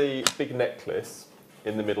did for the big necklace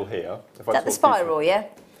in the middle here... Is that the spiral, yeah?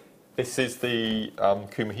 This is the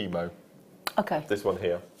Kumihimo. Okay. This one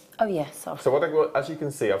here. Oh, yeah, sorry. So as you can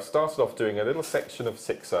see, I've started off doing a little section of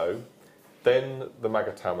 6/0, then the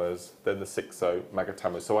magatamas, then the 6/0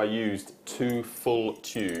 magatamas. So I used 2 full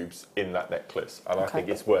tubes in that necklace, and I think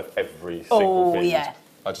it's worth every single bead. Yeah.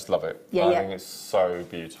 I just love it. Yeah, I think it's so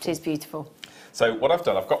beautiful. It is beautiful. So what I've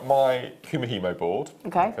done, I've got my Kumihimo board.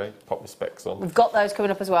 Okay. Pop my specs on. We've got those coming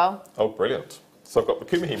up as well. Oh, brilliant. So I've got the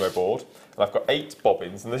Kumihimo board, and I've got 8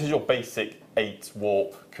 bobbins, and this is your basic 8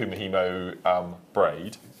 warp Kumihimo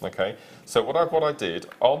braid. Okay. So what I did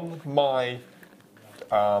on my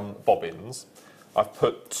bobbins, I've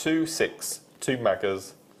put 2 6, 2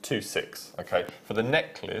 magas, 2 6. Okay. For the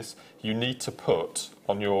necklace, you need to put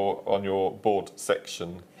on your board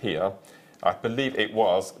section here, I believe it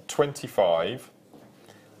was 25.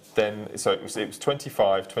 Then so it was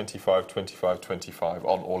 25, 25, 25, 25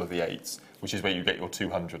 on all of the 8s, which is where you get your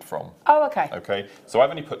 200 from. Oh, okay. Okay. So I've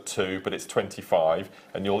only put 2, but it's 25,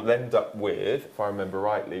 and you'll end up with, if I remember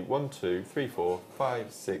rightly, 1, 2, 3, 4,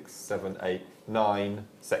 5, 6, 7, 8, 9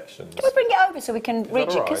 sections. Can we bring it over so we can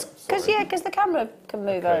reach it? Because the camera can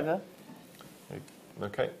move over.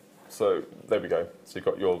 Okay. So there we go. So you've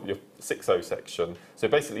got your 6/0 section. So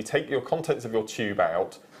basically take your contents of your tube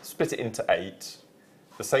out, split it into 8.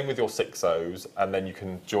 The same with your 6/0s, and then you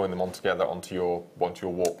can join them on together onto your warp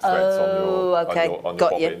threads on your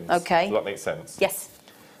bobbins. Okay. Does that make sense? Yes.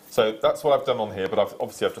 So that's what I've done on here, but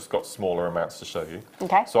I've just got smaller amounts to show you.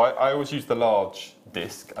 Okay. So I always use the large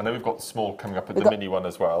disc. I know we've got the small coming up at the mini one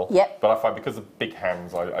as well. Yep. But I find because of big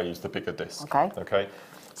hands, I use the bigger disc. Okay. Okay.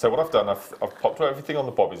 So what I've done, I've popped everything on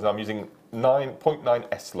the bobbins, and I'm using 9.9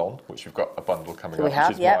 Eslon, which we've got a bundle coming up, which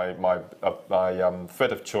is my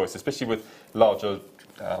thread of choice, especially with larger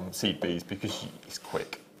seed beads, because it's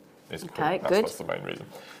quick. It's quick. That's the main reason.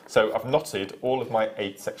 So I've knotted all of my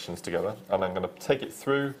 8 sections together, and I'm going to take it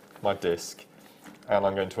through my disc, and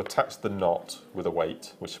I'm going to attach the knot with a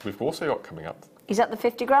weight, which we've also got coming up. Is that the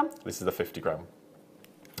 50 gram? This is the 50 gram.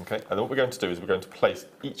 Okay, and then what we're going to do is we're going to place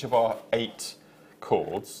each of our 8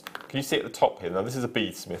 cords. Can you see at the top here? Now this is a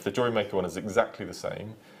beadsmith. The Jewellery Maker one is exactly the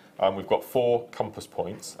same. We've got 4 compass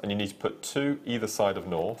points, and you need to put 2 either side of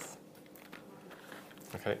north.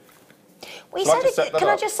 Okay. Well, can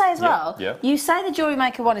I just say as well? Yeah. You say the Jewellery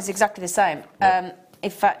Maker one is exactly the same. Yeah.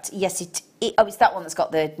 In fact, yes, it's that one that's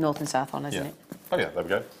got the north and south on, isn't it? Oh yeah, there we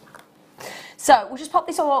go. So we'll just pop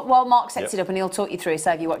this on while Mark sets it up, and he'll talk you through it,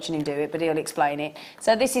 save you watching him do it, but he'll explain it.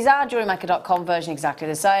 So this is our JewelleryMaker.com version, exactly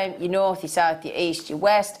the same. Your north, your south, your east, your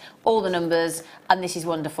west, all the numbers, and this is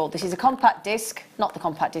wonderful. This is a compact disc, not the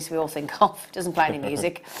compact disc we all think of, doesn't play any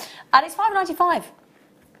music, and it's $5.95.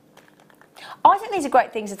 I think these are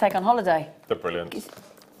great things to take on holiday. They're brilliant.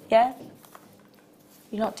 Yeah?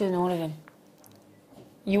 You're not doing all of them.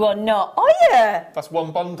 You are not. Oh, yeah. That's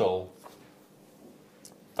one bundle.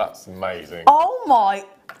 That's amazing. Oh, my.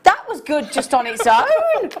 That was good just on its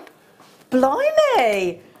own.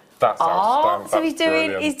 Blimey. That's outstanding. So he's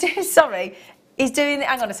doing,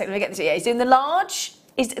 hang on a second, let me get this. Yeah, he's doing the large,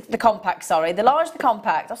 the compact, sorry. The large, the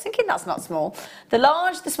compact. I was thinking that's not small. The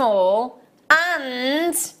large, the small,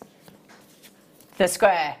 and the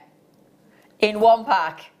square in one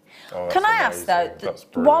pack. Oh, Can I ask though,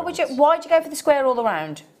 why'd you go for the square all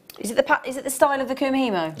around? Is it the style of the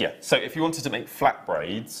Kumihimo? Yeah. So if you wanted to make flat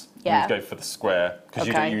braids, you would go for the square, because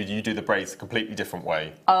you do the braids a completely different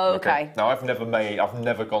way. Oh, okay. Now I've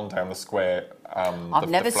never gone down the square. I've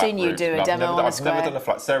never seen you do a demo on a square. I've never done a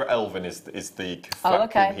flat. Sarah Elvin is the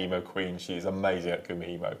flat Kumihimo queen. She's amazing at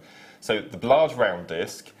Kumihimo. So the large round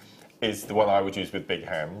disc is the one I would use with big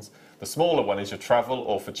hands. The smaller one is your travel,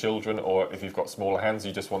 or for children, or if you've got smaller hands,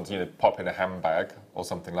 you just want to pop in a handbag or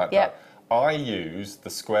something like that. I use the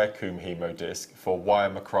square Kumihimo disc for wire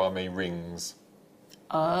macrame rings.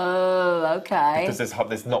 Oh, okay. Because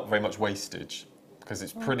there's not very much wastage. Because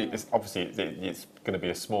it's pretty, it's going to be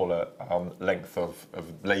a smaller length of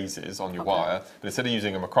lasers on your wire. But instead of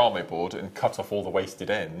using a macrame board and cut off all the wasted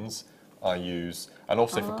ends, I use, and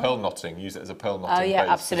also for pearl knotting, use it as a pearl knotting base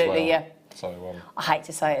absolutely, as well. So, I hate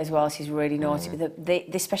to say it as well, she's really naughty, but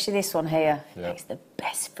especially this one here makes the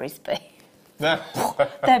best frisbee. They're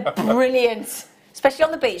brilliant, especially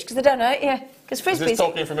on the beach, because they don't hurt you. Because frisbees. Is this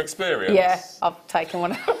talking from experience? Yeah, I've taken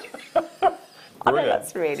one. I know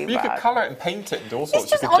that's really bad. You could colour it and paint it and do all sorts.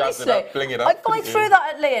 It's just, you could honestly, jazz it up, bling it up. I'm going through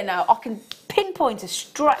that at Leah now. I can pinpoint a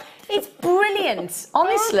straight. It's brilliant,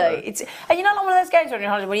 honestly. And you know, like one of those games when you're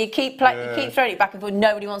on holiday where you keep throwing it back and forth,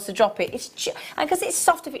 nobody wants to drop it. And because it's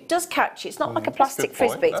soft, if it does catch you, it's not like a plastic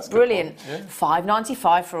frisbee. It's brilliant.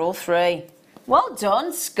 $5.95 for all 3. Well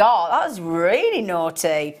done, Scott. That was really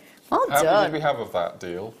naughty. Well How many done. did we have of that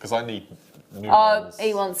deal? Because I need new Oh, ones.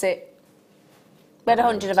 he wants it. We had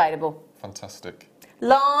 100 available. Fantastic.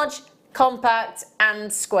 Large, compact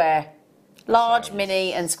and square. Large, Nice.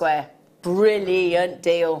 mini and square. Brilliant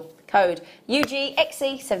deal. Code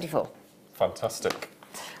UGXC74. Fantastic.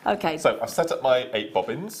 Okay. So I've set up my 8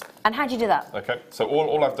 bobbins. And how do you do that? Okay. So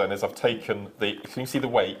all I've done is I've taken the. Can you see the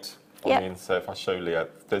weight on Yep. the insert? If I show Leah,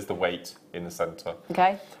 there's the weight in the centre.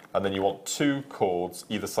 Okay. And then you want 2 cords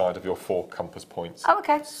either side of your 4 compass points. Oh,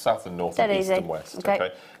 okay. South and north Dead and east easy. and west.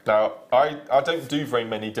 Okay. Now, I don't do very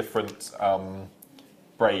many different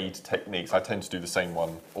braid techniques. I tend to do the same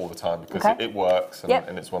one all the time because Okay. it works and, Yep.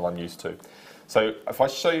 and it's one I'm used to. So if I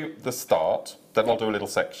show you the start, then I'll do a little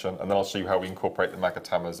section and then I'll show you how we incorporate the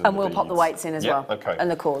magatamas and And we'll pop the beads. weights in as Yeah, well. Okay. And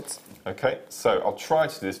the cords. Okay, so I'll try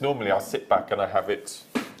to do this. Normally I sit back and I have it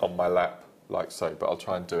on my lap like so, but I'll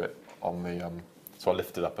try and do it on the, so I'll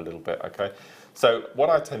lift it up a little bit, okay? So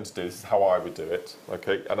what I tend to do, this is how I would do it,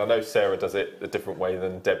 okay? And I know Sarah does it a different way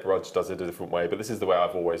than Deb Rudge does it a different way, but this is the way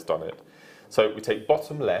I've always done it. So we take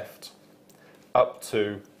bottom left up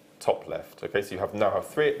to top left, okay? So you now have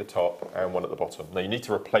 3 at the top and 1 at the bottom. Now you need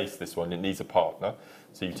to replace this one, it needs a partner.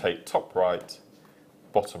 So you take top right,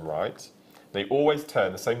 bottom right. Now you always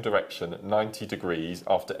turn the same direction at 90 degrees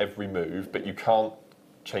after every move, but you can't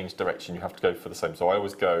change direction, you have to go for the same. So I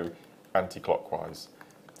always go anti-clockwise.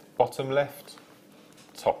 Bottom left,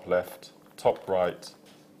 top right,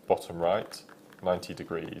 bottom right, 90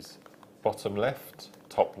 degrees. Bottom left,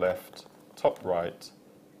 top right,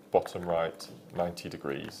 bottom right, 90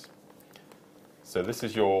 degrees. So this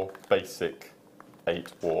is your basic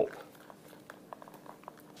 8 warp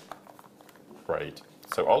braid.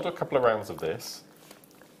 So I'll do a couple of rounds of this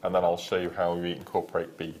and then I'll show you how we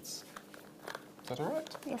incorporate beads. Is that alright?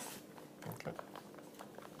 Yes. Okay.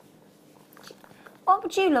 What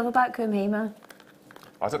would you love about Kumhima?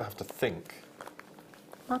 I don't have to think.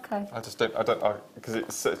 Okay. I just don't, because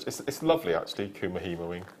it's lovely actually,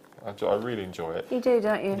 Kumahima-ing. I really enjoy it. You do,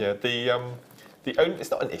 don't you? Yeah,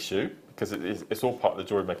 it's not an issue because it's all part of the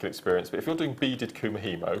jewellery making experience. But if you're doing beaded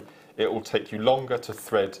kumahimo, it will take you longer to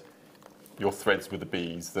thread your threads with the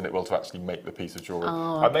beads than it will to actually make the piece of jewellery.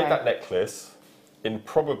 Oh, I made okay. that necklace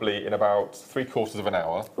probably in about 3/4 of an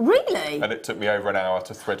hour, Really? and it took me over an hour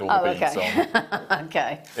to thread all the beads on.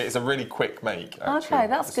 Okay. It's a really quick make. Actually, Okay,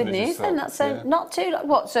 that's as soon good as you news then. start. That's Yeah. not too,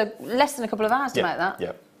 what, so less than a couple of hours to make that?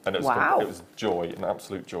 Yeah, and it was Wow. it was joy, an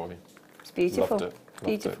absolute joy. It's beautiful. Loved it. Loved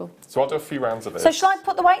Beautiful. it. So I'll do a few rounds of this. So shall I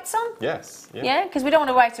put the weights on? Yes. Yeah. Yeah, because we don't want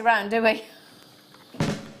to wait around, do we?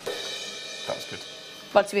 That's good.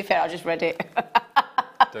 But to be fair, I just read it.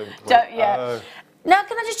 Don't yeah. Oh. Now,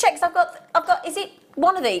 can I just check? 'Cause I've got. Is it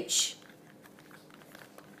one of each?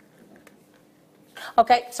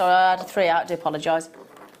 Okay, sorry, I had a 3 out. I do apologise.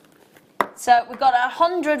 So we've got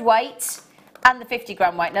 100 weight and the 50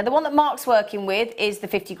 gram weight. Now, the one that Mark's working with is the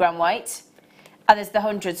 50 gram weight, and there's the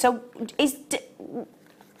 100. So,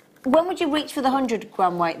 when would you reach for the 100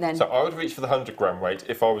 gram weight then? So I would reach for the 100 gram weight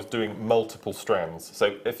if I was doing multiple strands.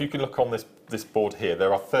 So if you can look on this board here,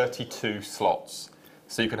 there are 32 slots.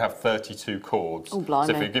 So you can have 32 cords. Oh,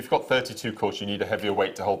 blimey. So if you've got 32 cords, you need a heavier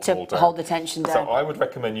weight to hold them all to down. hold the tension down. So I would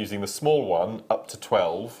recommend using the small one up to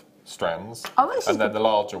 12 strands, Oh, this is and then the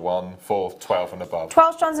larger one for 12 and above.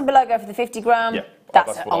 12 strands and below go for the 50 gram. Yeah,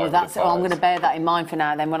 That's that's what I would I'm going to advise. bear that in mind for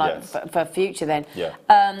now then, when Yes. for future then. Yeah.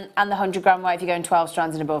 And the 100 gram weight if you're going 12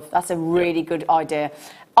 strands and above. That's a really good idea.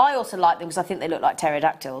 I also like them because I think they look like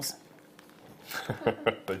pterodactyls.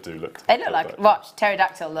 They do look. They look like, watch,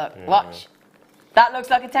 pterodactyl, look, watch. That looks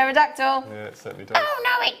like a pterodactyl. Yeah, it certainly does. Oh,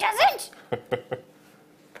 no, it doesn't.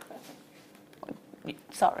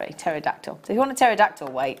 Sorry, pterodactyl. So if you want a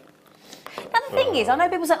pterodactyl weight. Now, the thing is, I know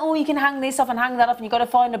people say, oh, you can hang this off and hang that off and you've got to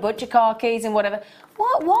find a bunch of car keys and whatever.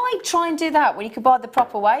 Why try and do that when you could buy the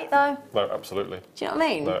proper weight, though? No, absolutely. Do you know what I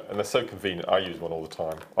mean? No, and they're so convenient. I use one all the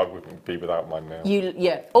time. I wouldn't be without mine now.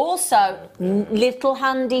 Yeah. Also, little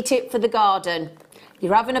handy tip for the garden.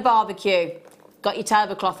 You're having a barbecue, got your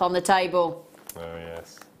tablecloth on the table. Oh,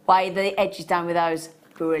 yes. Weigh the edges down with those.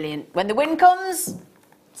 Brilliant. When the wind comes,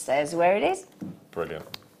 stays where it is. Brilliant.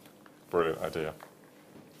 Brilliant idea.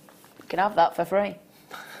 You can have that for free.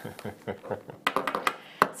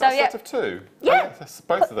 So, A yeah. set of 2? Yeah. Oh, yes,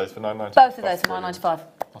 both of those for £9.95. Both of those for £9.95.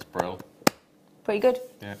 That's brilliant. Pretty good.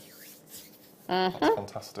 Yeah. That's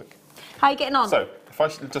fantastic. How are you getting on? So, if I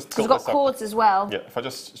should just You've tilt got this up. cords as well. Yeah, if I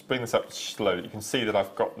just bring this up slowly, you can see that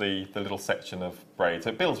I've got the little section of braid. So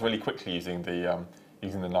it builds really quickly using the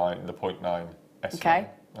 0.9 S. Okay.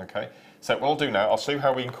 Okay. So what I'll do now, I'll show you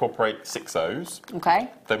how we incorporate 6 O's. Okay.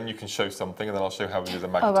 Then you can show something, and then I'll show you how we do the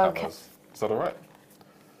Oh, magatamas. okay. Is that all right?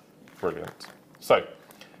 Brilliant. So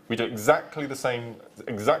we do exactly the same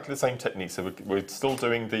technique. So we're still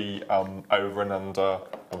doing the over and under.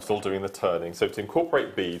 I'm still doing the turning. So to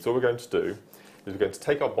incorporate beads, all we're going to do is we're going to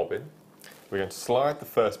take our bobbin. We're going to slide the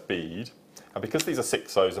first bead. And because these are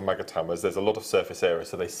 6/0s and magatamas, there's a lot of surface area,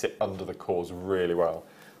 so they sit under the cores really well.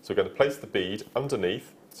 So we're going to place the bead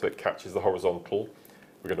underneath so it catches the horizontal.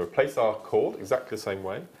 We're going to replace our cord exactly the same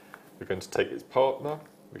way. We're going to take its partner.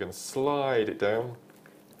 We're going to slide it down.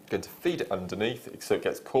 We're going to feed it underneath so it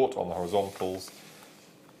gets caught on the horizontals.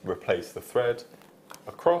 Replace the thread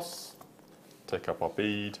across. Take up our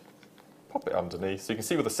bead. Pop it underneath. So you can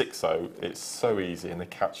see with a 6/0, it's so easy and they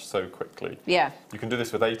catch so quickly. Yeah. You can do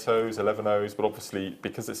this with 8/0s, 11/0s, but obviously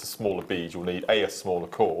because it's a smaller bead, you'll need a smaller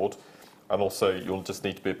cord, and also you'll just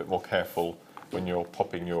need to be a bit more careful when you're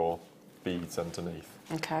popping your beads underneath.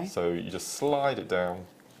 Okay. So you just slide it down,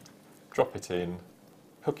 drop it in,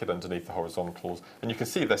 hook it underneath the horizontals, and you can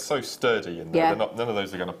see they're so sturdy in there. Yeah. None of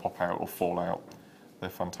those are going to pop out or fall out. They're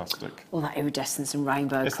fantastic. All that iridescence and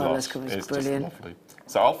rainbow colours covers It's brilliant. just lovely.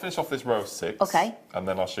 So I'll finish off this row of 6. Okay. And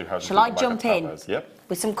then I'll show you how to Shall do I the jump in? magatamas. Yep.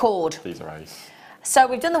 With some cord. These are ace. So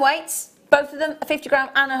we've done the weights, both of them, a 50 gram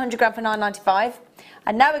and a 100 gram for £9.95.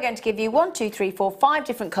 And now we're going to give you 1, 2, 3, 4, 5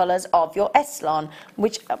 different colours of your Eslan,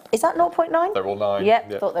 which, is that 0.9? They're all 9.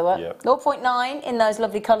 Yep, thought they were. Yep. 0.9 in those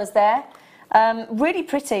lovely colours there. Really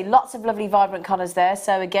pretty, lots of lovely vibrant colours there.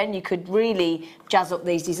 So again, you could really jazz up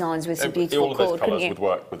these designs with some beautiful all of those cord, couldn't colours you? would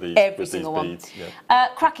work with these, Every with single these one. beads. Yeah.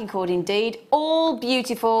 Cracking cord indeed, all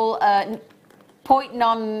beautiful,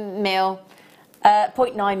 0.9 mil.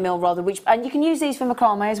 0.9 mil rather, and you can use these for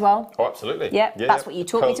macrame as well. Oh, absolutely. Yeah, that's what you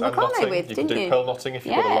taught me to Pearl and macrame knotting. with, You didn't can do you? pearl knotting if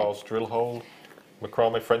you've got a Yeah. large drill hole.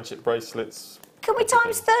 Macrame friendship bracelets. Can we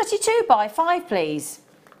times 32 by 5, please?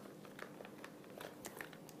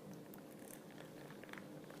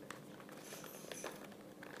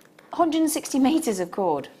 £160 metres of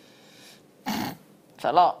cord. It's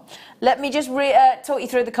a lot. Let me just talk you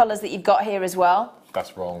through the colours that you've got here as well.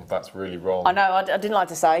 That's wrong. That's really wrong. I know, I didn't like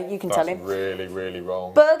to say. You can tell him. That's really, really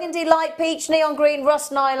wrong. Burgundy, light peach, neon green,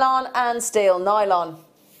 rust nylon and steel nylon.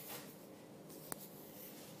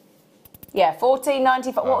 Yeah,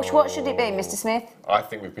 £14.95. What should it be, Mr. Smith? I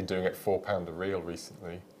think we've been doing it £4 a reel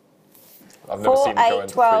recently. I've 4, never seen it go 8,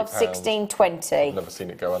 under 12, £3. 16, 20. I've never seen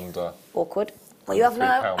it go under Awkward. Well, you have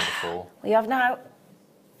now. £3 before. Well, you have now.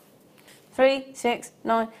 3, 6,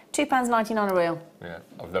 9, £2.99 a reel. Yeah,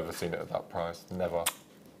 I've never seen it at that price. Never.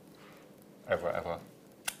 Ever, ever.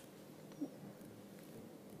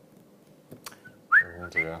 Oh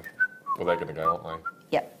dear. Well, they're going to go, aren't they?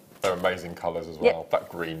 Yep. They're amazing colours as Yep. well. That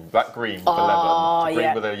green with the lemon. Oh, The green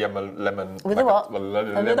yeah. with a lemon. With a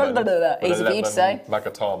what? Easy for you to say.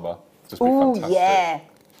 Magatama. Just be Oh, fantastic. yeah.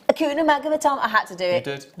 Akuna Magamatama. I had to do it.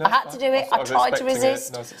 You did? No, I had to do it. I I was tried to expecting it.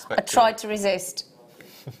 resist. No, I was I expecting tried it. to resist.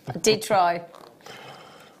 I did try.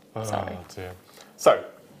 Sorry. Oh dear. So,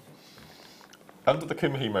 under the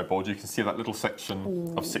Kumihimo board, you can see that little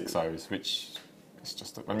section of 6/0s, which is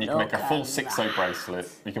just. I mean, you can make a full 6/0 bracelet.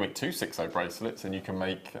 You can make 2 6/0 bracelets, and you can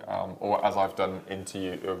make, or as I've done,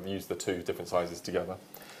 use the 2 different sizes together.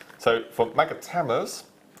 So for magatamas,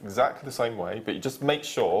 exactly the same way, but you just make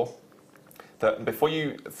sure that before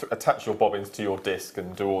you attach your bobbins to your disc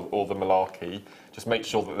and do all the malarkey, just make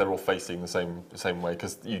sure that they're all facing the same way,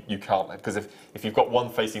 because you can't, because if you've got one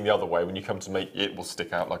facing the other way, when you come to make it, will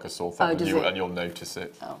stick out like a sore thumb, and you'll notice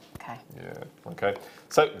it. Oh, okay. Yeah. Okay.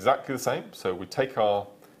 So exactly the same. So we take our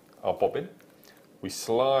bobbin, we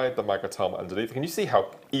slide the magatama underneath. Can you see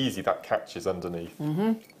how easy that catches underneath?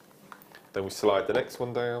 Mm-hmm. Then we slide the next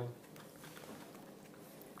one down,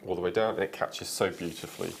 all the way down, and it catches so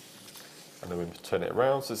beautifully. And then we turn it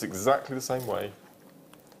around, so it's exactly the same way.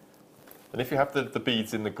 And if you have the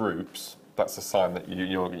beads in the groups, that's a sign that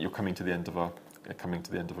you're coming to the end of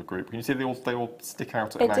a group. Can you see they all stick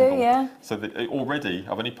out at an angle? They do, yeah. So that already,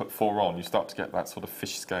 I've only put 4 on. You start to get that sort of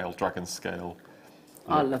fish scale, dragon scale.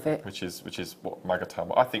 I love it. Which is what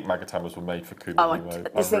magatama. I think magatamas were made for Oh,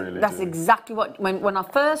 Kumihimo. that's exactly what when I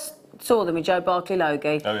first saw them with Jo Barclay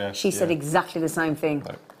Logie. Oh, yeah, she said exactly the same thing.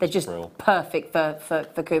 No, They're just perfect for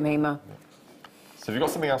Kumihimo. Yeah. So if you've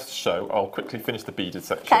got something else to show, I'll quickly finish the beaded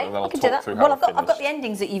section, Okay, and then I I'll can do talk that. through Well, how I've got the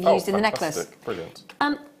endings that you've used in the necklace. Fantastic. Brilliant.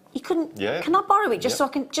 You couldn't. Yeah. Can I borrow it just so I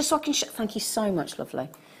can Thank you so much, lovely.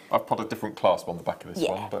 I've put a different clasp on the back of this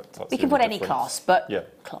one, but that's we can the put any difference. clasp, but Yeah.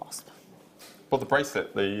 clasp. Well, the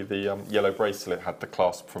bracelet, the yellow bracelet, had the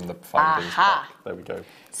clasp from the findings Aha. back. There we go.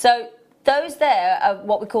 So those there are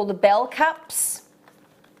what we call the bell caps.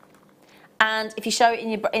 And if you show it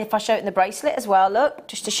if I show it in the bracelet as well, look,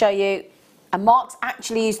 just to show you. And Mark's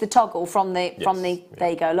actually used the toggle from the. There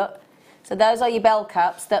you go. Look. So those are your bell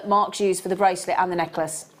caps that Mark's used for the bracelet and the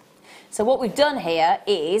necklace. So what we've done here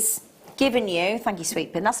is given you, thank you,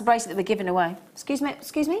 sweet pin, that's the bracelet that we're giving away. Excuse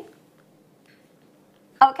me?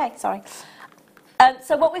 Oh, okay, sorry.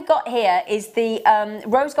 So what we've got here is the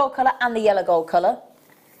rose gold colour and the yellow gold colour.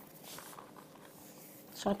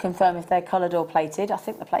 Just want to confirm if they're coloured or plated. I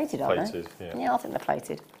think they're plated, aren't they? Plated, yeah. Yeah, I think they're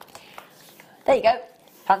plated. There you go.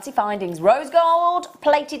 Fancy findings. Rose gold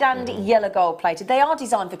plated and yellow gold plated. They are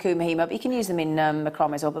designed for Kumihimo, but you can use them in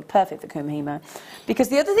macrame as well, but perfect for Kumihimo. Because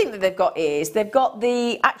the other thing that they've got is they've got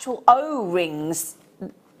the actual O-rings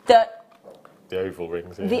that... The oval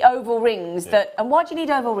rings, yeah. The oval rings that... And why do you need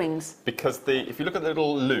oval rings? Because if you look at the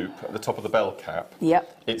little loop at the top of the bell cap,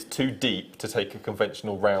 it's too deep to take a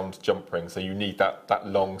conventional round jump ring, so you need that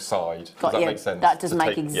long side. Does that make sense? That does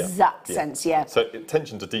make exact sense, yeah. So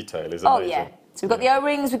attention to detail is amazing. Oh, yeah. So we've got the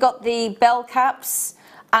O-rings, we've got the bell caps,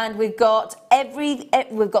 and we've got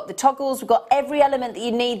we've got the toggles, we've got every element that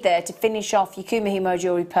you need there to finish off your Kumihimo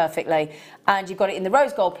jewellery perfectly. And you've got it in the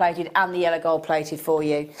rose gold plated and the yellow gold plated for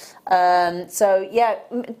you. So yeah,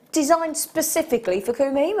 designed specifically for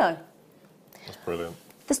Kumihimo. That's brilliant.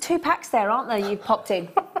 There's 2 packs there, aren't there? You've popped in,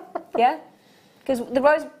 yeah? Because the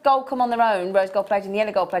rose gold come on their own, rose gold plated and the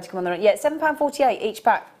yellow gold plated come on their own. Yeah, £7.48 each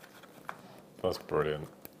pack. That's brilliant.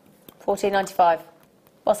 £14.95.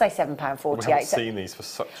 Well, say £7.48. We haven't seen these for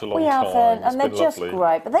such a long time. We haven't, and they're just lovely.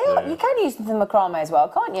 great. But they are, you can use them for macrame as well,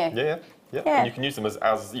 can't you? Yeah. And you can use them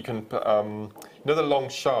as you can put, you know, the long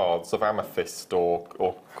shards of amethyst or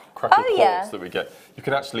crackled quartz that we get. You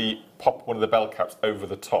can actually pop one of the bell caps over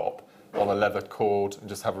the top on a leather cord and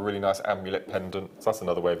just have a really nice amulet pendant. So that's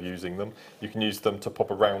another way of using them. You can use them to pop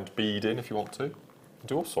a round bead in if you want to. You can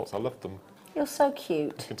do all sorts. I love them. You're so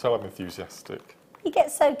cute. You can tell I'm enthusiastic. You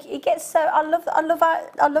get so. I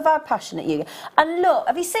love how passionate you get. And look,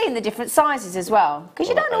 have you seen the different sizes as well? Because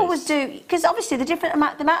you don't always do. Because obviously the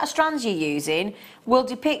amount of strands you're using will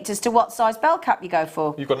depict as to what size bell cap you go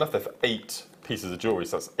for. You've got enough there for 8 pieces of jewellery.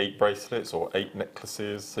 So that's 8 bracelets or 8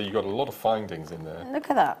 necklaces. So you've got a lot of findings in there.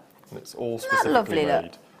 Look at that. And it's all specifically made.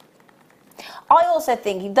 Look? I also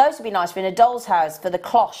think those would be nice for in a doll's house for the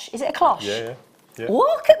cloche. Is it a cloche? Yeah.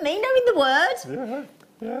 Look at me knowing the word.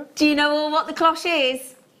 Yeah. Do you know what the cloche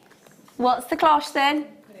is? What's the cloche then?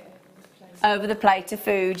 Over the plate of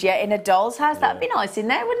food, in a doll's house. That'd be nice in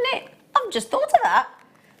there, wouldn't it? I've just thought of that.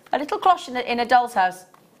 A little cloche in a doll's house.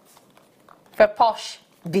 For posh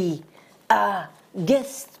bee.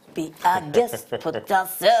 Guest bee. Put our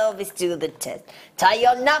service to the test. Tie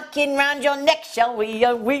your napkin round your neck, shall we?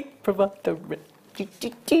 And we provide the rest.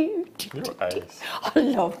 You're ace. I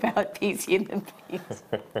love about Peasy and the Peas.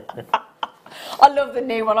 I love the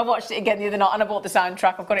new one. I watched it again the other night and I bought the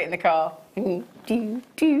soundtrack. I've got it in the car.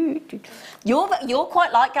 You're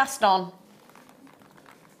quite like Gaston.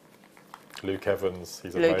 Luke Evans,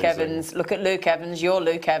 he's amazing. Luke Evans. Look at Luke Evans. You're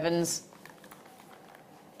Luke Evans.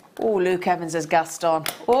 Oh, Luke Evans as Gaston.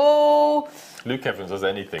 Oh. Luke Evans as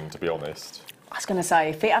anything, to be honest. I was going to say,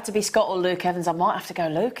 if it had to be Scott or Luke Evans, I might have to go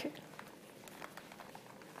Luke.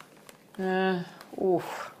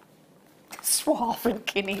 Suave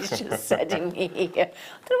looking, he's just said in here. I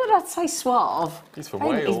don't know what I'd say suave. He's from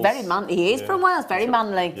Wales. He's very manly. He is from Wales, very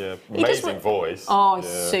manly. Yeah, amazing voice. Oh,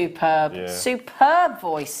 superb. Yeah. Superb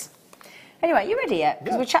voice. Anyway, you ready yet?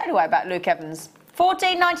 Because we're chatting away about Luke Evans.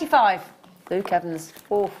 £14.95. Luke Evans.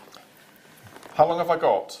 Oh. How long have I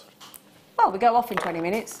got? Well, we go off in 20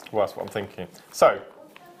 minutes. Well, that's what I'm thinking. So.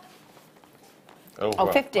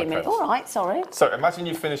 Oh, 15 minutes. All right, sorry. So imagine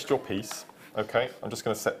you've finished your piece. Okay, I'm just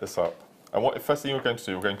going to set this up. And what the first thing you're going to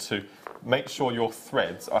do, you're going to make sure your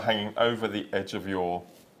threads are hanging over the edge of your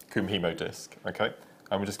Kumihimo disc. Okay,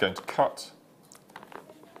 and we're just going to cut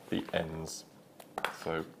the ends.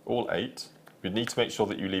 So all 8. You need to make sure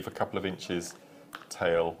that you leave a couple of inches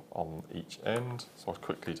tail on each end. So I'll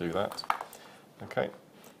quickly do that. Okay,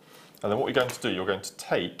 and then what you're going to do, you're going to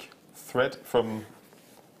take thread from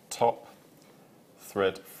top,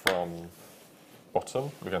 thread from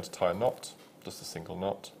bottom. We're going to tie a knot, just a single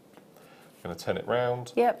knot. We're going to turn it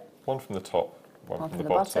round. Yep. One from the top, one from the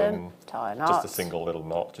bottom. Tie a knot. Just a single little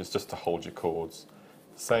knot, just to hold your cords.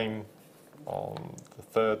 Same on the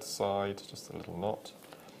third side, just a little knot,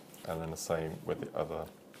 and then the same with the other.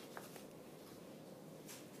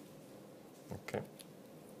 Okay.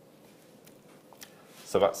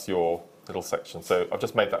 So that's your little section. So I've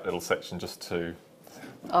just made that little section just to.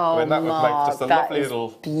 Oh, I mean, that would make just a lovely little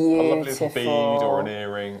bead or an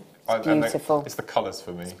earring. It's beautiful. It's the colours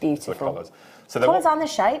for me. It's beautiful. It's the colours. So the colours and the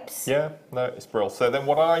shapes. Yeah, no, it's brilliant. So then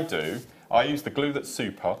what I do, I use the glue that's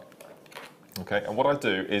super. Okay, and what I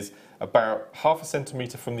do is about 0.5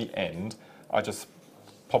 centimetre from the end, I just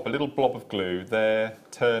pop a little blob of glue there,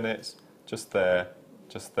 turn it, just there,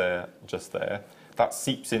 just there, just there. That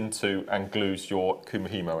seeps into and glues your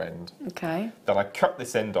kumihimo end. Okay. Then I cut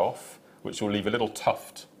this end off, which will leave a little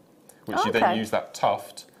tuft, which you then use that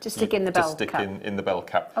tuft to stick in the bell cap. To stick in the bell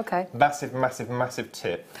cap. Okay. Massive, massive, massive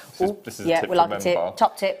tip. This is a tip we to like a tip.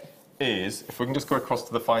 Top tip. Is, if we can just go across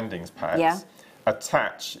to the findings pads,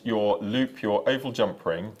 attach your loop, your oval jump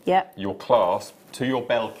ring, your clasp to your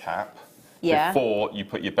bell cap before you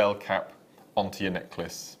put your bell cap onto your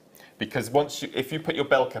necklace. Because if you put your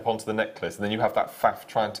bell cap onto the necklace and then you have that faff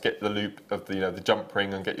trying to get the loop of the jump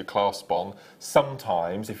ring and get your clasp on,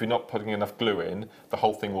 sometimes if you're not putting enough glue in, the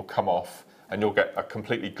whole thing will come off and you'll get a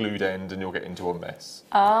completely glued end and you'll get into a mess.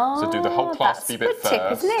 Oh, so do the whole claspy bit first,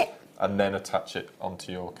 tip, isn't it? and then attach it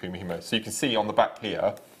onto your kumihimo. So you can see on the back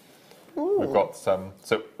here, we've got some.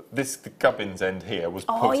 So the gubbins end here was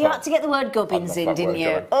put. Oh, you had to get the word gubbins in, didn't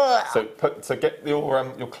you? So get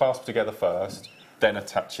your clasp together first. Then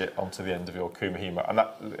attach it onto the end of your kumihimo, and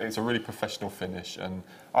it's a really professional finish. And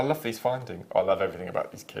I love these findings. I love everything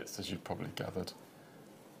about these kits, as you've probably gathered.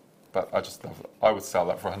 But I just love it. I would sell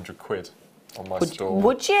that for £100 on my store.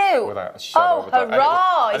 Would you? Without a shadow of a doubt.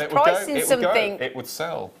 Hurrah! It's pricing something. It would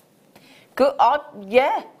sell. Good.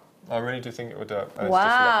 Yeah. I really do think it would. And it's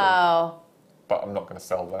wow. Just but I'm not going to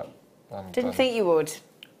sell that. Didn't think you would.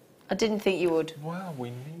 I didn't think you would. Well,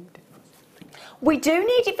 we need it. We do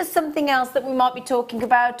need it for something else that we might be talking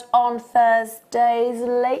about on Thursday's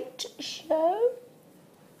late show.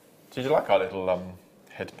 Did you like our little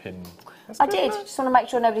head pin? I did. Just want to make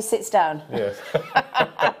sure nobody sits down. Yes.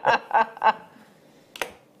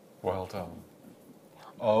 Well done.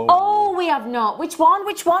 Oh, we have not. Which one?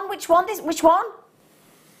 Which one? Which one? Which one?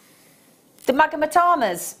 The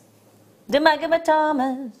Magamatamas. The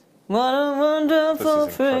Magamatamas. What a wonderful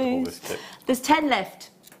phrase. This kit. There's 10 left.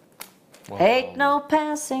 Wow. Ain't no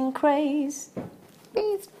passing craze.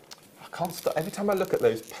 I can't stop. Every time I look at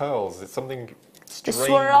those pearls, it's something strange. The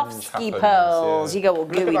Swarovski pearls. You go all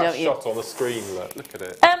gooey, don't you? Look at that shot on the screen. Look at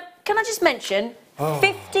it. Can I just mention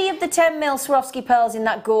 50 of the 10mm Swarovski pearls in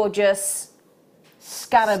that gorgeous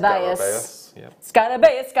Scarabaeus.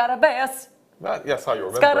 Scarabaeus, Scarabaeus. Yes, how you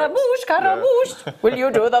remember Scaramouche, Scaramouche, will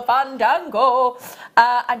you do the fandango?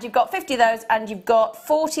 And you've got 50 of those, and you've got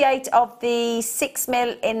 48 of the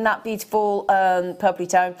 6mm in that beautiful purpley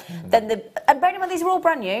tone. Then and bearing in mind these are all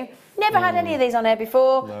brand new. Never had any of these on air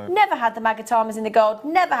before. No. Never had the Magatamas in the gold.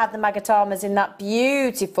 Never had the Magatamas in that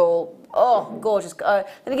beautiful, gorgeous.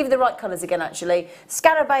 Let me give you the right colours again, actually.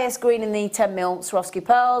 Scarabaeus green in the 10mm Swarovski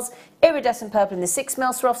pearls. Iridescent purple in the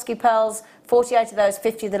 6mm Swarovski pearls. 48 of those,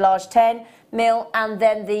 50 of the large 10mm. And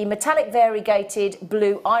then the metallic variegated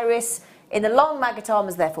blue iris in the long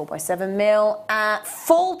Magatamas, they're 4x7mm.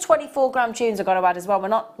 Full 24-gram tunes I've got to add as well. We're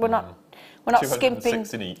not skimping.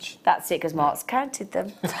 In each. That's it, because Mark's counted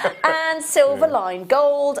them. And silver line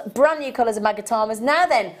gold, brand new colours of Magatamas. Now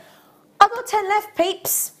then, I've got 10 left,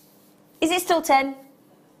 peeps. Is it still 10?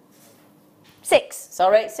 6.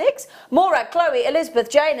 Sorry, 6. Morag, Chloe, Elizabeth,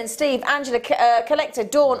 Jane and Steve, Angela, Collector,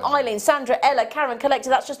 Dawn, Eileen, Sandra, Ella, Karen, Collector.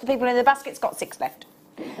 That's just the people in the basket's got 6 left.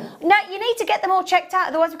 Now, you need to get them all checked out,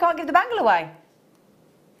 otherwise we can't give the bangle away.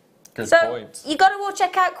 Good point. So, you got to all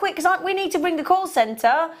check out quick, because we need to bring the call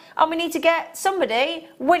centre and we need to get somebody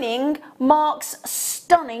winning Mark's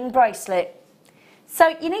stunning bracelet.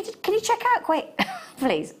 So, can you check out quick,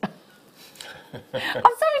 please? I'm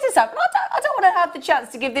sorry to say, but I don't want to have the chance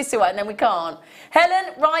to give this away and then we can't.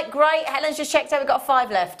 Helen, right, great. Helen's just checked out, we've got 5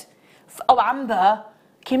 left. Oh, Amber.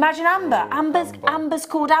 Can you imagine Amber? Amber's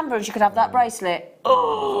called Amber and she could have that bracelet.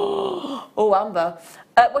 Oh, Amber.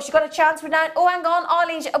 Well, she got a chance. We're down. Oh, hang on,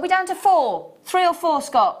 Eileen. Are we down to 4? 3 or 4,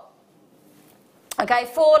 Scott? Okay,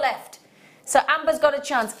 4 left. So Amber's got a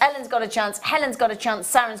chance. Ellen's got a chance. Helen's got a chance.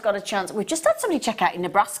 Sharon's got a chance. We've just had somebody check out in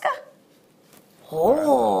Nebraska.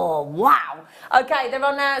 Oh, wow. Okay, they're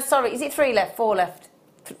on now. Sorry, is it 3 left? 4 left?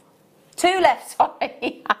 2 left,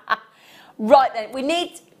 sorry. Right then, we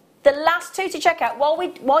need the last 2 to check out.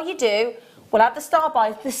 While you do, we'll have the star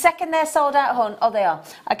buys. The second they're sold out, hon. Oh, they are.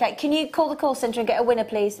 Okay, can you call the call centre and get a winner,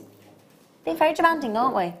 please? Being very demanding,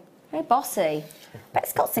 aren't we? Very bossy. Bet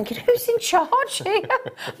Scott's thinking, who's in charge here?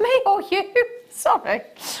 Me or you? Sorry.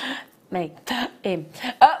 Me. Him.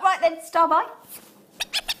 Right then, star buy.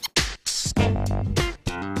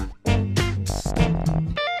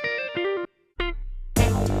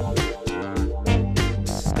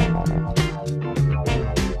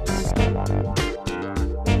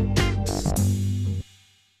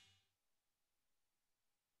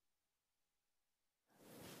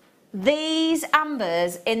 These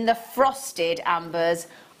ambers in the frosted ambers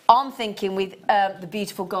I'm thinking with the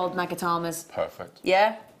beautiful gold magatamas. Perfect.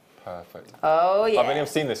 Yeah? Perfect. Oh, yeah. I've only ever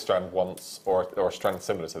seen this strand once, or a strand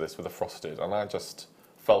similar to this with a frosted, and I just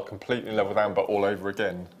fell completely in love with amber all over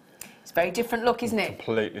again. It's a very different look, isn't it?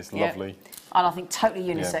 Completely, it's lovely. And I think totally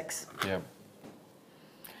unisex. Yeah.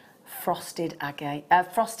 Frosted agate,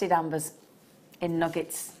 frosted ambers in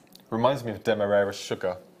nuggets. Reminds me of Demerara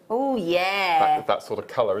sugar. Oh, yeah. That sort of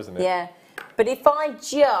colour, isn't it? Yeah. But if I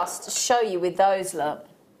just show you with those, look,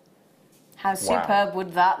 how superb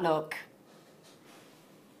would that look?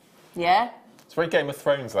 Yeah? It's very Game of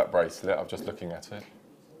Thrones, that bracelet. I'm just looking at it.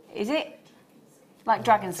 Is it? Like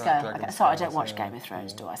Dragon Scale? Dragon Okay, sorry, I Scale, don't watch yeah. Game of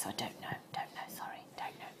Thrones, do I? So I don't know. Sorry,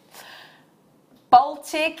 don't know.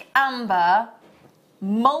 Baltic amber,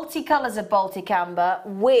 multicolours of Baltic amber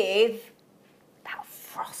with that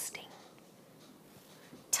frosting.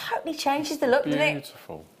 Totally changes the look, doesn't it?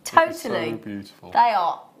 Beautiful. Totally. So beautiful. They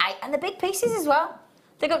are. And the big pieces as well.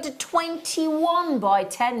 They got to 21 by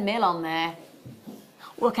 10 mil on there.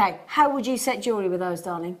 Okay, how would you set jewellery with those,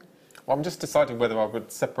 darling? Well, I'm just deciding whether I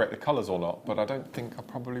would separate the colours or not, but I don't think I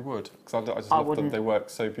probably would, because I just love them. They work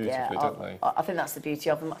so beautifully, don't they? I think that's the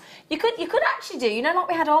beauty of them. You could actually do, you know, like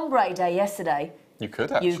we had ombre day yesterday. You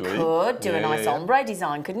could actually. You could do a nice ombre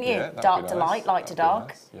design, couldn't you? Yeah, dark to light, light to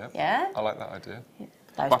dark. Nice. Yeah. I like that idea. Yeah.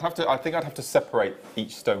 But I think I'd have to separate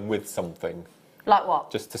each stone with something. Like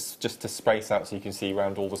what? Just to space out so you can see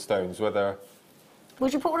around all the stones. Whether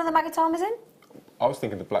would you put one of the magatamas in? I was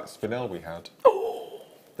thinking the black spinel we had.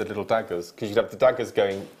 The little daggers, because you'd have the daggers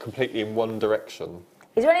going completely in one direction.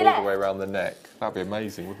 Is there any all left? the way around the neck. That'd be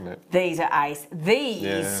amazing, wouldn't it? These are ace.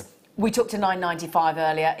 These we took to $9.95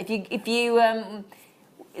 earlier. If you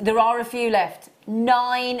there are a few left.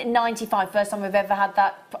 $9.95. First time we've ever had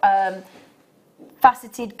that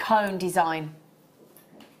faceted cone design.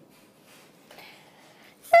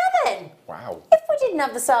 Now then. Wow. If we didn't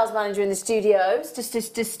have the sales manager in the studios,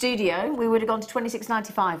 the studio, we would have gone to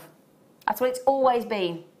 $26.95. That's what it's always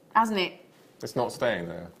been, hasn't it? It's not staying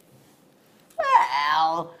there.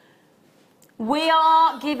 Well, we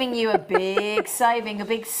are giving you a big saving, a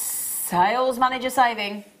big sales manager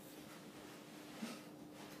saving.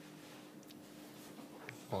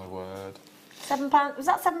 My word. £7. Was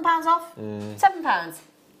that £7 off? £7.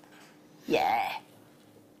 Yeah.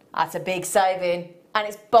 That's a big saving. And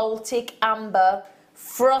it's Baltic amber,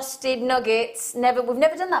 frosted nuggets. We've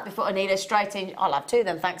never done that before, Anila. Straight in. I'll have two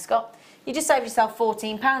then, thanks, Scott. You just saved yourself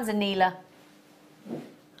 £14, Anila.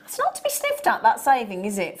 It's not to be sniffed at, that saving,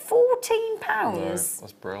 is it? £14. No,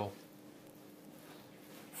 that's brilliant.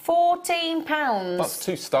 £14. That's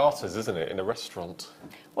two starters, isn't it, in a restaurant?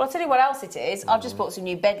 Well, I'll tell you what else it is. I've just bought some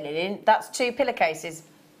new bed linen. That's 2 pillowcases.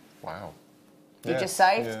 Wow. You just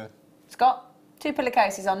saved. Yeah. Scott, 2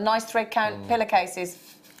 pillowcases on nice thread count pillowcases.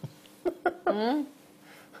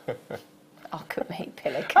 Oh, could make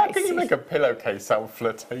pillowcases. How can you make a pillowcase sound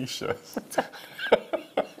flirtatious?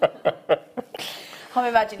 I'm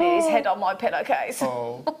imagining his head on my pillowcase.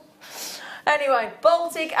 Oh. Anyway,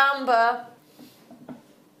 Baltic amber,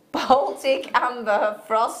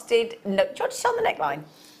 frosted. No, do you want to see on the neckline?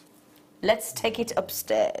 Let's take it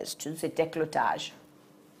upstairs to the décolletage.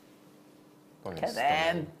 Look at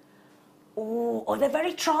them. Ooh, oh, they're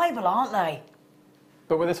very tribal, aren't they?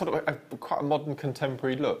 But with a sort of quite a modern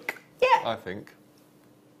contemporary look. Yeah. I think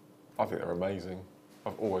they're amazing.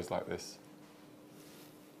 I've always liked this.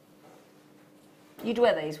 You'd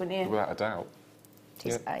wear these, wouldn't you? Without a doubt.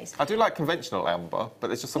 Tis ace. I do like conventional amber, but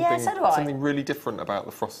there's just something so do I. something really different about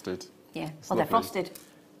the frosted. Yeah. It's Well, they're lovely. frosted.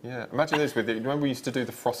 Yeah. Imagine this with it. Remember we used to do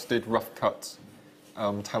the frosted rough cut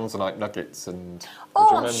tanzanite nuggets and. Oh,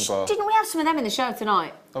 do you remember? didn't we have some of them in the show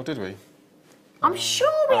tonight? Oh, did we? I'm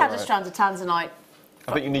sure we had a right. strand of tanzanite.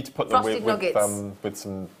 I think you need to put them Frosted with nuggets.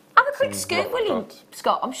 some. Have a quick some scoop, rough will you, cut.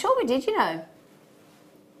 Scott? I'm sure we did, you know.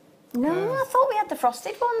 No, I thought we had the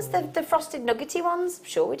frosted ones, the frosted nuggety ones. I'm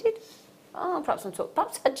sure we did. Oh, perhaps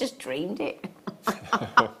I just dreamed it.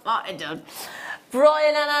 Might have done.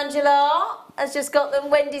 Brian and Angela has just got them.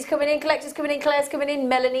 Wendy's coming in, Collector's coming in, Claire's coming in,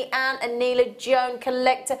 Melanie, Ann, and Neela, Joan,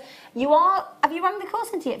 Collector. Have you rang the call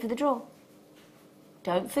centre yet for the draw?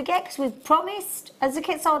 Don't forget, because we've promised. Has the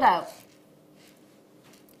kit sold out?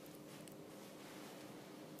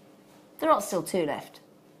 There are still 2 left.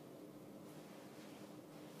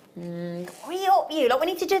 Hurry up, you. Like, we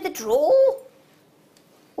need to do the draw.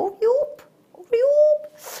 Hurry up.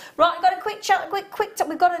 Right, I've got a quick chat, quick talk.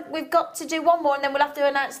 We've got to do one more, and then we'll have to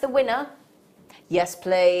announce the winner. Yes,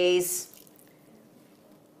 please.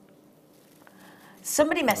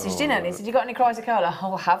 Somebody messaged in on this. Have you got any Chrysocola?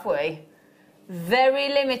 Oh, have we? Very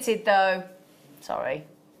limited, though. Sorry.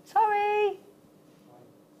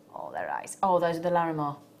 Oh, they're ice. Oh, those are the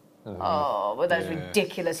Larimar. Oh, well, those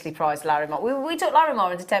ridiculously priced Larimar. We took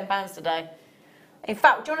Larimar into £10 today. In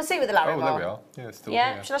fact, do you want to see with the Larimar? Oh, there we are. Yeah, it's still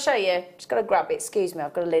Yeah, here. shall I show you? Just got to grab it. Excuse me,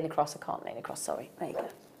 I've got to lean across. I can't lean across, sorry. There you go.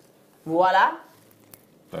 Voila.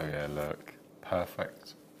 Oh, yeah, look.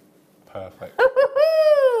 Perfect. Perfect.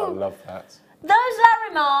 Woo-hoo-hoo! I love that. Those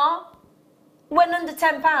Larimar went under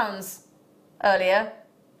 £10 earlier.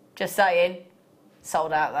 Just saying.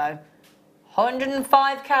 Sold out, though.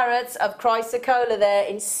 105 carats of chrysocolla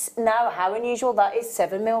there. Now, how unusual that is.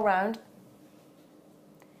 7mm round.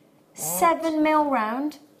 7mm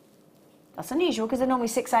round. That's unusual because they're normally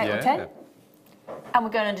 6, 8 or 10. And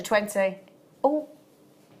we're going under 20. Oh,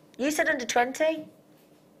 you said under 20?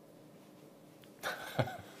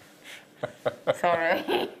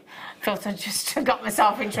 Sorry. Thought I just got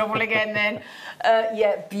myself in trouble again then.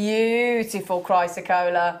 Yeah, beautiful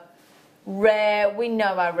chrysocolla. Rare. We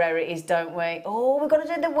know how rare it is, don't we? Oh, we've got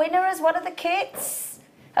to do the winner as well of the kits.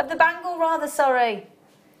 Of the bangle, rather, sorry.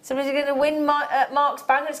 Somebody's going to win Mark's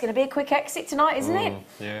bangle. It's going to be a quick exit tonight, isn't it?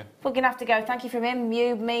 Yeah. We're going to have to go. Thank you from him,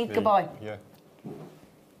 you, me, goodbye. Yeah.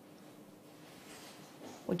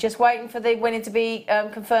 We're just waiting for the winning to be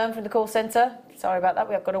confirmed from the call centre. Sorry about that.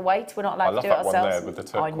 We have got to wait. We're not allowed to do it ourselves. I love that one there with the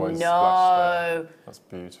turquoise I splash know. there. That's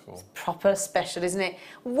beautiful. It's proper special, isn't it?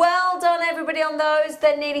 Well done, everybody, on those.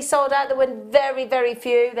 They're nearly sold out. There were very, very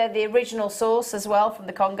few. They're the original source as well from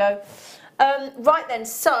the Congo. Right then,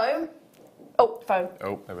 so... Oh, phone.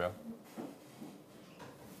 Oh, there we are.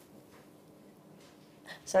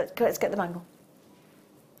 So let's get the bangle.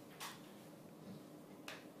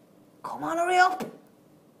 Come on, hurry up.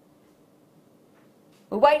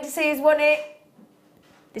 We're waiting to see who's won it.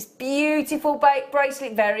 This beautiful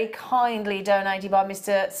bracelet, very kindly donated by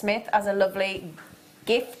Mr. Smith as a lovely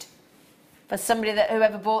gift for somebody that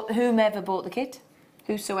whomever bought the kit.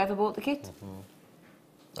 Whosoever bought the kit.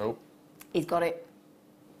 Oh. He's got it.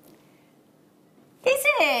 Is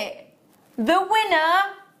it? The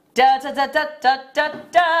winner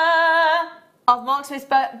of Mark Smith's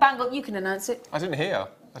bangle. You can announce it. I didn't hear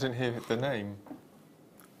the name.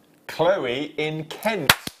 Chloe in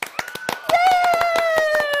Kent.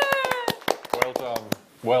 Well done.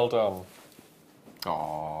 Well done.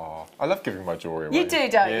 Aww. I love giving my jewellery away. You do,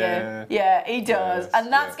 don't you? Yeah, he does. Yes,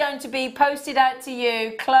 and that's going to be posted out to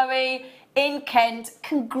you, Chloe in Kent.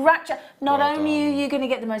 Congratulations. Not only are you going to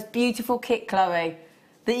get the most beautiful kit, Chloe,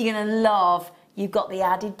 that you're going to love, you've got the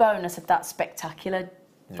added bonus of that spectacular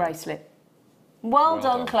bracelet. Well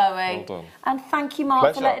done, Chloe. Well done. And thank you,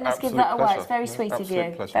 Mark, for letting us give that away. Pleasure. It's very sweet of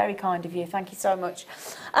you. Pleasure. Very kind of you. Thank you so much.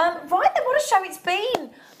 Right then, what a show it's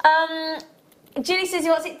been. Julie says he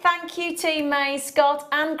wants it. Thank you, Team May, Scott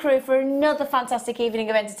and crew for another fantastic evening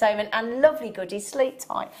of entertainment and lovely goodies. Sleep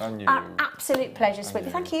tight. And you. An absolute pleasure, sweetie.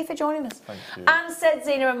 Thank you for joining us. Thank you. And said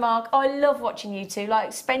Zena and Mark, I love watching you two,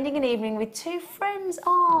 like spending an evening with two friends.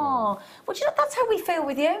 Oh, well, you know, that's how we feel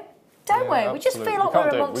with you. Don't we? We just feel like we're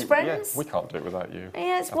amongst friends. Yeah, we can't do it without you.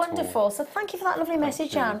 Yeah, it's wonderful. So thank you for that lovely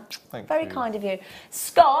message, Jan. Very kind of you.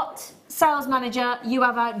 Scott, sales manager, you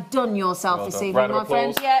have outdone yourself this evening, my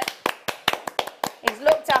friends. Yeah. He's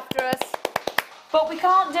looked after us. But we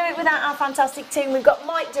can't do it without our fantastic team. We've got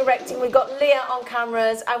Mike directing, we've got Leah on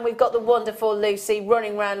cameras, and we've got the wonderful Lucy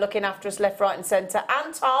running around looking after us left, right and centre.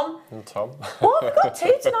 And Tom. And Tom. Oh, we've got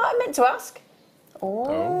two tonight, I meant to ask.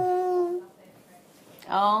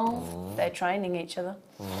 Oh, they're training each other.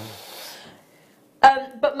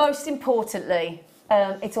 But most importantly,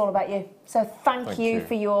 it's all about you. So thank you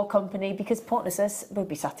for your company, because pointless us, we'd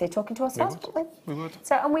be sat here talking to ourselves, wouldn't we? We would.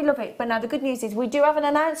 So, and we love it. But now the good news is we do have an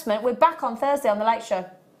announcement. We're back on Thursday on The Late Show.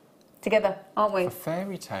 Together, aren't we? For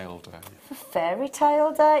Fairy Tale Day. For Fairy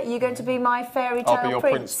Tale Day? You're going to be my fairy tale I'll be your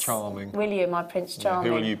prince. Prince Charming. Will you, my Prince Charming?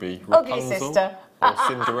 Who will you be? Ugly Rapunzel? sister. Or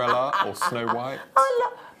Cinderella? Or Snow White?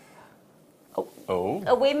 Oh.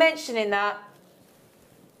 Are we mentioning that?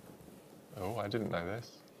 Oh, I didn't know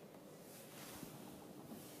this.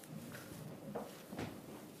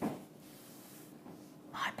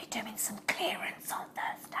 Might be doing some clearance on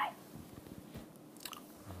Thursday.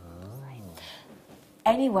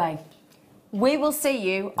 Anyway, we will see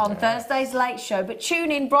you on Thursday's Late Show, but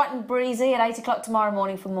tune in bright and breezy at 8 o'clock tomorrow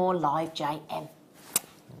morning for more Live JM.